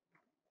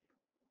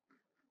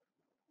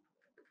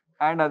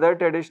and other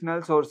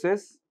traditional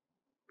sources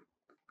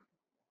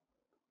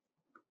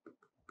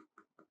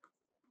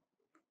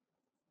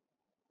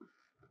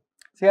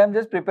See, I'm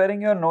just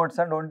preparing your notes,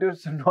 and don't you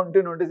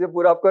notice ये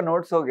पूरा आपका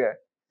notes हो गया है.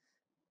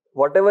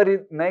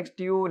 Whatever next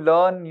you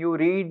learn, you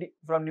read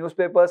from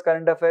newspapers,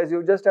 current affairs,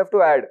 you just have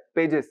to add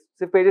pages.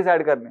 सिर्फ pages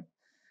add करने.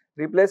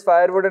 Replace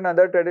firewood and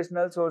other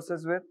traditional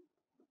sources with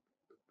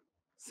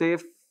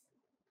safe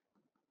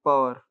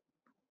power.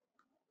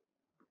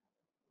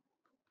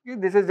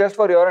 Okay, this is just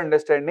for your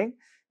understanding.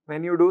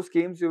 When you do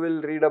schemes, you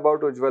will read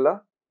about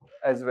Ujjwala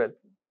as well.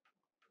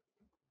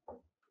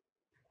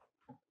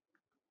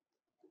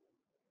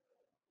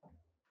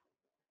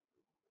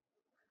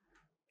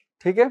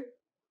 Okay,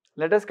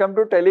 let us come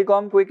to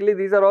telecom quickly.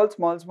 These are all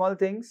small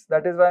things.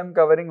 That is why I am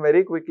covering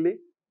very quickly.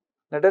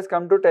 Let us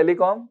come to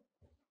telecom.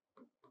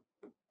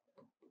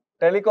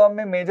 Telecom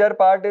mein major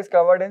part is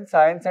covered in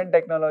science and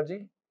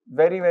technology.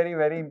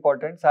 Very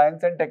important,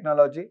 science and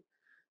technology.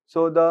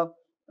 So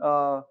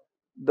the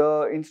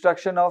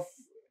instruction of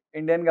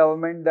Indian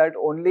government that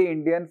only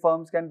Indian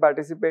firms can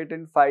participate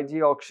in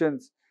 5G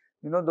auctions.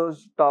 You know,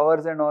 those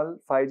towers and all,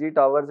 5G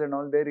towers and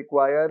all, they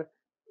require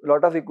a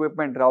lot of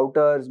equipment,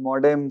 routers,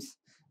 modems,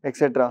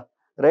 etc.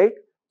 Right?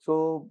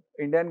 So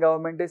Indian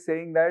government is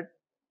saying that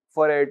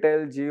for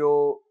Airtel,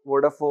 Jio,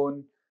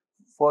 Vodafone,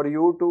 for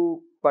you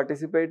to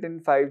participate in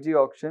 5G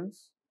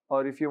auctions,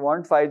 or if you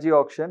want 5G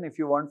auction, if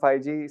you want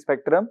 5G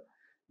spectrum,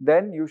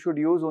 then you should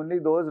use only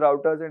those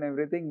routers and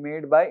everything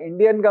made by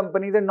Indian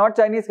companies and not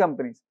Chinese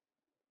companies,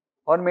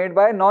 or made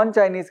by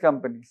non-Chinese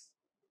companies,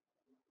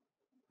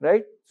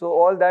 right? So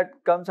all that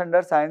comes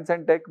under science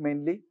and tech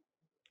mainly.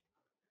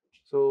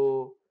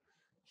 So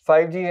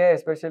 5G hai,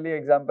 especially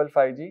example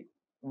 5G.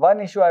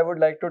 One issue I would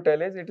like to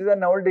tell is, it is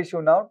an old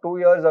issue now, 2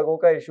 years ago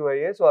ka issue hai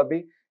ye. So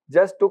abhi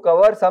just to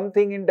cover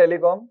something in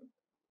telecom,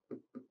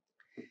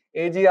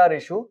 AGR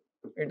issue,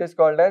 it is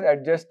called as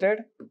adjusted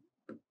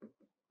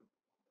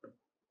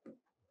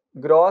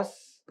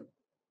gross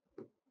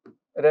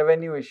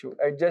revenue issue,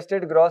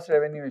 adjusted gross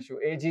revenue issue,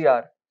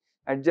 AGR,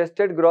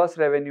 adjusted gross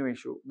revenue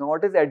issue. Now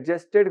what is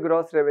adjusted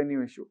gross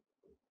revenue issue?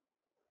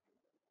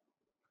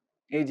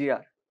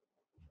 AGR.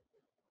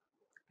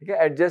 Okay,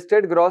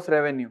 adjusted gross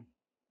revenue.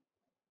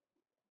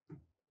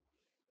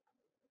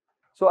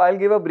 So I'll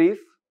give a brief.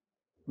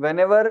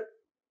 Whenever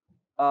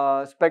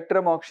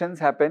spectrum auctions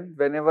happen,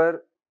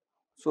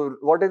 so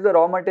what is the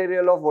raw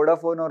material of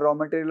Vodafone or raw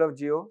material of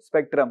Jio?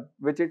 Spectrum,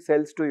 which it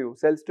sells to you.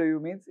 Sells to you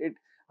means it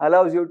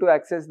allows you to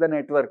access the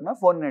network,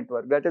 phone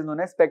network. That is known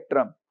as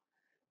spectrum.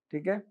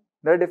 Okay?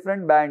 There are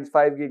different bands,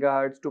 5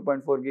 gigahertz,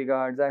 2.4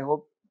 gigahertz. I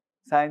hope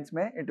science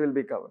mein it will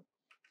be covered.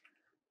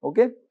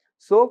 Okay?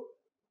 So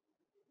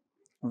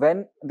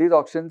when these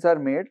auctions are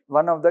made,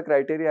 one of the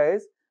criteria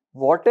is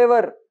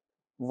whatever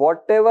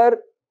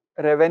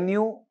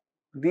revenue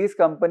these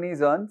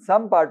companies earn,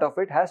 some part of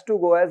it has to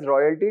go as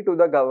royalty to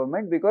the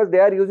government, because they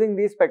are using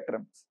these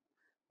spectrums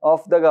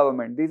of the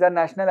government. These are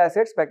national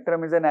assets.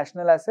 Spectrum is a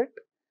national asset,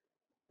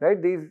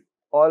 right? These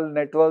all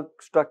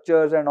network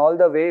structures and all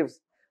the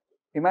waves.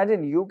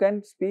 Imagine you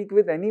can speak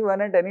with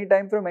anyone at any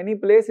time from any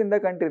place in the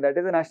country. That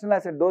is a national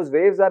asset. Those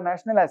waves are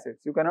national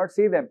assets. You cannot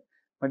see them,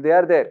 but they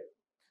are there,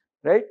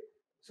 right?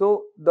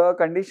 So the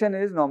condition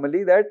is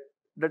normally that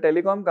the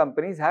telecom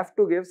companies have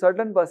to give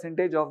certain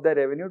percentage of their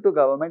revenue to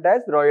government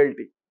as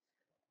royalty.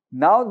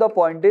 Now the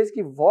point is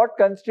कि what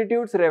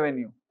constitutes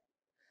revenue?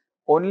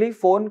 Only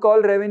phone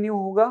call revenue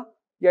होगा,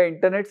 या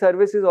internet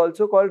service is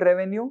also called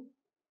revenue,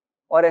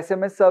 or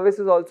SMS service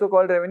is also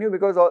called revenue,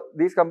 because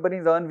these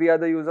companies earn via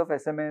the use of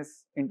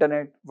SMS,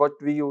 internet, what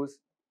we use,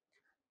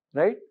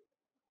 right?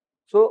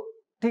 So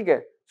ठीक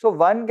है. So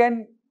one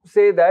can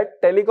say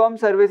that telecom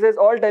services,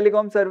 all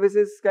telecom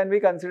services can be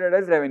considered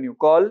as revenue.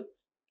 Call,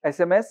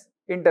 SMS,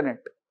 internet,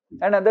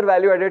 and other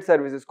value-added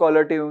services,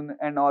 caller tune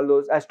and all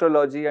those,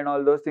 astrology and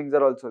all those things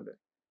are also there.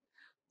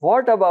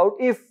 What about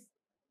if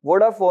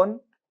Vodafone,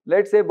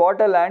 let's say, bought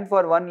a land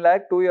for 1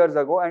 lakh 2 years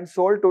ago and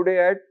sold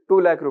today at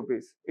 2 lakh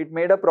rupees? It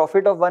made a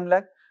profit of 1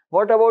 lakh.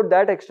 What about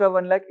that extra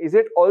 1 lakh? Is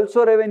it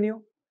also revenue?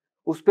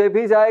 Us pe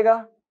bhi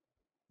jayega?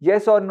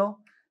 Yes or no?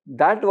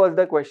 That was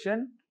the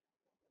question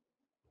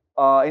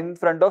in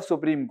front of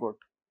Supreme Court.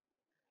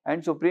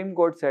 And Supreme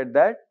Court said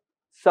that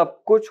sab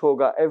kuch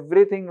hoga,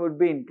 everything would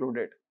be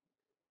included.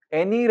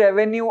 Any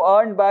revenue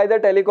earned by the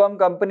telecom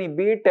company,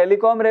 be it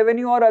telecom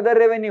revenue or other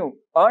revenue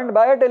earned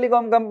by a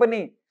telecom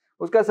company,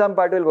 uska some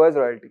part will go as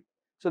royalty.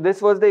 So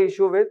this was the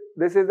issue with,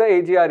 this is the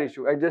AGR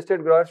issue,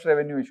 adjusted gross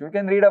revenue issue. You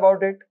can read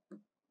about it.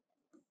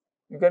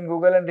 You can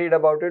Google and read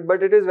about it,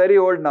 but it is very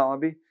old now.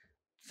 Abhi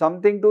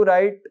something to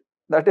write,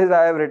 that is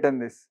I have written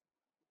this.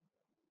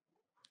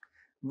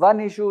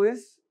 One issue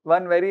is,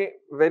 one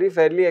very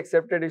fairly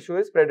accepted issue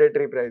is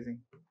predatory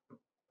pricing.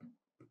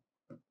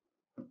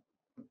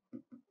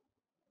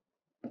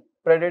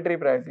 Predatory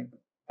pricing,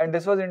 and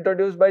this was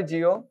introduced by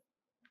Jio.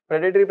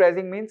 Predatory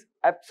pricing means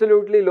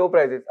absolutely low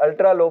prices,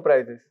 ultra low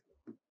prices.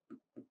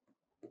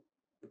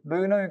 Do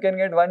you know you can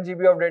get 1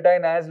 GB of data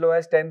in as low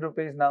as 10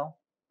 rupees now?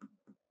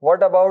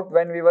 What about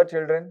when we were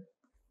children?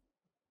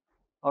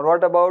 Or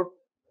what about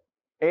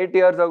 8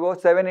 years ago,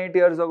 7, 8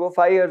 years ago,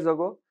 5 years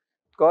ago?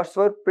 Costs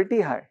were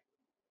pretty high.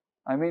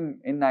 I mean,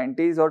 in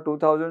 90s or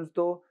 2000s,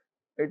 though,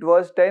 it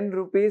was 10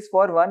 rupees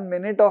for 1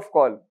 minute of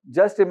call.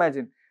 Just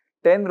imagine,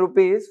 10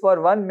 rupees for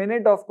 1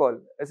 minute of call.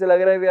 ऐसे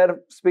लग रहा है we are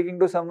speaking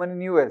to someone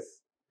in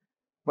US.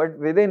 But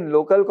within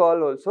local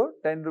call also,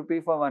 10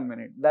 rupees for 1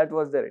 minute. That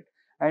was the rate.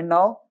 And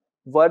now,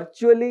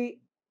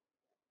 virtually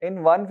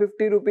in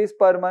 150 rupees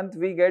per month,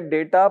 we get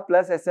data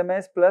plus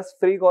SMS plus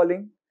free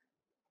calling.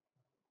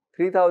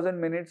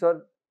 3000 minutes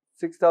or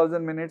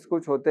 6000 minutes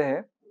कुछ होते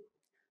हैं.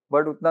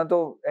 But उतना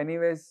तो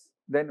anyways,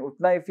 then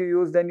utna if you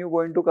use, then you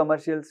go into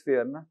commercial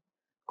sphere, na?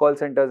 Call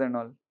centers and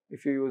all.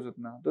 If you use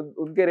utna, so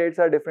unke rates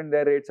are different,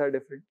 their rates are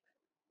different.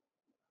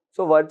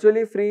 So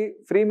virtually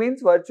free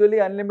means virtually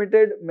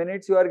unlimited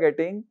minutes you are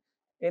getting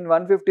in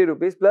 150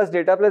 rupees plus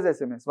data plus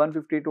SMS,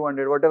 150,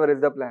 200, whatever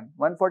is the plan.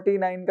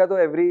 149 ka to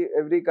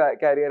every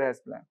carrier has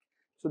plan.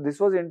 So this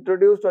was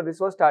introduced, or this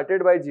was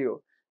started by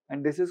Jio.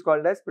 and this is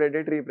called as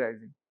predatory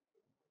pricing.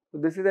 So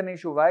this is an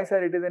issue. Why,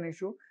 sir, it is an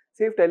issue?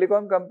 See, if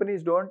telecom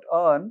companies don't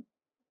earn,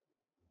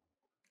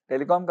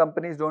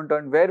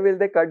 where will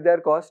they cut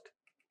their cost?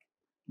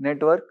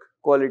 Network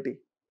quality.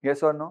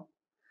 Yes or no?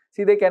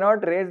 See, they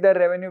cannot raise their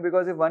revenue,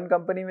 because if one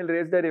company will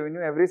raise their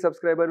revenue, every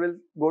subscriber will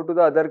go to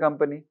the other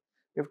company.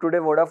 If today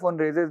Vodafone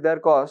raises their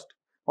cost,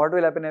 what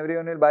will happen?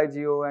 Everyone will buy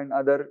Jio and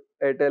other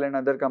Airtel and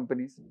other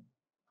companies.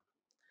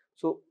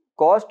 So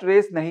cost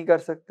raise nahi kar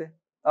sakte.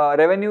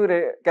 Revenue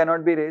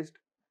cannot be raised.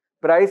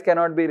 Price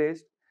cannot be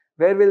raised.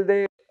 Where will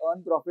they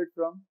earn profit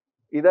from?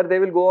 Either they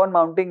will go on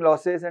mounting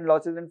losses and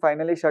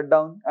finally shut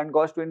down and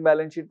cause twin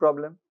balance sheet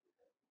problem.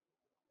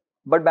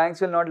 But banks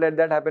will not let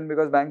that happen,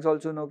 because banks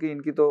also know ki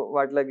inki to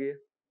vaat lagi hai.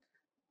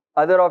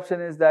 Other option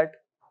is that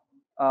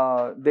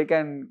they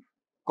can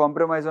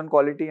compromise on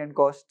quality and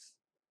costs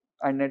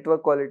and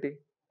network quality,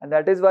 and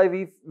that is why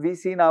we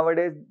see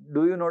nowadays.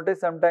 Do you notice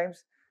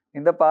sometimes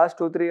in the past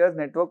 2-3 years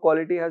network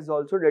quality has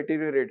also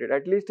deteriorated,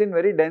 at least in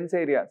very dense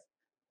areas,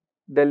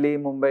 Delhi,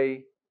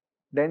 Mumbai,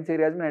 dense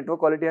areas, network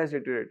quality has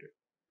deteriorated.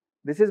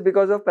 This is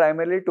because of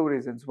primarily two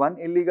reasons. One,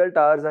 illegal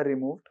towers are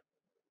removed.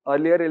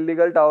 Earlier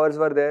illegal towers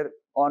were there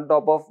on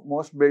top of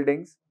most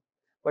buildings,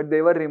 but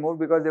they were removed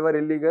because they were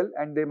illegal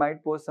and they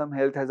might pose some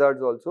health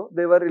hazards also.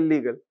 They were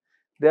illegal.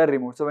 They are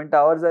removed. So when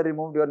towers are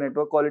removed, your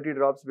network quality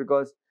drops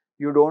because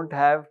you don't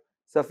have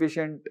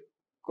sufficient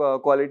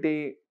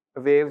quality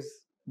waves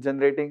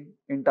generating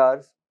in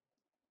towers.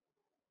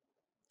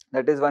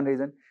 That is one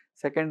reason.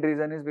 Second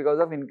reason is because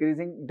of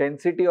increasing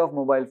density of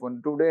mobile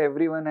phone. Today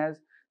everyone has,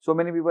 so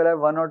many people have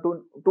one or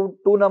two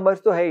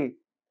numbers to hai.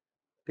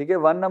 Okay,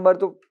 one number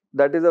to,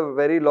 that is a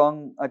very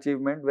long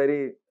achievement,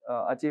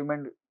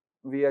 achievement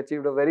we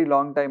achieved a very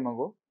long time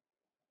ago.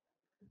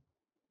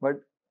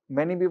 But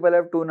many people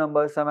have 2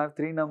 numbers, some have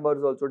 3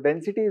 numbers also.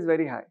 Density is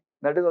very high.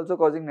 That is also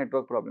causing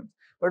network problems.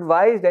 But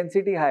why is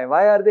density high?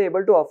 Why are they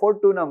able to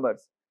afford 2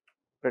 numbers?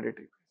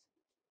 Predatory.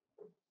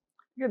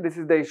 Yeah, this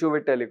is the issue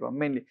with telecom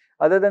mainly.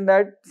 Other than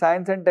that,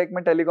 science and tech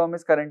mein telecom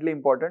is currently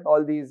important.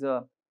 All these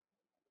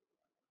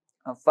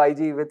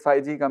 5G, with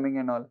 5G coming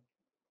and all.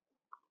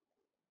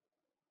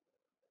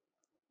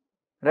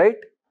 Right?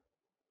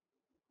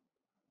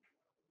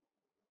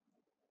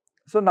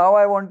 So now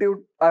I want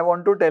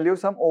to tell you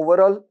some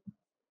overall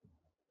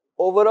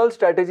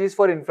strategies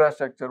for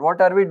infrastructure.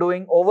 What are we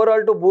doing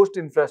overall to boost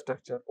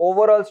infrastructure?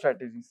 Overall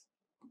strategies.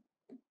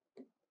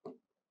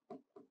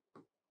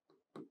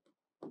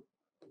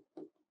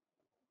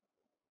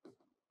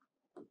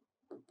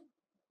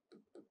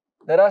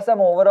 There are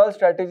some overall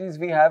strategies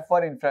we have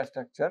for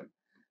infrastructure.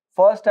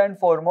 First and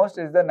foremost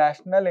is the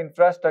National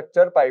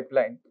Infrastructure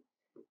Pipeline,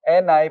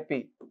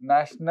 NIP,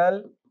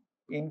 National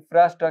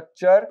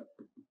Infrastructure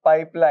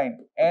Pipeline,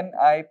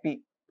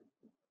 NIP,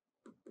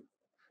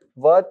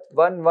 worth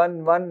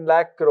 111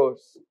 lakh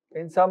crores.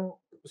 In some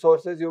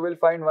sources you will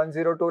find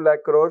 102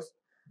 lakh crores.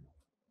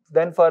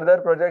 Then further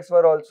projects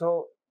were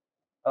also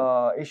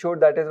issued,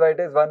 that is why it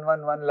is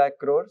 111 lakh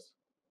crores.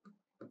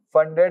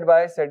 Funded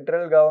by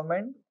central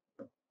government,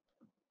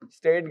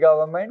 state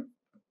government,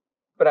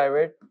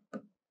 private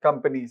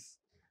companies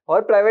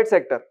or private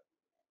sector.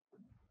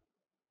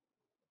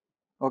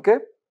 Okay,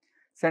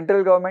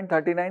 central government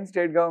 39,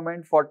 state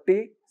government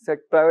 40,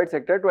 private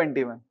sector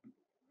 21.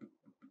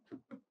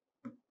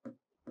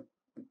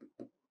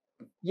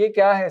 ये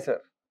क्या है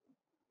sir?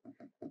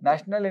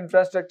 National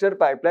Infrastructure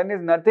Pipeline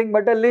is nothing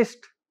but a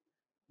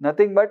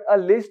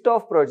list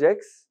of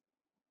projects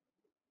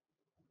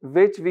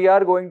which we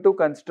are going to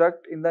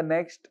construct in the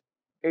next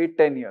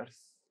 8-10 years.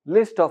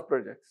 List of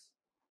projects.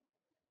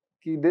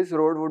 This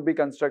road would be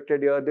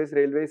constructed here, this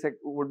railway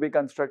would be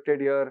constructed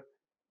here,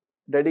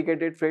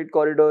 dedicated freight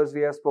corridors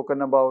we have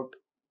spoken about,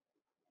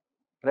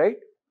 right?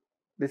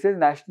 This is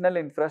National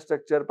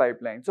Infrastructure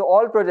Pipeline. So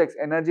all projects,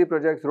 energy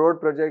projects, road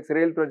projects,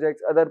 rail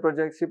projects, other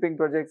projects, shipping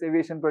projects,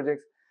 aviation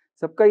projects,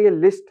 सबका ये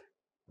list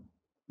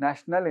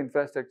National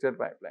Infrastructure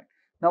Pipeline.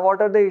 Now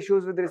what are the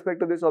issues with respect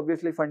to this?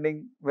 Obviously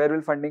funding. Where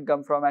will funding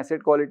come from?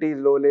 Asset quality is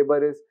low,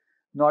 labor is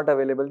not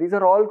available. These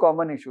are all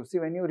common issues. See,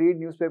 when you read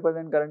newspapers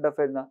and current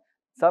affairs now,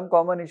 some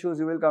common issues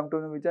you will come to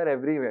know which are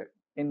everywhere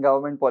in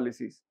government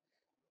policies,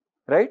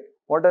 right?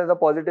 What are the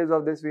positives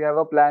of this? We have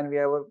a plan, we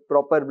have a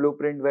proper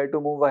blueprint where to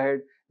move ahead.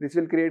 This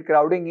will create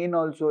crowding in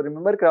also.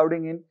 Remember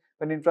crowding in,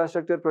 when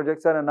infrastructure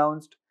projects are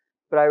announced,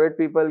 private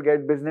people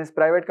get business,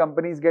 private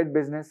companies get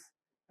business,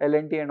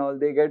 L&T and all,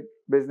 they get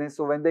business.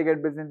 So when they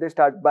get business, they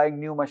start buying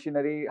new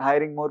machinery,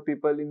 hiring more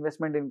people,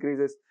 investment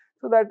increases.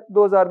 So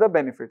those are the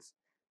benefits.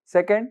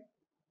 Second,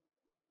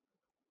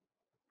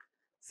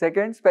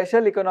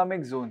 special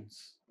economic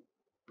zones.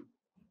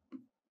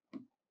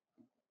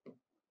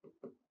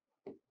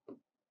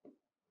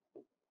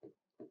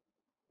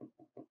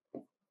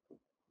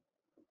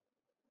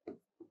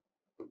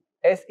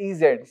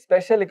 SEZ,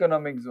 special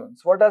economic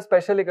zones. What are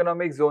special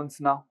economic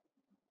zones now?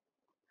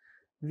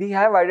 We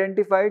have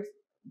identified,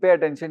 pay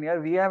attention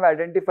here, we have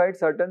identified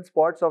certain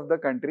spots of the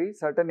country,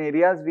 certain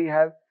areas we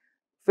have,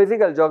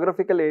 physical,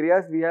 geographical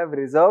areas we have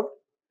reserved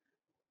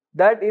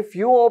that if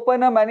you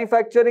open a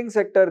manufacturing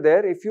sector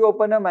there, if you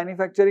open a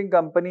manufacturing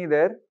company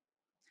there,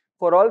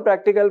 for all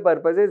practical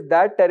purposes,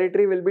 that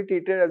territory will be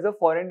treated as a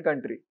foreign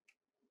country.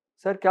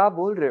 Sir, क्या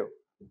बोल रहे हो?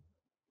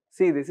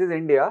 See, this is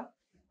India.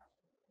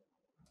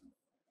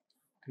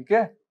 ठीक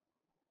है?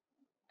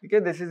 ठीक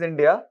है, this is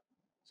India.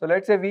 So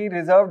let's say we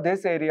reserve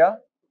this area.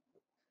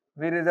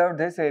 We reserve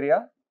this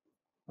area.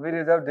 We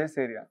reserve this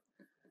area.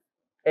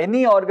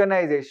 Any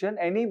organization,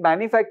 any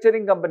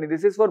manufacturing company,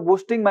 this is for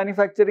boosting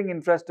manufacturing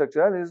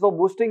infrastructure, this is for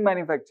boosting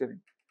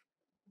manufacturing.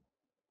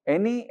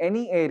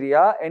 Any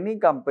area, any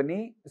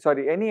company,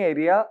 sorry, any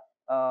area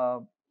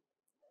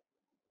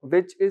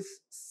which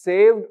is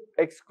saved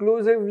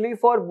exclusively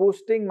for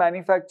boosting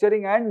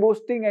manufacturing and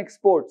boosting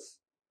exports.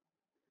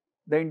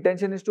 The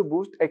intention is to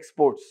boost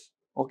exports,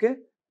 okay?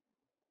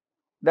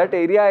 That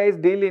area is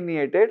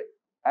delineated,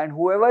 and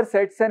whoever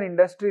sets an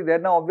industry there,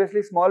 now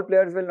obviously small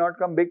players will not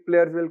come, big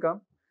players will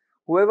come.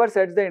 Whoever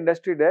sets the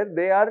industry there,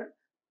 they are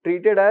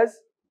treated as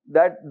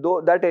that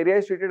area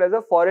is treated as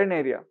a foreign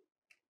area.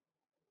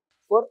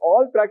 For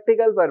all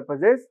practical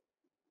purposes,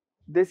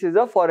 this is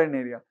a foreign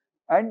area.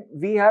 And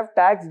we have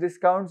tax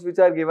discounts which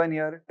are given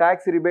here,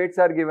 tax rebates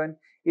are given,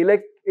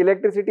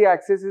 electricity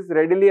access is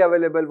readily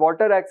available,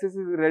 water access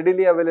is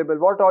readily available.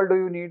 What all do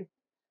you need?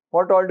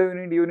 What all do you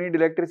need? You need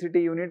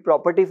electricity, you need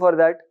property for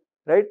that,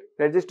 right?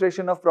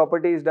 Registration of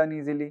property is done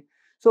easily.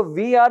 So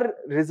we are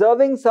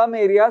reserving some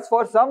areas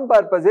for some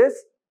purposes.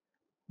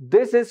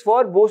 This is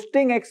for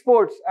boosting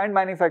exports and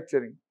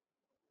manufacturing.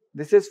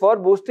 This is for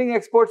boosting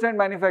exports and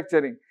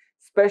manufacturing.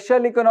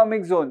 Special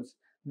economic zones,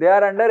 they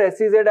are under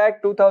SEZ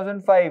Act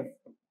 2005.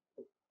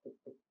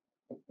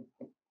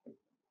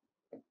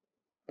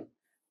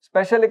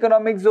 Special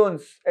economic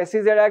zones,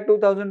 SEZ Act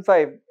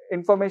 2005.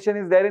 Information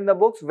is there in the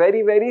books,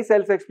 very, very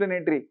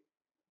self-explanatory.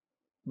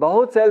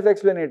 Bahut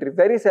self-explanatory,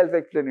 very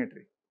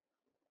self-explanatory.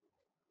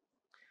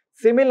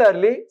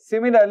 Similarly,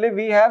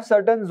 we have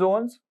certain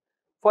zones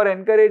for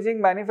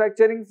encouraging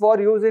manufacturing for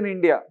use in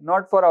India,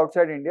 not for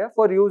outside India,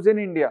 for use in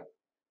India.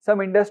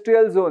 Some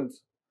industrial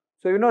zones.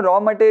 So, you know, raw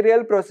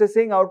material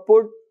processing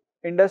output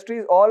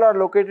industries all are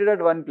located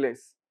at one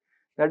place.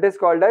 That is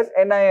called as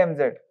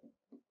NIMZ.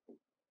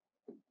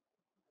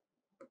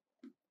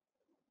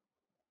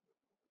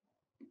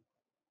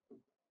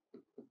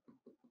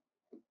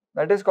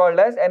 That is called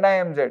as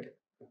NIMZ,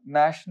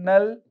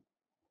 National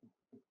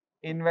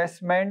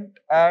Investment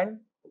and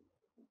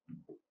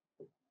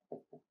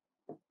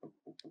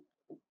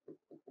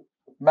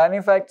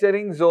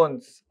Manufacturing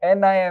Zones,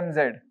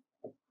 NIMZ.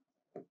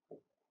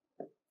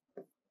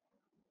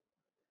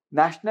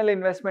 National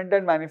Investment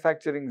and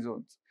Manufacturing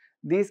Zones.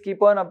 These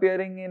keep on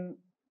appearing in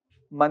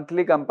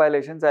monthly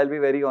compilations. I'll be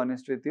very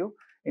honest with you.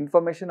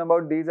 Information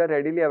about these are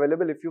readily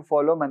available. If you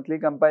follow monthly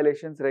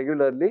compilations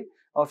regularly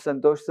of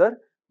Santosh sir,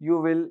 you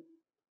will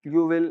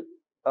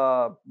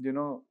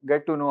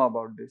get to know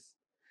about this.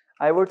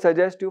 I would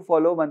suggest you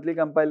follow monthly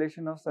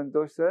compilation of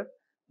Santosh sir.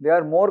 They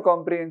are more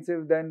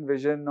comprehensive than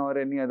Vision or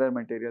any other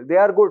material. They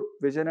are good.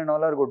 Vision and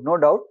all are good, no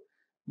doubt.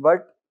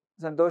 But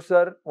Santosh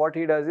sir, what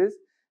he does is,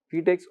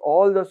 he takes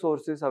all the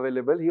sources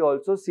available. He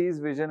also sees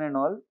Vision and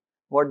all,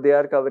 what they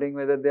are covering,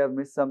 whether they have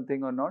missed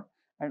something or not.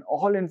 And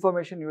all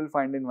information you will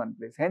find in one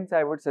place. Hence,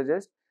 I would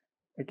suggest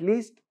at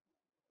least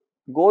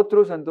go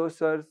through Santosh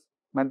sir's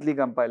monthly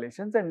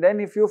compilations, and then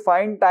if you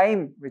find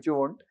time, which you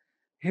won't,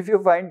 if you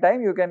find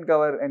time, you can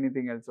cover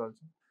anything else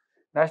also.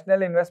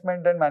 National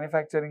Investment and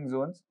Manufacturing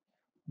Zones.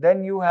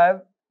 Then you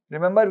have,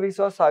 remember we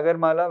saw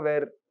Sagarmala,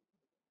 where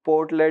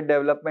port-led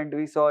development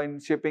we saw in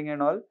shipping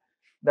and all.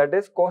 That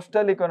is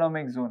Coastal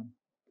Economic Zone.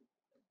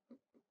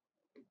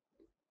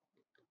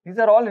 These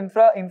are all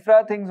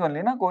infra things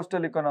only, na?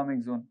 Coastal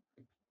Economic Zone.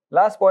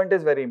 Last point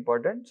is very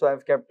important, so I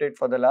have kept it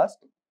for the last.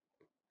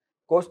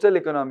 Coastal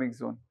Economic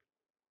Zone.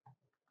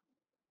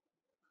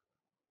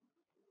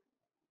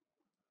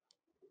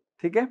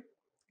 Okay?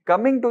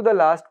 Coming to the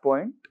last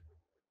point,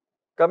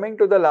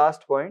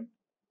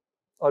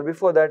 or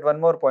before that, one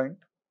more point.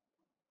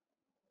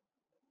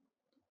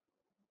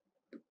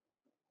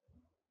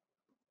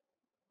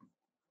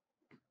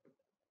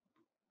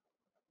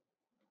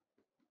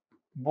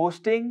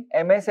 Boosting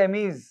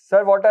MSMEs.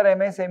 Sir, what are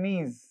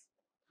MSMEs?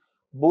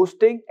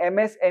 Boosting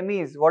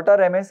MSMEs. What are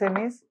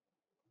MSMEs?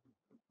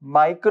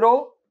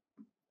 Micro,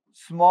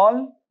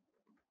 small,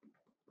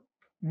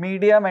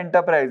 medium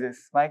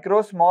enterprises.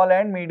 Micro, small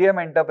and medium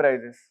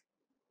enterprises.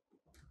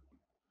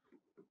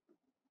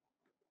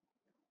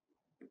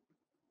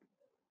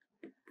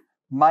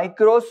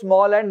 Micro,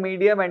 small and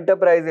medium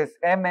enterprises.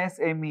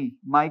 MSME.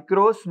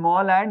 Micro,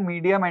 small and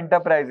medium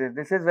enterprises.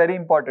 This is very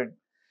important.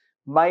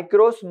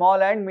 Micro, small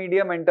and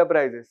medium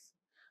enterprises.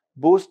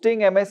 Boosting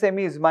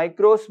MSMEs.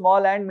 Micro,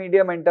 small and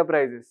medium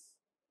enterprises.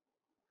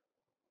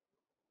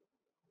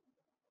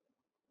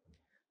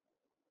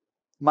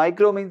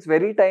 Micro means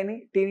very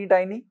tiny, teeny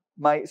tiny.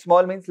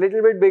 Small means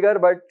little bit bigger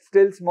but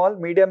still small.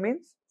 Medium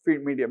means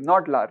medium,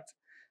 not large.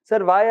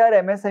 Sir, why are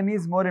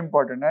MSMEs more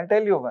important? I'll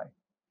tell you why.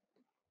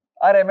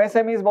 Are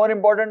MSMEs more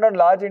important or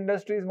large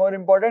industries more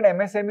important?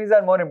 MSMEs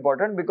are more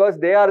important because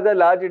they are the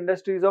large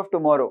industries of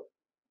tomorrow.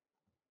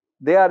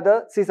 They are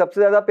the, see, सबसे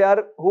ज़्यादा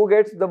प्यार, who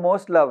gets the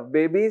most love?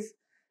 Babies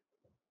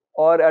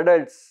or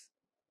adults?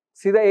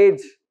 See the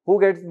age, who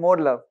gets more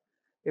love?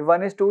 If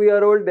one is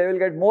 2-year-old, they will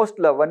get most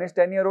love. One is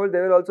 10-year-old,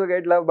 they will also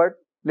get love, but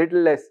little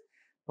less.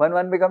 When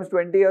one becomes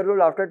 20-year-old,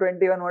 after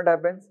 21, what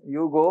happens?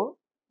 You go,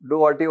 do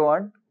what you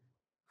want.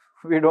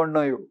 We don't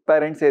know you.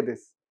 Parents say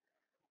this,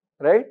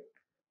 right?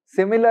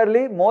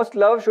 Similarly, most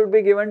love should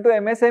be given to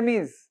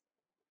MSMEs.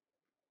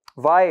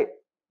 Why?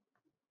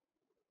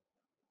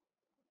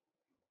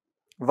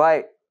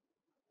 Why?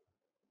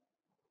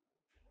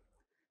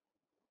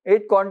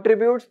 It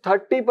contributes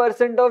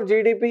 30% of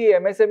GDP.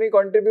 MSME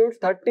contributes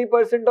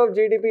 30% of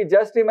GDP.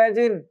 Just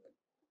imagine.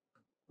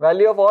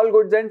 Value of all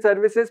goods and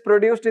services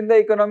produced in the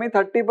economy,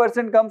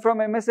 30% come from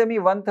MSME.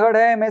 1/3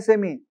 है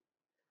MSME.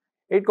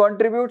 It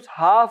contributes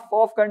half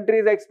of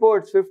country's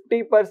exports,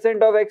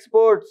 50% of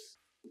exports.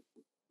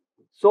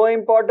 So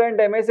important,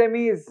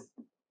 MSMEs.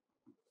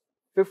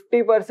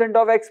 50%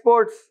 of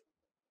exports.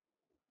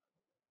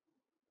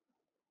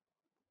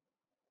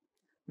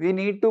 We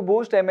need to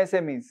boost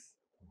MSMEs.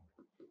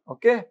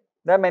 Okay.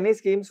 There are many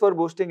schemes for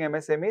boosting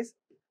MSMEs.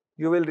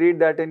 You will read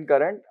that in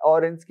current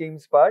or in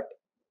schemes part.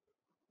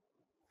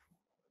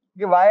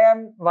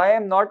 Why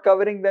I'm not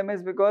covering them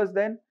is because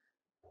then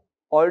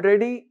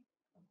already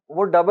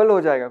वो double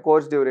हो जाएगा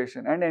course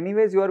duration, and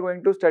anyways you are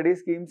going to study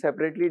schemes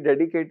separately,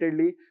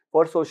 dedicatedly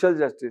for social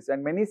justice,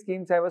 and many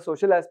schemes have a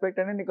social aspect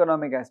and an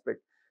economic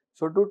aspect.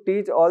 So to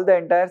teach all the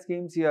entire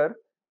schemes here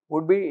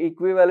would be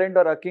equivalent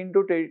or akin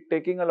to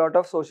taking a lot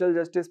of social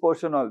justice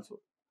portion also,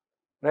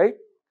 right?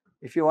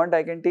 If you want,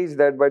 I can teach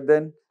that, but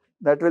then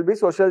that will be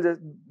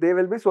they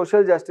will be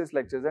social justice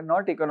lectures and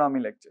not economy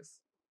lectures.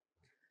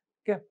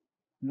 Okay.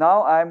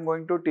 Now I am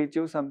going to teach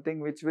you something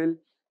which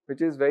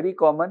is very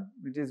common,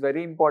 which is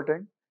very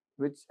important,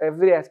 which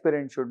every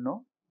aspirant should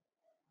know.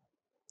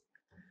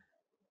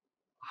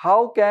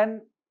 How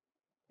can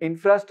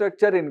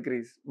infrastructure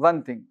increase?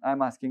 One thing I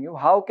am asking you,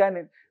 how can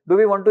it, do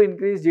we want to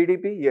increase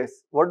GDP?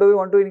 Yes. What do we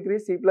want to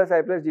increase? C plus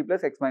I plus G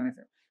plus X minus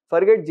M.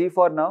 Forget G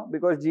for now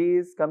because G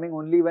is coming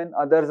only when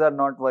others are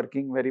not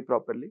working very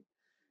properly.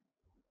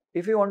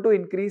 If you want to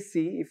increase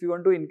C, if you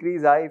want to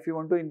increase I, if you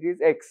want to increase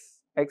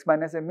X, X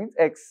minus M means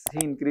X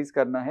he increase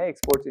करना है,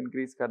 exports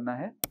increase करना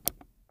है.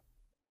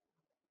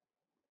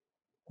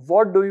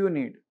 What do you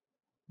need?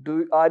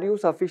 Are you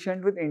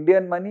sufficient with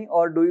Indian money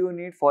or do you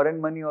need foreign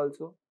money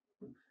also?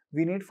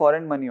 We need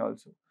foreign money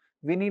also.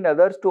 We need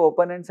others to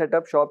open and set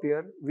up shop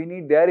here. We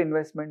need their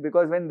investment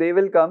because when they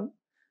will come,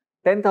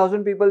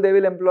 10,000 people they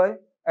will employ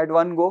at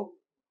one go,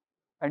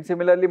 and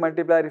similarly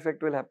multiplier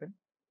effect will happen.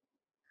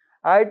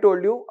 I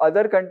told you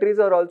other countries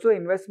are also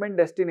investment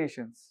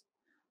destinations.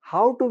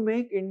 How to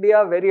make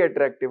India very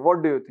attractive?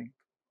 What do you think?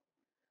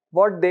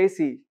 What they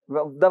see,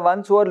 the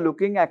ones who are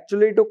looking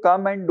actually to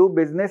come and do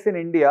business in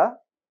India,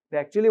 they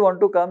actually want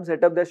to come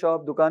set up their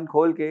shop, dukaan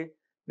khol ke,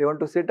 they want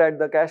to sit at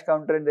the cash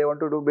counter and they want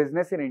to do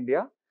business in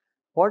India.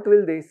 What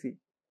will they see?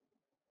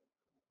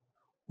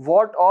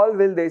 What all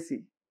will they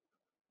see?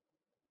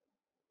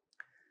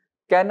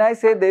 Can I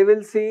say they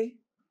will see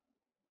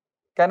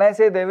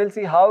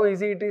how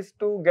easy it is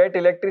to get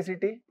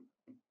electricity?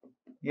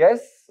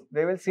 Yes,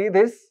 they will see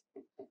this.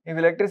 If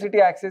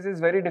electricity access is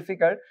very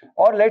difficult,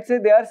 or let's say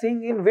they are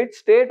seeing in which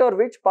state or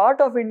which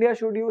part of India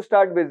should you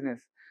start business.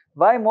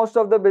 Why most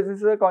of the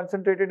businesses are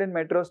concentrated in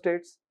metro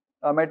states,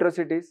 metro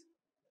cities?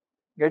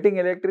 Getting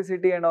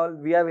electricity and all,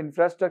 we have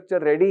infrastructure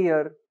ready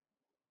here.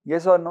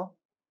 Yes or no?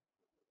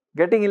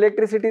 Getting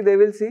electricity they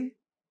will see.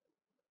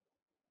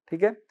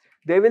 Okay?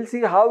 They will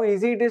see how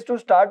easy it is to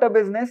start a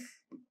business.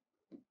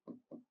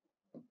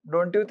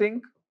 Don't you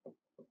think?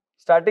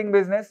 Starting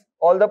business,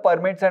 all the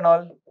permits and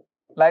all,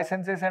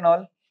 licenses and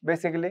all,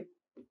 basically.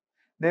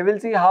 They will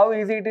see how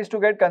easy it is to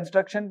get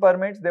construction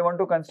permits. They want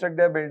to construct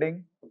their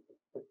building.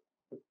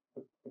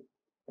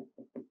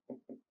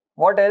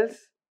 What else?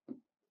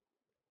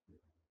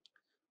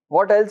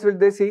 What else will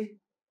they see?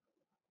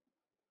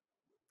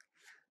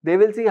 They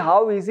will see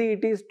how easy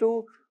it is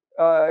to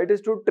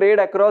trade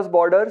across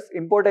borders,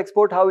 import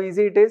export, how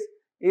easy it is.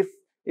 If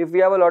we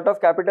have a lot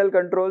of capital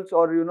controls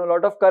or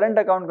lot of current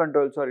account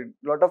controls,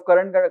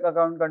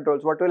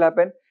 what will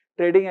happen?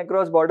 Trading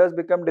across borders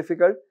become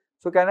difficult.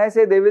 So can I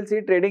say they will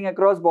see trading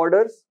across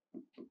borders?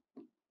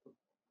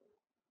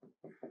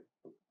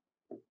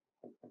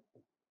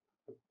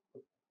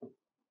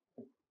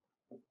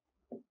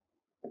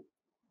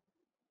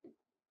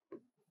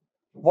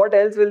 What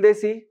else will they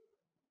see?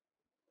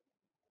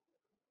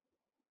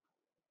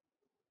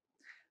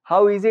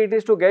 How easy it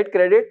is to get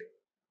credit,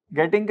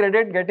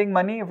 getting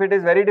money. If it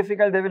is very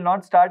difficult, they will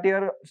not start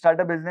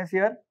a business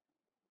here.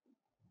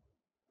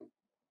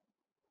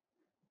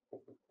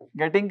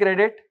 Getting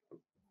credit.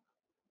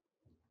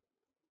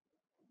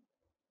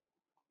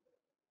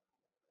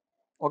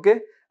 Okay.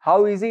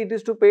 How easy it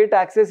is to pay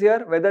taxes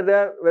here,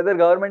 whether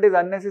government is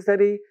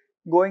unnecessary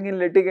going in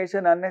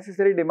litigation,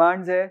 unnecessary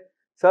demands hai.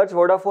 Search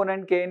Vodafone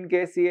and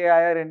KNK,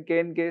 CAIR and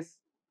KNKs.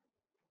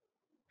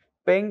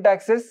 Paying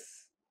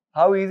taxes,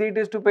 how easy it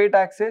is to pay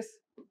taxes.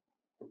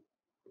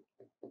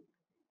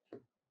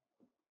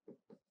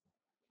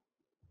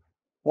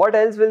 What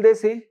else will they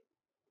see?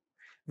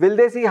 Will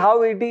they see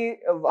how easy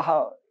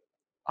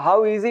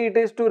it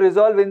is to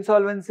resolve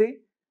insolvency?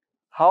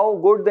 How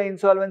good the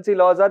insolvency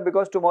laws are,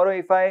 because tomorrow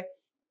if I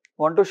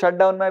want to shut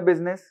down my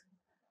business,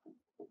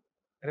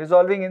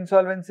 resolving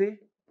insolvency,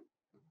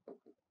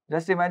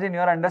 just imagine you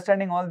are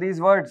understanding all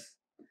these words.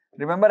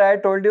 Remember I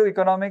told you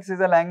economics is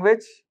a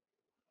language.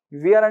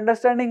 We are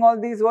understanding all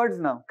these words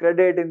now.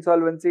 Credit,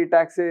 insolvency,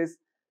 taxes,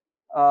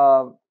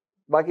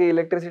 बाकी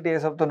electricity ये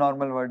सब तो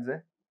normal words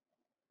है.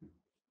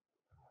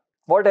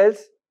 What else?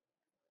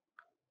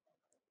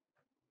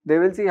 They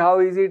will see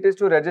how easy it is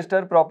to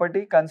register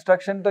property.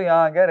 Construction तो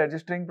यहाँ आ गया,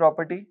 registering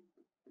property.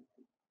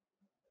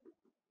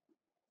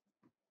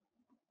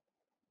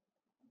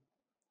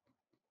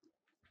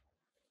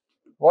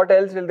 What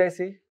else will they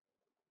see?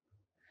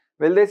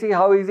 Will they see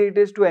how easy it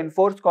is to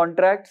enforce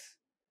contracts?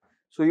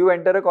 So you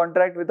enter a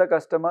contract with a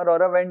customer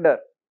or a vendor.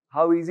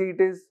 How easy it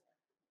is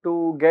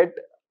to get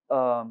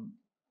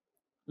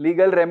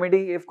legal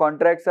remedy if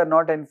contracts are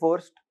not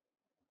enforced.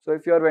 So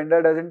if your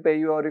vendor doesn't pay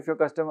you, or if your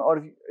customer,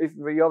 or if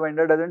your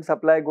vendor doesn't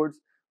supply goods,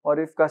 or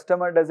if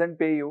customer doesn't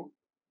pay you,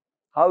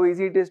 how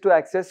easy it is to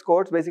access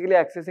courts, basically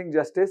accessing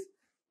justice.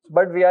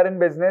 But we are in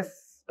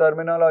business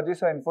terminology,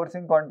 so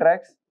enforcing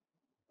contracts.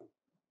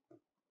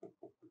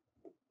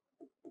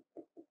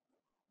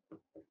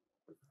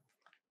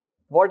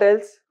 What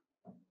else?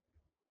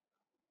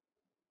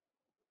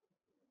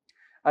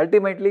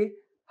 Ultimately,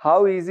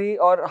 how easy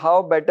or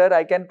how better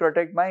I can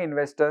protect my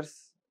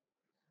investors.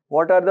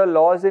 What are the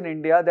laws in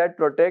India that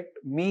protect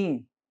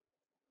me?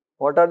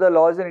 What are the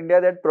laws in India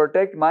that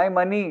protect my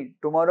money?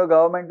 Tomorrow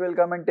government will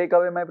come and take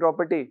away my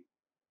property.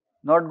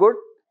 Not good,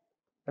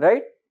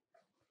 right?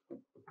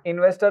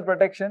 Investor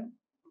protection.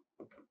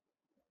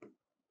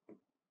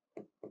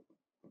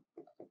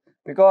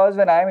 Because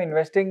when I am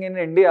investing in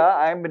India,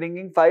 I am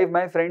bringing 5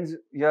 my friends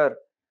here.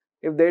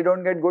 If they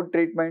don't get good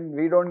treatment,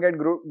 we don't get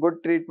good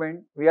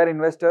treatment. We are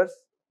investors.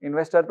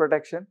 Investor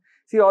protection.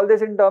 See all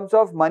this in terms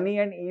of money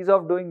and ease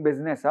of doing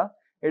business.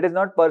 It is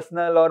not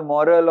personal or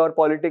moral or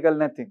political,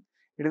 nothing.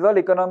 It is all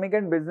economic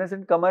and business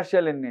and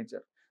commercial in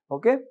nature.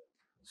 Okay.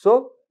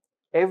 So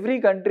every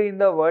country in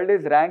the world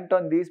is ranked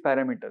on these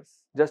parameters.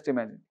 Just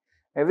imagine.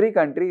 Every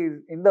country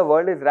in the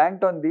world is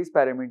ranked on these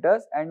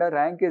parameters, and a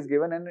rank is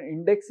given and an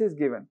index is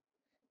given.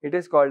 It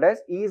is called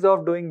as ease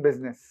of doing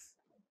business.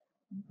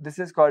 This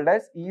is called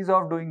as ease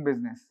of doing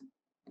business.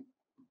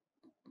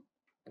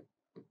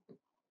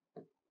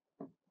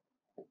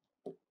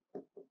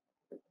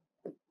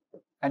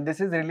 And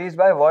this is released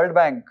by World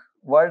Bank.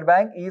 World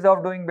Bank, ease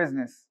of doing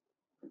business.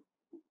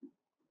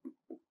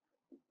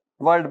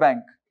 World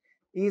Bank,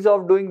 ease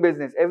of doing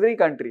business, every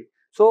country.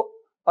 So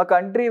a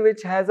country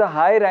which has a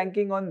high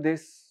ranking on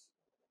this,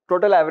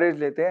 total average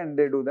lete hain and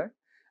they do that.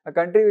 A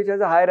country which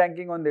has a high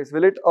ranking on this,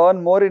 will it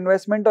earn more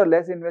investment or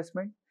less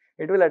investment?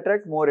 It will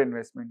attract more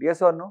investment,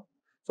 yes or no?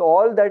 So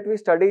all that we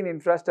study in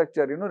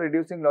infrastructure,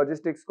 reducing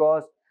logistics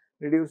cost,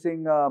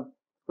 reducing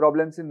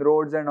problems in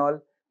roads and all,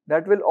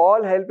 that will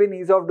all help in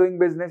ease of doing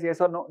business,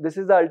 yes or no? This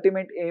is the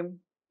ultimate aim,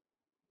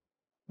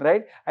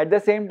 right? At the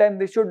same time,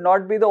 this should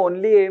not be the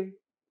only aim,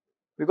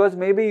 because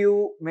maybe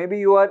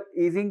you are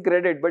easing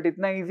credit, but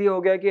itna easy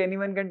ho gaya ki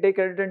anyone can take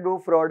credit and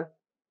do fraud.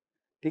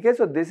 Okay,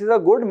 so this is a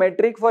good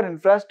metric for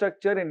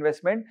infrastructure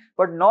investment,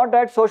 but not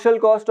at social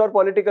cost or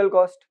political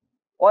cost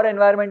or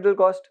environmental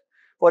cost.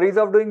 For ease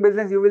of doing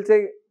business, you will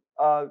say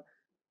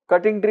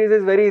cutting trees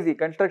is very easy.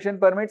 Construction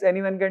permits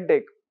anyone can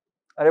take.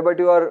 But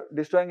you are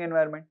destroying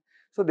environment.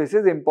 So this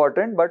is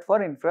important, but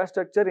for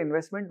infrastructure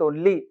investment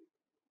only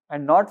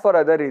and not for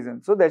other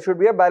reasons. So there should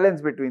be a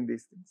balance between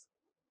these things.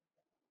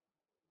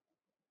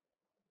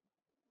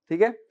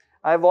 Okay?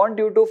 I want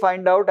you to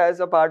find out as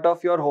a part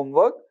of your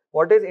homework,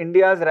 what is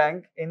India's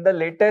rank in the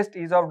latest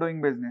ease of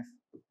doing business?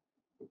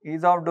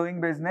 Ease of doing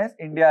business,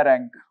 India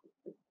rank.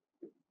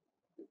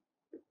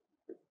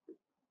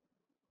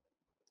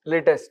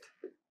 Latest.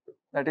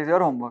 That is your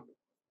homework.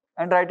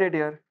 And write it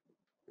here.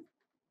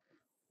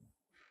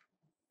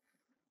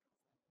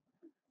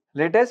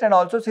 Latest, and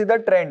also see the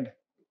trend.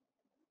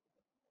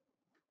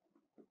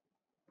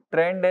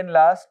 Trend in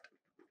last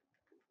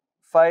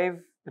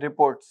 5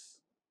 reports.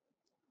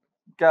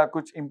 क्या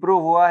कुछ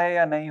improve हुआ है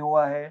या नहीं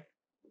हुआ है?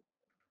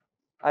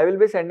 I will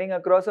be sending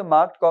across a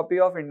marked copy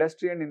of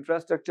Industry and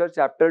Infrastructure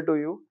chapter to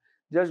you.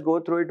 Just go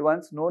through it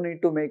once. No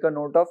need to make a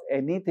note of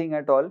anything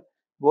at all.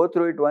 Go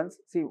through it once.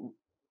 See,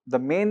 the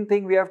main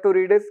thing we have to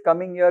read is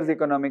coming year's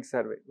economic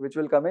survey, which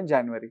will come in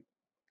January.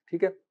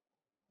 Okay?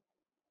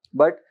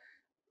 But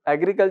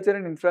Agriculture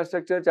and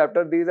Infrastructure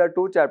chapter, these are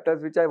 2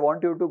 chapters which I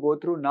want you to go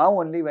through now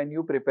only when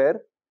you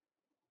prepare,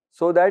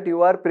 so that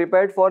you are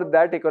prepared for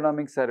that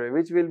economic survey,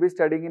 which we will be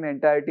studying in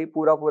entirety,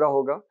 pura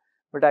hoga.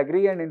 But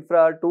Agri and Infra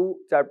are 2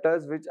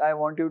 chapters which I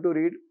want you to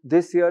read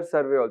this year's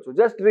survey also.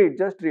 Just read.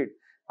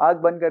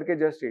 Aag band karke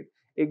just read.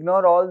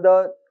 Ignore all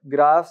the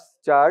graphs,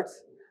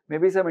 charts.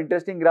 Maybe some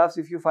interesting graphs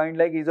if you find,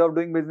 like ease of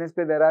doing business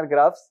pe there are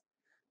graphs.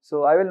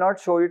 So I will not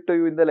show it to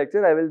you in the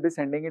lecture, I will be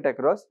sending it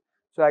across.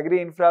 So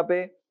agri infra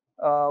pe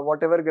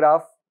whatever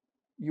graph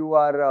you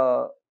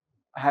are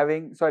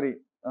having, sorry,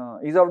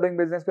 ease of doing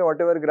business pe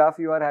whatever graph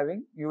you are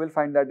having, you will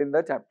find that in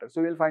the chapter.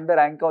 So you will find the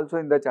rank also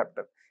in the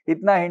chapter.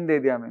 Itna hint de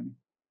diya maine.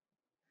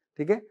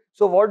 ठीक है.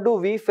 So what do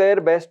we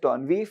fare best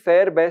on? We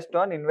fare best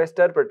on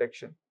investor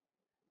protection.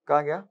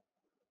 कहाँ गया?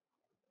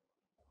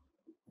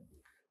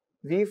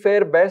 We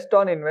fare best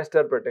on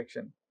investor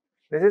protection.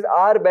 This is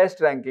our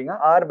best ranking,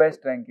 our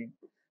best ranking.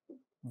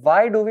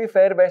 Why do we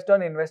fare best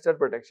on investor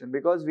protection?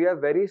 Because we have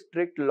very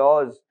strict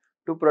laws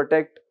to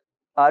protect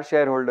our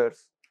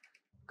shareholders.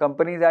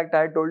 Companies Act,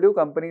 I told you,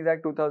 Companies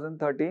Act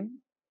 2013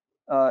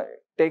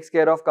 takes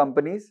care of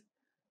companies.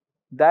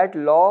 That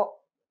law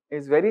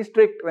is very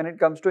strict when it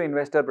comes to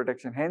investor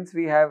protection. Hence,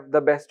 we have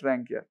the best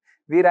rank here.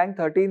 We rank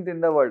 13th in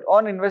the world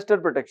on investor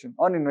protection.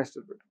 On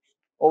investor protection.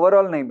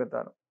 Overall, नहीं बता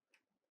रहा हूँ.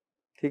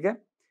 ठीक है?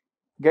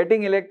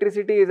 Getting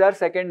electricity is our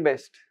second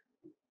best.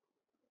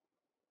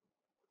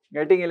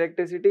 Getting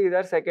electricity is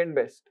our second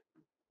best.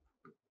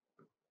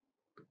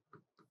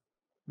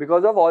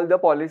 Because of all the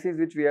policies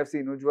which we have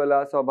seen,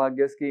 Ujjwala,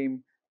 Saubhagya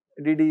scheme,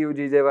 DDU,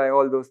 GJY,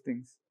 all those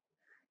things.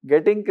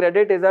 Getting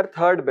credit is our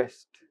third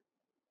best.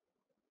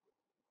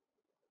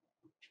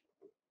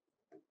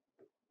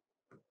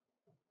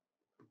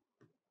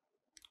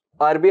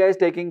 RBI is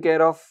taking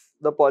care of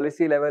the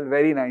policy level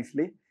very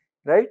nicely,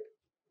 right?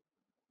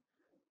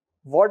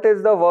 What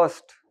is the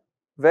worst?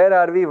 Where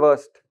are we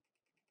worst?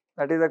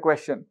 That is the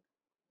question.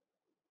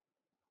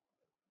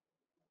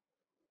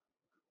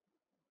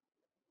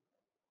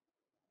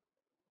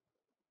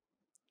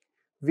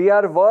 We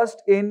are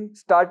worst in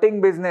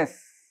starting business.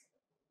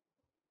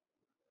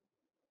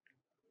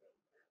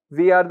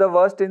 We are the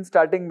worst in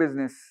starting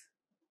business.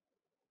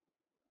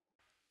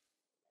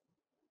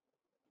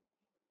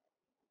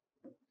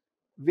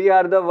 We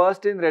are the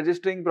worst in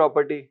registering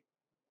property.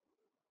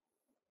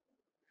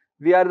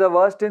 We are the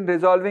worst in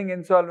resolving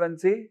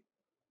insolvency.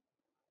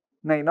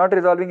 No, not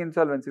resolving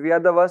insolvency. We are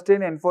the worst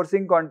in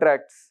enforcing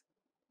contracts.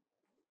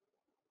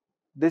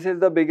 This is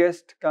the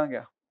biggest. कहाँ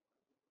गया?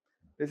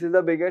 This is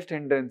the biggest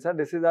hindrance.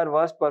 This is our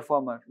worst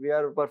performer. We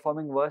are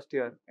performing worst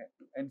here,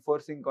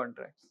 enforcing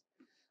contracts.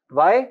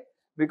 Why?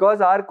 Because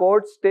our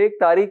courts take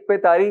tariq pe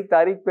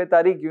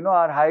tariq. You know,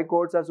 our high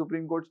courts, our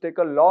Supreme Courts take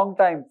a long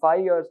time, 5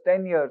 years,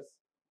 10 years.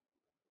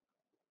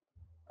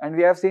 And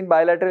we have seen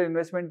bilateral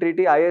investment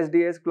treaty,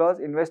 ISDS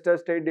clause, investor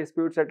state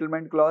dispute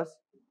settlement clause,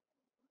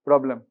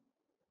 problem.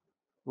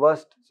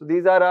 Worst. So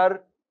these are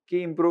our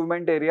key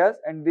improvement areas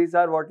and these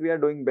are what we are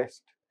doing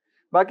best.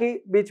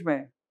 Baki, beech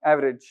mein,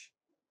 average.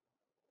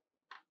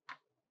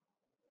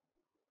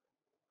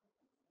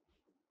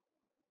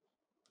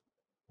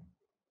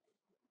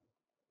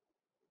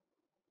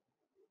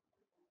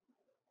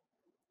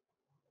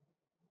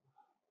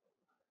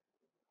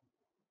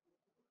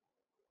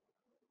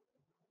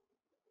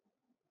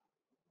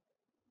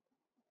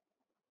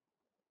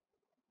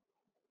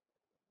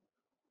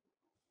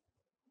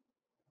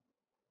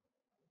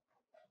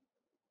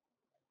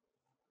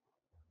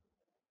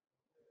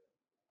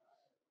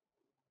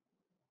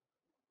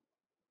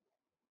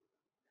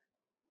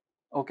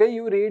 Okay,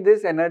 you read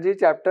this energy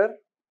chapter.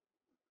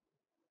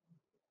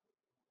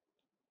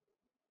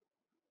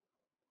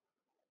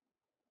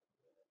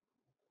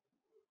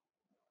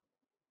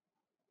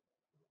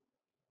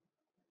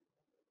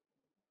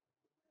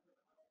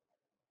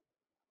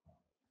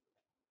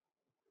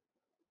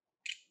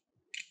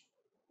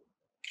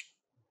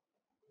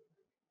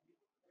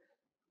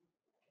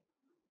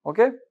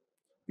 Okay,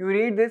 you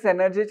read this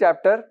energy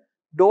chapter.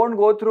 Don't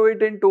go through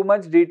it in too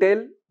much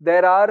detail.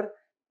 There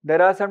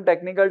are some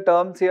technical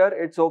terms here.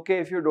 It's okay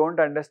if you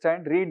don't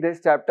understand. Read this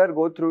chapter,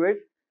 go through it.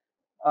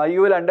 You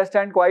will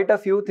understand quite a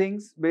few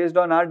things based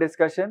on our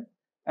discussion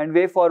and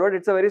way forward.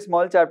 It's a very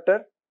small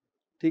chapter.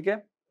 Okay?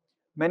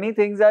 Many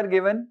things are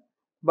given,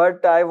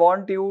 but I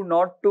want you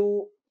not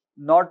to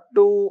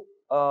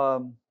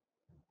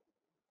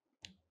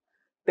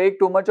take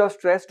too much of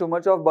stress, too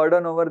much of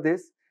burden over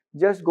this.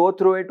 Just go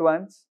through it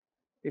once.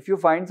 If you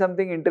find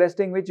something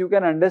interesting which you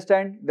can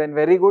understand, then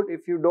very good.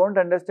 If you don't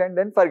understand,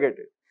 then forget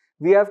it.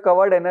 We have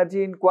covered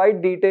energy in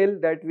quite detail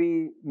that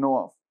we know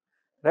of,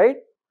 right?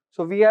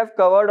 So we have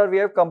covered or we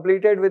have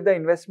completed with the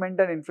investment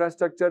and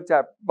infrastructure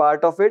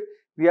part of it.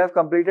 We have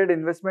completed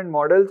investment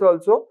models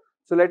also.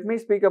 So let me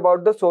speak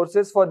about the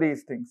sources for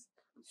these things.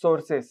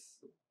 Sources.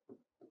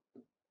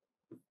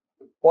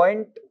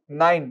 Point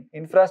 9,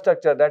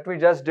 infrastructure, that we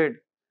just did.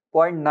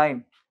 Point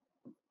 9,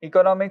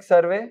 economic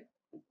survey.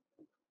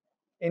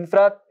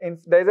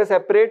 There is a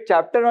separate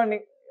chapter on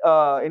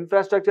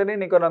infrastructure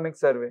in economic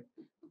survey.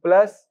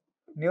 Plus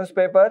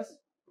newspapers.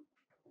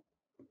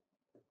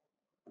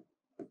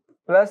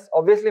 Plus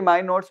obviously my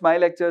notes, my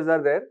lectures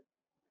are there.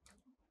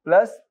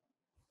 Plus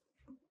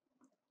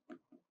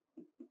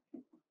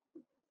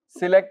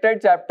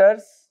selected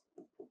chapters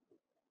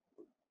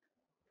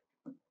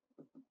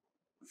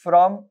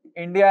from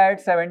India at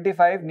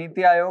 75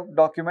 Niti Aayog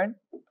document.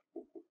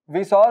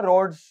 We saw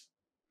roads,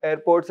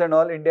 airports and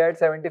all. India at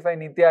 75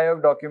 Niti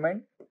Aayog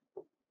document.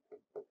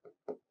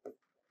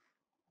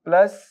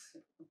 plus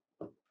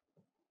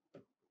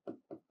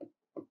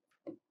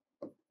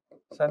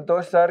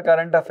Santosh sir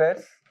current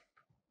affairs.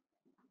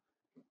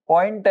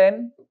 Point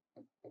 10,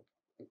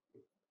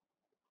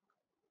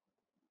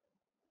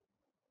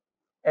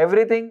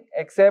 everything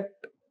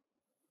except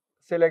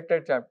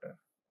selected chapter.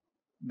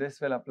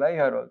 This will apply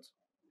here also.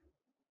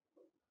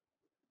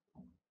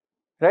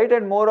 Right,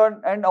 and more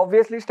on, and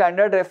obviously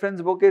standard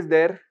reference book is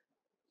there.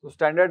 So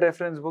standard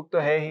reference book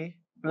to hai hi,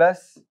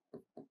 plus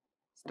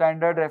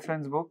standard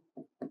reference book.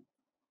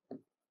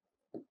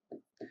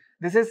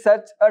 This is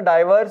such a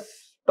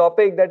diverse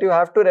topic that you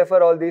have to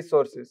refer all these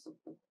sources.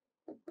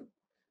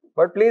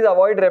 But please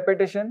avoid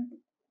repetition.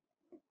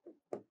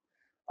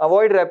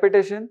 Avoid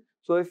repetition.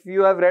 So if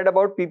you have read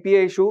about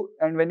PPA issue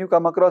and when you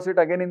come across it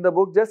again in the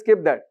book, just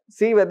skip that.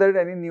 See whether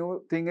any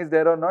new thing is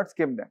there or not,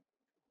 skip that.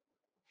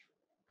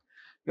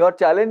 Your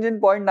challenge in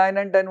point 9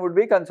 and 10 would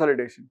be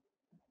consolidation.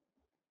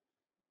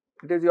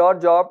 It is your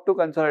job to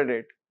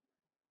consolidate.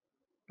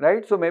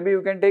 Right? So maybe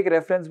you can take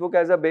reference book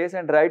as a base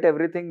and write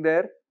everything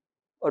there.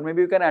 Or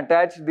maybe you can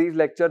attach these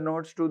lecture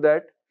notes to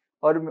that.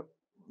 Or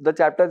the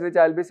chapters which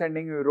I will be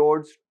sending you,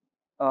 roads,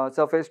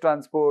 surface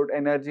transport,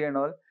 energy and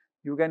all.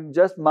 You can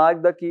just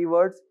mark the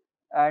keywords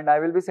and I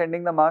will be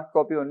sending the marked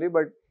copy only.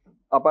 But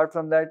apart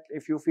from that,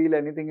 if you feel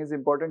anything is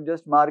important,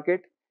 just mark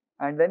it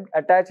and then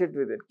attach it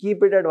with it.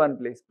 Keep it at one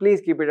place.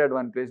 Please keep it at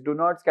one place. Do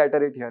not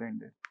scatter it here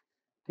and there.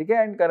 Okay?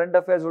 And current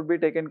affairs would be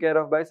taken care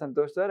of by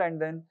Santosh sir,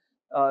 and then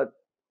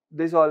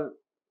this all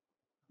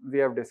we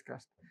have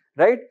discussed.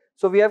 Right?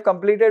 So we have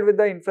completed with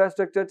the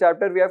infrastructure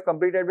chapter. We have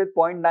completed with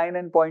point 9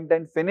 and point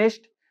 10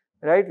 finished.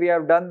 Right? We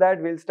have done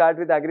that. We'll start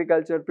with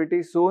agriculture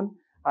pretty soon.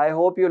 I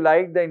hope you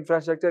liked the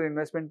infrastructure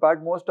investment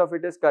part. Most of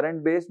it is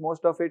current based.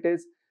 Most of it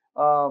is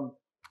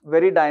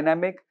very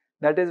dynamic.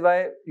 That is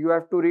why you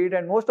have to read,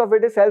 and most of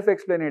it is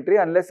self-explanatory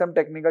unless some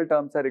technical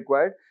terms are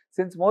required.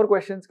 Since more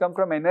questions come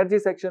from energy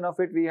section of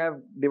it, we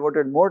have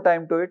devoted more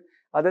time to it.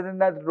 Other than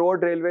that,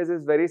 road railways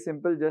is very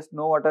simple. Just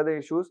know what are the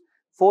issues.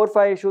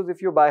 4-5 issues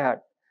if you by heart.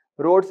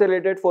 Roads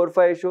related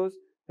 4-5 issues,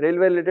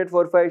 railway related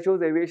 4-5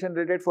 issues, aviation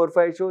related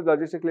 4-5 issues,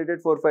 logistics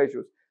related 4-5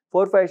 issues.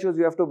 4-5 issues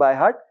you have to by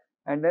heart,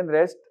 and then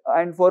rest,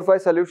 and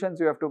 4-5 solutions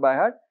you have to by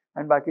heart,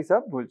 and baki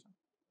sab bhul jao.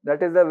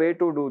 That is the way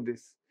to do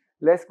this.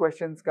 Less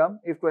questions come.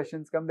 If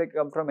questions come, they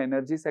come from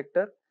energy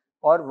sector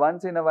or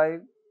once in a while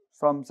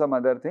from some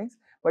other things.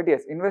 But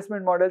yes,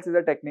 investment models is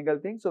a technical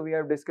thing. So we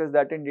have discussed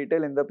that in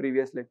detail in the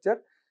previous lecture.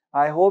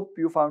 I hope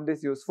you found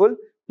this useful.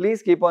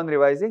 Please keep on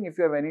revising. If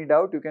you have any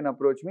doubt, you can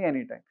approach me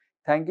anytime.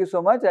 Thank you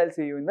so much. I'll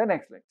see you in the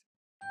next lecture.